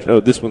a beverage.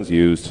 No, this one's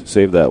used.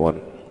 Save that one.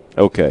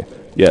 Okay.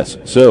 Yes.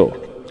 So.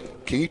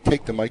 Can you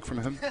take the mic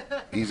from him?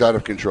 He's out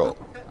of control.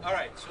 All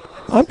right.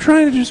 I'm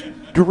trying to just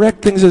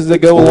direct things as they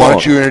go along. Why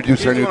don't you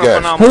introduce our new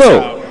guest?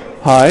 Hello.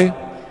 Hi.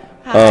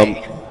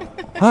 Hi.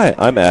 Hi,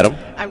 I'm Adam.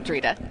 I'm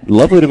Drita.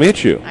 Lovely to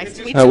meet you. Nice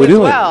to meet How you we as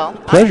doing? well.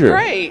 Pleasure.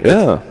 I'm great.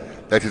 Yeah.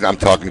 That's just, I'm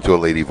talking to a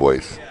lady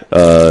voice.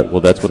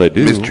 Well, that's what I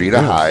do. Miss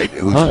Drita Hyde,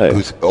 Hi.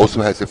 who's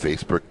also has a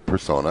Facebook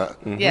persona.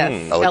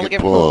 Yes.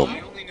 Elegant Plume.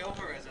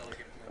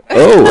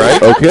 Oh,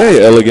 right?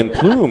 Okay, Elegant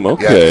Plume.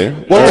 Okay.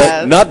 Yes. Well,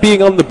 Yes. not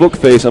being on the book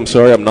face, I'm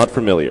sorry, I'm not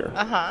familiar.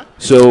 Uh-huh.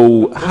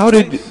 So, how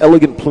did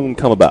Elegant Plume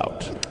come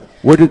about?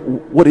 What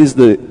is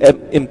the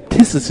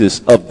antithesis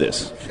of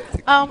this?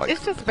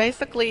 It's just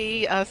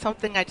basically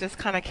something I just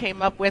kind of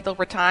came up with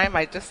over time.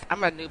 I'm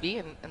a newbie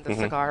in the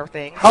cigar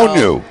thing. How so-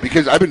 new?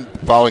 Because I've been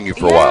following you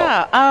for a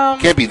while. Yeah.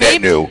 Can't be that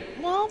new.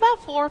 Well,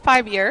 about 4 or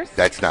 5 years.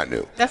 That's not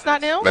new. That's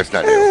not new? That's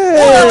not new.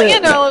 Well, you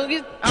know,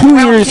 I'm 2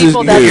 around years is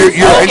people that new. are You're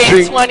smoking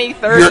entering 20,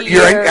 30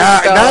 you're years.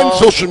 not in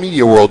so- social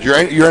media world. You're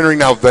entering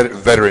now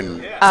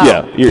veteran.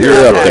 Yeah,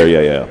 you're up there.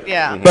 Yeah.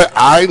 Yeah. But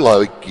I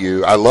like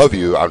you. I love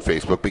you on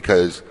Facebook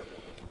because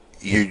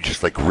you're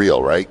just like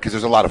real, right? Because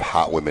there's a lot of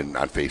hot women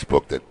on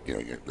Facebook that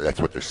that's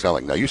what they're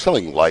selling. Now you're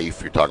selling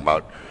life. You're talking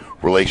about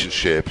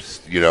relationships.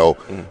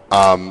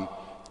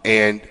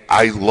 And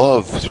I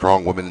love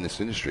strong women in this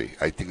industry.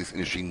 I think this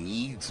industry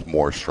needs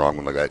more strong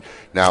women like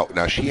that.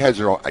 Now she has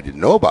her own. I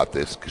didn't know about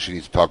this because she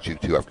needs to talk to you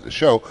too after the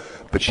show.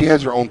 But she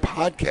has her own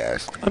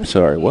podcast I'm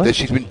sorry, what? that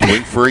she's been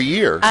doing for a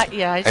year.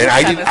 Yeah, I just and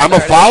I kinda didn't. I'm a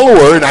started.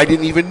 follower, and I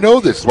didn't even know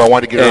this. So I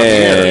wanted to get her on the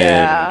air. And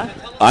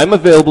Yeah. I'm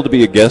available to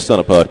be a guest on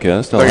a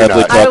podcast. I'll No, you're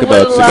happily not. talk I would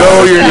about love cigars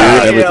No, you're to not. and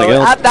have everything you.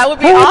 else. That would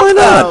be How awesome. am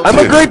I not? I'm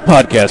a great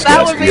podcast That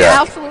guest. would be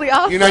Yeah. absolutely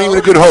awesome. You're not even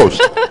a good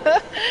host.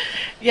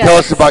 Yes. Tell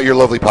us about your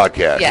lovely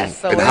podcast Yes,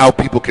 so and it's- how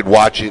people can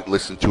watch it,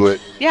 listen to it.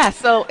 Yeah,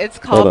 so it's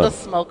Hold called on. The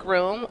Smoke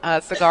Room,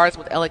 Cigars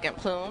with Elegant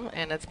Plume,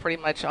 and it's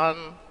pretty much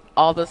on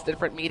all those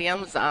different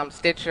mediums,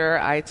 Stitcher,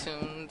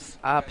 iTunes,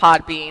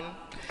 Podbean.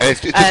 And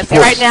it's just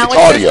right now it's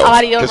audio. just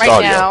audio Just right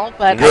audio. now,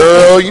 but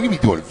Girl, you need to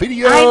be doing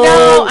video.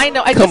 I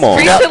know. I Come just on.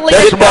 recently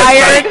That's my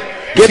acquired.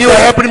 night. See what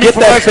happened to me Get for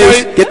that last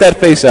face. night? Get that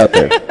face out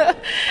there.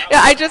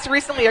 Yeah, I just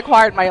recently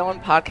acquired my own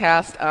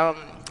podcast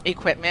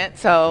equipment,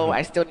 so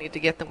I still need to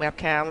get the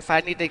webcam. So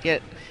I need to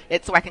get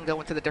it so I can go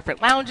into the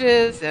different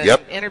lounges and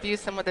Yep. interview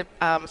some of the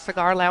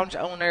cigar lounge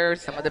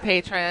owners, some of the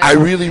patrons. I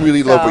really,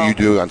 really love what So- you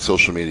do on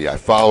social media. I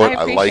follow it.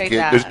 I I like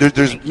appreciate it. that.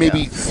 There's Thank maybe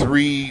you.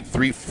 three,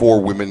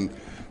 4 women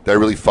that I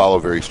really follow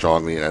very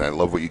strongly, and I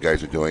love what you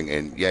guys are doing.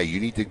 And yeah, you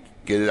need to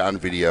get it on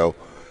video.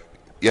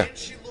 Yeah.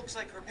 She looks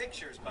like her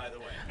pictures, by the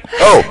way.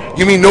 Oh,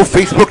 you mean no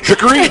Facebook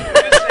trickery?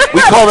 We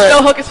call that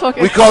No hocus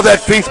pocus. We call that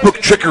Facebook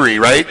trickery,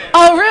 right?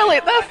 Oh, really?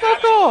 That's so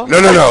cool. No,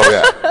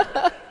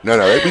 yeah.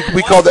 No.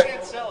 We call that.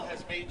 Ansel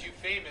has made you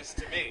famous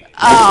to me.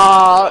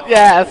 Oh,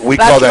 yes. We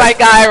That's call that- my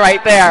guy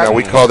right there. No,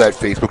 we call that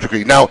Facebook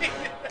trickery. Now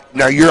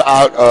you're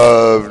out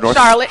of North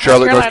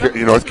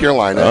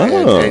Carolina,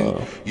 Oh.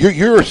 and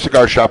you're a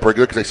cigar shop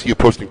regular because I see you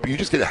posting. You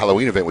just did a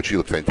Halloween event, which you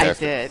look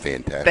fantastic. I did.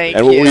 Fantastic. Thank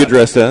And what were you. you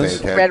dressed as?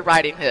 Fantastic. Red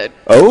Riding Hood.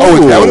 Oh,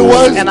 is that what it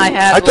was? And I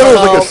had I thought it was like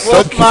a little wolf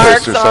succubus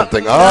marks or on-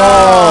 something. No,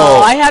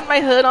 Oh, I had my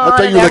hood on. I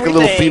thought you and were like a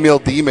little everything. female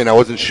demon. I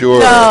wasn't sure.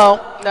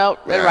 No,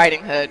 Red Yeah.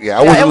 Riding Hood. Yeah,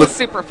 I wasn't it was look-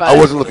 super fun. I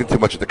wasn't looking too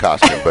much at the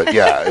costume, but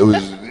yeah, it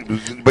was.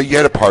 But you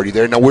had a party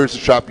there. Now, where's the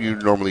shop you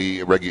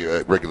normally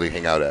regularly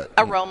hang out at?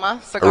 Aroma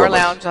Cigar Aroma.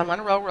 Lounge on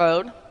Monroe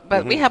Road.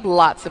 But we have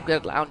lots of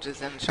good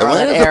lounges in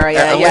Charlotte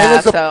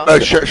Atlanta's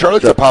area.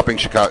 Charlotte's a popping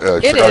cigar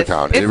It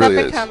town. is. It It's really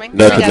up and is. coming.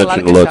 Not We to got a lot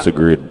of mention good lots stuff. of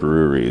great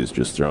breweries.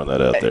 Just throwing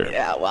that out there.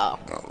 Yeah, well,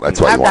 That's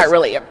why I'm you not want-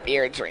 really a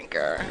beer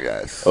drinker.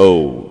 Yes.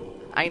 Oh.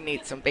 I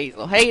need some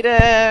Basil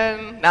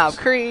Hayden, Knob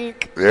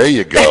Creek. There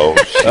you go.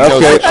 She knows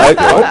Okay, what she's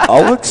doing.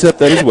 I'll accept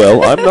that as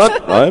well. I'm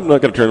not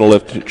going to turn a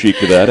left cheek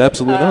to that.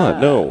 Absolutely not.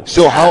 No.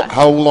 So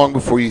how long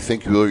before you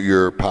think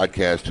your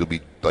podcast will be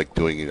like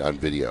doing it on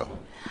video?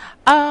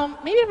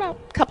 Maybe about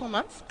a couple of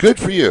months. Good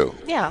for you.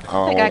 Yeah,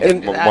 I think I can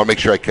do want that. to make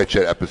sure I catch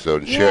that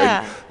episode and share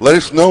Yeah. it. Let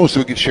us know so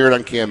we can share it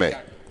on KMA.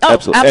 Oh,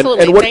 Absolutely.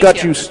 absolutely. And what Thank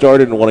got you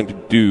started in wanting to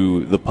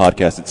do the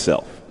podcast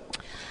itself?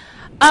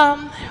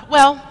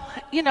 Well,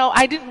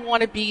 I didn't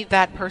want to be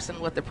that person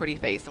with the pretty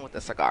face and with the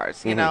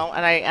cigars, you know.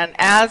 And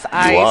as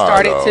I are,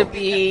 started though. to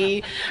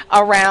be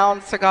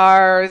around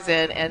cigars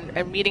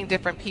and meeting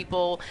different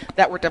people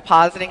that were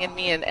depositing in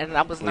me, and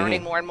I was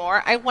learning more and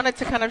more, I wanted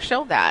to kind of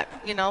show that,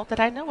 that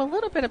I know a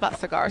little bit about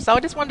cigars. So I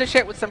just wanted to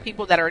share it with some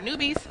people that are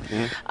newbies,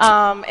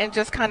 and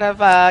just kind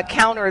of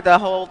counter the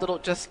whole little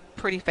just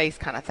pretty face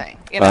kind of thing,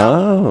 you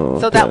know.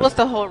 So that was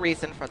the whole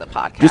reason for the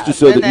podcast. Just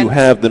so that you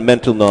have the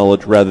mental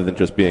knowledge rather than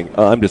just being,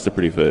 I'm just a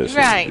pretty face.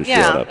 Right,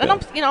 yeah. And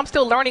I'm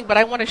still learning, but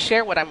I want to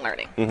share what I'm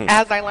learning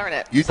as I learn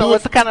it. So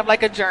it's kind of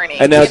like a journey.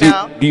 And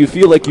now, do you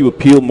feel like you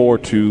appeal more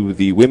to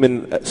the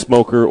women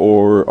smoker,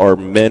 or are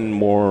men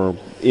more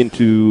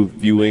into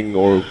viewing,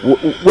 or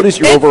what is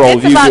your overall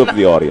view of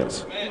the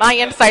audience? My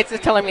insights is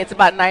telling me it's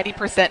about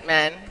 90%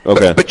 men.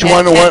 Okay. But you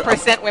want to know what?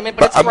 10% women,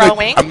 but it's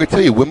growing. I'm going to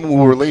tell you, women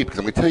will relate, because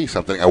I'm going to tell you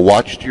something. I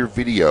watched your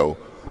video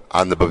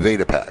on the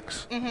Boveda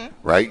packs,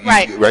 right?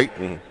 Right?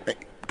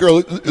 Girl,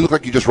 it looked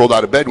like you just rolled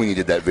out of bed when you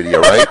did that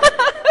video, right?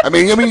 I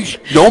mean, no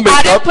makeup.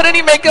 I didn't put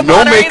any makeup no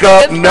on. No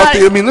makeup,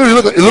 nothing. I mean, literally,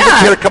 it looked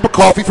like you had a cup of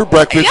coffee for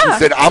breakfast and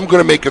said, "I'm going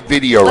to make a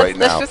video right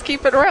now." Let's just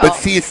keep it real. But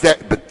see, it's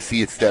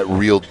that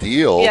real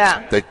deal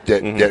that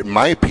in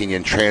my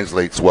opinion,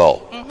 translates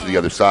well to the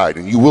other side,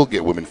 and you will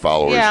get women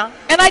followers. Yeah,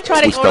 and I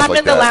try to, when I'm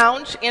in the that.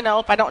 lounge,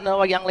 if I don't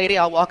know a young lady,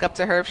 I'll walk up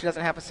to her if she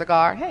doesn't have a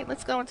cigar. Hey,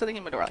 let's go into the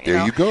humidor.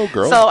 There you go,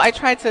 girl. So I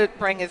try to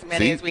bring as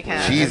many as we can.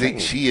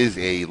 She is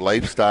a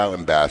lifestyle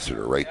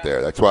ambassador right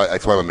there. That's why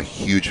I'm a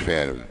huge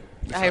fan of.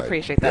 I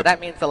appreciate that. Yep. That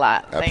means a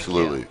lot.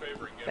 Absolutely.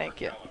 Thank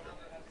you.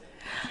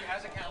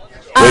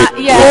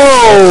 Yeah.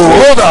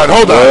 Whoa! Hold on.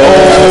 Hold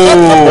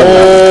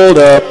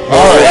up.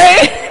 All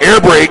right.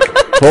 Air brake.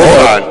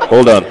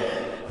 Hold on.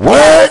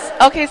 What?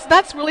 Okay, so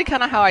that's really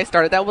kind of how I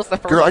started. That was the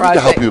first Girl, I need project.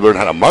 to help you learn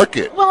how to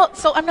market. Well,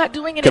 so I'm not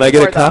doing it Can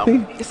anymore, I get a copy?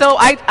 though. So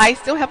I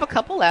still have a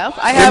couple left.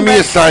 Send me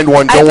a signed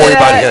one. Don't worry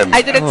about him.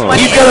 I did a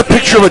 20. He's got a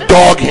picture of a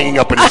dog hanging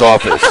up in his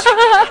office.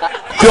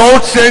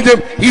 Don't send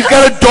him. He's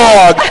got a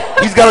dog.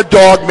 He's got a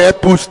dog,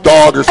 Matt Booth's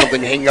dog or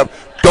something hanging up.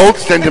 Don't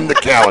send him the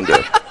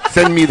calendar.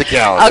 Send me the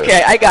calendar.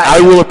 Okay, I got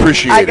it. I will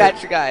appreciate it. I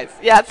got you guys.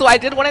 Yeah, so I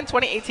did one in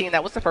 2018.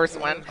 That was the first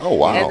one. Oh,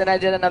 wow. And then I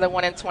did another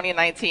one in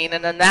 2019.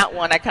 And then that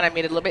one, I kind of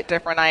made it a little bit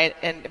different. I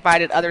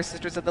invited other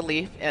Sisters of the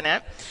Leaf in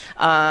it.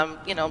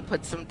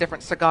 Put some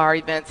different cigar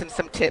events and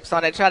some tips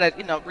on it. Try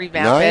to,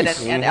 revamp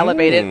it and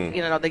elevate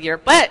it, the year.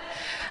 But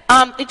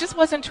it just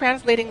wasn't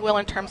translating well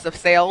in terms of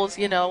sales,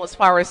 as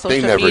far as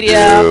social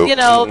media. Do.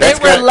 They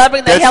were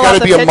loving the hell out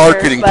of the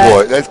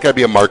pictures. That's got to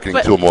be a marketing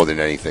tool more than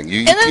anything.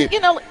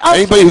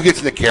 Anybody who gets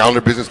in the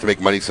calendar business to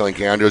make money selling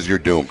calendars, you're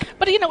doomed.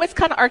 But it's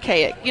kind of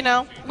archaic.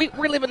 We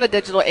live in the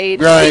digital age.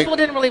 Right. People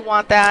didn't really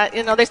want that.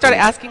 They started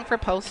asking for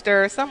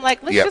posters. So I'm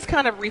like, let's just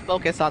kind of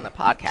refocus on the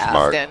podcast.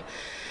 Smart. And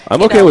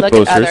I'm okay with look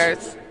posters. At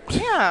others.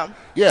 Yeah.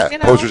 Yeah.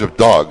 Posters of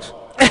dogs.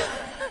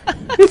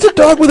 It's a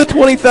dog with a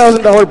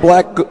 $20,000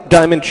 black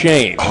diamond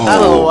chain.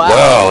 Oh, wow.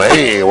 Well,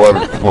 hey,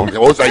 what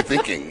was I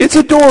thinking? It's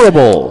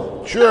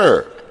adorable.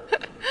 Sure.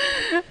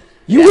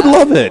 You would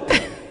love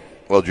it.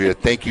 Well, Drea,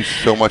 thank you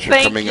so much for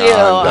coming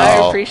on.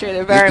 I appreciate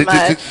it very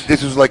much.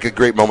 This was like a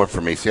great moment for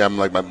me. See, I'm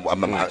like,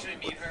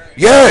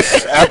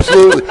 yes,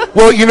 absolutely.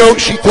 Well,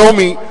 she told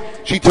me,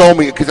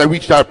 because I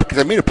reached out, because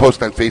I made a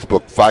post on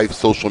Facebook, 5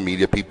 social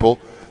media people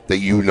that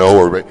you know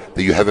or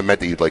that you haven't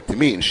met that you'd like to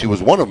meet, and she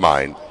was one of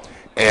mine.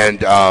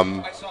 And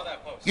I saw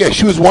that post. Yeah,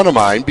 she was one of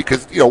mine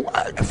because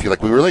I feel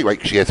like we relate,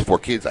 right? She has 4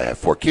 kids, I have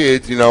 4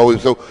 kids,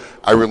 so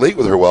I relate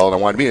with her well, and I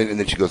wanted to meet her. And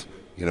then she goes,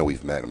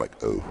 we've met. I'm like,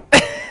 oh,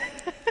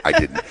 I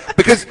didn't,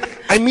 because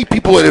I meet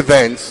people at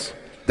events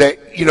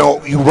that you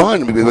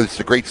run, maybe it's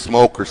a Great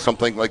Smoke or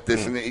something like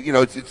this, and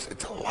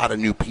it's a lot of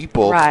new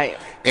people, right?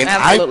 And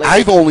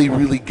I've only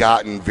really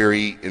gotten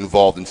very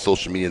involved in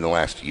social media in the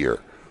last year,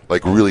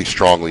 like really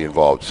strongly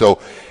involved. So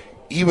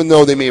even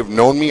though they may have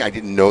known me, I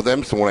didn't know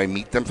them. So when I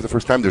meet them for the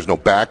first time, there's no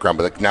background.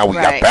 But now we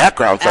got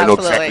background, so I know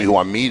exactly who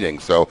I'm meeting.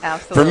 So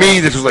for me,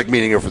 this was like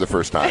meeting her for the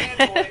first time.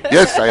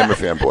 Yes, I am a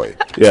fanboy.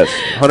 Yes,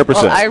 100%.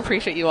 Well, I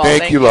appreciate you all.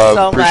 Thank you, love.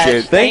 So appreciate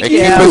much. it. Thank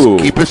you.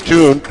 Keep us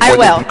tuned. I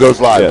will. It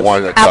goes live.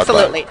 Yes.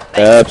 Absolutely.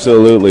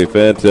 Absolutely.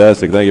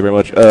 Fantastic. Thank you very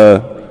much.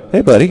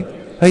 Hey, buddy.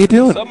 How you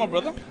doing? What's up, my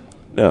brother?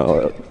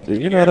 No,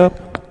 you're not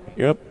up.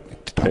 You're up.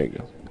 There you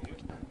go.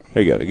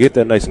 There you go. Get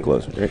that nice and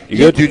close. You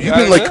good? Dude,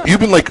 you've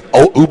been like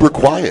uber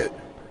quiet.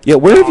 Yeah,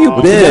 where have you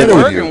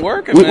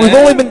Working,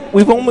 been?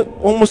 We've only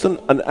almost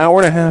an hour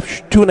and a half,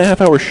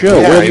 2.5 hour show.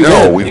 Yeah, where have you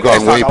been? We've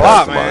gone way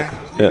past the mark.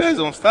 You guys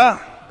don't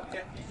stop.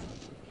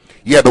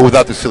 Yeah, but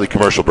without the silly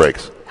commercial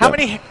breaks. How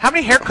many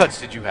haircuts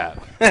did you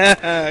have?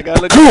 I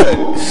gotta look Coop,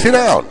 good. sit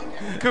down.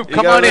 Coop,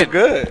 come on in.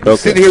 Good. Okay.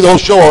 Sit here the whole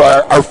show.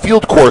 Our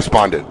field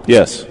correspondent.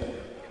 Yes.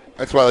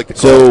 That's why I like to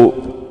call.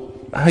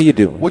 So, how you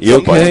doing? What's you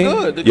up, okay?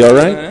 Good. You all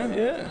right? Man.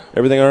 Yeah.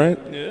 Everything all right?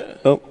 Yeah.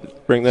 Oh,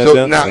 bring that So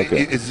down. now,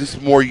 Okay. is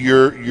this more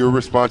your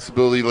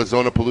responsibility, La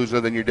Zona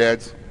Palooza, than your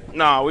dad's?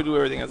 No, we do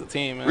everything as a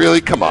team, man. Really?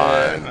 Come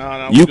on.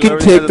 No, You we do can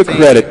everything take as the a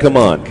team. credit. Come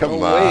on.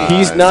 Come on.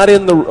 He's not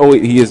in the. Oh,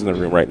 wait, he is in the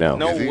room right now.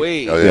 No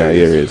way. Oh, Yeah,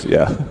 here he is.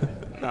 Yeah.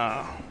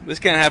 Nah, this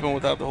can't happen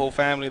without the whole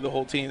family, the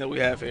whole team that we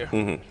have here.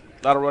 Mm-hmm.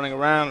 A lot of running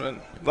around and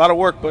a lot of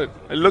work, but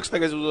it looks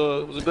like it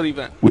was a good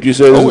event. Would you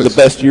say this is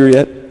the best year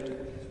yet?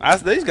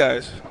 Ask these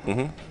guys.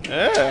 Mm-hmm.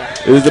 Yeah.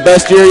 It was the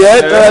best year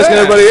yet? Yeah. Asking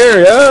everybody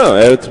here.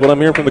 Yeah, that's what I'm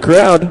hearing from the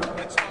crowd.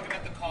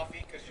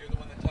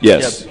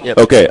 Yes. Yep.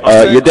 Okay.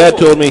 Your dad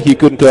told me he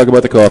couldn't talk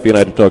about the coffee, and I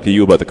had to talk to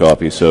you about the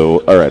coffee. So,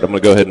 all right, I'm going to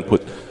go ahead and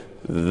put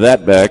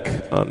that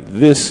back on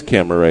this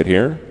camera right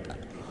here.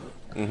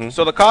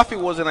 So the coffee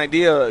was an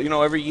idea,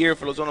 every year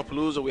for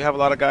Lozonapalooza, we have a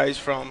lot of guys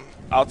from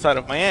outside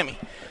of Miami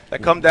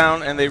that come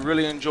down and they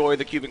really enjoy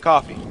the Cuban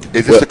coffee.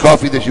 Is this the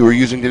coffee that you were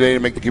using today to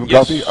make the Cuban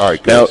coffee? All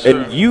right, Now, good.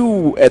 and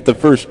you, at the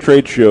first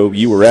trade show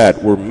you were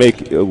at, were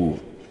making...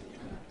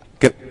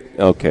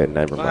 Okay,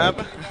 never mind.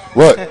 happened?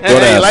 What? Don't Hey,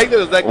 ask. you liked it?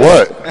 Was that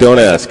good? What? Don't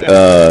ask.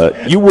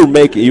 You were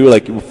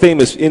like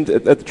famous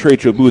at the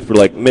trade show booth for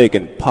like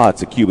making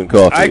pots of Cuban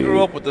coffee. I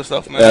grew up with this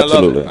stuff, man.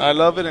 Absolutely. I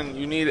love it, and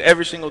you need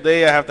every single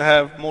day. I have to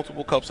have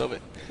multiple cups of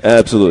it.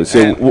 Absolutely.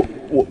 So,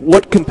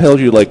 what compelled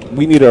you? Like,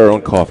 we need our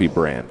own coffee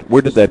brand.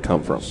 Where did that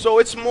come from? So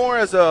it's more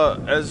as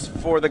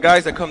for the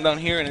guys that come down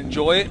here and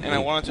enjoy it, and I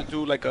wanted to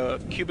do like a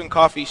Cuban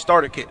coffee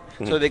starter kit,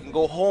 so they can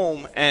go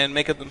home and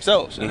make it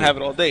themselves and have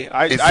it all day.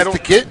 Is this the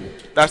kit?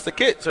 That's the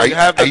kit. So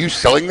Are you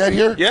selling that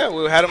here? Yeah,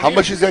 we had them. How here.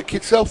 much does that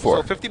kit sell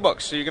for? So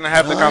 $50. So you're gonna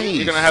have Nice.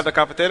 you're gonna have the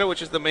cafetera,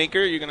 which is the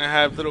maker. You're gonna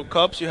have little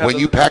cups. You have When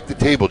you pack the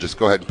table, just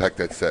go ahead and pack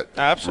that set.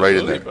 absolutely, Right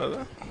in there.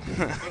 brother.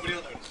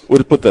 We'll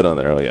just put that on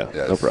there. Oh yeah,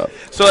 Yes. no problem.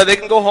 So that they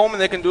can go home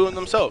and they can do it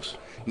themselves.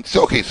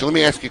 So let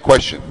me ask you a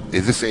question.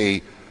 Is this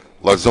a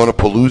La Zona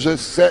Palooza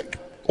set,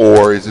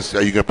 or are you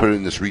going to put it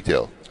in this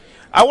retail?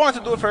 I wanted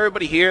to do it for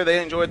everybody here.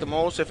 They enjoy it the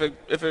most. If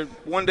it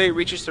one day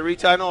reaches to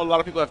retail, I know a lot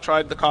of people have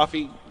tried the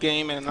coffee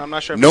game, and I'm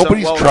not sure if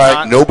Nobody's it's done well or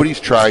not. Nobody's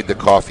tried the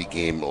coffee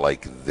game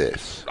like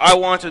this. I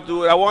wanted to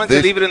do it. I wanted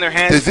to leave it in their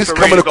hands. Does this for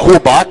come in a ready to cool go.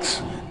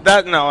 box?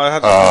 That no, I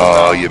have to.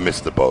 Oh, you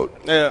missed the boat.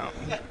 Yeah,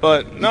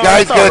 but no, You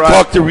guys it's all got to right.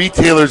 talk to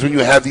retailers when you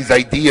have these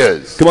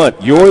ideas. Come on,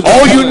 you're the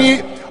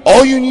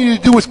All you need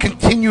to do is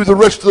continue the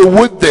rest of the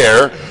wood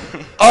there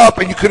up,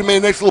 and you could have made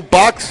a nice little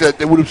box set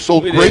that would have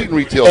sold great in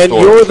retail and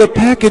stores. you're the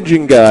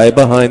packaging guy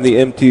behind the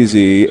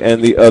MTZ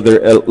and the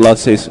other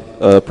Las Seis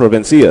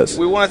Provincias.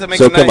 We wanted to make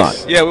so it nice. come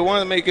on. Yeah, we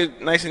wanted to make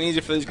it nice and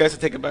easy for these guys to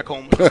take it back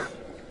home.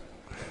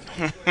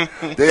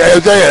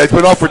 It's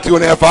been off for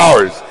 2.5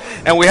 hours.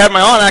 And we had my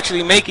aunt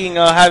actually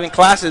having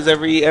classes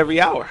every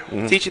hour,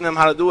 teaching them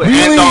how to do it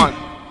Really? hands-on.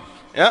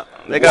 Yeah,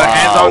 they got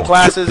hands-on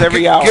classes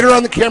every hour. Get her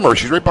on the camera.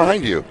 She's right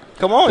behind you.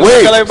 Come on,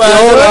 Wait, tell everybody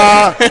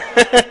how to do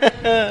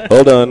it.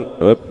 Hold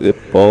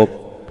on.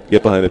 Paul,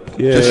 get behind it.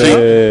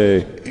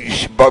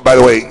 Yay. By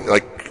the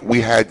way, we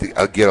had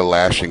to get a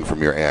lashing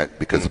from your aunt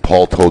because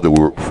Paul told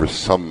her for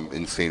some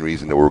insane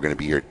reason that we were going to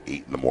be here at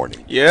 8 in the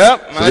morning.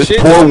 Yep. So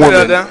this poor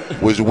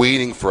woman was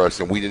waiting for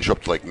us, and we didn't show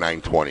up till like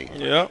 9:20.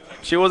 Yep.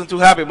 She wasn't too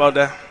happy about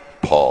that.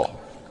 Paul.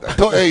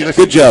 Hey,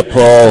 listen, Good job,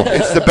 Paul.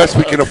 It's the best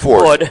we can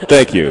afford.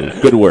 Thank you.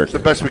 Good work. It's the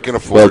best we can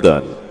afford. Well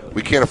done.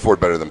 We can't afford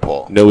better than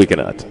Paul. No, we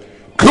cannot.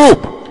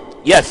 Coop,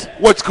 Yes,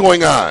 what's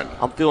going on?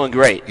 I'm feeling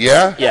great.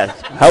 Yeah? Yes.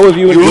 How have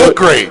you You enjoyed? look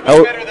great.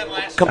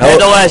 Compared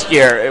to last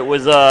year, it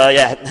was,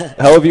 yeah.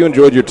 How have you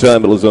enjoyed your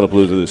time at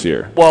Lozonapalooza this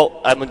year?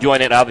 Well, I'm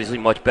enjoying it obviously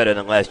much better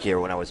than last year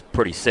when I was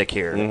pretty sick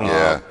here.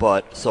 Yeah.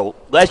 But so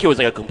last year was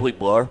like a complete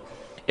blur.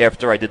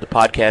 After I did the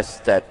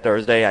podcast that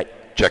Thursday,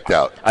 Checked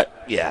out.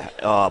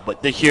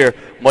 but this year,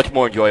 much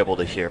more enjoyable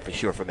this year for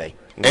sure for me.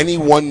 Any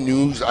one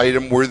news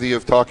item worthy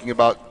of talking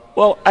about?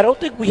 Well, I don't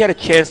think we had a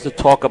chance to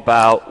talk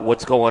about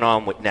what's going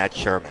on with Nat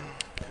Sherman.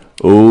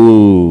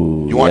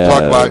 Ooh. You want to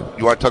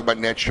talk about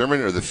Nat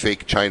Sherman or the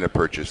fake China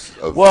purchase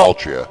of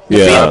Altria?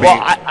 Yeah.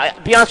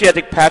 To be honest with you, I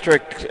think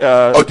Patrick.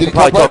 Did he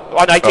talk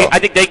about? I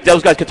think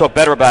those guys could talk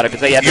better about it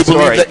because they have the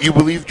story. You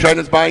believe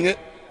China's buying it?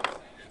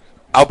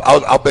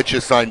 I'll bet you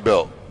a signed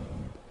bill.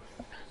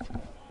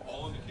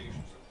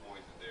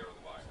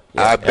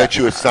 I bet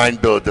you a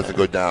signed bill it doesn't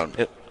go down.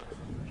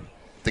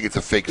 I think it's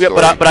a fake story.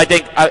 But I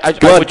think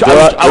Go on, throw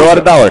out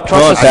a dollar.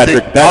 Come on,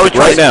 Patrick. Patrick,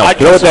 right now.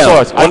 Throw it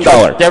down.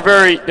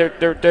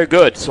 $1. They're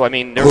good. So I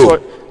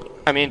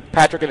mean,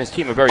 Patrick and his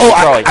team are very.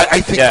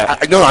 I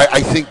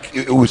think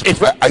it was.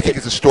 I think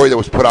it's a story that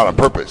was put out on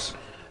purpose.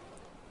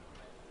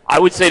 I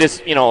would say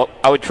this.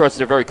 I would trust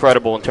they're very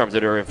credible in terms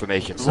of their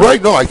information. So.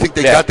 Right. No, I think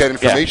they got that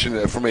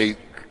information from a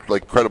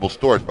credible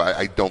source, but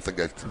I don't think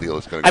that's the deal.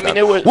 It's going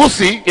to. We'll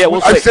see. Yeah,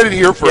 I said it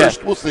here first.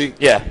 Yeah. We'll see.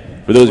 Yeah.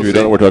 For those of you who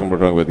don't know, we're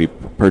talking about the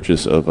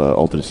purchase of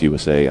Altus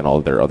USA and all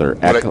of their other.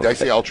 Did I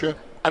say Altria?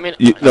 I mean,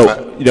 you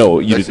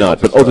did not.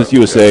 But Altus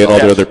USA and all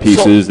their other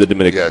pieces, the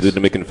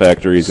Dominican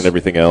factories and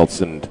everything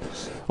else, and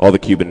all the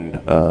Cuban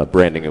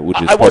branding,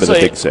 which is part of the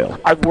big sale.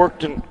 I've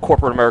worked in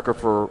corporate America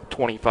for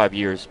 25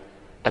 years.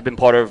 I've been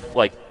part of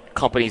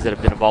companies that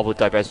have been involved with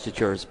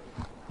divestitures.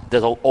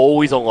 There's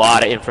always a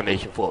lot of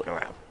information floating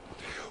around.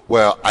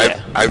 Well,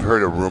 I've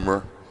heard a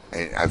rumor,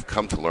 and I've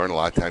come to learn a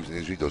lot of times in the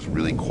industry, those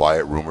really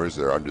quiet rumors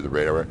that are under the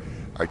radar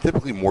are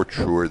typically more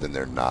truer than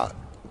they're not.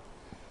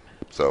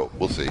 So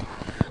we'll see.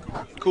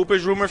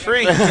 Cooper's rumor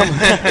free.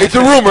 It's a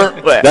rumor.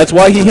 That's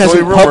why he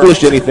hasn't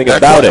published anything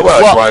about it.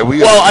 Well, that's why we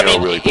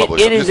haven't really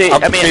published it is.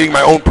 I'm stating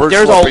my own personal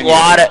There's opinion. a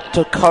lot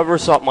to cover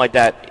something like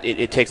that.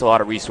 It takes a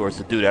lot of resource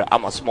to do that.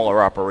 I'm a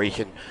smaller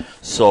operation,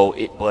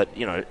 but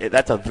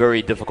that's a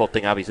very difficult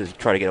thing. Obviously, to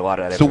try to get a lot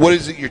of that. So, what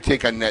is your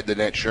take on the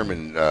Nat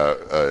Sherman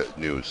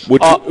news?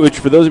 Which,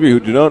 for those of you who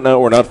do not know,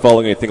 we're not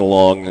following anything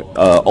along.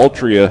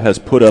 Altria has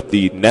put up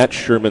the Nat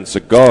Sherman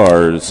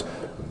cigars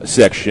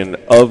section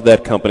of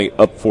that company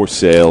up for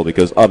sale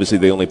because obviously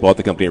they only bought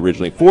the company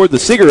originally for the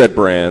cigarette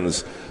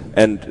brands,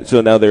 and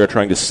so now they are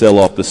trying to sell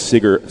off the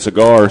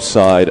cigar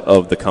side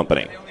of the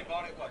company.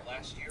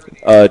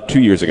 2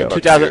 years ago.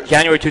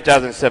 January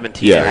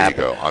 2017 Yeah, it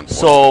happened.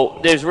 So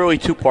there's really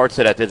two parts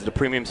to that. There's the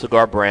premium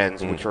cigar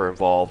brands, which are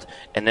involved,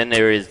 and then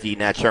there is the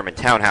Nat Sherman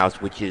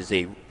Townhouse, which is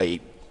a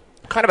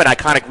kind of an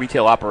iconic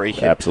retail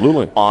operation.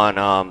 Absolutely.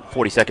 On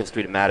 42nd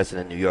Street in Madison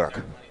in New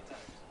York.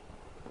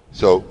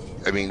 So,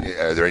 I mean,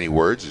 are there any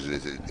words?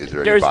 Is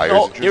there any buyers'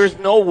 interest? There's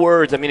no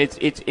words. I mean,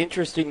 it's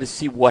interesting to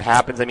see what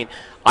happens. I mean,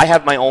 I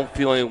have my own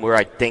feeling where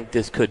I think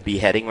this could be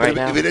heading right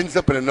now. If it ends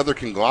up in another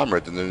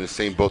conglomerate, then they're in the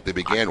same boat they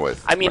began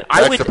with. I mean,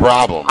 that's the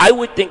problem. I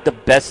would think the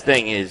best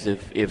thing is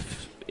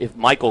if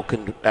Michael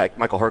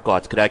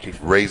Herklots could actually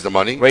raise the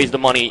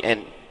money,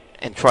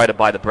 and try to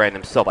buy the brand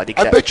himself. I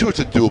bet you it's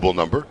a doable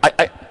number.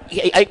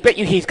 I bet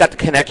you he's got the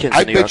connections.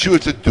 I bet you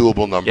it's a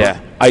doable number.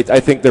 Yeah. I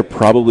think they're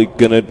probably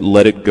going to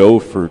let it go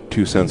for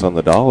 2 cents on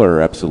the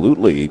dollar.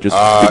 Absolutely. Just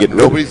to get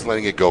nobody's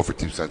letting it go for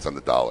 2 cents on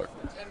the dollar.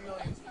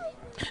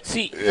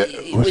 See,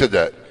 who said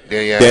that?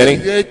 Danny?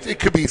 It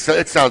could be.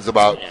 It sounds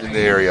about in the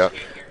area.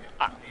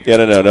 Yeah,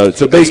 no.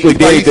 So basically,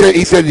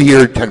 he said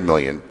here 10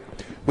 million,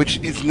 which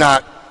is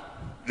not.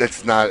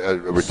 That's not a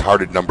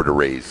retarded number to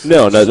raise.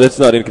 No, that's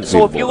not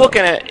inconceivable. So if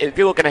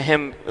you're looking at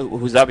him,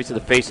 who's obviously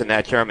the face of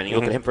Nat Sherman, you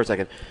look at him for a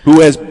second, who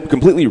has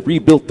completely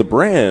rebuilt the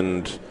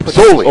brand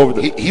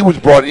solely. He was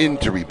brought in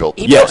to rebuild.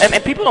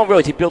 And people don't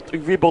realize he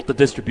rebuilt the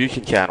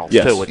distribution channels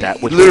too with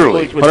that.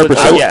 Literally,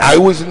 I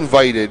was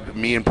invited,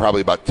 me and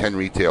probably about 10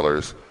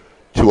 retailers,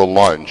 to a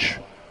lunch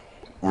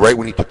right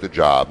when he took the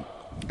job.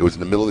 It was in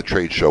the middle of the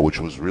trade show, which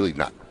was really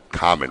not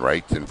common,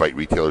 right, to invite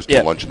retailers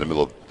to lunch in the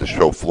middle of the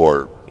show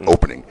floor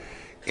opening.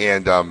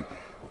 And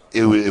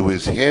it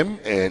was him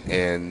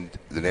and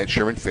the Nat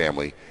Sherman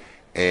family,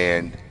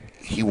 and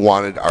he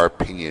wanted our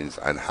opinions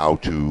on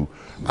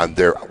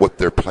what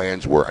their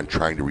plans were on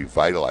trying to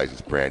revitalize his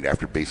brand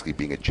after basically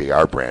being a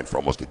JR brand for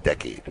almost a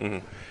decade.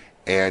 Mm-hmm.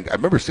 And I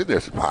remember sitting there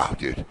and said, "Wow,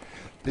 dude,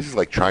 this is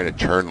like trying to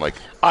turn like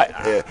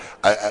a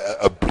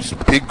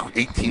big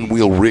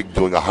 18-wheel rig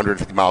doing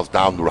 150 miles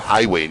down the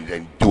highway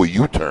and do a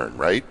U-turn,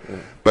 right?" Mm.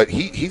 But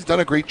he's done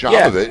a great job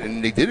of it,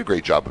 and they did a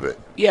great job of it.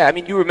 Yeah, I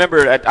mean, you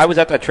remember, I was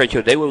at that trade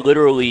show. They were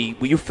were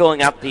you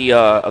filling out the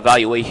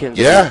evaluations?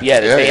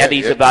 They had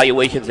these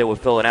evaluations they were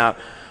filling out,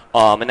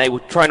 and they were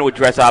trying to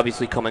address,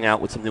 obviously, coming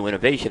out with some new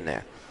innovation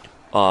there.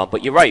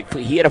 But you're right,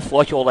 he had to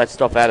flush all that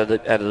stuff out of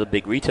the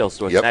big retail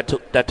stores, and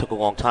that took a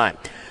long time.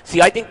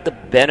 See, I think the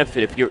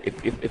benefit,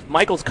 if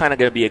Michael's kind of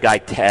going to be a guy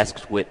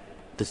tasked with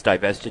this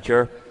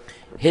divestiture,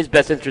 his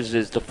best interest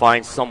is to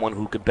find someone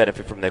who could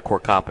benefit from their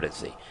core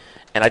competency.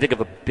 And I think if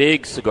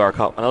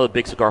another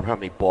big cigar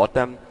company bought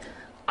them,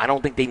 I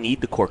don't think they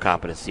need the core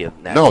competency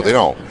of that. No, they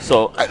don't.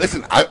 So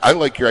listen, I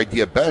like your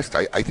idea best.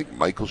 I think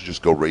Michael should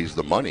just go raise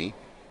the money,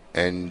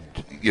 and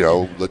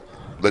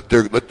let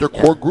their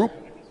core group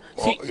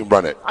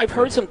run it. I've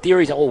heard some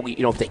theories.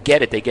 If they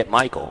get it, they get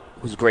Michael,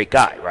 who's a great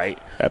guy, right?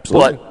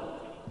 Absolutely.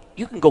 But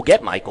you can go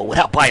get Michael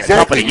without buying a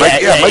company.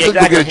 Michael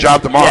can get a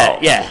job tomorrow.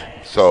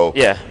 Yeah. So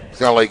it's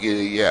not like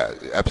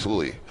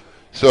absolutely.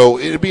 So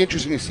it'll be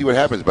interesting to see what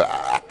happens, but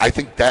I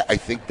think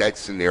that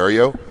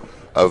scenario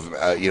of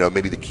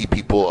maybe the key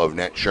people of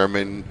Nat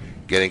Sherman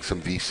getting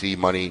some VC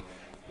money,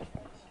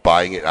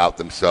 buying it out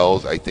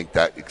themselves, I think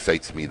that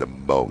excites me the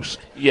most.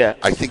 Yeah,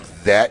 I think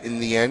that in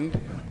the end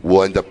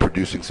will end up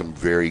producing some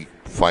very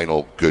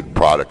final good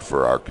product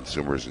for our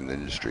consumers in the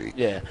industry.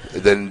 Yeah.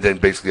 Then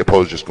basically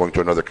opposed to just going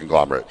to another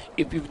conglomerate.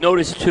 If you've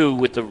noticed too,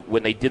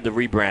 when they did the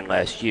rebrand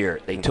last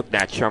year, they took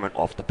Nat Sherman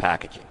off the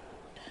packaging.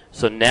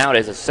 So now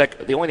there's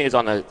the only thing is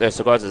on their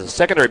cigars is a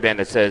secondary brand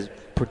that says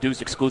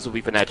produced exclusively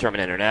for Nat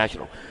Sherman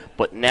International.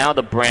 But now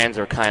the brands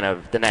are kind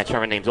of the Nat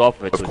Sherman names off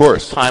of it. Of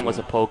course. Timeless,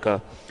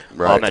 Apoca,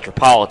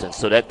 Metropolitan.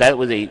 So that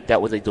was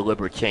a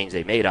deliberate change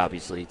they made,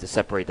 obviously, to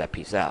separate that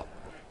piece out.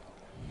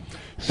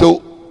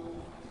 So,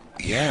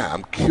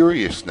 I'm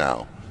curious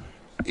now.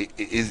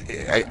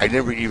 I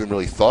never even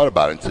really thought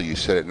about it until you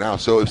said it now.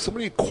 So if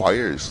somebody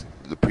acquires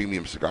the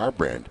premium cigar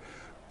brand,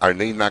 are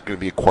they not going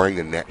to be acquiring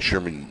the Nat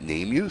Sherman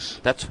name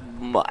use?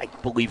 I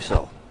believe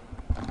so.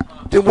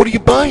 Then what are you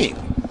buying?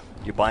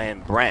 You're buying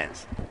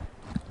brands.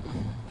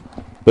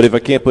 But if I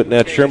can't put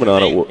Nat Sherman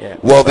on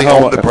it, well, they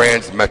own the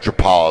brands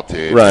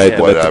Metropolitan, right?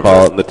 The whatever.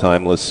 Metropolitan, the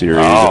Timeless series,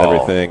 and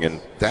everything,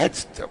 and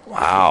that's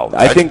wow.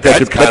 I think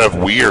that's kind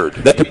of weird.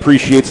 That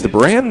depreciates the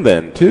brand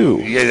then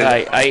too.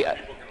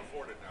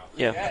 Yeah.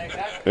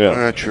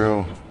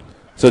 True.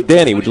 So,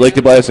 Danny, would you like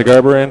to buy a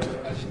cigar brand?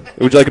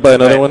 Would you like to buy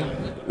another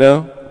one?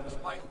 No.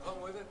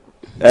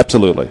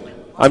 Absolutely.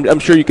 I'm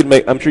sure you can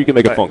make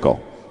a phone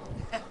call.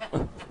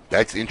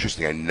 That's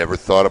interesting. I never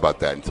thought about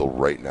that until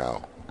right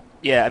now.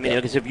 Yeah, I mean,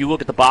 because if you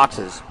look at the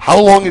boxes,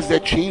 how long has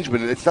that change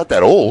been? It's not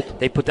that old.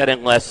 They put that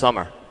in last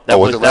summer.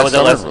 Was the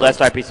last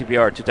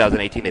IPCPR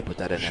 2018. They put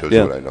that in. Shows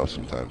what I know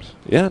sometimes.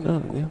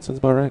 Sounds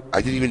about right.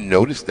 I didn't even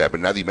notice that, but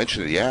now that you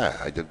mention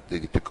it, they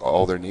took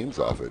all their names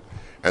off it,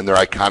 and their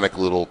iconic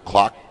little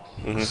clock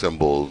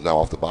symbol now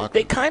off the box.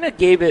 They kind of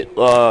gave it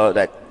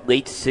that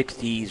late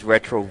 '60s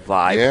retro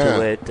vibe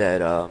to it.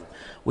 That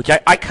which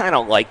I kind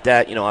of like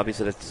that. You know,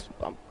 obviously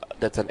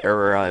that's an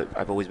era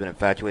I've always been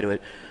infatuated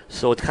with.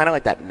 So it's kind of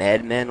like that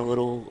Mad Men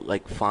little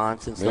like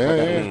fonts and stuff like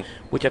that,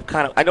 which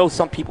I know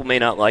some people may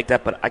not like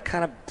that, but I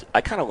kind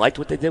of liked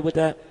what they did with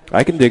that.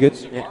 I can dig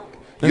it. Yeah.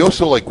 You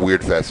also like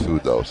weird fast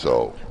food though,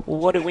 so. Well,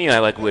 what do you mean I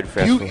like weird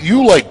fast food?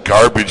 You like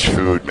garbage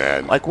food,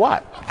 man. Like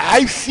what?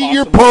 I see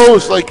your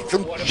post, like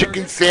some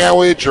chicken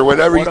sandwich or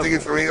whatever you think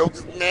it's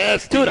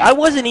nasty. Dude, I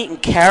wasn't eating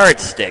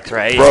carrot sticks,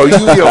 right? Bro, you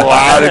eat a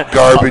lot of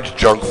garbage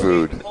junk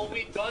food.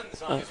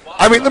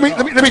 I mean,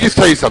 let me just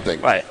tell you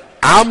something. Right.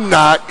 I'm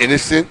not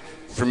innocent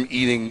from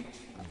eating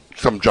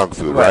some junk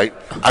food, right?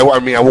 I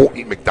mean, I won't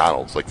eat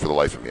McDonald's like for the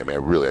life of me. I mean,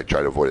 I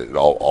try to avoid it at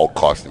all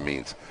costs and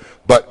means.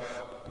 But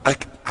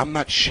like, I'm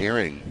not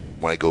sharing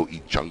when I go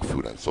eat junk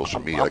food on social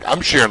media. Like, I'm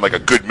sharing like a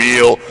good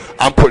meal.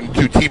 I'm putting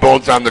 2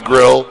 T-bones on the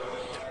grill.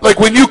 Like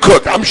when you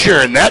cook, I'm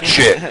sharing that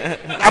shit.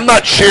 I'm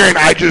not sharing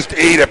I just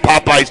ate a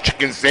Popeye's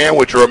chicken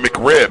sandwich or a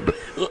McRib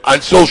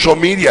on social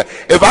media.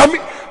 If I'm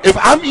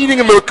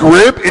eating a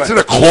McRib, it's in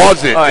a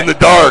closet in the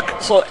dark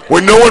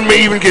where no one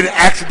may even get an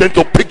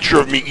accidental picture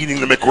of me eating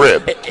the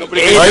McRib.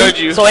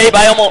 So Abe,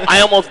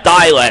 I almost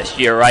died last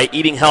year, right?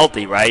 Eating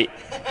healthy, right?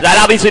 That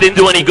obviously didn't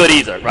do any good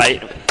either,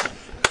 right?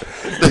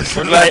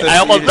 I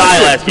almost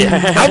died last year.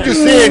 I'm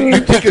just saying, you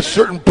take a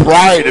certain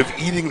pride of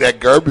eating that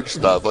garbage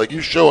stuff. Like,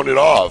 you're showing it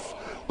off.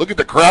 Look at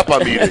the crap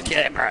I'm eating.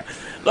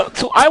 Look,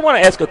 so I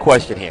want to ask a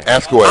question here.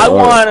 Ask away. I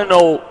want to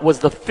know, was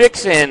the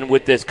fix-in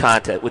with this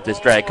contest, with this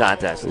drag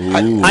contest?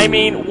 I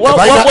mean,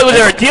 was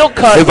there a deal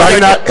cut?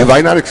 Have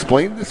I not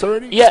explained this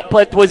already? Yeah,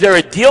 but was there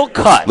a deal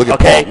cut? Look at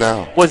Paul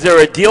now. Was there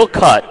a deal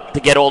cut to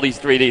get all these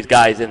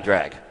guys in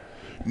drag?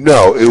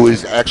 No, it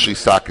was actually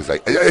Saka's. I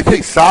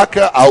think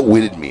Saka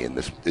outwitted me in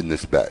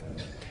this bet.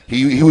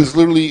 He was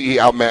literally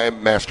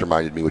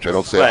masterminded me, which I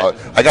don't say. Right.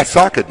 I got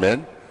Saka,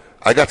 man.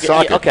 I got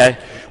Saka. Okay.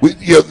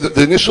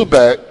 The initial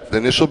bet. I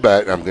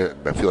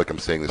feel like I'm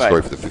saying this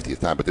story for the 50th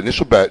time, but the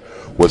initial bet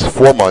was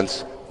 4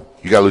 months.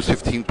 You got to lose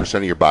 15%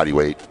 of your body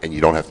weight, and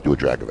you don't have to do a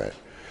drag event,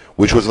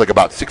 which was like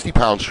about 60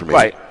 pounds for me.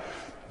 Right.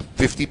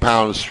 50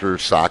 pounds for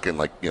Saka, and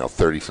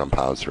 30 some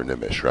pounds for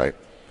Nimish. Right.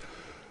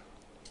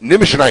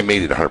 Nimish and I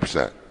made it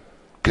 100%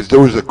 because there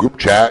was a group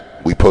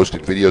chat. We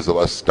posted videos of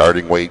us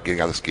starting weight,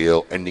 getting on the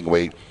scale, ending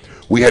weight.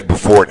 We had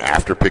before and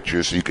after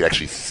pictures so you could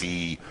actually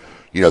see,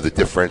 the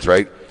difference,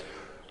 right?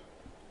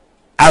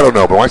 I don't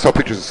know, but when I saw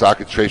pictures of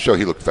Saka at the trade show,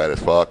 he looked fat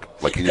as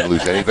fuck, like he didn't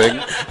lose anything.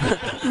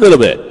 A little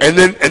bit. And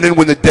then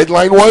when the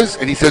deadline was,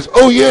 and he says,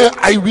 "Oh yeah,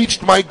 I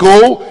reached my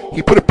goal,"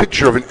 he put a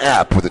picture of an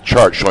app with a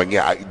chart showing,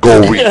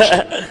 goal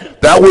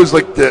reached. That was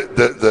like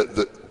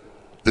the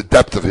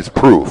depth of his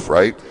proof,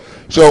 right?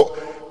 So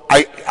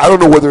I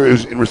don't know whether it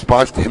was in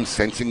response to him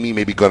sensing me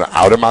maybe going to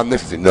out him on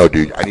this. He said, "No,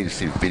 dude, I need to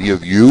see a video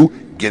of you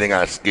getting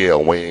on a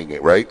scale, weighing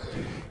it," right?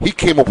 He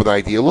came up with an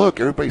idea. Look,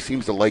 everybody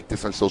seems to like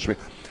this on social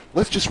media.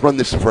 Let's just run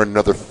this for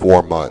another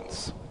 4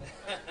 months,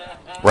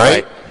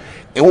 right?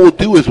 And what we'll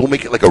do is we'll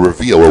make it like a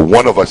reveal where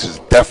one of us is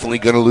definitely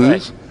going to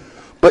lose. Right.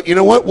 But you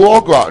know what? We'll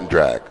all go out and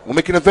drag. We'll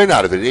make an event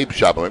out of it at Abe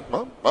Shop. I'm like,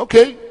 well,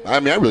 okay. I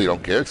mean, I really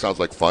don't care. It sounds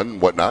like fun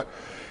and whatnot.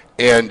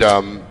 And,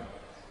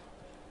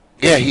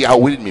 he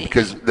outwitted me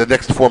because the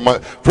next 4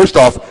 months. First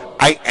off,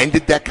 I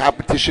ended that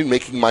competition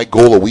making my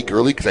goal a week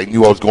early because I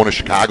knew I was going to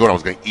Chicago and I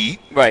was going to eat.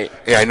 Right.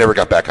 And I never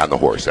got back on the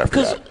horse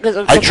after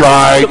that. I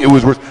tried. It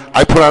was worse.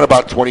 I put on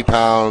about 20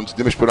 pounds.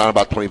 Nimish put on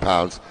about 20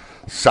 pounds.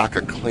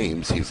 Saka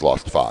claims he's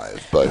lost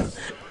 5, but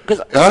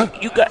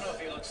you got.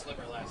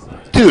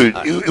 Dude,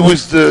 it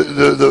was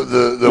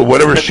the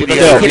whatever shitty.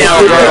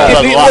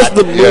 It was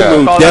the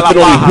muumuu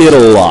definitely hit a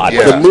lot.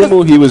 Yeah. The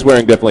muumuu he was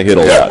wearing definitely hit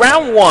a lot.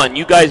 Round 1,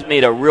 you guys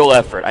made a real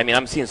effort. I mean,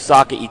 I'm seeing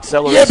Saka eat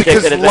celery sticks. Yeah,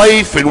 because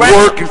life and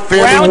work and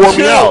family wore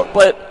me out.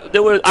 But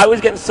I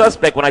was getting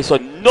suspect when I saw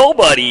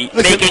nobody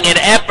making an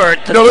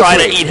effort to try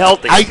to eat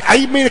healthy.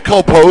 I made a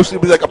couple posts.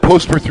 It'd be like a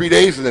post for 3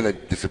 days, and then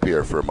I'd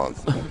disappear for a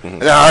month.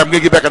 And then I'm going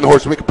to get back on the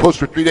horse. Make a post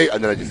for 3 days,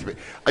 and then I disappear.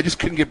 I just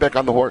couldn't get back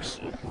on the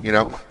horse.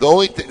 The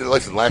only thing,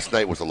 listen, last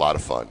night was a lot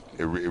of fun.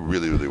 It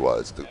really, really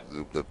was.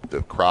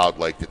 The crowd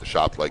liked it. The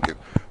shop liked it.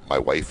 My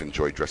wife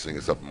enjoyed dressing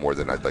us up more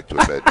than I'd like to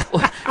admit.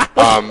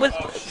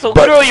 So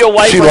literally your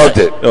wife, she loved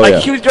it.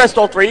 She was dressed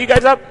all 3 of you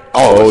guys up?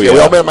 Oh yeah. We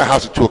all met at my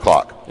house at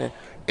 2:00. Yeah.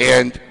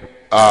 And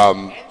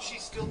she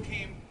still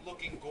came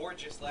looking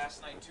gorgeous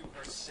last night to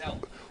herself.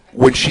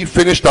 When she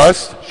finished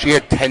us, she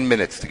had 10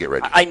 minutes to get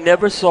ready. I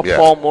never saw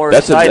Paul more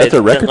excited. That's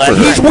a record for her.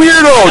 He's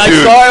weirdo, dude.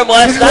 I saw him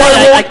last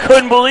night. I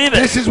couldn't believe it.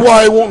 This is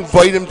why I won't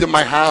invite him to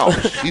my house.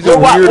 He's a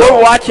weirdo.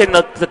 We're watching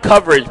the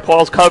coverage,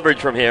 Paul's coverage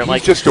from here.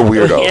 He's just a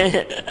weirdo.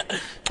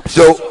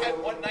 So I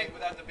had one night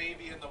without the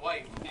baby and the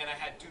wife, and I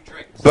had 2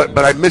 drinks. But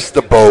I missed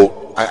the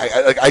boat.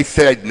 I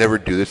said I'd never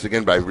do this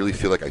again, but I really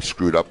feel like I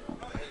screwed up,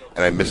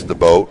 and I missed the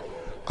boat.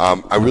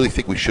 I really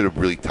think we should have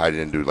really tied it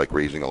into like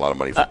raising a lot of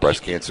money for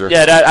breast cancer.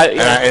 Yeah,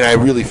 and I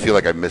really feel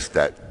like I missed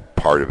that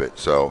part of it.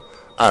 So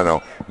I don't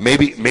know.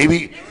 Maybe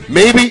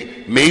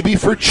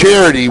for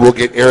charity we'll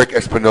get Eric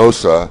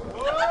Espinosa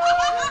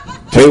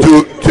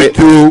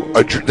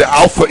the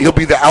alpha. He'll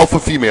be the alpha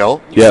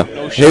female. Yeah.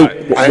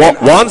 Hey,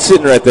 Juan's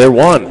sitting right there.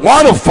 Juan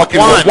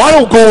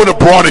will go in a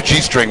bra and a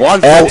G-string.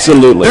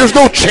 Absolutely. There's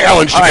no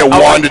challenge to get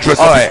Juan to dress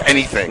up as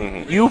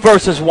anything. You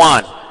versus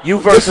Juan. You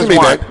versus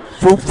Juan.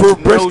 For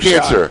breast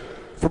cancer.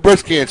 For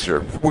breast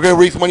cancer, we're going to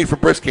raise money for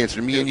breast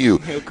cancer. Me and you.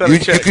 You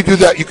could do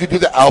that. You could do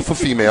the alpha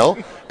female,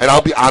 and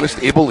I'll be honest,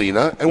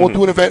 Abelina, and we'll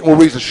do an event. We'll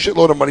raise a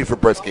shitload of money for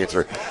breast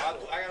cancer.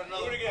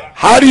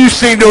 How do you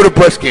say no to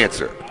breast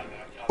cancer?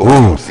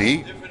 Ooh,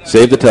 see?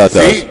 Save the tatas.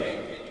 See?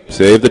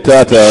 Save the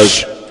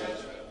tatas.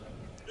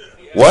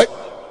 What?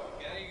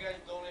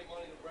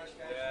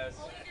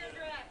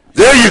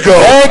 There you go.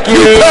 Thank you.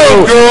 You tell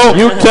him, girl.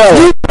 You tell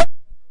him.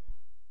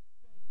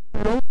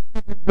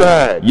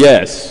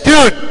 Yes.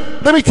 Dude,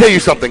 let me tell you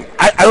something.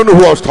 I don't know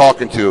who I was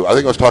talking to. I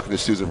think I was talking to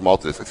Susan from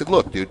Altus. I said,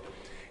 look, dude,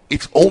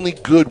 it's only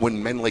good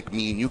when men like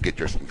me and you get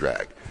dressed in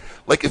drag.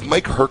 Like if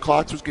Mike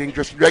Herklotz was getting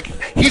dressed in drag,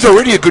 he's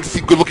already a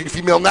good-looking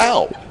female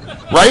now,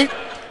 right?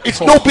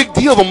 It's no big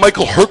deal when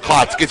Michael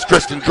Herklotz gets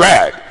dressed in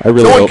drag. I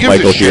really hope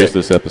Michael hears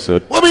this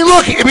episode. Well,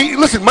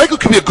 listen, Michael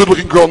could be a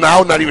good-looking girl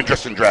now, not even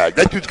dressed in drag.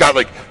 That dude's got,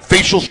 like,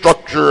 facial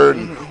structure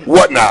and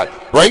whatnot,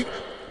 right?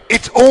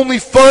 It's only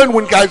fun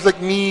when guys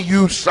like me,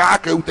 you,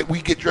 Saka, that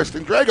we get dressed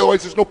in drag.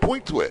 Otherwise, there's no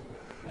point to it,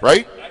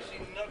 right?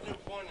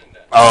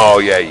 Oh,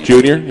 yeah.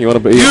 Junior, you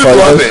want to be You'd part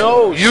love of this? it.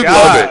 You'd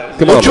love it.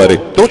 Come on, buddy.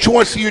 Don't you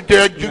want to see your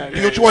dad?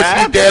 Don't you want to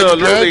see your dad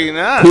drag?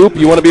 Not. Coop,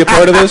 you want to be a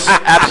part of this?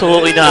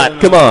 Absolutely not.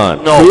 Come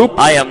on. No, Coop?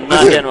 I am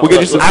not. We'll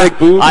get you some fake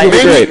boobs.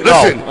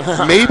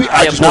 Maybe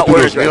I just won't do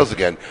those nails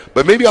again.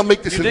 But maybe I'll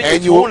make this an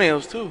annual.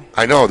 Nails too.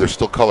 I know they're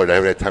still colored. I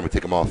haven't had time to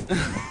take them off.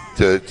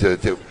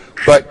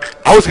 But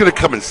I was going to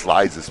come in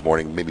slides this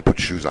morning, maybe put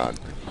shoes on.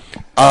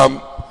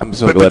 I'm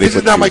so glad but this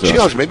is not my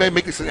challenge. Maybe I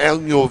make this an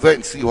annual event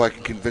and see who I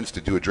can convince to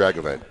do a drag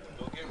event.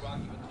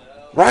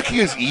 Rocky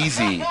is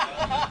easy.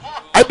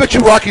 I bet you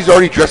Rocky's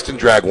already dressed in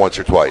drag once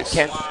or twice.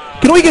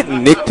 Can we get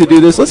Nick to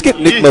do this? Let's get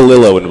Nick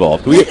Melillo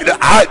involved.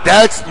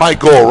 That's my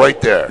goal right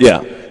there.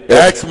 Yeah.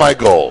 That's my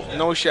goal.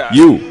 No shot.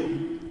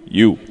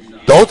 You.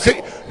 Don't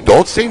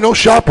say no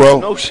shot, bro.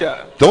 No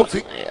shot. Don't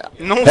say.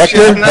 No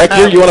Hector,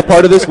 shot. You want a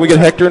part of this? Can we get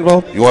Hector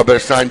involved? You want a better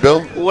sign,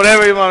 Bill?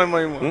 Whatever you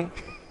want.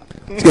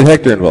 Let's get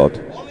Hector involved.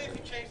 Only if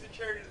you change the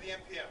charity to the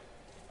MPM.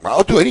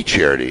 I'll do any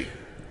charity.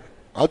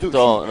 I'll do.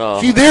 No.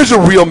 See, there's a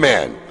real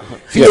man.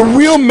 See, a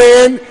real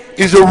man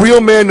is a real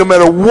man no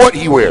matter what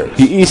he wears.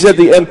 He said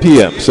the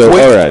MPM, so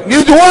all right.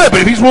 Neither do I, but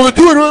if he's willing to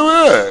do it,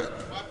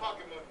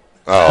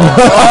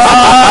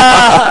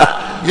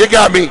 oh. You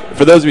got me.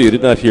 For those of you who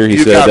did not hear, he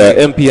said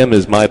MPM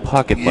is my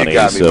pocket money,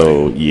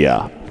 so buddy.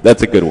 Yeah.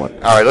 That's a good one.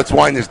 All right, let's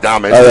wind this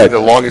down, man. All right. The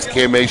longest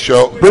KMA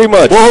show. Pretty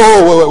much.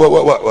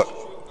 Whoa.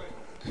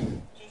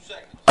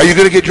 Are you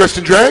going to get dressed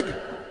in drag? No.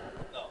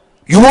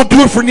 You won't do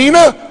it for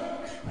Nina?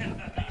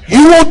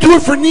 You won't do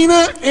it for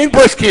Nina and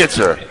breast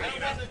cancer.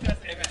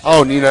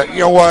 Oh, Nina, you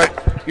know what?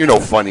 You're no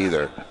fun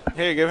either.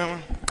 Here, give him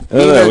one.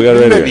 No, we got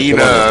it right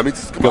Nina, here.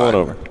 Come on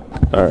over.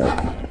 All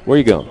right. Where are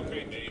you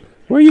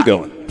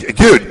going?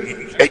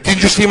 Dude,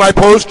 did you see my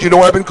post? Do you know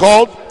what I've been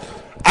called?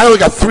 I only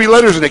got 3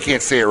 letters and I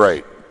can't say it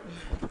right.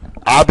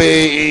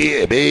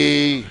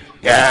 Abe,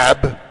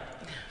 Yab.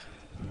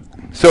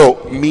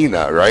 So,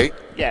 Mina, right?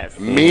 Yes.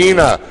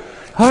 Mina.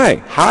 Hi,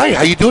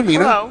 how you doing,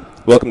 Mina? Hello.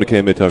 Welcome to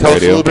KMA Talk Tell Radio.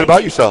 us a little bit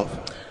about yourself.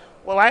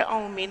 Well, I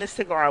own Mina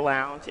Cigar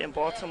Lounge in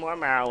Baltimore,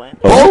 Maryland.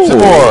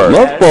 Baltimore.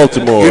 Love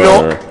Baltimore. You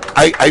know,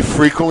 I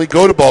frequently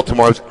go to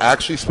Baltimore. I was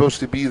actually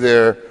supposed to be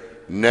there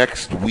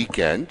next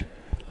weekend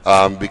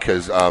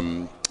because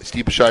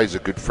Steve Bashai is a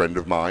good friend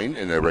of mine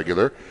and a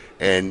regular.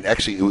 And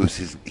actually,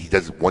 he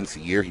does it once a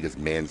year. He does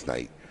Man's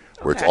Night,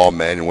 where it's all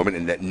men and women.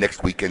 And that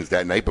next weekend's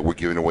that night, but we're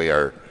giving away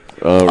our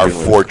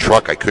Ford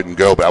truck. I couldn't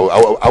go, but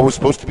I was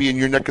supposed to be in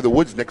your neck of the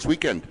woods next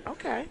weekend.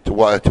 Okay. To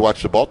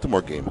watch the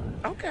Baltimore game.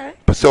 Okay.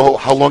 So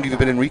how long have you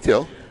been in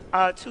retail?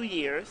 2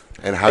 years.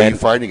 And how are you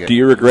finding it? Do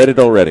you regret it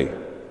already?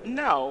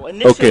 No,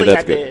 initially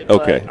that's I good. did.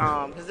 Okay.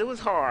 Because it was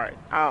hard.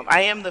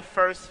 I am the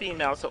first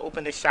female to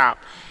open a shop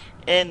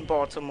in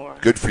Baltimore.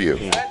 Good for you.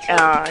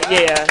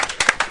 Yeah.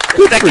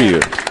 Good for you.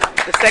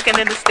 The second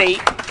in the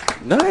state.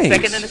 Nice.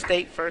 Second in the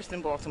state, first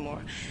in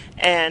Baltimore.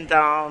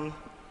 And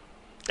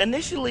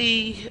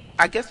initially,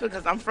 I guess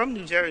because I'm from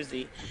New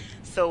Jersey,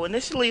 so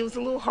initially it was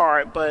a little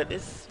hard, but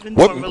it's been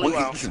doing really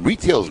well.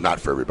 Retail is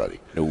not for everybody.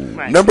 No.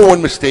 Right. Number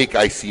one mistake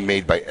I see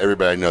made by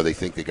everybody I know, they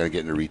think they're going to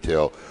get into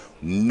retail.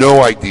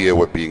 No idea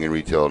what being in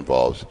retail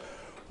involves.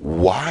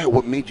 Why?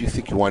 What made you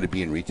think you wanted to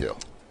be in retail?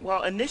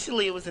 Well,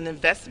 initially it was an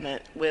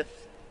investment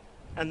with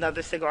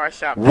another cigar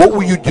shop. What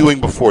were you doing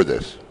before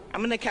this?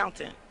 I'm an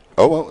accountant.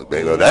 Oh, well,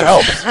 that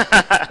helps.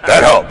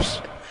 That helps.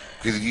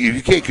 Because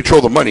you can't control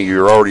the money,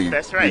 you're already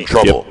in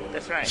trouble. Yep.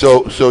 That's right.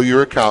 So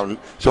you're an accountant.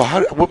 So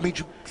what made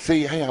you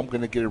say, hey, I'm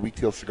going to get a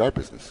retail cigar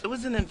business? It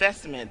was an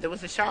investment. There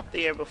was a shop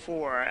there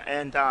before,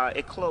 and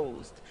it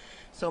closed.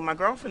 So my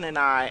girlfriend and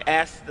I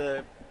asked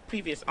the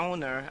previous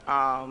owner,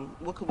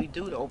 what could we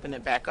do to open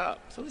it back up?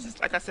 So it was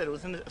just, like I said, it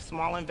was a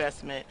small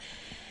investment.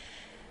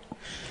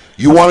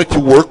 You wanted to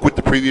work with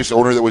the previous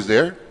owner that was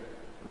there?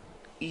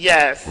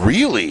 Yes.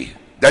 Really?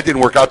 That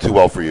didn't work out too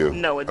well for you.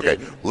 No, it okay.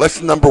 didn't.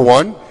 Lesson number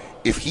one: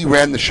 if he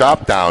ran the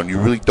shop down, you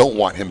really don't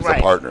want him as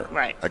a partner.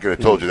 Right. I could have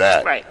told you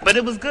that. Right. But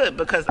it was good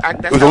because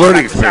that's it was how a I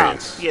learning got the shop.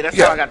 experience. Yeah, that's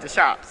how I got the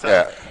shop. So,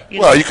 yeah.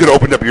 You You could have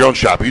opened up your own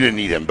shop. You didn't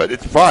need him, but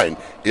it's fine.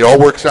 It all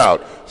works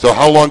out. So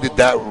how long did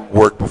that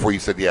work before you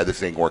said, yeah,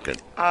 this ain't working?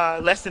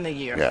 Less than a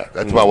year. Yeah,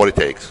 that's about what it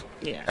takes.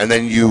 Yeah. And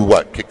then you,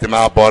 kicked him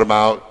out, bought him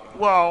out?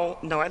 Well,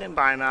 no, I didn't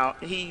buy him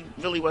out. He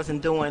really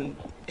wasn't doing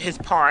his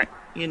part,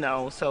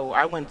 so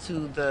I went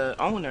to the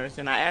owners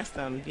and I asked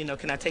them,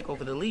 can I take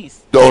over the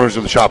lease? The owners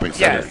of the shopping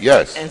center,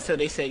 yes. And so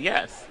they said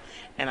yes.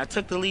 And I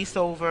took the lease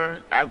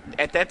over.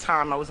 At that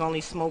time, I was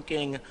only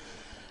smoking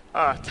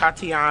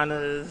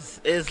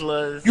Tatiana's,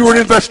 Isla's. You were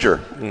an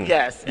investor.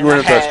 Yes. You were an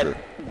investor.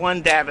 investor. Had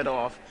one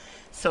Davidoff.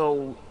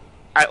 So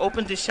I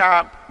opened the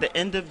shop the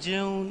end of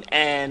June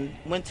and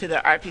went to the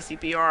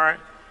IPCPR.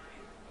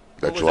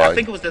 July? I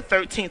think it was the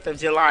 13th of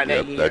July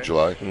that year. That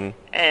July.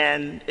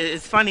 And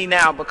it's funny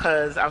now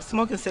because I was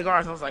smoking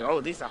cigars and I was like, oh,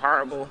 these are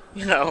horrible,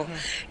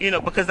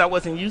 because I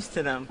wasn't used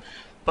to them.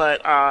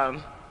 But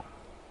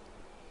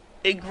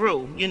it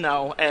grew,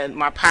 and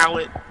my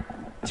palate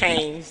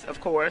changed,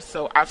 of course.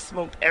 So I've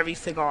smoked every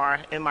cigar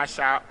in my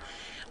shop.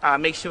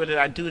 Make sure that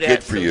I do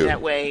that so that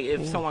way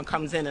if someone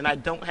comes in and I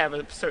don't have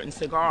a certain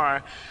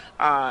cigar,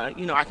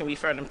 I can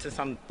refer them to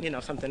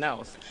something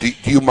else. Do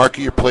you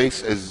market your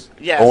place as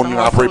yes, owned I'm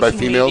and on operated by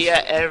social females?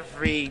 media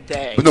every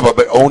day.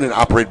 But owned and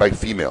operated by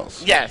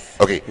females? Yes.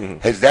 Okay.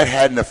 Has that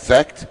had an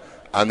effect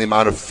on the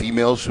amount of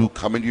females who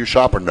come into your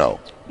shop or no?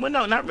 Well,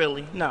 no, not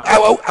really. No.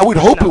 I would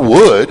hope it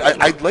would.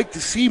 I'd like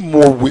to see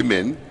more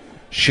women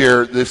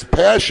share this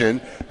passion,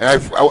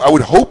 and I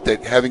would hope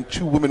that having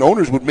two women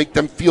owners would make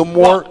them feel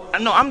more.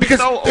 No, I'm because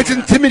so it's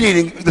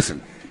intimidating.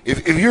 Listen,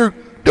 if you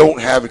don't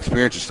have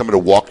experience with someone to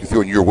walk you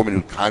through, and you're a woman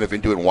who's kind of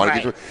into it and want to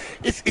get through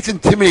it, it's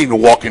intimidating to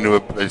walk into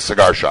a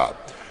cigar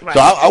shop. Right. So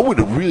I would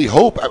really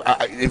hope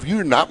if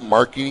you're not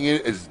marketing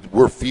it as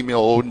we're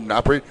female owned and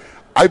operated,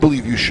 I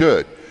believe you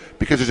should.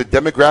 Because there's a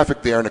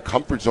demographic there and a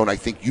comfort zone I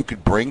think you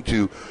could bring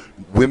to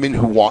women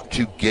who want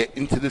to get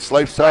into this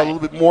lifestyle a little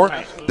bit more.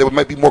 That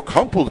might be more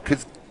comfortable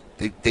because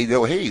they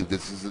know, hey,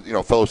 this is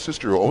a fellow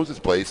sister who owns this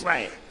place.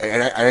 Right.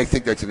 And I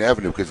think that's an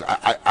avenue because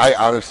I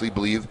honestly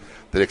believe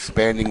that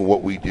expanding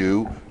what we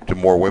do to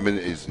more women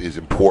is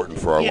important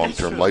for our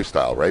long-term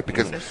lifestyle, right?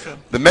 Because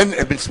the men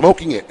have been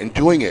smoking it and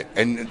doing it,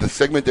 and the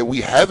segment that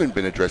we haven't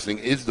been addressing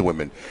is the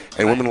women.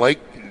 And women like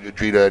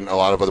Drita and a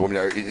lot of other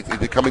women it's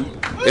becoming.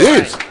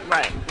 It is.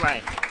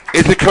 Right.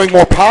 It's becoming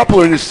more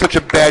popular, and it's such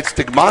a bad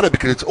stigmata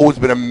because it's always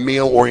been a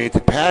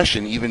male-oriented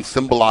passion, even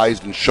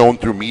symbolized and shown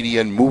through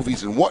media and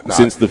movies and whatnot.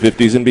 Since the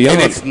 50s and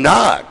beyond. And it's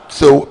not.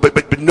 So,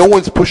 but no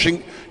one's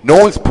pushing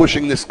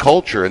this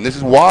culture, and this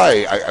is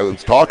why I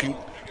was talking.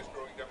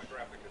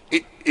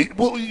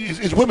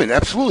 It's women,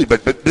 absolutely,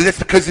 but that's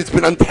because it's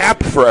been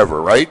untapped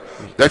forever, right?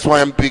 That's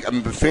why I'm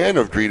a fan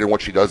of Drita and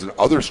what she does and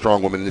other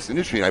strong women in this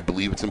industry, and I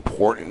believe it's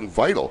important and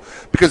vital.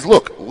 Because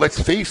look,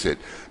 let's face it,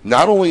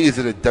 not only is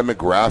it a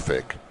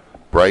demographic,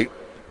 right,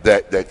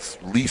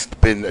 that's least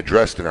been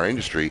addressed in our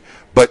industry,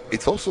 but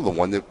it's also the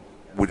one that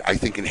would, I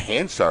think,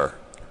 enhance our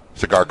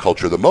cigar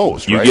culture the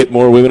most, you right? get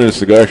more women in a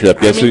cigar shop,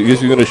 guess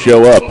who's going to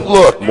show up?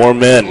 Look, more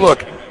men.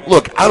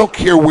 Look, I don't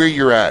care where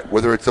you're at,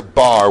 whether it's a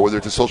bar, whether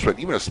it's a social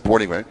event, even a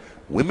sporting event.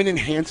 Women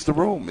enhance the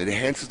room. It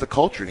enhances the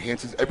culture. It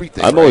enhances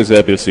everything. I'm always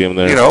happy to see them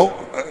there.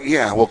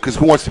 Because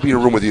who wants to be in a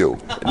room with you?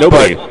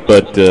 Nobody.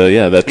 But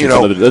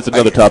that's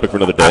another topic for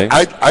another day.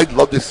 I'd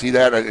love to see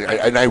that,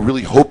 and I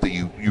really hope that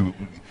you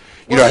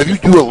have you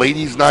do a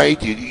ladies'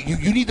 night.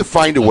 You need to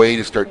find a way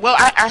to start. Well,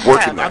 I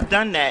working have. I've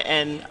done that,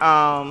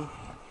 and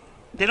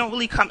they don't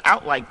really come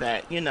out like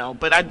that,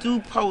 But I do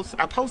post.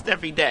 I post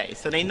every day,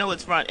 so they know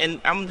it's run. And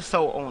I'm the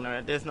sole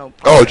owner. There's no.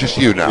 Oh, just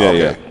you now.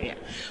 Yeah.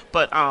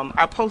 But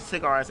I post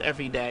cigars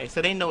every day,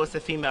 so they know it's a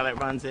female that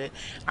runs it.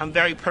 I'm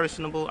very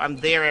personable. I'm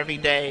there every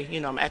day.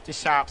 I'm at the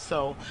shop,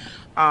 so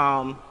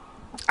I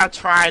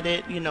tried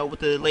it, with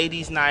the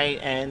ladies' night,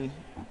 and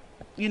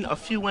a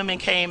few women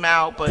came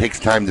out, but it takes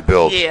time to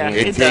build. Yeah,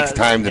 it takes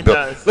time to build.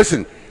 Does.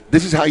 Listen,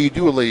 this is how you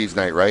do a ladies'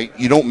 night, right?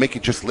 You don't make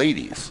it just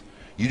ladies.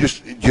 Do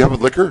you have a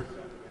liquor?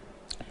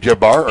 Do you have a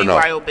bar or no?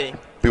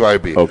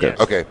 BYOB.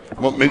 Okay.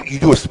 Well, maybe you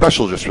do a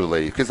special just for the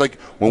ladies, because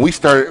when we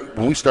started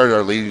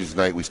our ladies'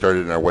 night, we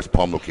started in our West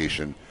Palm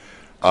location.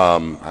 I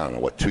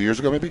don't know 2 years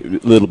ago, maybe.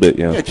 A little bit,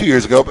 yeah. Yeah, 2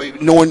 years ago, but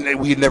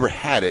we had never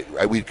had it.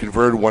 We had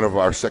converted one of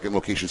our second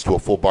locations to a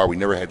full bar. We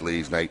never had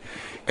ladies' night,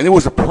 and it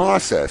was a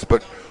process,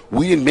 but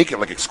we didn't make it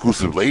like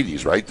exclusive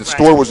ladies, right? The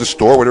store was a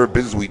store, whatever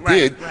business we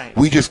did. Right.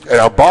 We just at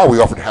our bar we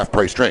offered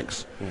half-price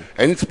drinks,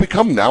 and it's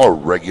become now a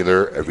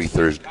regular every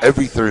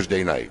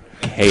Thursday night.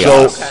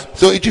 Chaos.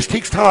 So it just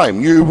takes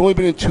time. You've only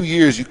been in 2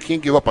 years. You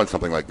can't give up on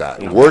something like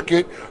that. Work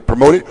it,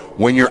 promote it.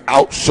 When you're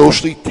out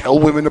socially, tell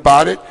women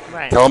about it.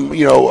 Right. Tell them,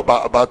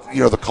 about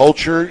the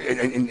culture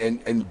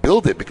and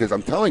build it. Because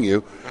I'm telling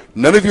you,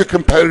 none of your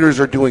competitors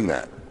are doing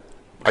that.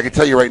 I can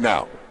tell you right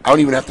now. I don't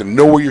even have to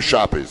know where your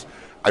shop is.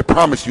 I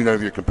promise you, none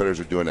of your competitors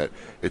are doing that.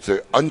 It's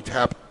an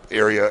untapped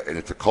area, and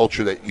it's a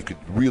culture that you could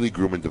really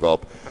groom and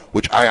develop,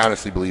 which I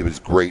honestly believe is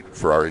great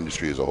for our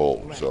industry as a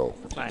whole. So,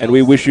 and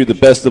we wish you the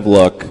best of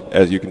luck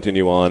as you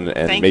continue on,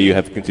 and Thank may you you.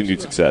 have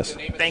continued success.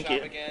 Thank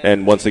you.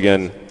 And once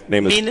again,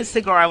 name is. Venus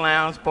Cigar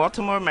Lounge,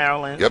 Baltimore,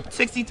 Maryland. Yep.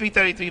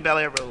 6333 Bel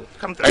Air Road.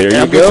 Come through. There you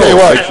I'm go. gonna tell you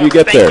what. Make sure you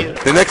get Thank there.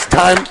 you.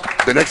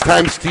 The next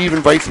time Steve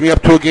invites me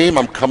up to a game,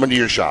 I'm coming to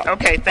your shop.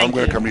 Okay, thank I'm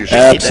going you. to come to your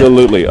shop.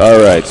 Absolutely. All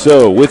right.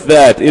 So with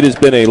that, it has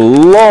been a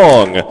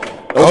long,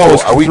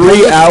 almost are we 3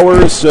 doing this?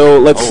 hours. So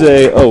let's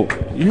say, you're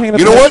hanging up.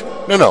 You know there?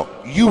 what? No.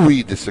 You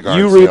read the cigar.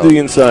 You and read sale. the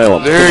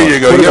Asylum. There Come on, you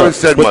go. put You it haven't on.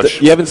 said Put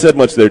much. you haven't said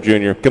much there,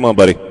 Junior. Come on,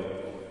 buddy.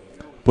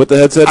 Put the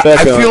headset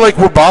back I on. feel like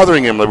we're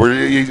bothering him. Like we're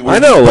I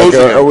know. Like,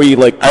 exposing him. are we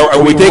like?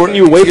 Are we taking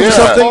you away from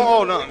something?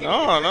 Oh,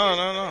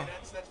 no.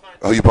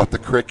 Oh, you bought the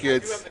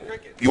crickets.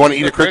 You want to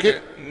eat a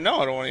cricket? No,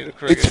 I don't want to eat a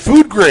cricket. It's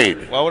food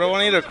grade. Why would I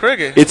want to eat a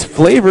cricket? It's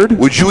flavored.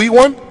 Would you eat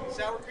one?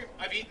 Sour cream.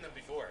 I've eaten them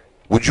before.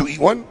 Would you eat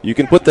one? You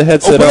can put the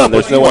headset Open on. up,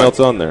 There's eat no one one. else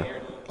on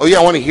there. Oh yeah,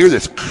 I want to hear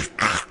this.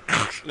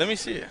 Let me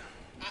see it.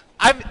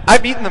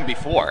 I've eaten them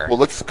before. Well,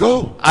 let's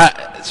go.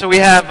 So we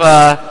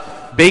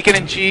have bacon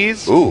and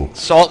cheese,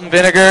 salt and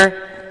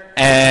vinegar,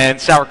 and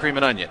sour cream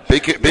and onion.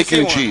 Bacon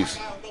and cheese.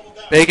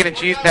 Bacon and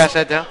cheese. Pass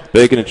that down.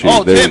 Bacon and cheese.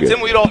 Oh, there Tim. you go.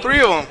 Tim, we eat all three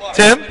of them.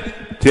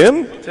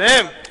 Tim.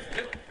 Tim.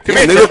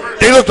 Man,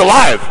 they looked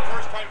alive.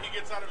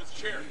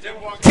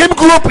 Tim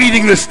grew up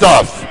eating this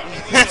stuff.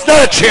 It's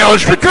not a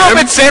challenge for He grew up Tim.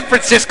 in San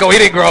Francisco. He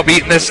didn't grow up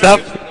eating this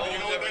stuff.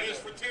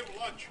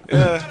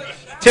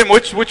 Tim,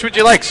 which would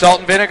you like? Salt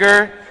and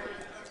vinegar,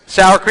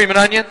 sour cream and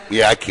onion?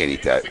 Yeah, I can't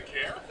eat that.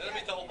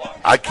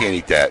 I can't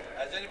eat that.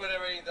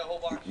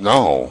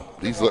 No,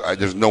 these look.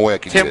 There's no way I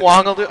can Tim eat it.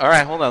 Wong will do. All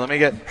right, hold on. Let me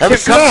get. Have Tim, a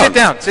sit come down. sit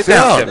down. Sit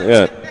down. Tim.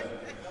 Yeah.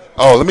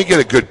 Oh, let me get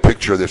a good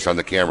picture of this on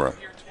the camera.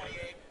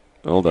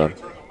 Hold on.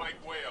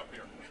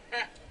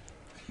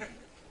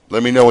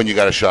 Let me know when you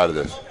got a shot of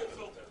this.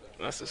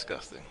 That's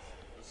disgusting.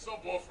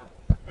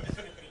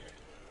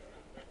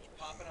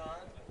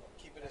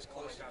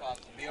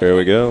 Here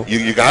we go.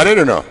 You got it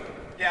or no?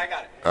 Yeah, I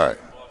got it. All right.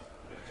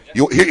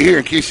 You here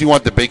in case you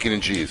want the bacon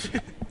and cheese.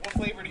 What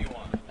flavor do you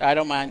want? I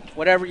don't mind.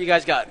 Whatever you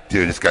guys got.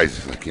 Dude, this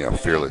guy's like,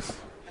 fearless.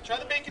 Try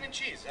the bacon and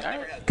cheese. I've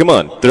never had it. Come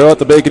on, throw out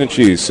the bacon and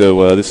cheese.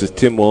 So this is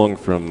Tim Wong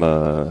from.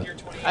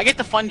 I get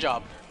the fun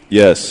job.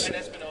 Yes,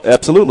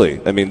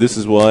 absolutely. I mean, this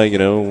is why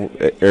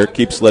Eric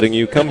keeps letting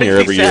you come here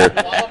every year.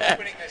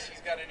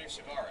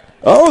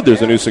 Oh,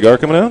 there's a new cigar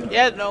coming out?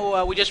 Yeah,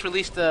 no, we just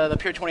released the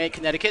Pure 28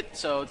 Connecticut,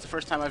 so it's the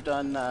first time I've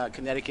done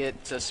Connecticut.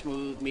 It's a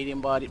smooth,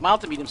 medium-bodied,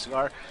 mild to medium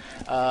cigar.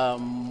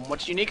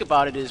 What's unique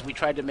about it is we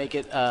tried to make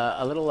it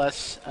a little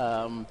less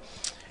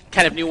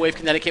kind of new wave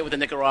Connecticut with the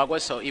Nicaragua,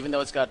 so even though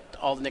it's got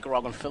all the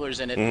Nicaraguan fillers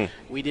in it,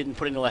 we didn't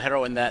put any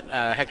Lajero in that.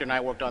 Hector and I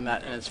worked on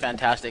that, and it's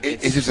fantastic.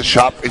 Is this a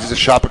shop? Is this a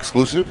shop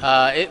exclusive?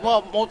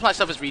 Well, most of my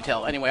stuff is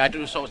retail. Anyway, I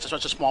do so it's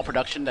such a small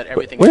production that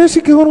everything. Where's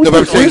he going with?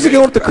 Where's he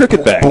going with the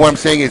cricket bag? But what I'm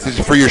saying is, this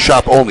is for your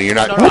shop only. You're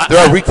not. No, there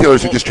are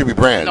retailers who distribute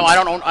brands. No, I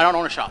don't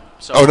own a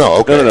shop. So Oh, no,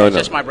 okay. No. It's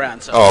just my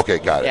brand. So. Oh, okay,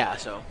 got it. Yeah,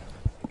 so.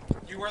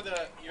 You're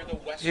the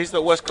West. He's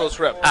the West Coast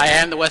rep. I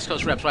am the West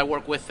Coast rep, so I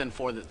work with and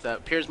for the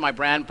Pure's my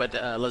brand, but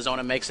La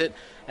Zona makes it,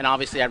 and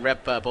obviously I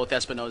rep both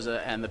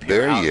Espinosa and the Pure.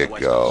 There out you of the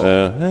West go.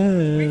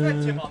 Coast. We've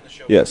had Tim on the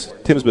show. Yes,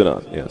 Tim's been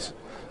on. Yes.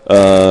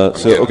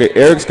 Okay,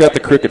 Eric's got the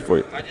cricket for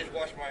you. I just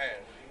washed my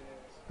hands.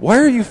 Why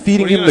are you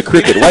feeding him the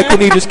cricket? Why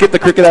couldn't he just get the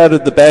cricket out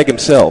of the bag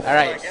himself? All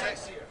right,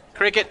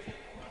 cricket.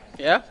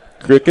 Yeah.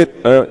 Cricket.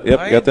 Yep,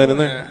 got that in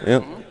there.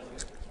 Yep.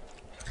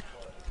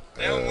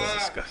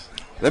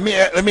 Let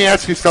me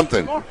ask you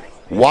something.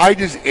 Why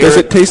does Eric? Does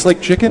it taste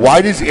like chicken?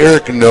 Why does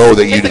Eric know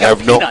that you'd Tastes like a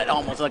have no? peanut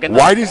almost, like a nut.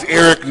 Why does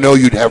Eric know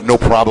you'd have no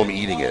problem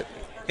eating it?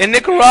 In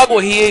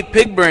Nicaragua, he ate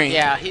pig brain.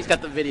 Yeah, he's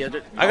got the video.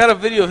 I got a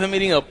video of him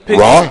eating a pig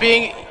Raw?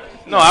 brain.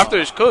 No, after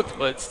it's cooked,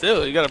 but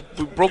still, we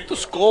broke the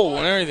skull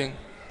and everything.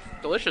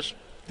 Delicious.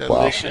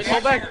 Delicious.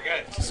 Whole bag.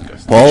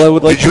 Paul, I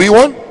would like. Did you eat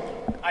one?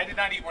 I did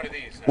not eat one of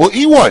these. Well,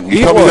 eat one. You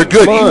Eat tell me they're one,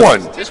 good. come Eat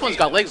on. one. This one's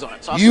got legs on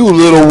it. So You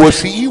little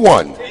wussy, eat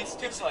one.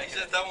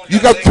 You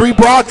got 3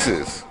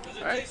 boxes.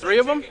 All right, 3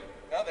 of them.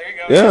 Oh, there you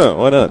go. Yeah,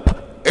 why not?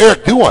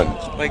 Eric, do one.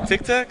 Like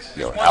Tic Tacs?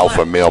 You know,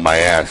 alpha male, my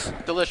ass.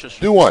 Delicious.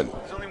 Do one.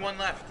 There's only one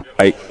left.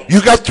 You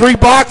got 3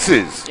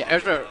 boxes. Yeah,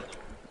 Ezra.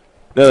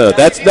 No,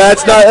 that's a leg.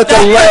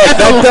 That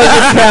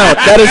doesn't count.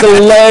 That is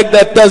a leg.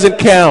 That doesn't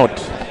count.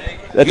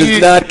 That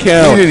does not He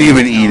count. didn't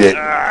even eat it.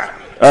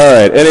 All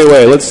right.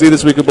 Anyway, let's see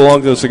this week of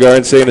Belong to the Cigar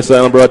Insane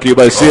Asylum, brought to you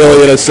by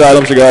Celia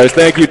Asylum Cigars.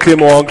 Thank you, Tim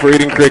Wong, for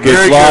eating crickets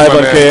Very good, live my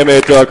on man.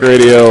 KMA Talk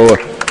Radio.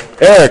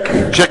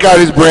 Eric. Check out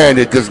his brand.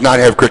 It does not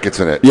have crickets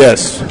in it.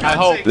 Yes. I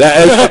hope.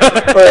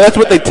 That's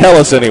what they tell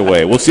us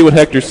anyway. We'll see what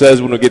Hector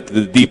says when we get to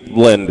the deep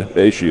blend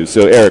issues.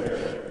 So,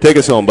 Eric, take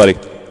us home, buddy.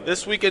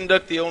 This week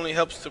inductee only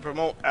helps to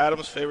promote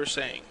Adam's favorite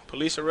saying.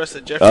 Police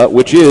arrested Jeffrey.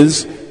 Which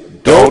is,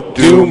 don't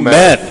do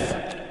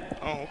meth.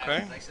 Oh,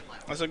 okay.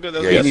 That's a good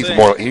Yeah, he needs saying.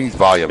 more. He needs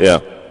volume. Yeah.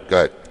 Go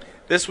ahead.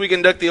 This week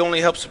inductee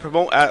only helps to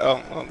promote.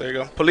 There you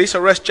go. Police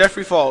arrest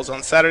Jeffrey Falls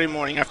on Saturday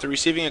morning after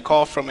receiving a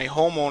call from a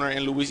homeowner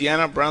in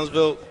Louisiana,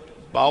 Brownsville,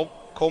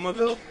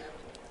 Baucomaville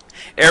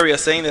area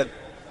saying that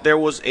there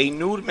was a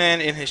nude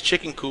man in his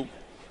chicken coop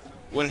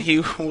when he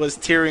was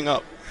tearing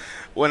up.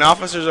 When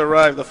officers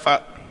arrived,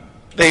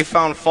 they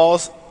found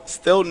Falls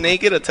still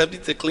naked,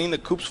 attempting to clean the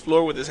coop's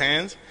floor with his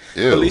hands.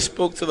 Ew. Police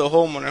spoke to the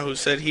homeowner, who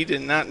said he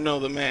did not know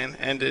the man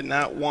and did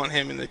not want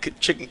him in the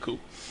chicken coop.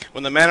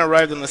 When the man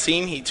arrived on the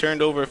scene, he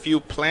turned over a few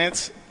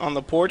plants on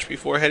the porch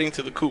before heading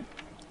to the coop.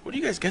 Where do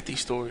you guys get these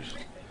stories?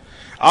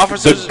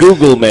 The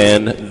Google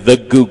man, the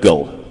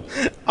Google.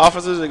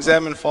 Officers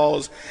examined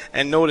Falls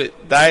and noted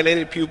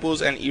dilated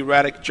pupils and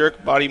erratic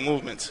jerk body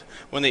movements.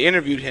 When they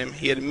interviewed him,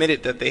 he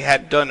admitted that they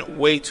had done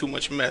way too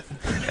much meth.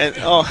 And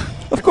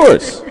of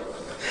course.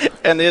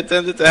 And they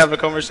attempted to have a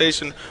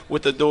conversation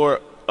with the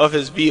door of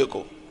his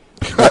vehicle.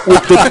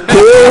 With the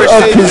door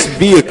of his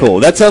vehicle.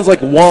 That sounds like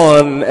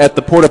Juan at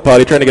the porta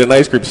potty trying to get an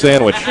ice cream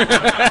sandwich.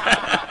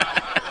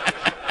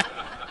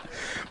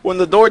 When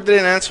the door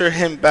didn't answer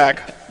him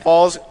back,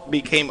 Falls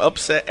became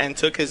upset and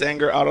took his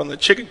anger out on the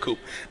chicken coop,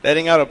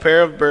 letting out a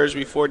pair of birds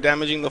before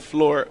damaging the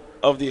floor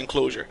of the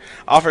enclosure.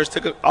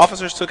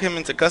 Officers took him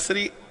into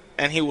custody,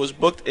 and he was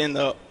booked in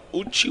the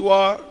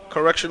Uchiwa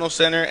Correctional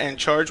Center and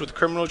charged with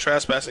criminal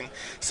trespassing,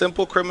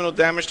 simple criminal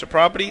damage to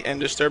property,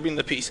 and disturbing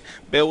the peace.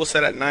 Bail was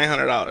set at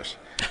 $900.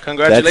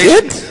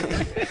 Congratulations.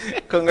 That's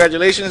it?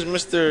 Congratulations,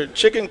 Mr.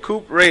 Chicken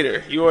Coop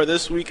Raider. You are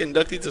this week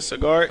inducted to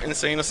Cigar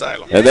Insane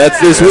Asylum. And that's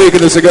this week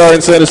in the Cigar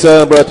Insane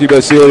Asylum, brought to you by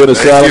Celia and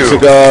Asylum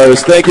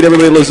Cigars. Thank you to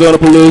everybody at Lazona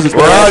Palooza. It's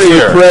been an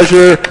absolute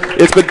pleasure.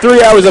 It's been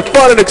 3 hours of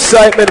fun and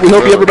excitement. We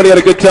hope everybody had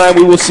a good time.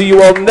 We will see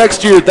you all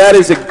next year. That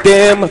is a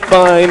damn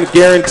fine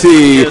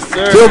guarantee. Yes,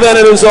 sir. Till then,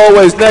 and as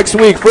always, next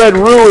week, Fred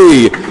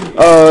Rui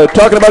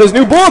talking about his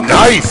new book.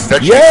 Nice.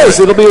 Yes,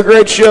 it'll be a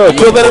great show.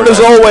 Till then, and as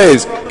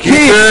always, keep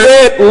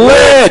it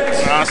lit.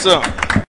 Awesome.